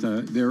with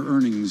their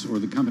earnings, or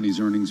the company's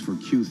earnings for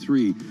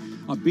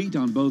Q3, a beat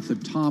on both the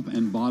top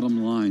and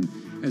bottom line.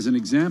 As an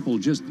example,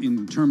 just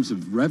in terms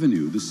of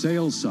revenue, the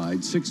sales side,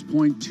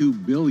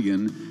 $6.2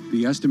 billion.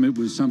 The estimate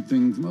was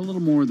something a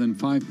little more than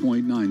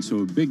 5.9, so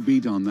a big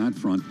beat on that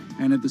front.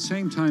 And at the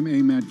same time,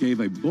 AMAT gave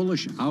a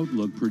bullish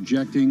outlook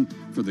projecting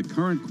for the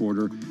current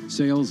quarter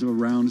sales of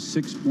around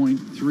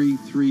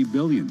 $6.33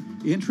 billion.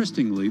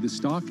 Interestingly, the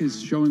stock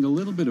is showing a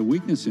little bit of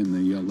weakness in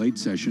the late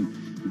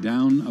session,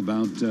 down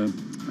about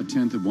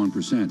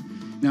 0.1%.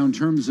 Now, in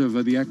terms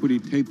of the equity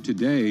tape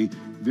today,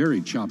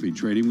 very choppy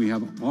trading. We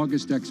have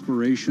August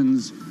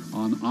expirations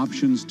on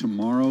options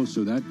tomorrow,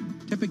 so that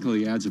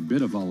typically adds a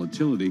bit of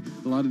volatility.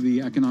 A lot of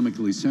the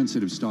economically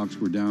sensitive stocks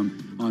were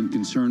down on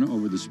concern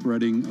over the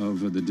spreading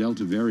of the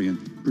Delta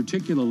variant,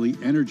 particularly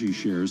energy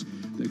shares.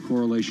 The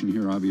correlation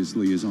here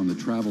obviously is on the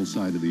travel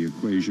side of the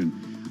equation.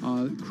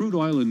 Crude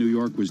oil in New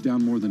York was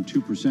down more than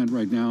 2%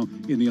 right now.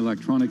 In the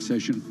electronic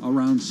session,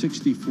 around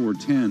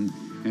 64.10.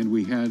 And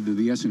we had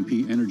the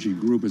S&P Energy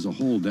Group as a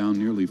whole down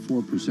nearly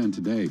 4%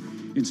 today.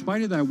 In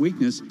spite of that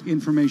weakness,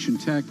 information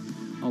tech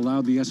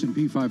allowed the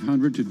S&P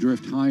 500 to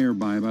drift higher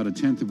by about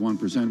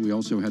 0.1%. We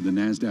also had the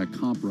NASDAQ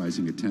comp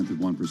rising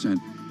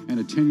 0.1%, and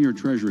a 10-year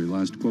Treasury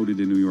last quoted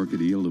in New York at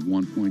a yield of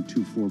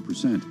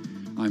 1.24%.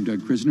 I'm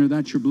Doug Krisner.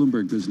 That's your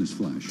Bloomberg Business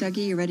Flash.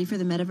 Dougie, you ready for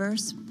the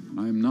metaverse?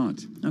 I'm not.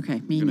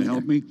 Okay, me neither. Going to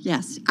help me?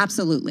 Yes,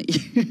 absolutely.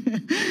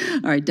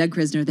 All right, Doug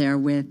Krisner there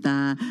with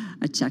a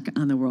check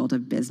on the world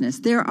of business.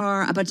 There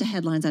are a bunch of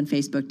headlines on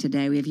Facebook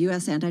today. We have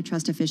U.S.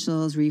 antitrust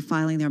officials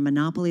refiling their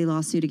monopoly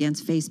lawsuit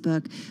against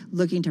Facebook,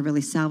 looking to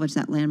really salvage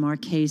that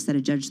landmark case that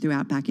a judge threw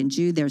out back in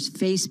June. There's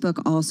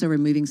Facebook also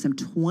removing some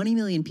 20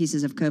 million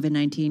pieces of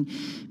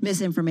COVID-19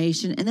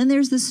 misinformation. And then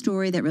there's the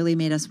story that really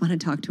made us want to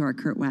talk to our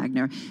Kurt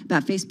Wagner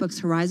about Facebook's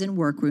Horizon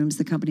Workrooms,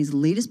 the company's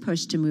latest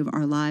push to move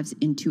our lives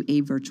into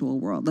a virtual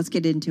world. Let's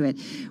get into it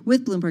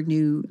with Bloomberg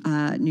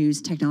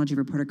News technology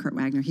reporter Kurt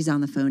Wagner. He's on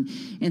the phone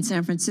in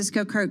San Francisco.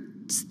 Kurt,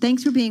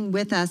 thanks for being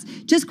with us.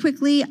 Just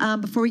quickly,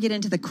 before we get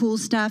into the cool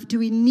stuff, do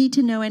we need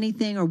to know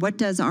anything, or what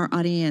does our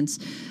audience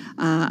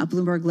of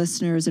Bloomberg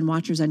listeners and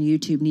watchers on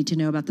YouTube need to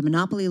know about the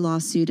monopoly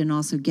lawsuit and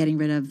also getting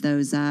rid of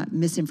those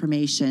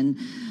misinformation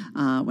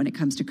when it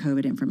comes to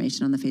COVID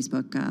information on the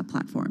Facebook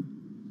platform?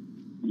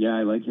 Yeah,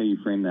 I like how you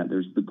frame that.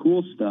 There's the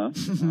cool stuff,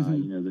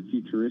 the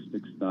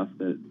futuristic stuff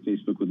that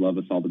Facebook would love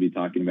us all to be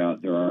talking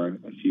about. There are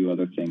a few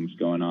other things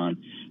going on.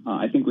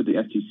 I think with the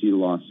FTC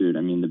lawsuit,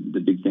 I mean, the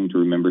big thing to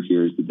remember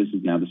here is that this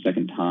is now the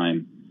second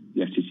time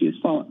the FTC has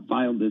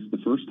filed this. The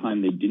first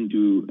time they didn't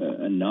do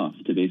enough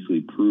to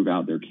basically prove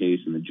out their case,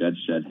 and the judge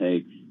said,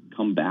 hey,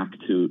 come back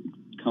to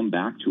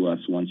us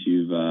once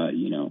you've,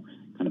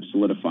 kind of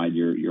solidified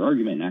your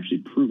argument and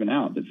actually proven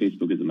out that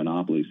Facebook is a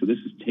monopoly. So this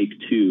is take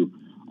two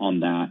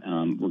on that.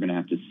 We're going to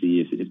have to see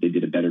if they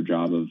did a better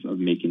job of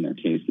making their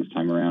case this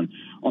time around.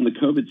 On the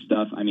COVID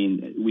stuff, I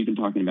mean, we've been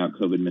talking about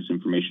COVID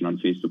misinformation on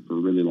Facebook for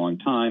a really long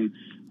time.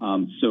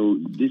 So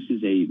this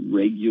is a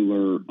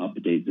regular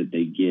update that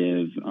they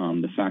give.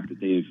 The fact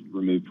that they've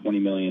removed 20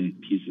 million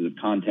pieces of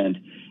content,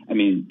 I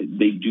mean,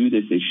 they do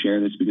this, they share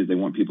this because they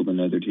want people to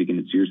know they're taking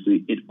it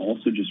seriously. It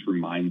also just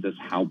reminds us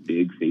how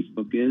big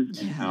Facebook is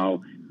and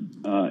how,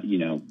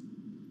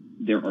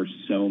 there are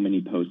so many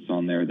posts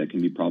on there that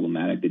can be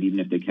problematic that even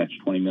if they catch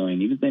 20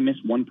 million, even if they miss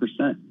 1%,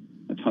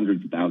 that's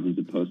hundreds of thousands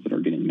of posts that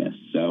are getting missed.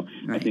 So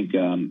right. I think,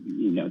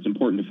 it's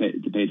important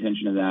to pay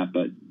attention to that.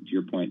 But to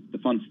your point, the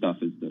fun stuff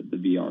is the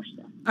VR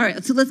stuff. All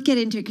right, so let's get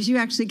into it because you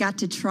actually got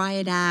to try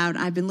it out.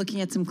 I've been looking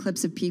at some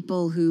clips of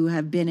people who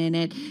have been in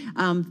it.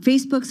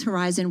 Facebook's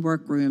Horizon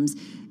Workrooms,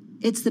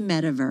 it's the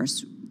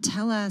metaverse.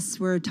 Tell us,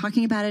 we're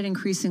talking about it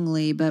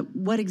increasingly, but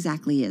what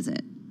exactly is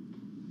it?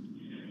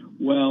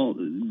 Well,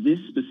 this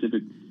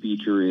specific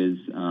feature is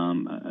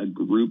a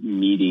group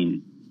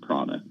meeting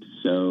product.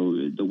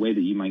 So the way that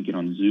you might get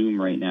on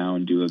Zoom right now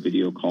and do a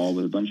video call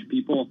with a bunch of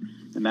people,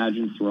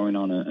 imagine throwing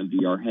on a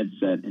VR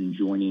headset and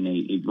joining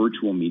a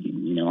virtual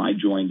meeting. I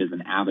joined as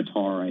an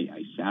avatar.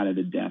 I sat at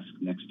a desk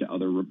next to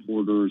other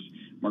reporters.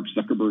 Mark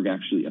Zuckerberg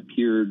actually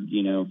appeared,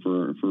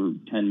 for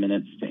 10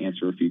 minutes to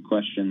answer a few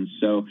questions.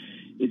 So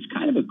it's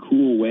kind of a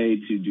cool way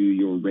to do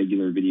your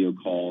regular video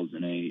calls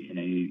in a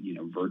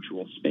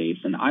virtual space.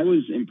 And I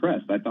was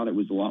impressed. I thought it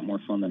was a lot more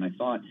fun than I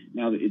thought.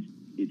 Now that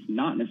it's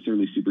not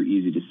necessarily super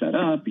easy to set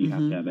up. You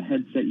have to have a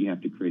headset. You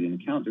have to create an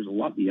account. There's a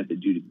lot that you have to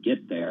do to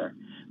get there.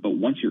 But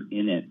once you're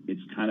in it,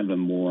 it's kind of a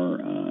more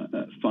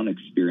fun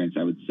experience,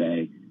 I would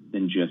say,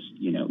 than just,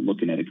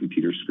 looking at a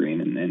computer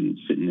screen and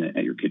sitting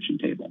at your kitchen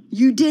table.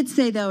 You did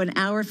say, though, an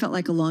hour felt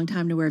like a long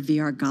time to wear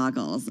VR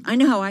goggles. I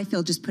know how I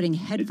feel just putting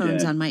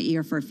headphones on my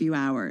ear for a few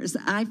hours.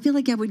 I feel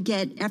like I would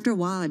after a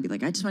while, I'd be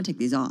like, I just want to take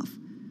these off.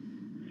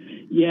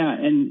 Yeah,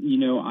 and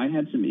I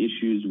had some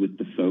issues with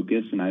the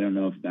focus, and I don't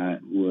know if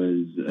that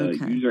was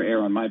user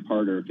error on my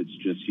part or if it's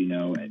just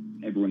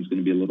everyone's going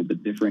to be a little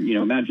bit different.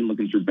 Imagine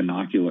looking through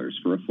binoculars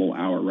for a full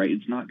hour, right?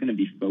 It's not going to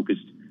be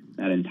focused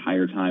that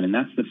entire time, and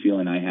that's the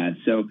feeling I had.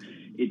 So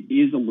it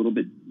is a little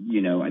bit,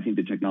 I think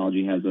the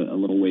technology has a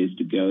little ways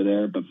to go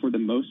there, but for the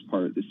most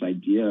part, this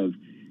idea of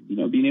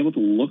being able to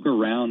look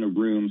around a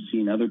room,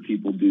 seeing other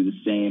people do the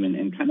same,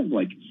 and kind of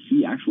like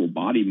see actual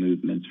body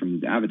movements from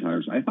these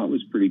avatars, I thought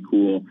was pretty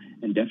cool,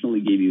 and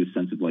definitely gave you a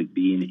sense of like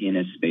being in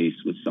a space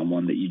with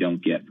someone that you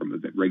don't get from a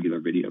regular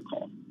video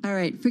call. All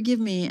right, forgive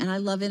me, and I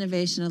love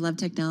innovation, I love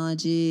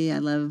technology, I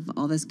love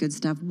all this good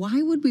stuff.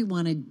 Why would we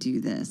want to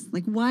do this?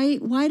 Like, why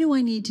do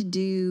I need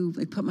to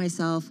put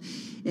myself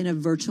in a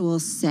virtual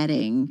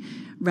setting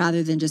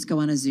rather than just go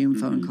on a Zoom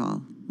phone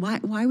call?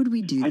 Why would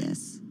we do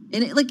this?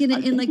 In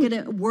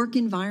a work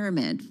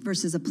environment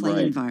versus a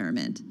play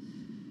environment.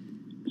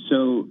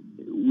 So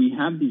we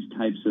have these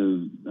types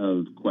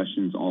of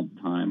questions all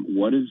the time.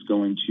 What is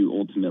going to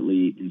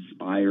ultimately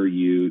inspire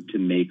you to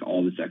make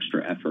all this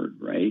extra effort,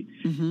 right?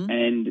 Mm-hmm.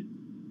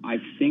 And I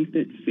think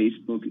that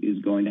Facebook is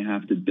going to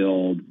have to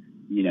build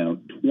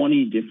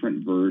 20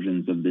 different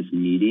versions of this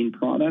meeting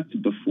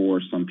product before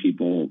some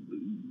people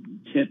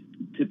tip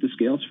the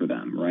scales for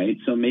them, right?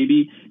 So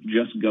maybe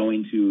just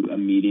going to a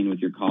meeting with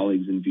your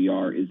colleagues in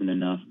VR isn't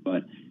enough,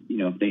 but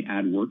if they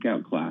add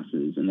workout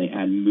classes and they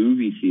add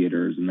movie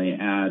theaters and they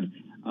add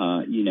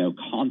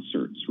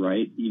concerts,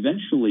 right?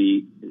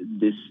 Eventually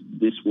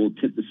this will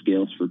tip the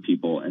scales for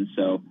people. And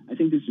so I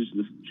think this is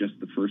just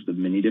the first of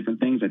many different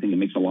things. I think it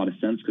makes a lot of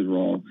sense because we're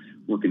all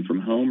working from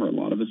home, or a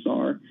lot of us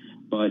are.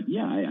 But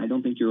yeah, I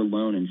don't think you're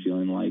alone in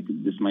feeling like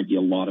this might be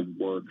a lot of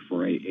work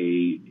for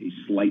a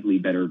slightly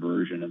better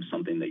version of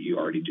something that you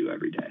already do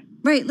every day.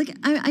 Right. Like,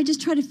 I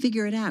just try to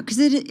figure it out. Because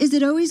is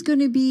it always going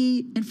to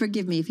be, and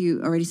forgive me if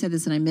you already said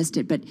this and I missed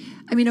it, but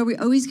I mean, are we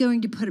always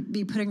going to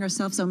be putting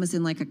ourselves almost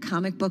in like a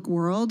comic book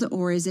world?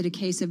 Or is it a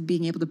case of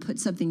being able to put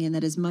something in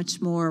that is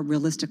much more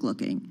realistic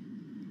looking?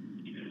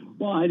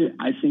 Well,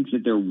 I think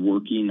that they're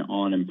working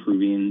on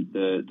improving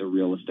the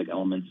realistic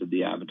elements of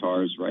the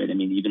avatars, right? I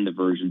mean, even the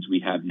versions we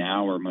have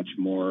now are much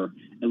more,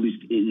 at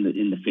least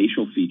in the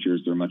facial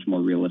features, they're much more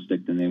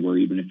realistic than they were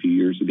even a few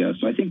years ago.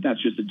 So I think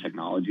that's just a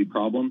technology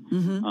problem.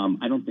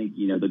 Mm-hmm. I don't think,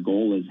 the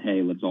goal is,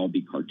 hey, let's all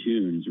be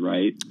cartoons,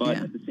 right? But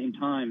at the same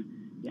time,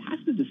 it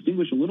has to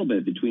distinguish a little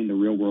bit between the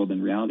real world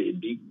and reality. It'd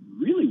be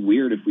really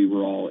weird if we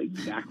were all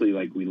exactly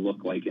like we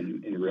look like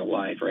in real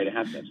life, right? It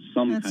has to have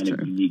some of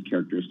unique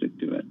characteristic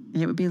to it.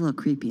 It would be a little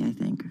creepy, I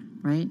think,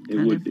 right? It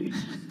would be.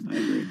 I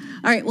agree.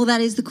 All right, well, that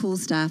is the cool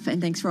stuff,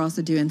 and thanks for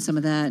also doing some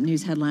of the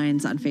news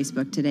headlines on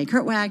Facebook today.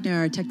 Kurt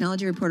Wagner,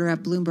 technology reporter at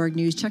Bloomberg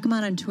News. Check him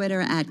out on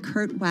Twitter at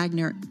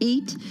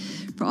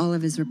KurtWagner8 for all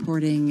of his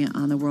reporting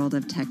on the world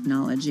of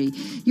technology.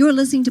 You're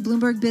listening to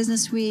Bloomberg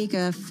Business Week.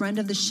 A friend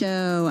of the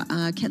show,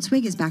 Kent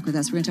Swig, is back with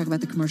us. We're going to talk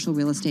about the commercial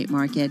real estate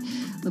market,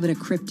 a little bit of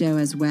crypto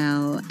as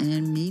well,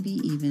 and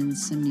maybe even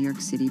some New York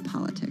City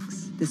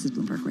politics. This is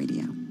Bloomberg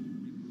Radio.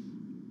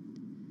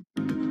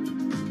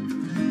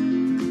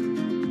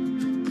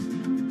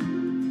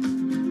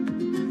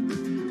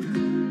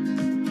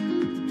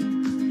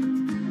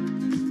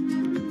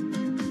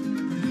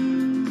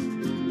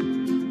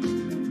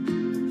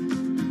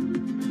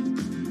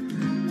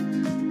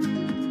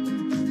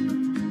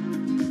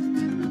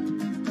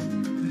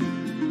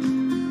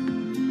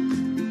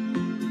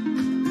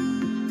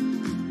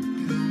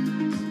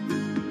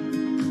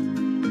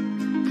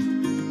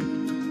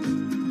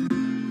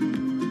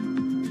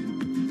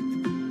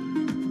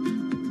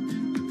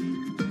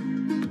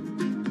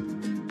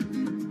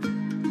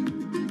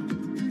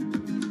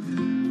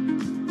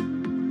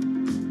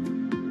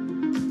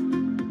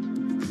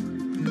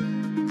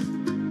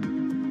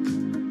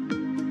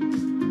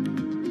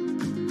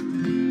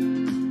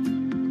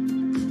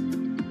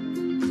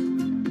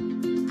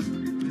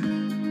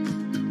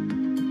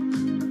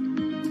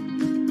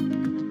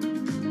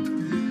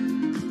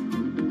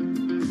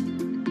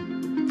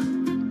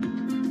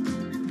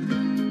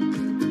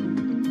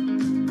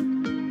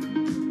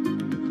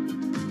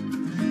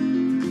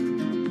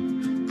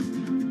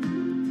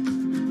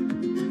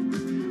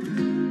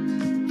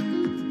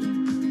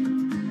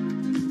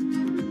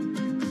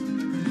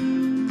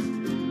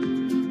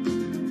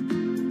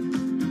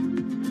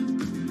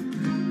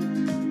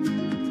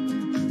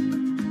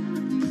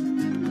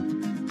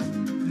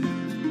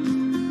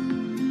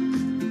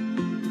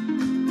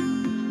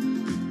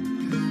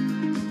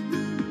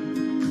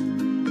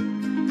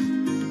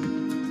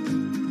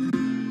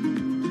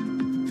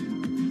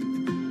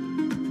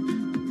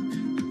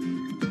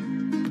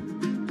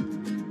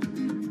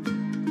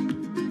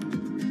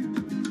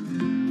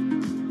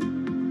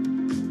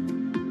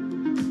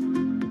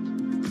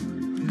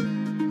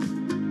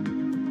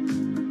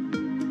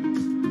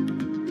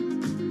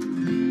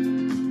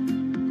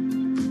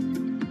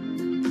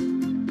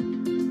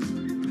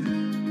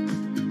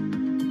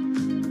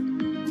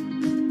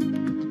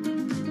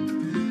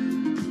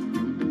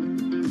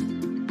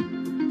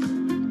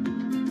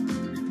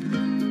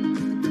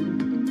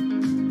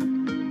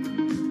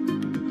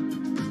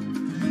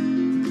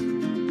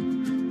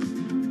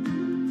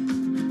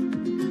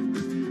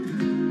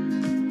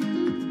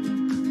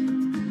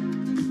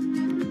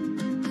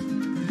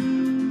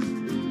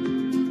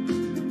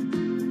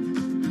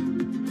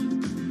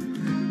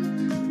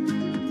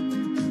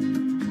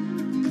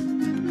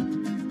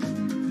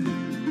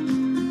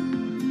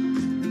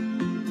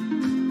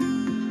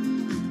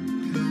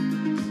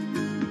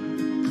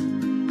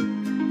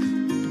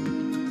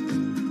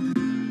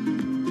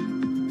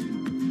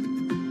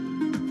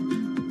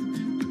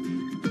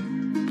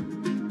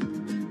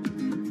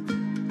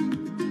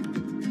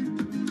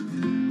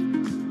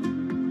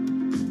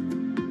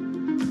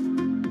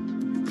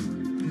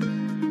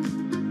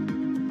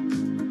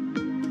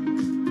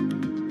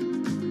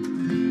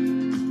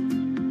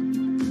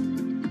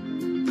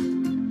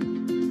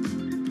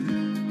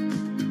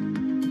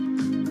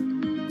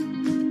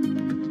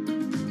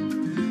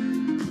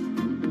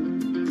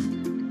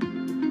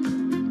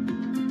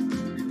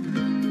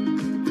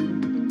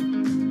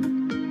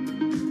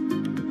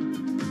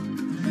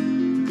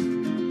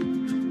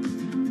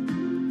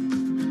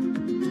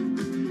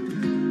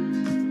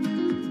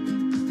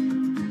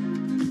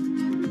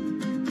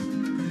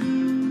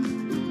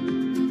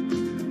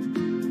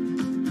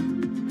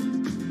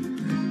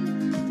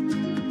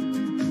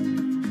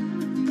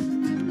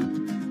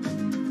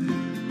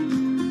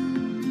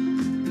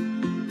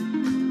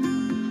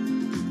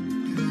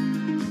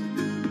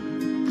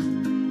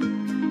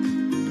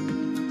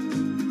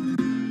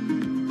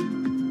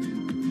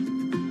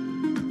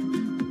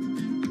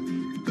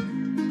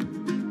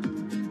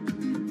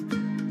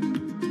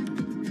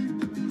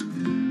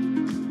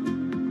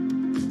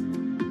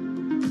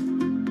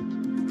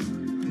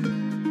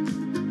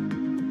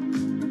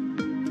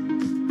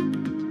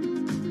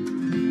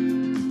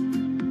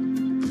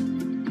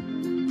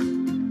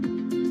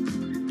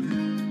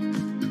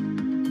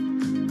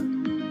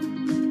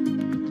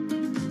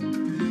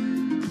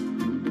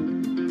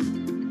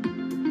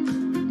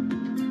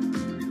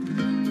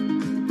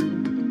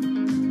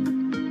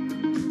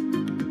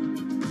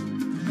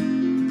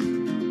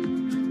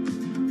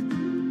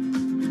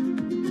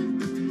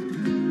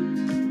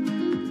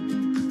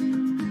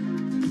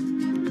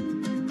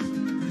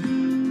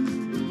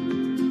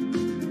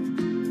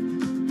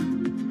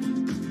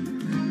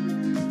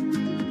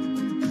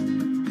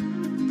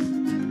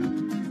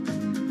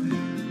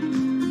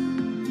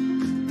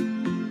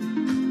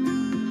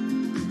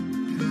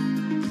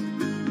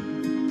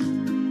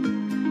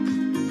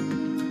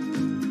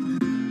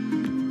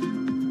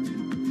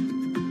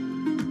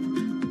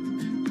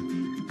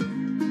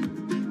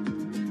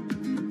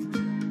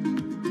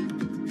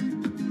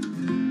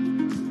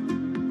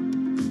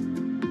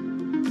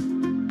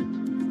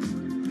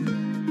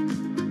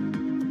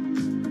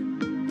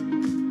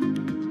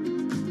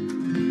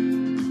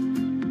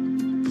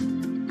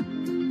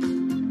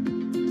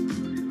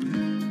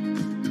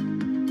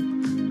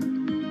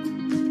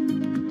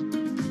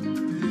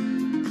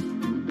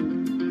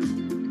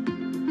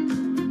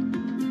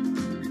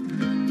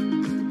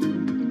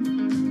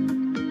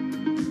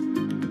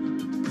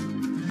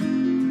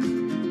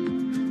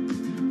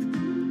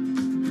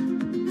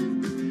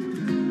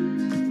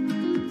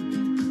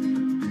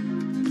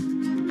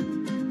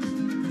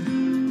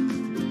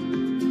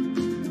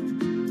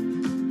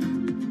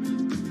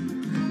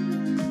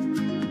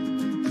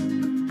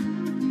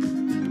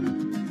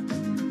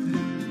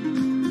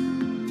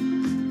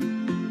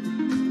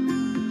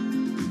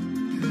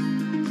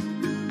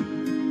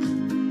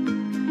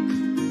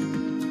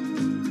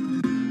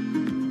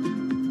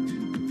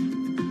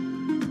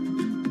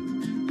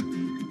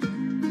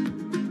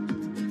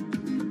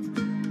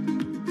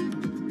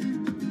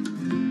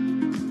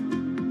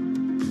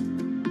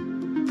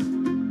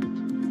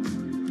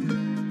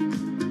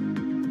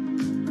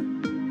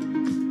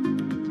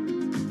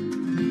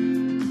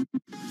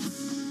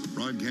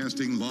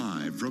 Broadcasting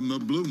live from the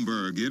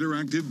Bloomberg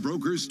Interactive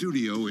Broker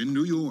Studio in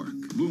New York.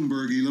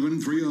 Bloomberg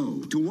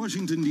 1130 to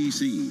Washington,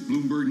 D.C.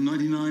 Bloomberg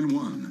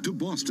 99.1 to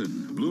Boston.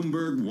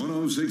 Bloomberg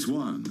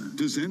 106.1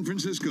 to San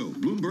Francisco.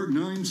 Bloomberg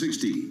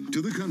 960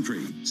 to the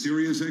country.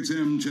 Sirius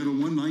XM Channel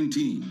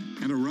 119.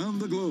 And around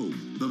the globe,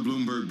 the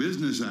Bloomberg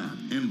Business app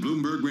and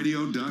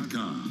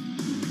BloombergRadio.com.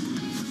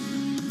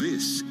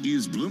 This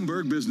is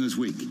Bloomberg Business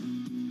Week.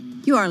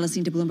 You are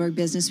listening to Bloomberg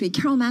Business Week.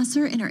 Carol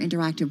Masser in our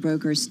Interactive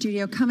Brokers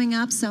studio. Coming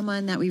up,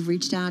 someone that we've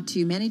reached out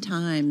to many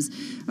times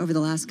over the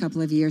last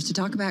couple of years to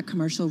talk about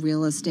commercial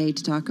real estate,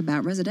 to talk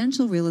about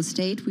residential real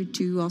estate. We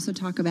do also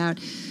talk about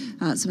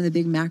some of the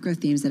big macro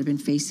themes that have been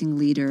facing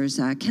leaders.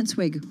 Ken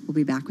Swig will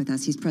be back with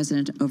us. He's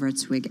president over at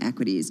Swig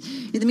Equities.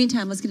 In the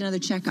meantime, let's get another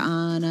check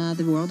on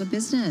the world of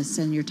business.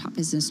 And your top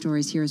business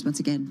stories. Here is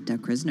once again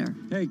Doug Krisner.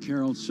 Hey,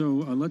 Carol. So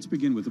let's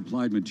begin with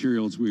Applied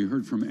Materials. We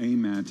heard from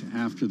AMAT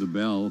after the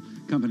bell.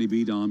 Company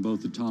beat on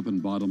both the top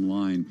and bottom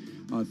line.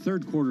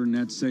 Third quarter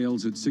net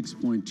sales at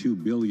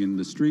 $6.2 billion.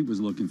 The street was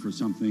looking for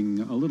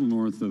something a little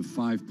north of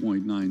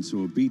 5.9,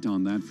 so a beat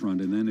on that front.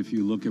 And then if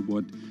you look at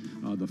what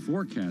the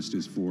forecast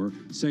is for,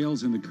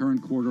 sales in the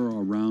current quarter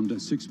are around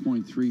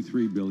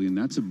 $6.33 billion.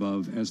 That's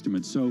above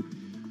estimates. So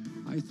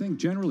I think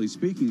generally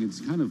speaking, it's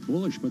kind of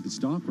bullish, but the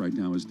stock right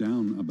now is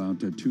down about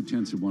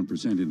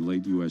 0.2% in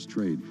late U.S.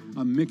 trade.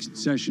 A mixed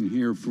session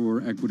here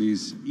for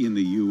equities in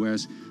the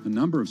U.S. A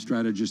number of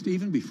strategists,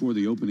 even before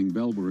the opening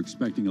bell, were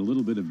expecting a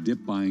little bit of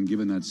dip buying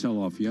given that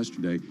sell-off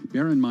yesterday.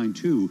 Bear in mind,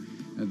 too,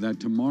 that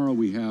tomorrow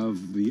we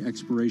have the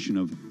expiration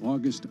of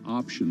August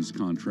options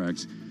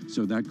contracts,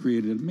 so that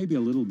created maybe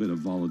a little bit of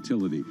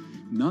volatility.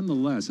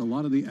 Nonetheless, a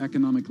lot of the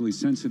economically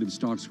sensitive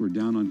stocks were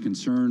down on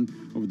concern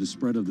over the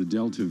spread of the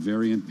Delta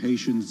variant.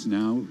 Patients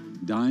now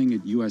dying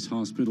at U.S.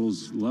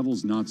 hospitals,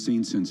 levels not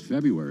seen since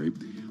February.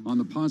 On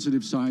the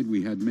positive side,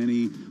 we had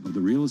many of the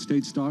real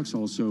estate stocks,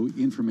 also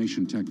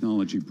information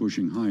technology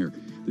pushing higher.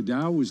 The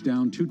Dow was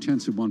down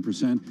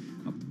 0.2%,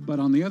 but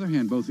on the other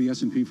hand, both the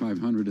S&P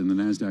 500 and the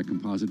NASDAQ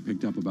composite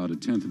picked up about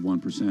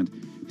 0.1%.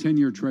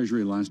 10-year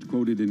Treasury last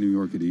quoted in New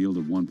York at a yield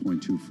of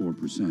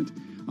 1.24%.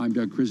 I'm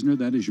Doug Krisner.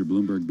 That is your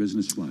Bloomberg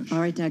Business Flash. All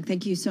right, Doug.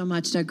 Thank you so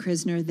much, Doug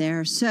Krisner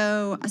there.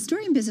 So a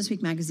story in Business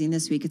Week magazine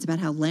this week, it's about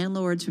how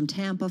landlords from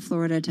Tampa,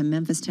 Florida to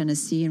Memphis,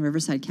 Tennessee and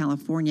Riverside,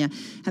 California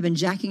have been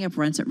jacking up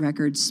rents at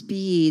record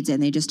speeds.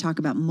 And they just talk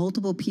about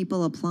multiple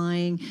people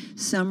applying,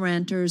 some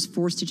renters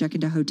forced to check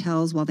into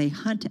hotels while they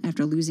hunt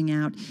after losing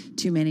out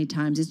too many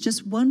times. It's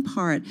just one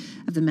part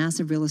of the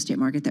massive real estate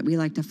market that we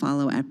like to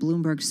follow at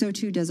Bloomberg. So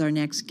too does our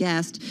next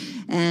guest.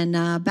 And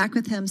back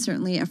with him,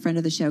 certainly a friend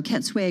of the show,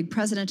 Kent Swig,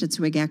 president at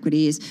Swig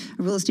Equities,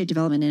 a real estate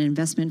development and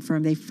investment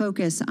firm. They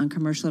focus on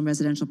commercial and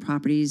residential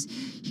properties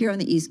here on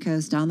the East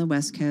Coast, on the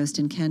West Coast.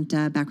 And Kent,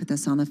 back with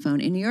us on the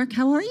phone in New York.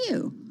 How are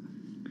you?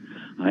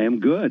 I am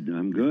good.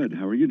 I'm good.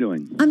 How are you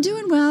doing? I'm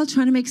doing well,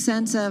 trying to make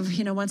sense of,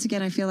 once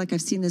again, I feel like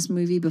I've seen this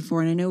movie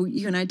before, and I know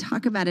you and I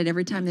talk about it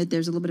every time that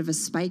there's a little bit of a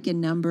spike in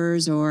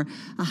numbers or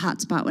a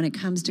hot spot when it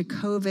comes to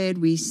COVID.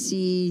 We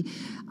see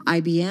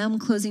IBM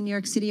closing New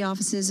York City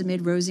offices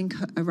amid rising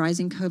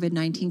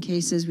COVID-19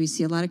 cases. We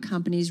see a lot of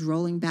companies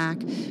rolling back,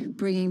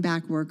 bringing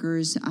back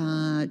workers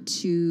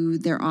to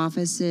their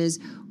offices.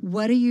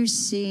 What are you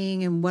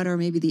seeing, and what are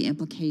maybe the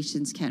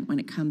implications, Kent, when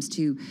it comes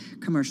to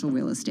commercial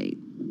real estate?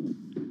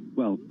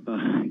 Well,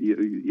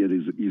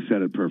 you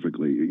said it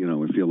perfectly.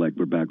 I feel like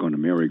we're back on a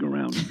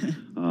merry-go-round.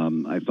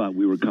 I thought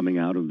we were coming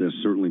out of this,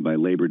 certainly by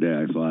Labor Day.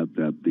 I thought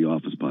that the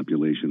office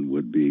population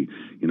would be,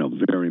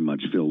 very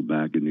much filled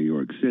back in New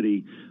York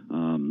City.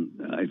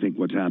 I think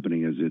what's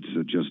happening is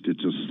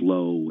it's a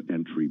slow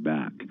entry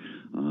back.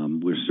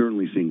 We're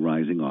certainly seeing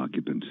rising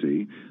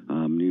occupancy.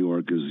 New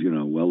York is,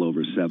 well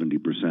over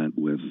 70%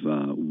 with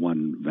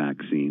one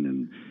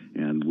vaccine,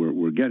 and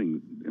we're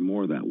getting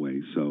more that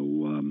way.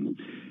 So,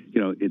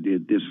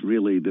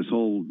 this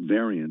whole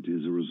variant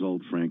is a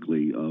result,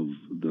 frankly, of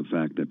the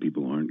fact that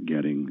people aren't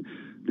getting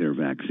their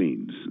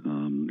vaccines.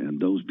 And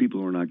those people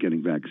who are not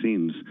getting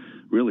vaccines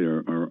really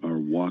are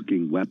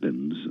walking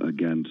weapons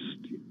against,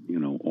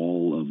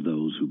 all of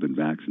those who've been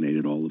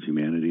vaccinated, all of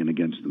humanity, and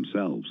against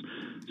themselves.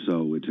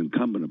 So it's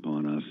incumbent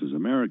upon us as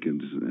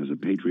Americans, as a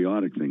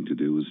patriotic thing to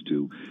do, is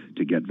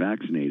to get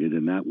vaccinated,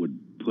 and that would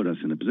put us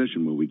in a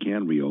position where we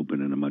can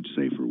reopen in a much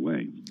safer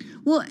way.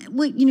 Well,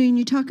 when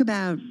you talk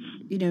about,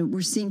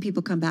 we're seeing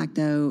people come back,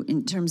 though,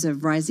 in terms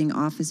of rising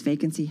office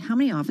vacancy. How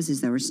many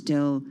offices, though, are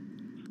still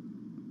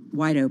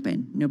wide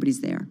open? Nobody's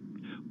there.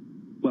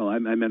 Well, I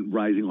meant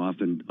rising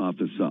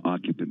office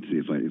occupancy.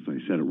 If I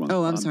said it wrong.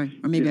 Oh, I'm sorry,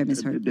 or maybe I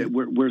misheard.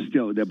 We're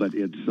still there, but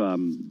it's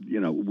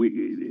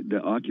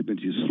the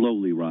occupancy is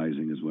slowly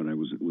rising, is what I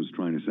was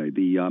trying to say.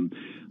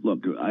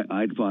 Look,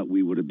 I thought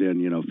we would have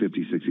been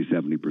 50, 60,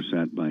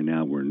 70% by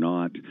now. We're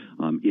not.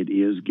 It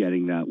is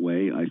getting that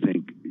way. I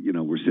think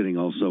we're sitting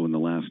also in the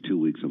last 2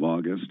 weeks of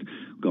August,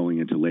 going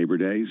into Labor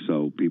Day.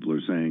 So people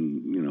are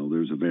saying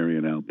there's a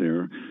variant out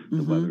there.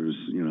 The weather's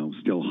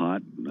still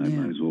hot. I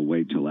might as well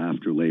wait till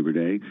after Labor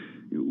Day.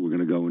 We're going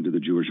to go into the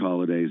Jewish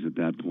holidays at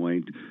that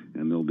point,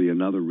 and there'll be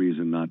another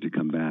reason not to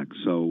come back.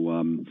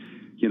 So,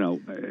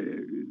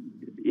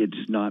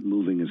 It's not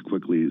moving as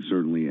quickly,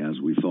 certainly, as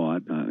we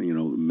thought.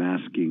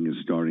 Masking is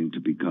starting to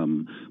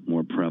become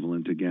more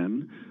prevalent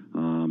again.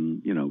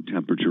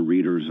 Temperature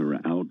readers are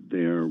out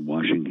there.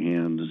 Washing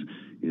hands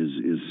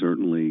is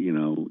certainly,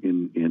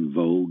 in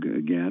vogue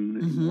again,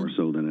 more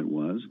so than it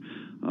was.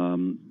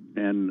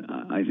 And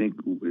I think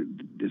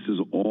this is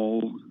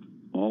all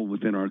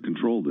within our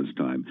control this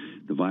time.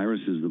 The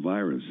virus is the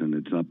virus, and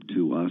it's up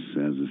to us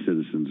as the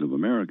citizens of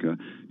America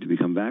to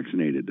become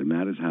vaccinated, and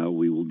that is how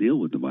we will deal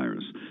with the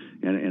virus.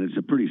 And it's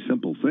a pretty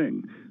simple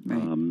thing,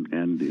 right.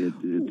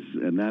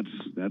 And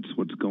that's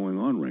what's going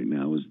on right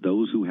now. Is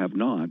those who have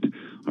not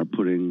are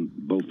putting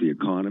both the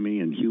economy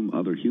and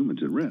other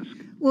humans at risk.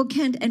 Well,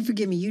 Kent, and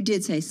forgive me, you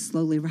did say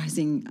slowly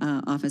rising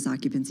office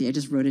occupancy. I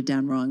just wrote it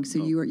down wrong,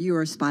 so you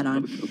are spot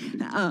on.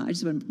 I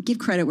just want to give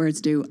credit where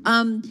it's due.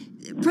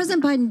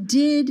 President Biden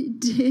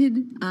did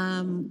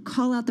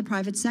call out the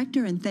private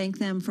sector and thank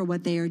them for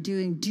what they are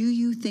doing. Do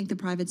you think the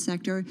private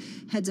sector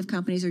heads of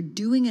companies are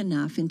doing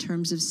enough in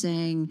terms of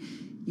saying,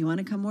 you want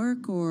to come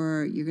work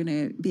or you're going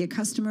to be a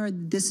customer,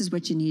 this is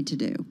what you need to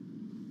do?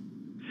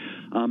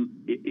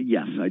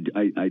 Yes,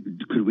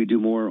 could we do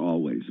more?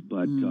 Always.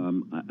 But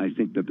I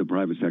think that the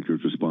private sector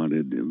has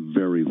responded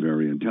very,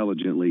 very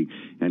intelligently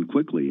and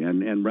quickly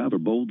and rather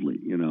boldly.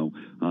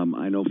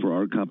 I know for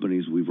our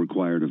companies, we've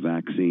required a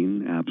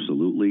vaccine,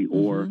 absolutely,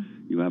 or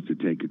you have to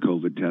take a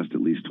COVID test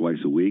at least twice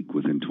a week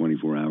within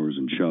 24 hours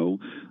and show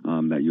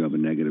that you have a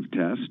negative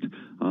test.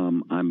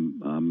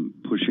 I'm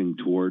pushing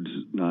towards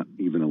not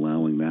even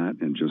allowing that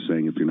and just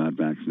saying if you're not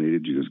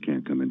vaccinated, you just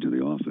can't come into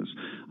the office.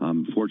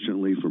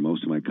 Fortunately, for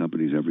most of my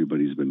companies,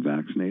 everybody's been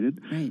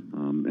vaccinated, right.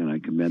 And I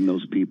commend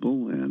those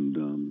people,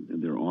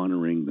 and they're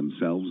honoring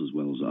themselves as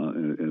well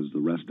as the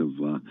rest of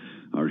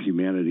our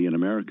humanity in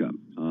America.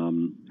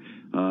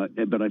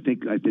 But I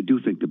do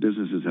think the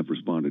businesses have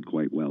responded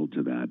quite well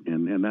to that,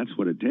 and that's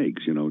what it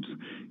takes.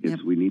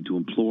 We need to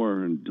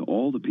implore to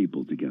all the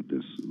people to get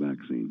this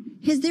vaccine.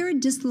 Is there a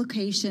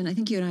dislocation? I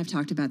think you and I have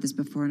talked about this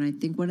before, and I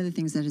think one of the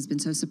things that has been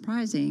so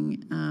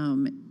surprising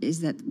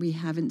is that we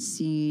haven't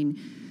seen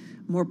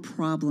more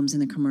problems in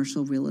the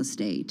commercial real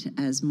estate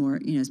as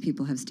as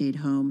people have stayed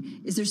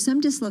home. Is there some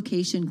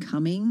dislocation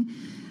coming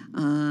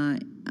on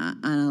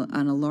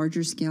a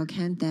larger scale,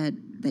 Kent,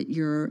 that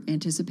you're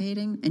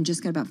anticipating? And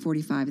just got about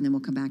 45, and then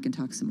we'll come back and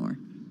talk some more.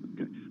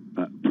 Okay.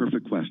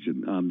 Perfect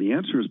question. The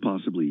answer is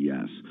possibly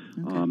yes.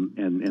 Okay.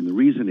 And the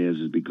reason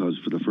is because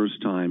for the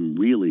first time,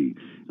 really,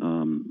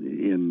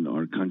 in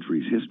our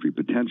country's history,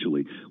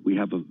 potentially, we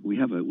have a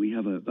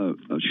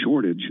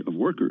shortage of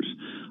workers.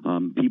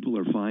 Some people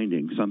are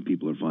finding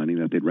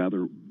that they'd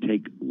rather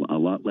take a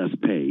lot less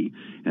pay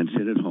and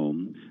sit at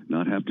home,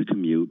 not have to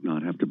commute,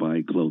 not have to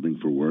buy clothing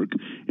for work,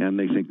 and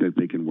they think that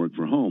they can work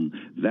from home.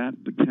 That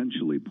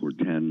potentially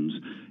portends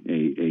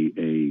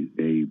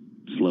a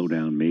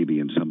slowdown maybe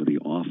in some of the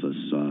office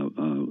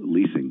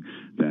leasing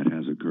that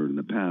has occurred in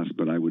the past,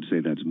 but I would say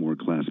that's more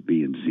Class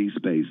B and C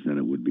space than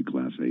it would be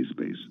Class A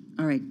space.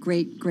 All right,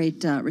 great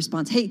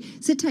response. Hey,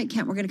 sit tight,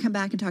 Kent. We're going to come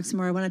back and talk some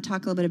more. I want to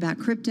talk a little bit about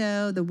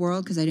crypto, the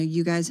world, because I know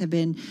you guys have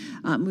been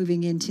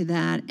moving into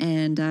that,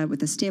 and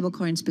with the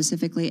stablecoin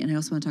specifically, and I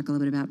also want to talk a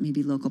little bit about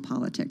maybe local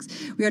politics.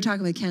 We are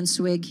talking with Ken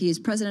Swig. He is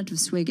president of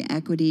Swig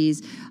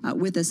Equities,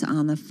 with us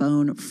on the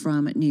phone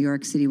from New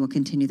York City. We'll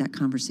continue that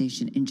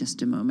conversation in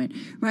just a moment.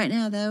 Right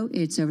now, though,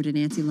 it's over to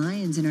Nancy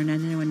Lyons in our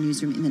 991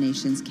 newsroom in the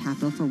nation's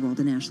capital for World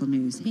and National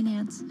News. Hey,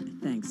 Nance.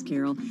 Thanks,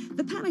 Carol.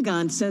 The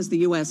Pentagon says the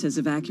U.S. has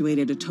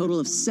evacuated a total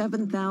of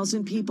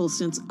 7,000 people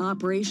since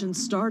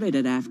operations started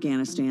at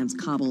Afghanistan's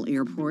Kabul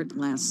airport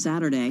last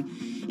Saturday.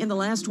 In the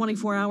last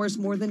 24 hours,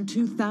 more than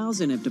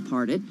 2,000 have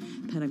departed.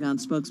 Pentagon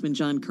spokesman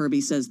John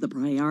Kirby says the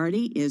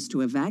priority is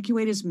to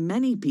evacuate as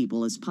many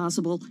people as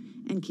possible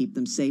and keep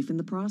them safe in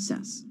the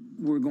process.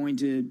 We're going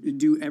to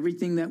do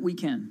everything that we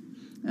can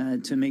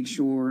to make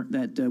sure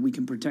that we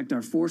can protect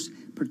our force,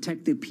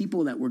 protect the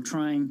people that we're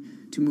trying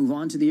to move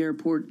on to the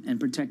airport, and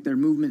protect their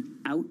movement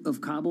out of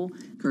Kabul.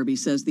 Kirby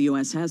says the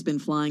U.S. has been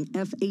flying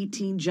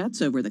F-18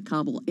 jets over the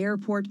Kabul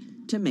airport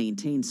to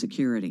maintain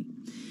security.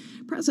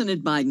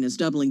 President Biden is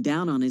doubling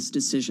down on his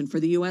decision for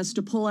the U.S.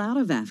 to pull out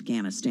of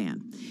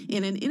Afghanistan.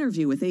 In an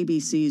interview with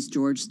ABC's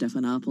George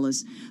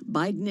Stephanopoulos,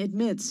 Biden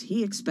admits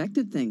he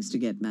expected things to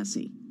get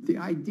messy. The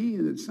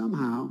idea that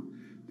somehow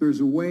there's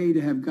a way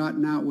to have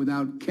gotten out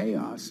without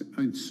chaos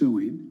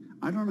ensuing,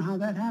 I don't know how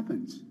that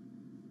happens.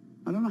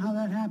 I don't know how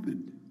that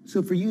happened.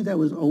 So for you, that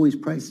was always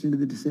priced into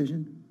the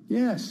decision?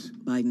 Yes.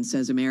 Biden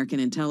says American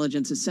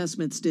intelligence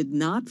assessments did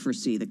not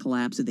foresee the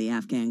collapse of the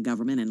Afghan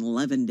government in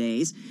 11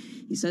 days.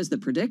 He says the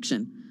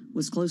prediction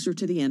was closer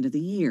to the end of the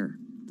year.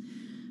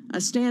 A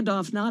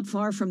standoff not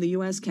far from the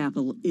U.S.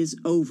 Capitol is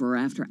over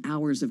after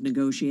hours of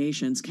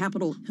negotiations.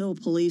 Capitol Hill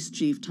Police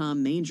Chief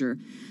Tom Manger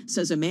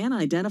says a man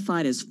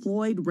identified as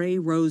Floyd Ray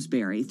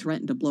Roseberry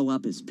threatened to blow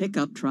up his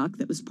pickup truck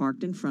that was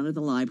parked in front of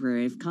the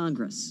Library of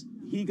Congress.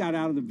 He got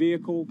out of the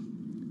vehicle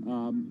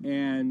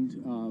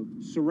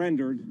and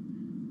surrendered,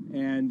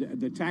 and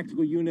the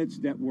tactical units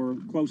that were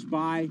close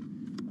by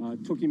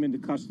took him into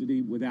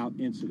custody without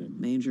incident.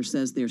 Major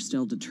says they're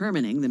still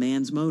determining the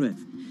man's motive.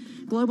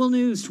 Global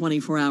news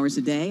 24 hours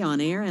a day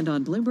on air and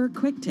on Bloomberg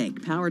Quick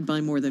Take, powered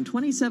by more than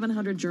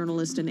 2,700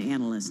 journalists and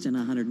analysts in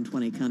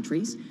 120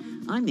 countries.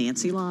 I'm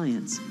Nancy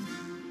Lyons.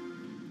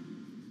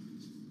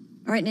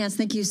 All right, Nance,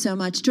 thank you so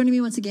much. Joining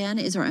me once again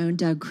is our own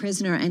Doug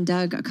Krisner. And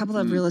Doug, a couple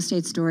of real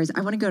estate stories.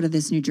 I want to go to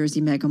this New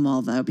Jersey mega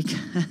mall, though,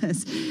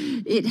 because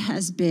it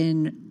has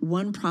been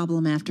one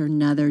problem after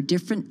another,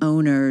 different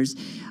owners.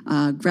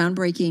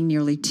 Groundbreaking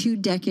nearly 2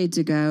 decades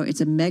ago.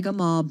 It's a mega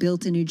mall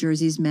built in New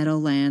Jersey's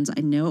Meadowlands.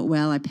 I know it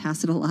well. I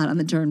pass it a lot on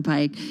the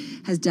Turnpike.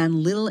 Has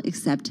done little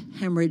except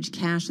hemorrhage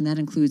cash, and that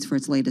includes for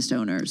its latest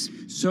owners.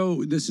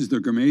 So this is the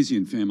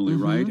Gramasian family,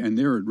 right? And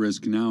they're at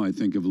risk now, I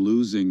think, of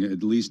losing,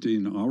 at least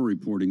in our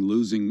reporting,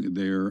 losing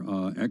their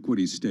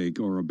equity stake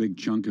or a big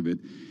chunk of it.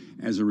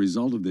 As a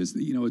result of this,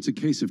 you know, it's a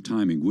case of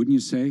timing, wouldn't you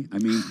say? I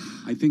mean,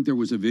 I think there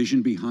was a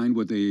vision behind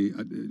what they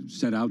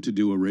set out to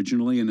do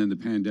originally, and then the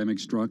pandemic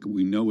struck.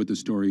 We know what the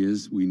story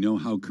is. We know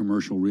how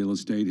commercial real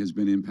estate has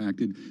been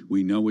impacted.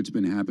 We know what's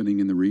been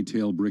happening in the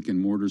retail brick and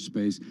mortar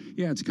space.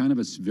 Yeah, it's kind of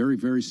a very,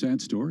 very sad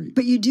story.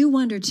 But you do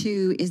wonder,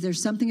 too, is there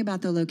something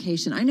about the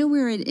location? I know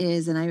where it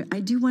is, and I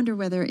do wonder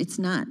whether it's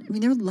not. I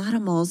mean, there are a lot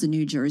of malls in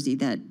New Jersey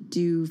that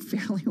do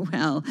fairly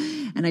well,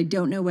 and I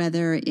don't know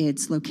whether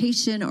it's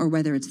location or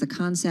whether it's the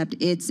concept.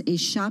 It's a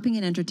shopping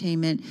and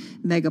entertainment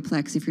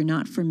megaplex, if you're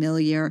not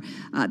familiar.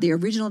 The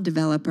original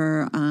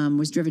developer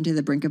was driven to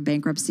the brink of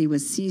bankruptcy,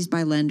 was seized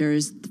by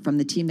lenders from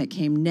the team that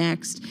came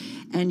next.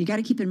 And you got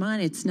to keep in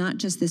mind, it's not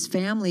just this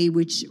family,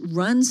 which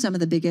runs some of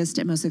the biggest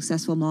and most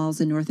successful malls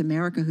in North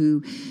America,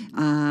 who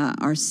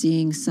are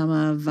seeing some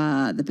of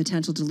the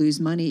potential to lose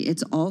money.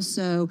 It's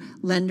also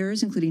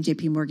lenders, including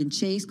JP Morgan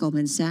Chase,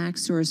 Goldman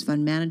Sachs, Source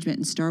Fund Management,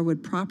 and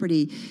Starwood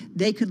Property.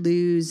 They could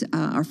lose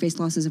or face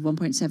losses of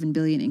 $1.7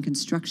 billion in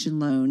construction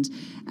loans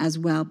as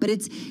well. But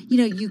it's, you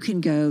know, you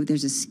can go,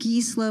 there's a ski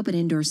slope, an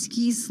indoor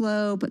ski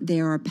slope.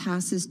 There are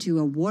passes to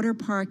a water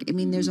park. I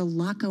mean, there's a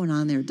lot going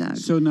on there, Doug.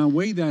 So now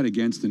weigh that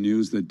against the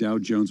news that Dow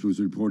Jones was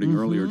reporting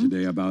earlier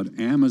today about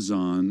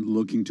Amazon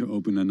looking to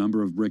open a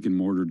number of brick and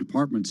mortar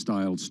department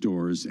style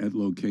stores at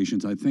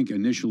locations. I think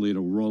initially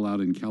it'll roll out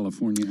in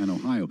California and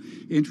Ohio.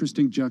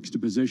 Interesting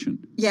juxtaposition.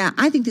 Yeah,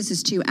 I think this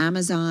is too.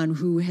 Amazon,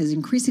 who has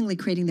increasingly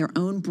creating their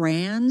own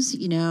brands,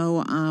 you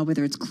know,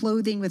 whether it's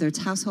clothing, whether it's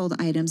household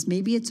items,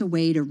 maybe it's a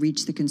way to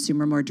reach the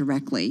consumer more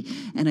directly.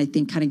 And I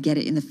think kind of get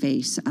it in the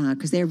face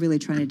because they're really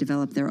trying to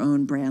develop their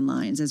own brand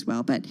lines as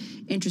well. But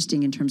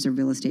interesting in terms of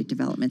real estate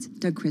developments.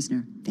 Doug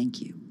Krisner,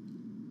 thank you.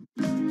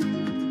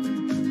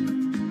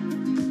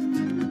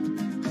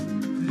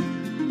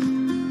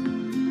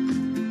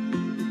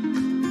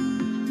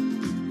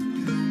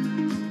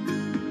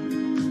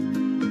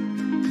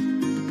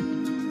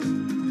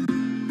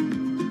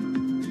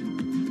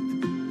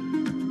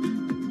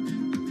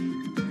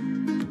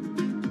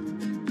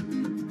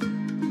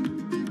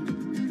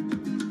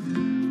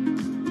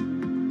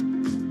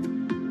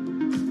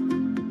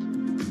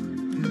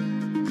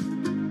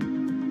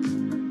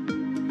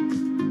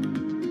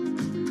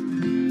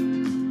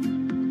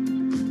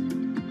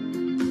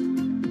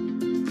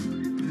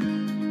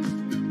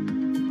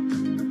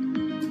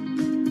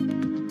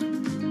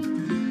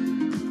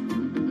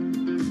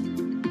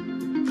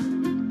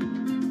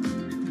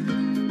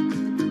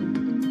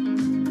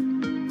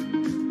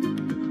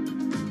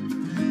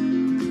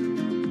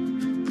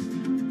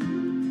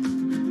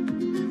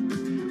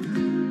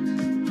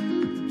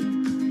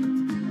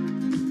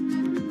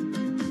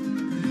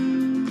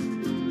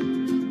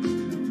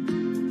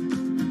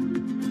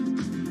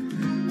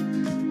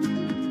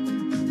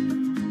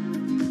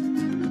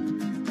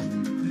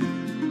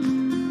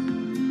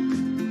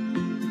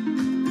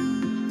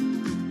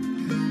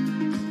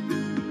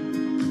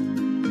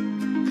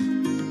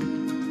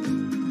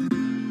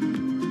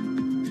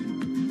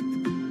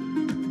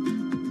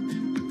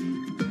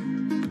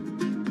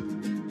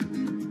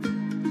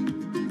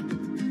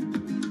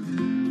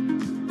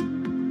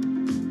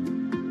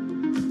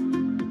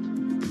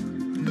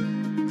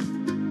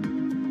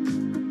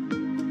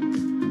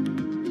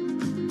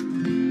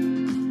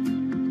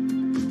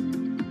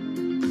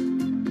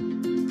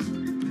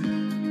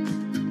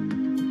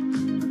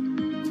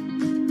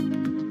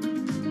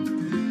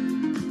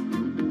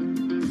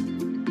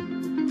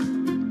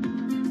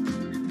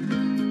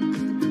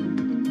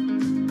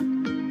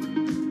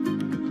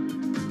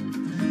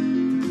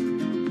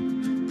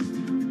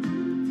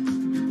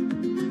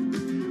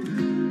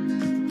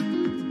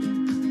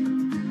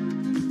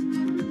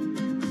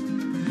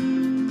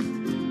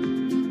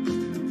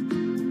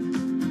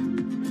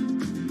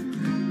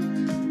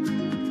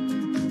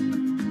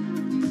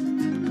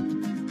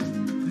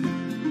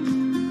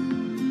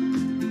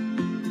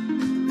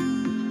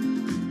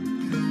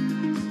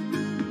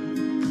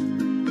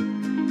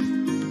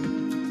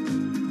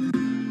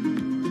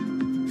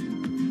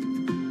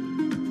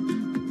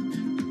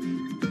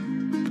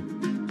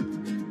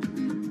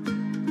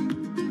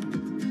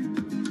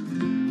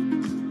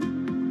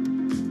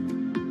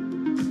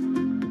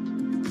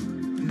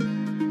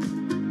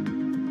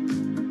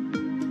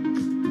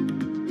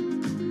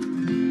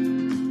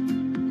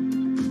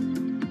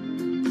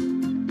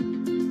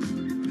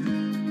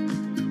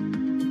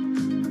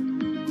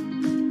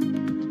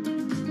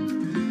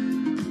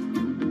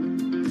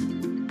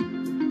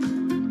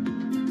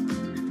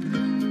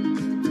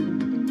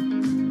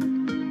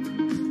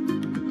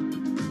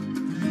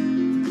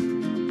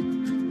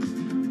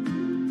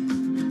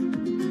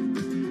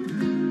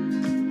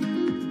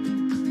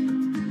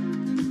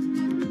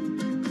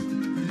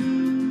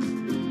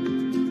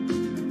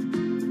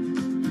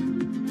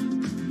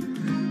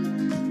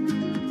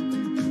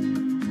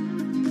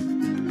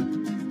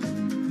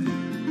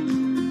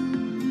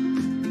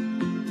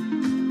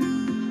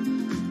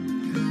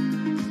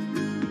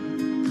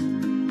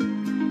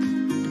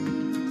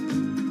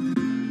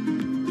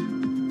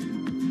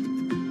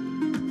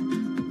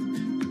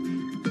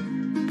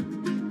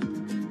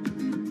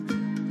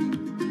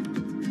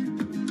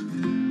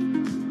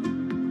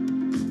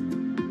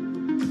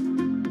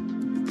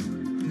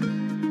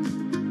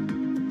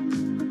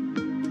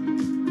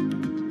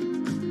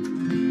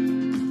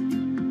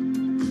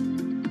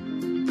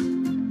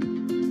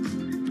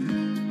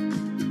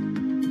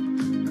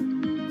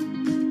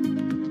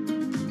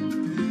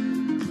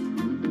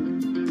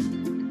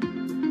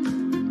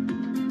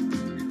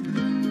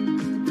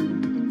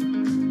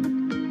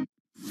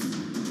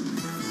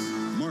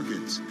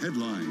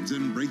 headlines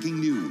and breaking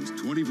news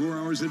 24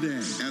 hours a day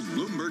at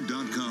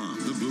Bloomberg.com,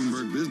 the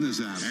Bloomberg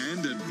Business app,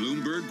 and at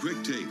Bloomberg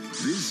Quick Take.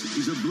 This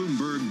is a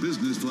Bloomberg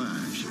Business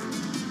Flash.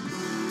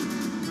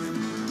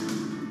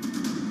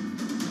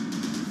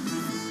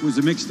 It was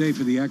a mixed day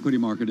for the equity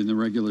market in the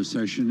regular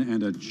session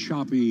and a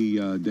choppy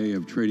day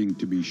of trading,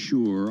 to be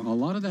sure. A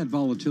lot of that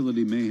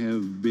volatility may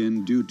have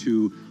been due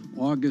to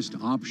August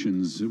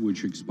options,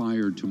 which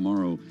expire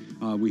tomorrow.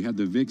 We had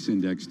the VIX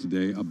index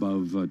today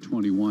above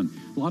 21.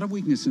 A lot of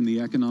weakness in the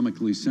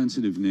economically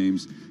sensitive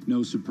names.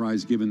 No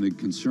surprise given the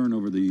concern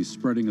over the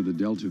spreading of the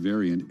Delta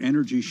variant.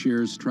 Energy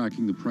shares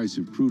tracking the price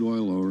of crude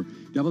oil lower.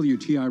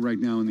 WTI right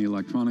now in the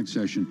electronic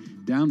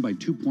session down by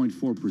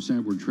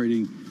 2.4%. We're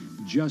trading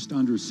just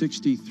under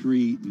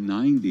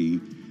 63.90.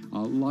 A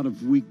lot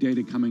of weak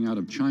data coming out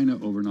of China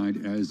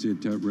overnight as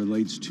it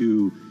relates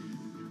to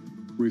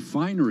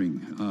refining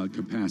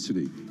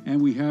capacity.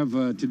 And we have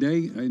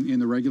today in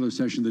the regular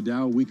session, the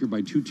Dow weaker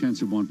by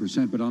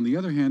 0.2%. But on the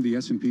other hand, the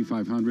S&P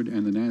 500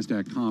 and the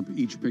NASDAQ comp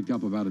each picked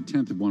up about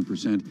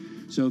 0.1%.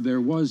 So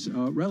there was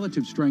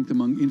relative strength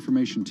among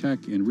information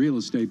tech and real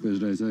estate,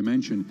 but as I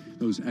mentioned,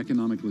 those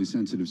economically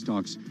sensitive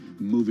stocks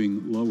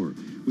moving lower.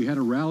 We had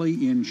a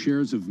rally in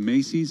shares of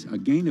Macy's, a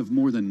gain of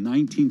more than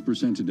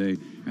 19% today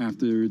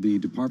after the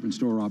department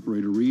store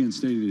operator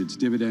reinstated its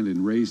dividend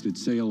and raised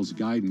its sales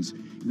guidance.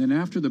 And then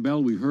after the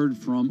bell, we heard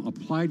from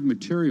Applied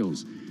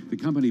Materials. The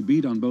company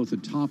beat on both the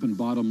top and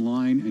bottom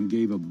line and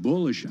gave a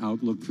bullish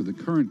outlook for the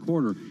current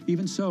quarter.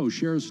 Even so,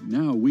 shares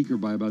now weaker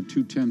by about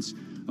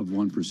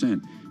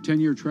 0.2%.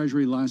 10-year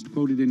Treasury last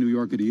quoted in New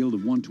York at a yield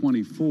of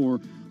 124.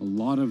 A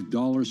lot of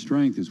dollar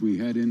strength as we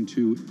head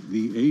into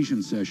the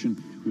Asian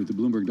session with the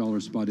Bloomberg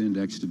Dollar Spot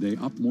Index today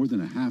up more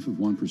than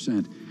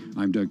 0.5%.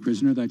 I'm Doug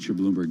Krisner. That's your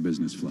Bloomberg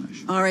Business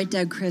Flash. All right,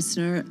 Doug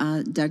Krisner,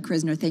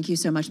 thank you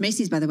so much.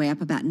 Macy's, by the way,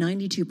 up about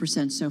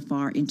 92% so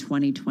far in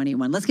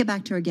 2021. Let's get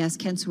back to our guest,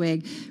 Ken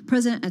Swig,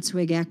 president at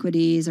Swig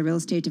Equities, a real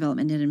estate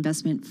development and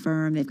investment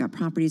firm. They've got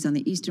properties on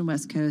the East and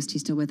West Coast.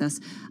 He's still with us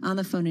on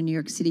the phone in New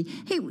York City.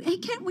 Hey,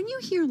 Ken, when you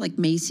hear like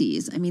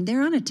Macy's, I mean,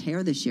 they're on a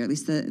tear this year, at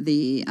least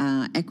the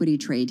equity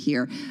trade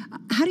here.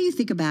 How do you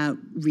think about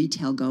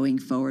retail going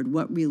forward?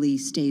 What really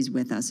stays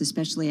with us,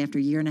 especially after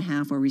a year and a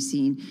half where we've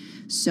seen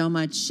so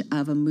much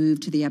of a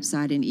move to the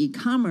upside in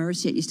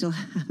e-commerce, yet you still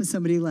have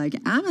somebody like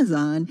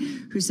Amazon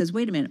who says,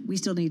 wait a minute, we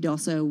still need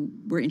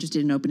we're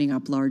interested in opening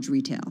up large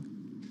retail.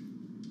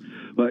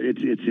 Well,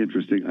 it's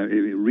interesting.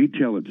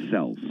 Retail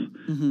itself,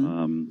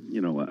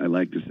 I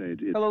like to say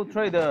it. Hello,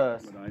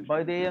 traders.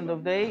 By the end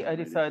of the day, I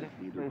decided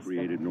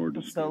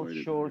to sell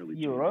short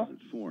euro.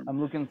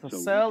 I'm looking to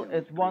sell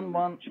at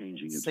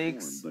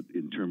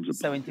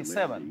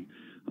 116.77.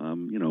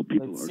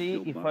 Let's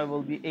see if I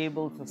will be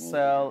able to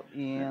sell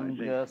in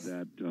just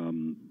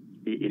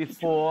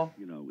before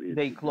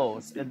they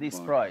close at this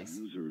price.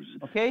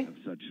 Okay?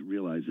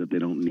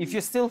 If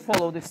you still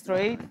follow this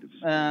trade,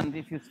 and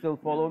if you still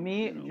follow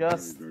me,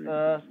 just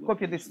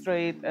copy this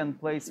trade and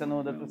place an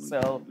order to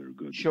sell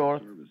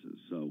short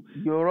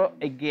euro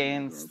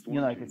against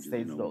United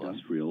States dollar.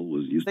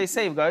 Stay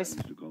safe, guys.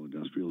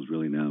 Industrial is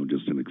really now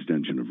just an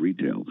extension of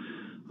retail.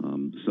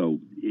 So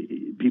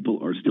people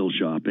are still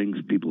shopping.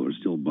 People are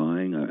still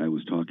buying. I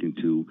was talking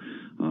to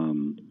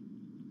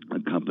a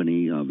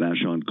company,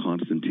 Vashon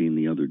Constantine,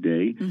 the other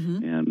day,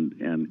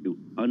 and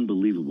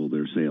unbelievable.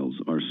 Their sales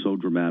are so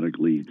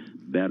dramatically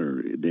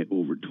better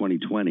over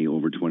 2020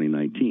 over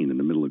 2019 in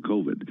the middle of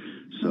COVID.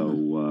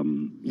 So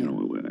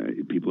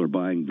people are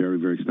buying very,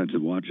 very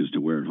expensive watches to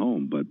wear at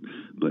home, but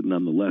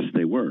nonetheless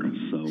they were.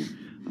 So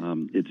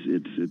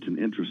it's an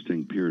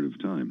interesting period of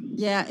time.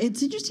 Yeah,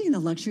 it's interesting in the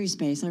luxury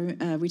space.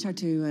 We talked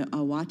to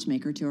a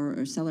watchmaker,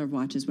 or seller of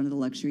watches, one of the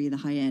luxury, the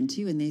high end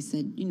too, and they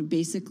said,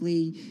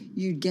 basically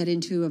you'd get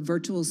into a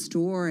virtual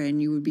store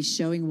and you would be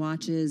showing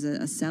watches,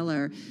 a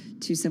seller,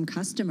 to some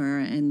customer,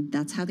 and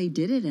that's how they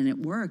did it, and it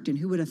worked. And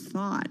who would have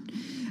thought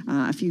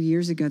a few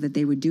years ago that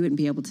they would do it and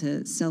be able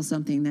to sell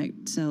something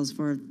that sells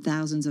for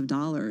thousands of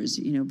dollars,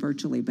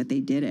 virtually, but they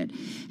did it.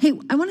 Hey,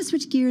 I want to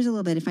switch gears a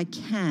little bit if I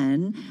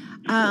can.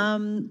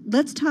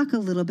 Let's talk a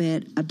little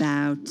bit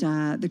about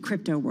the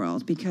crypto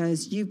world,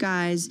 because you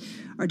guys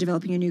are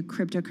developing a new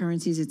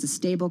cryptocurrencies. It's a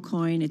stable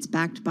coin. It's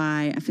backed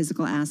by a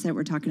physical asset.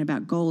 We're talking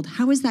about gold.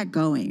 How is that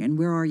going, and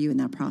where are you in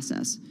that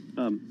process?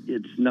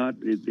 It's not,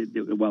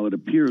 while it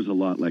appears a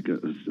lot like a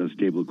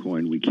stable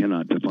coin, we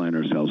cannot define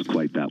ourselves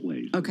quite that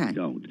way. So okay. We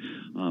don't.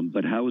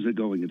 But how is it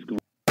going? It's going.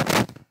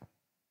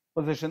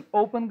 Position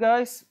open,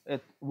 guys,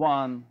 at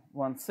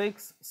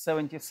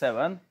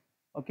 116.77.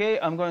 Okay,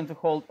 I'm going to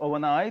hold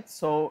overnight.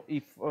 So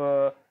if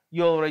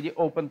you already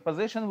opened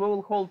position, we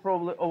will hold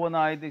probably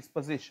overnight this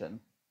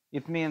position.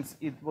 It means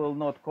it will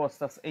not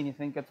cost us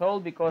anything at all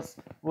because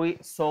we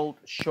sold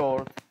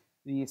short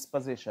this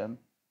position.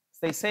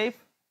 Stay safe.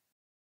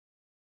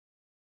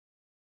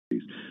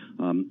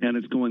 And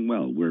it's going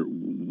well.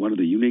 one of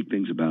the unique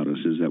things about us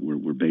is that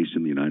we're based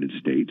in the United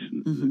States.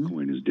 The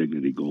coin is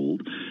Dignity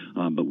Gold,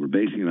 but we're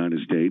based in the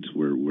United States.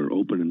 We're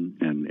open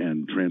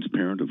and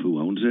transparent of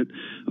who owns it.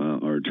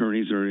 Our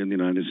attorneys are in the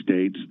United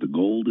States. The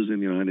gold is in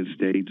the United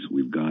States.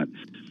 We've got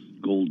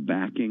gold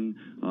backing,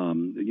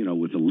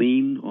 with a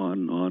lien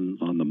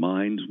on the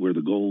mines where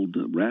the gold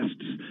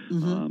rests.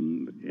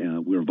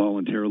 We're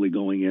voluntarily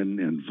going in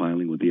and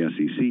filing with the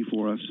SEC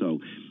for us. So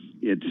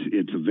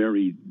it's a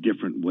very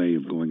different way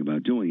of going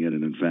about doing it.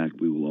 And in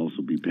fact, we will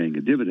also be paying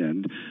a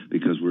dividend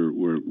because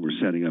we're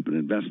setting up an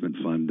investment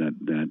fund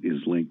that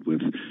is linked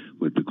with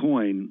the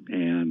coin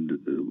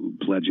and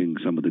pledging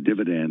some of the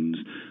dividends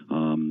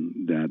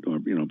that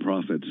are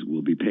profits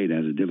will be paid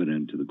as a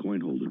dividend to the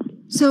coin holder.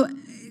 So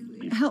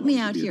help me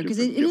out here, because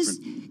it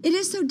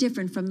is so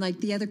different from like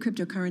the other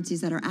cryptocurrencies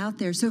that are out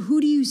there. So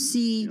who do you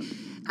see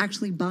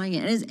actually buying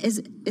it? And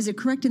is it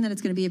correct in that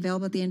it's going to be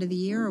available at the end of the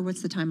year, or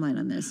what's the timeline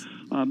on this?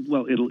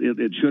 Well,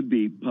 it should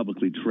be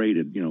publicly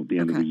traded, at the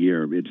end of the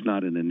year. It's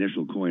not an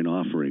initial coin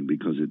offering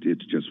because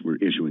it's just we're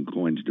issuing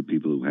coins to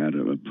people who had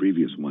a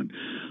previous one.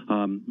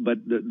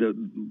 But the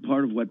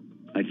part of what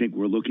I think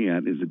we're looking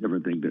at is a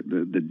different thing.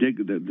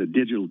 The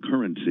digital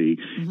currency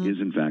is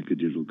in fact a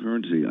digital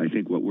currency. I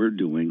think what we're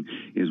doing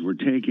is we're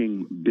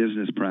taking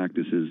business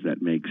practices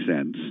that make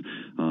sense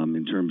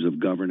in terms of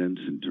governance,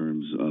 in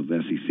terms of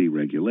SEC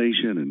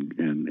regulation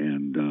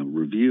and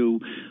review,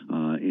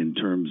 in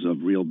terms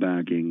of real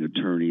backing,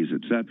 attorneys,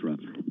 etc.,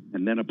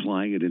 and then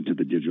applying it into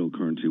the digital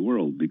currency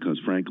world. Because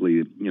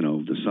frankly,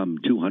 the some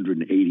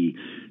 280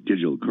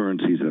 digital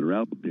currencies that are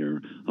out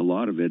there, a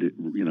lot of it,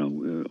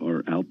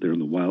 are out there in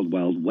the wild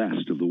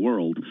west of the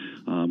world,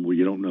 where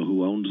you don't know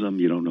who owns them,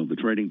 you don't know the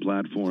trading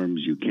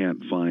platforms, you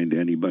can't find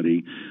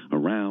anybody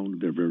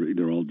around.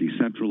 They're all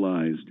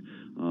decentralized,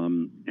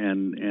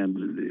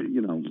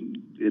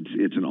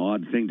 it's an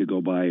odd thing to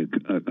go buy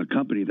a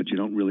company that you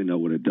don't really know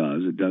what it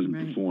does. It doesn't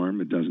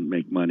perform, it doesn't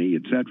make money,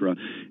 etc.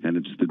 And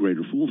it's the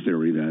greater fool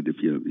theory that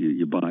if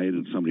you buy it,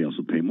 and somebody else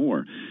will pay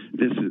more.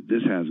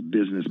 This has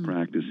business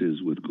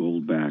practices with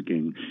gold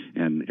backing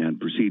and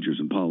procedures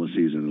and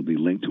policies, and it'll be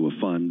linked to a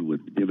fund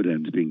with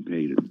dividends being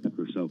paid,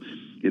 etc. So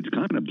it's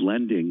kind of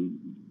blending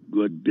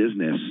good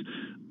business,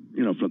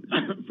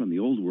 from the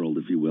old world,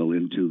 if you will,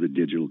 into the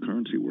digital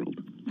currency world.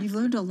 You've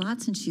learned a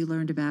lot since you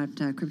learned about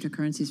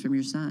cryptocurrencies from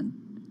your son.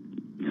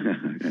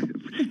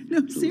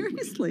 No,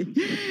 seriously.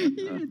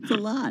 It's a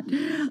lot.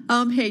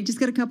 Hey, just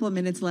got a couple of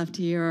minutes left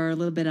here, or a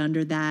little bit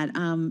under that.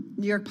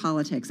 New York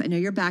politics. I know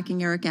you're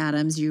backing Eric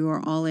Adams. You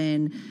are all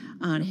in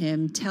on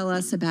him. Tell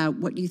us about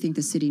what you think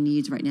the city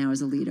needs right now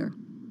as a leader.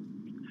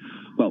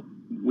 Well,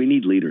 we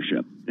need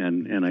leadership,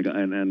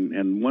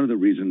 and one of the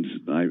reasons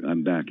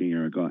I'm backing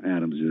Eric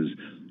Adams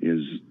is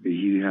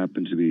he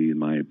happens to be, in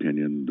my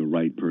opinion, the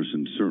right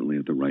person, certainly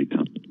at the right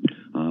time.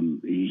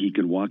 He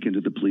can walk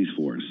into the police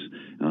force,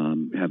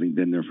 having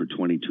been there for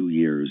 22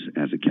 years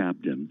as a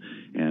captain,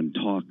 and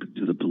talk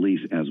to the police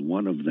as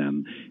one of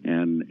them,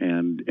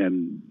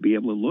 and be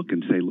able to look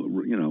and say,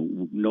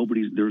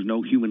 there's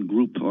no human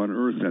group on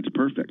earth that's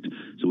perfect.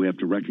 So we have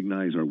to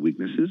recognize our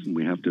weaknesses, and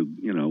we have to,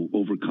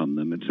 overcome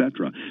them,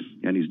 etc.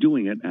 And he's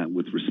doing it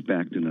with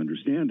respect and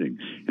understanding.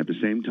 At the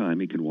same time,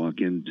 he can walk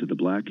into the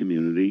black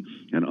community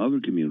and other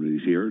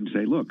communities here and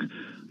say, look,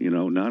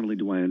 not only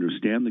do I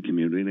understand the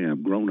community, and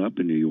I've grown up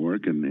in New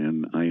York,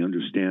 and I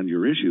understand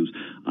your issues,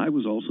 I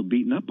was also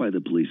beaten up by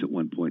the police at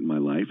one point in my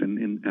life,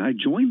 and I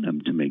joined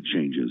them to make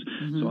changes.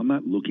 So I'm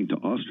not looking to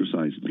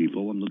ostracize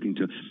people. I'm looking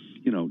to,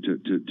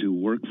 to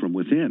work from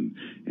within.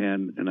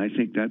 And I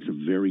think that's a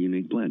very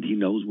unique blend. He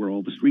knows where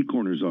all the street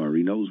corners are.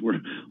 He knows where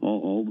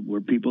all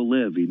where people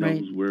live. He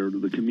knows where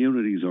the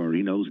communities are.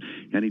 He knows,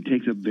 and he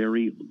takes a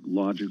very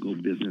logical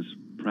business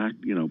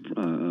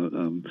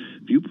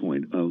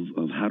viewpoint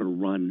of how to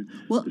run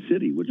the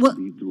city, which would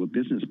be through a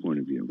business point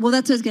of view. Well,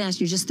 that's what I was going to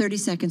ask you. Just 30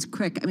 seconds,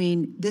 quick. I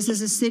mean, this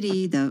is a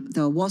city,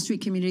 the Wall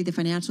Street community, the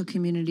financial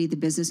community, the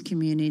business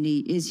community.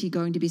 Is he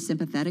going to be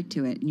sympathetic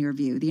to it, in your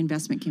view, the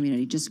investment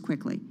community? Just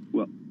quickly.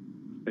 Well,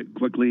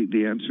 quickly,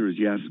 the answer is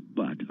yes,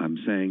 but I'm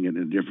saying it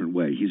in a different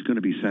way. He's going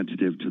to be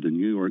sensitive to the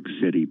New York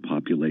City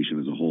population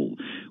as a whole,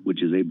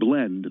 which is a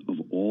blend of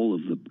all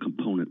of the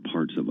component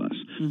parts of us.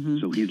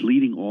 So he's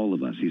leading all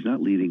of us. He's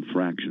not leading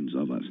fractions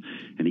of us.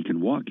 And he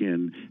can walk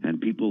in, and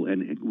people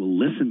will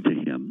listen to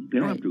him. They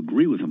don't have to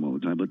agree with him all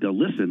the time, but they'll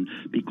listen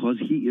because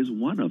he is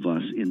one of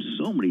us in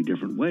so many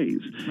different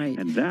ways.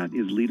 And that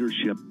is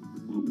leadership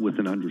with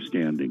an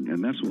understanding,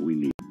 and that's what we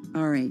need.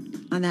 All right.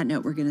 On that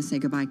note, we're going to say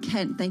goodbye.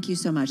 Kent, thank you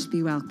so much.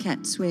 Be well.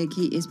 Kent Swig,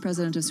 he is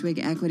president of Swig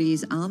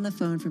Equities, on the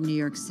phone from New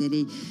York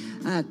City.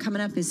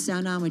 Coming up is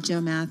Sound On with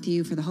Joe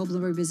Matthew for the whole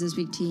Bloomberg Business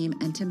Week team,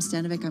 and Tim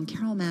Stanovic. I'm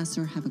Carol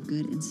Masser. Have a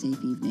good and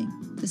safe evening.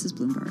 This is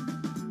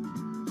Bloomberg.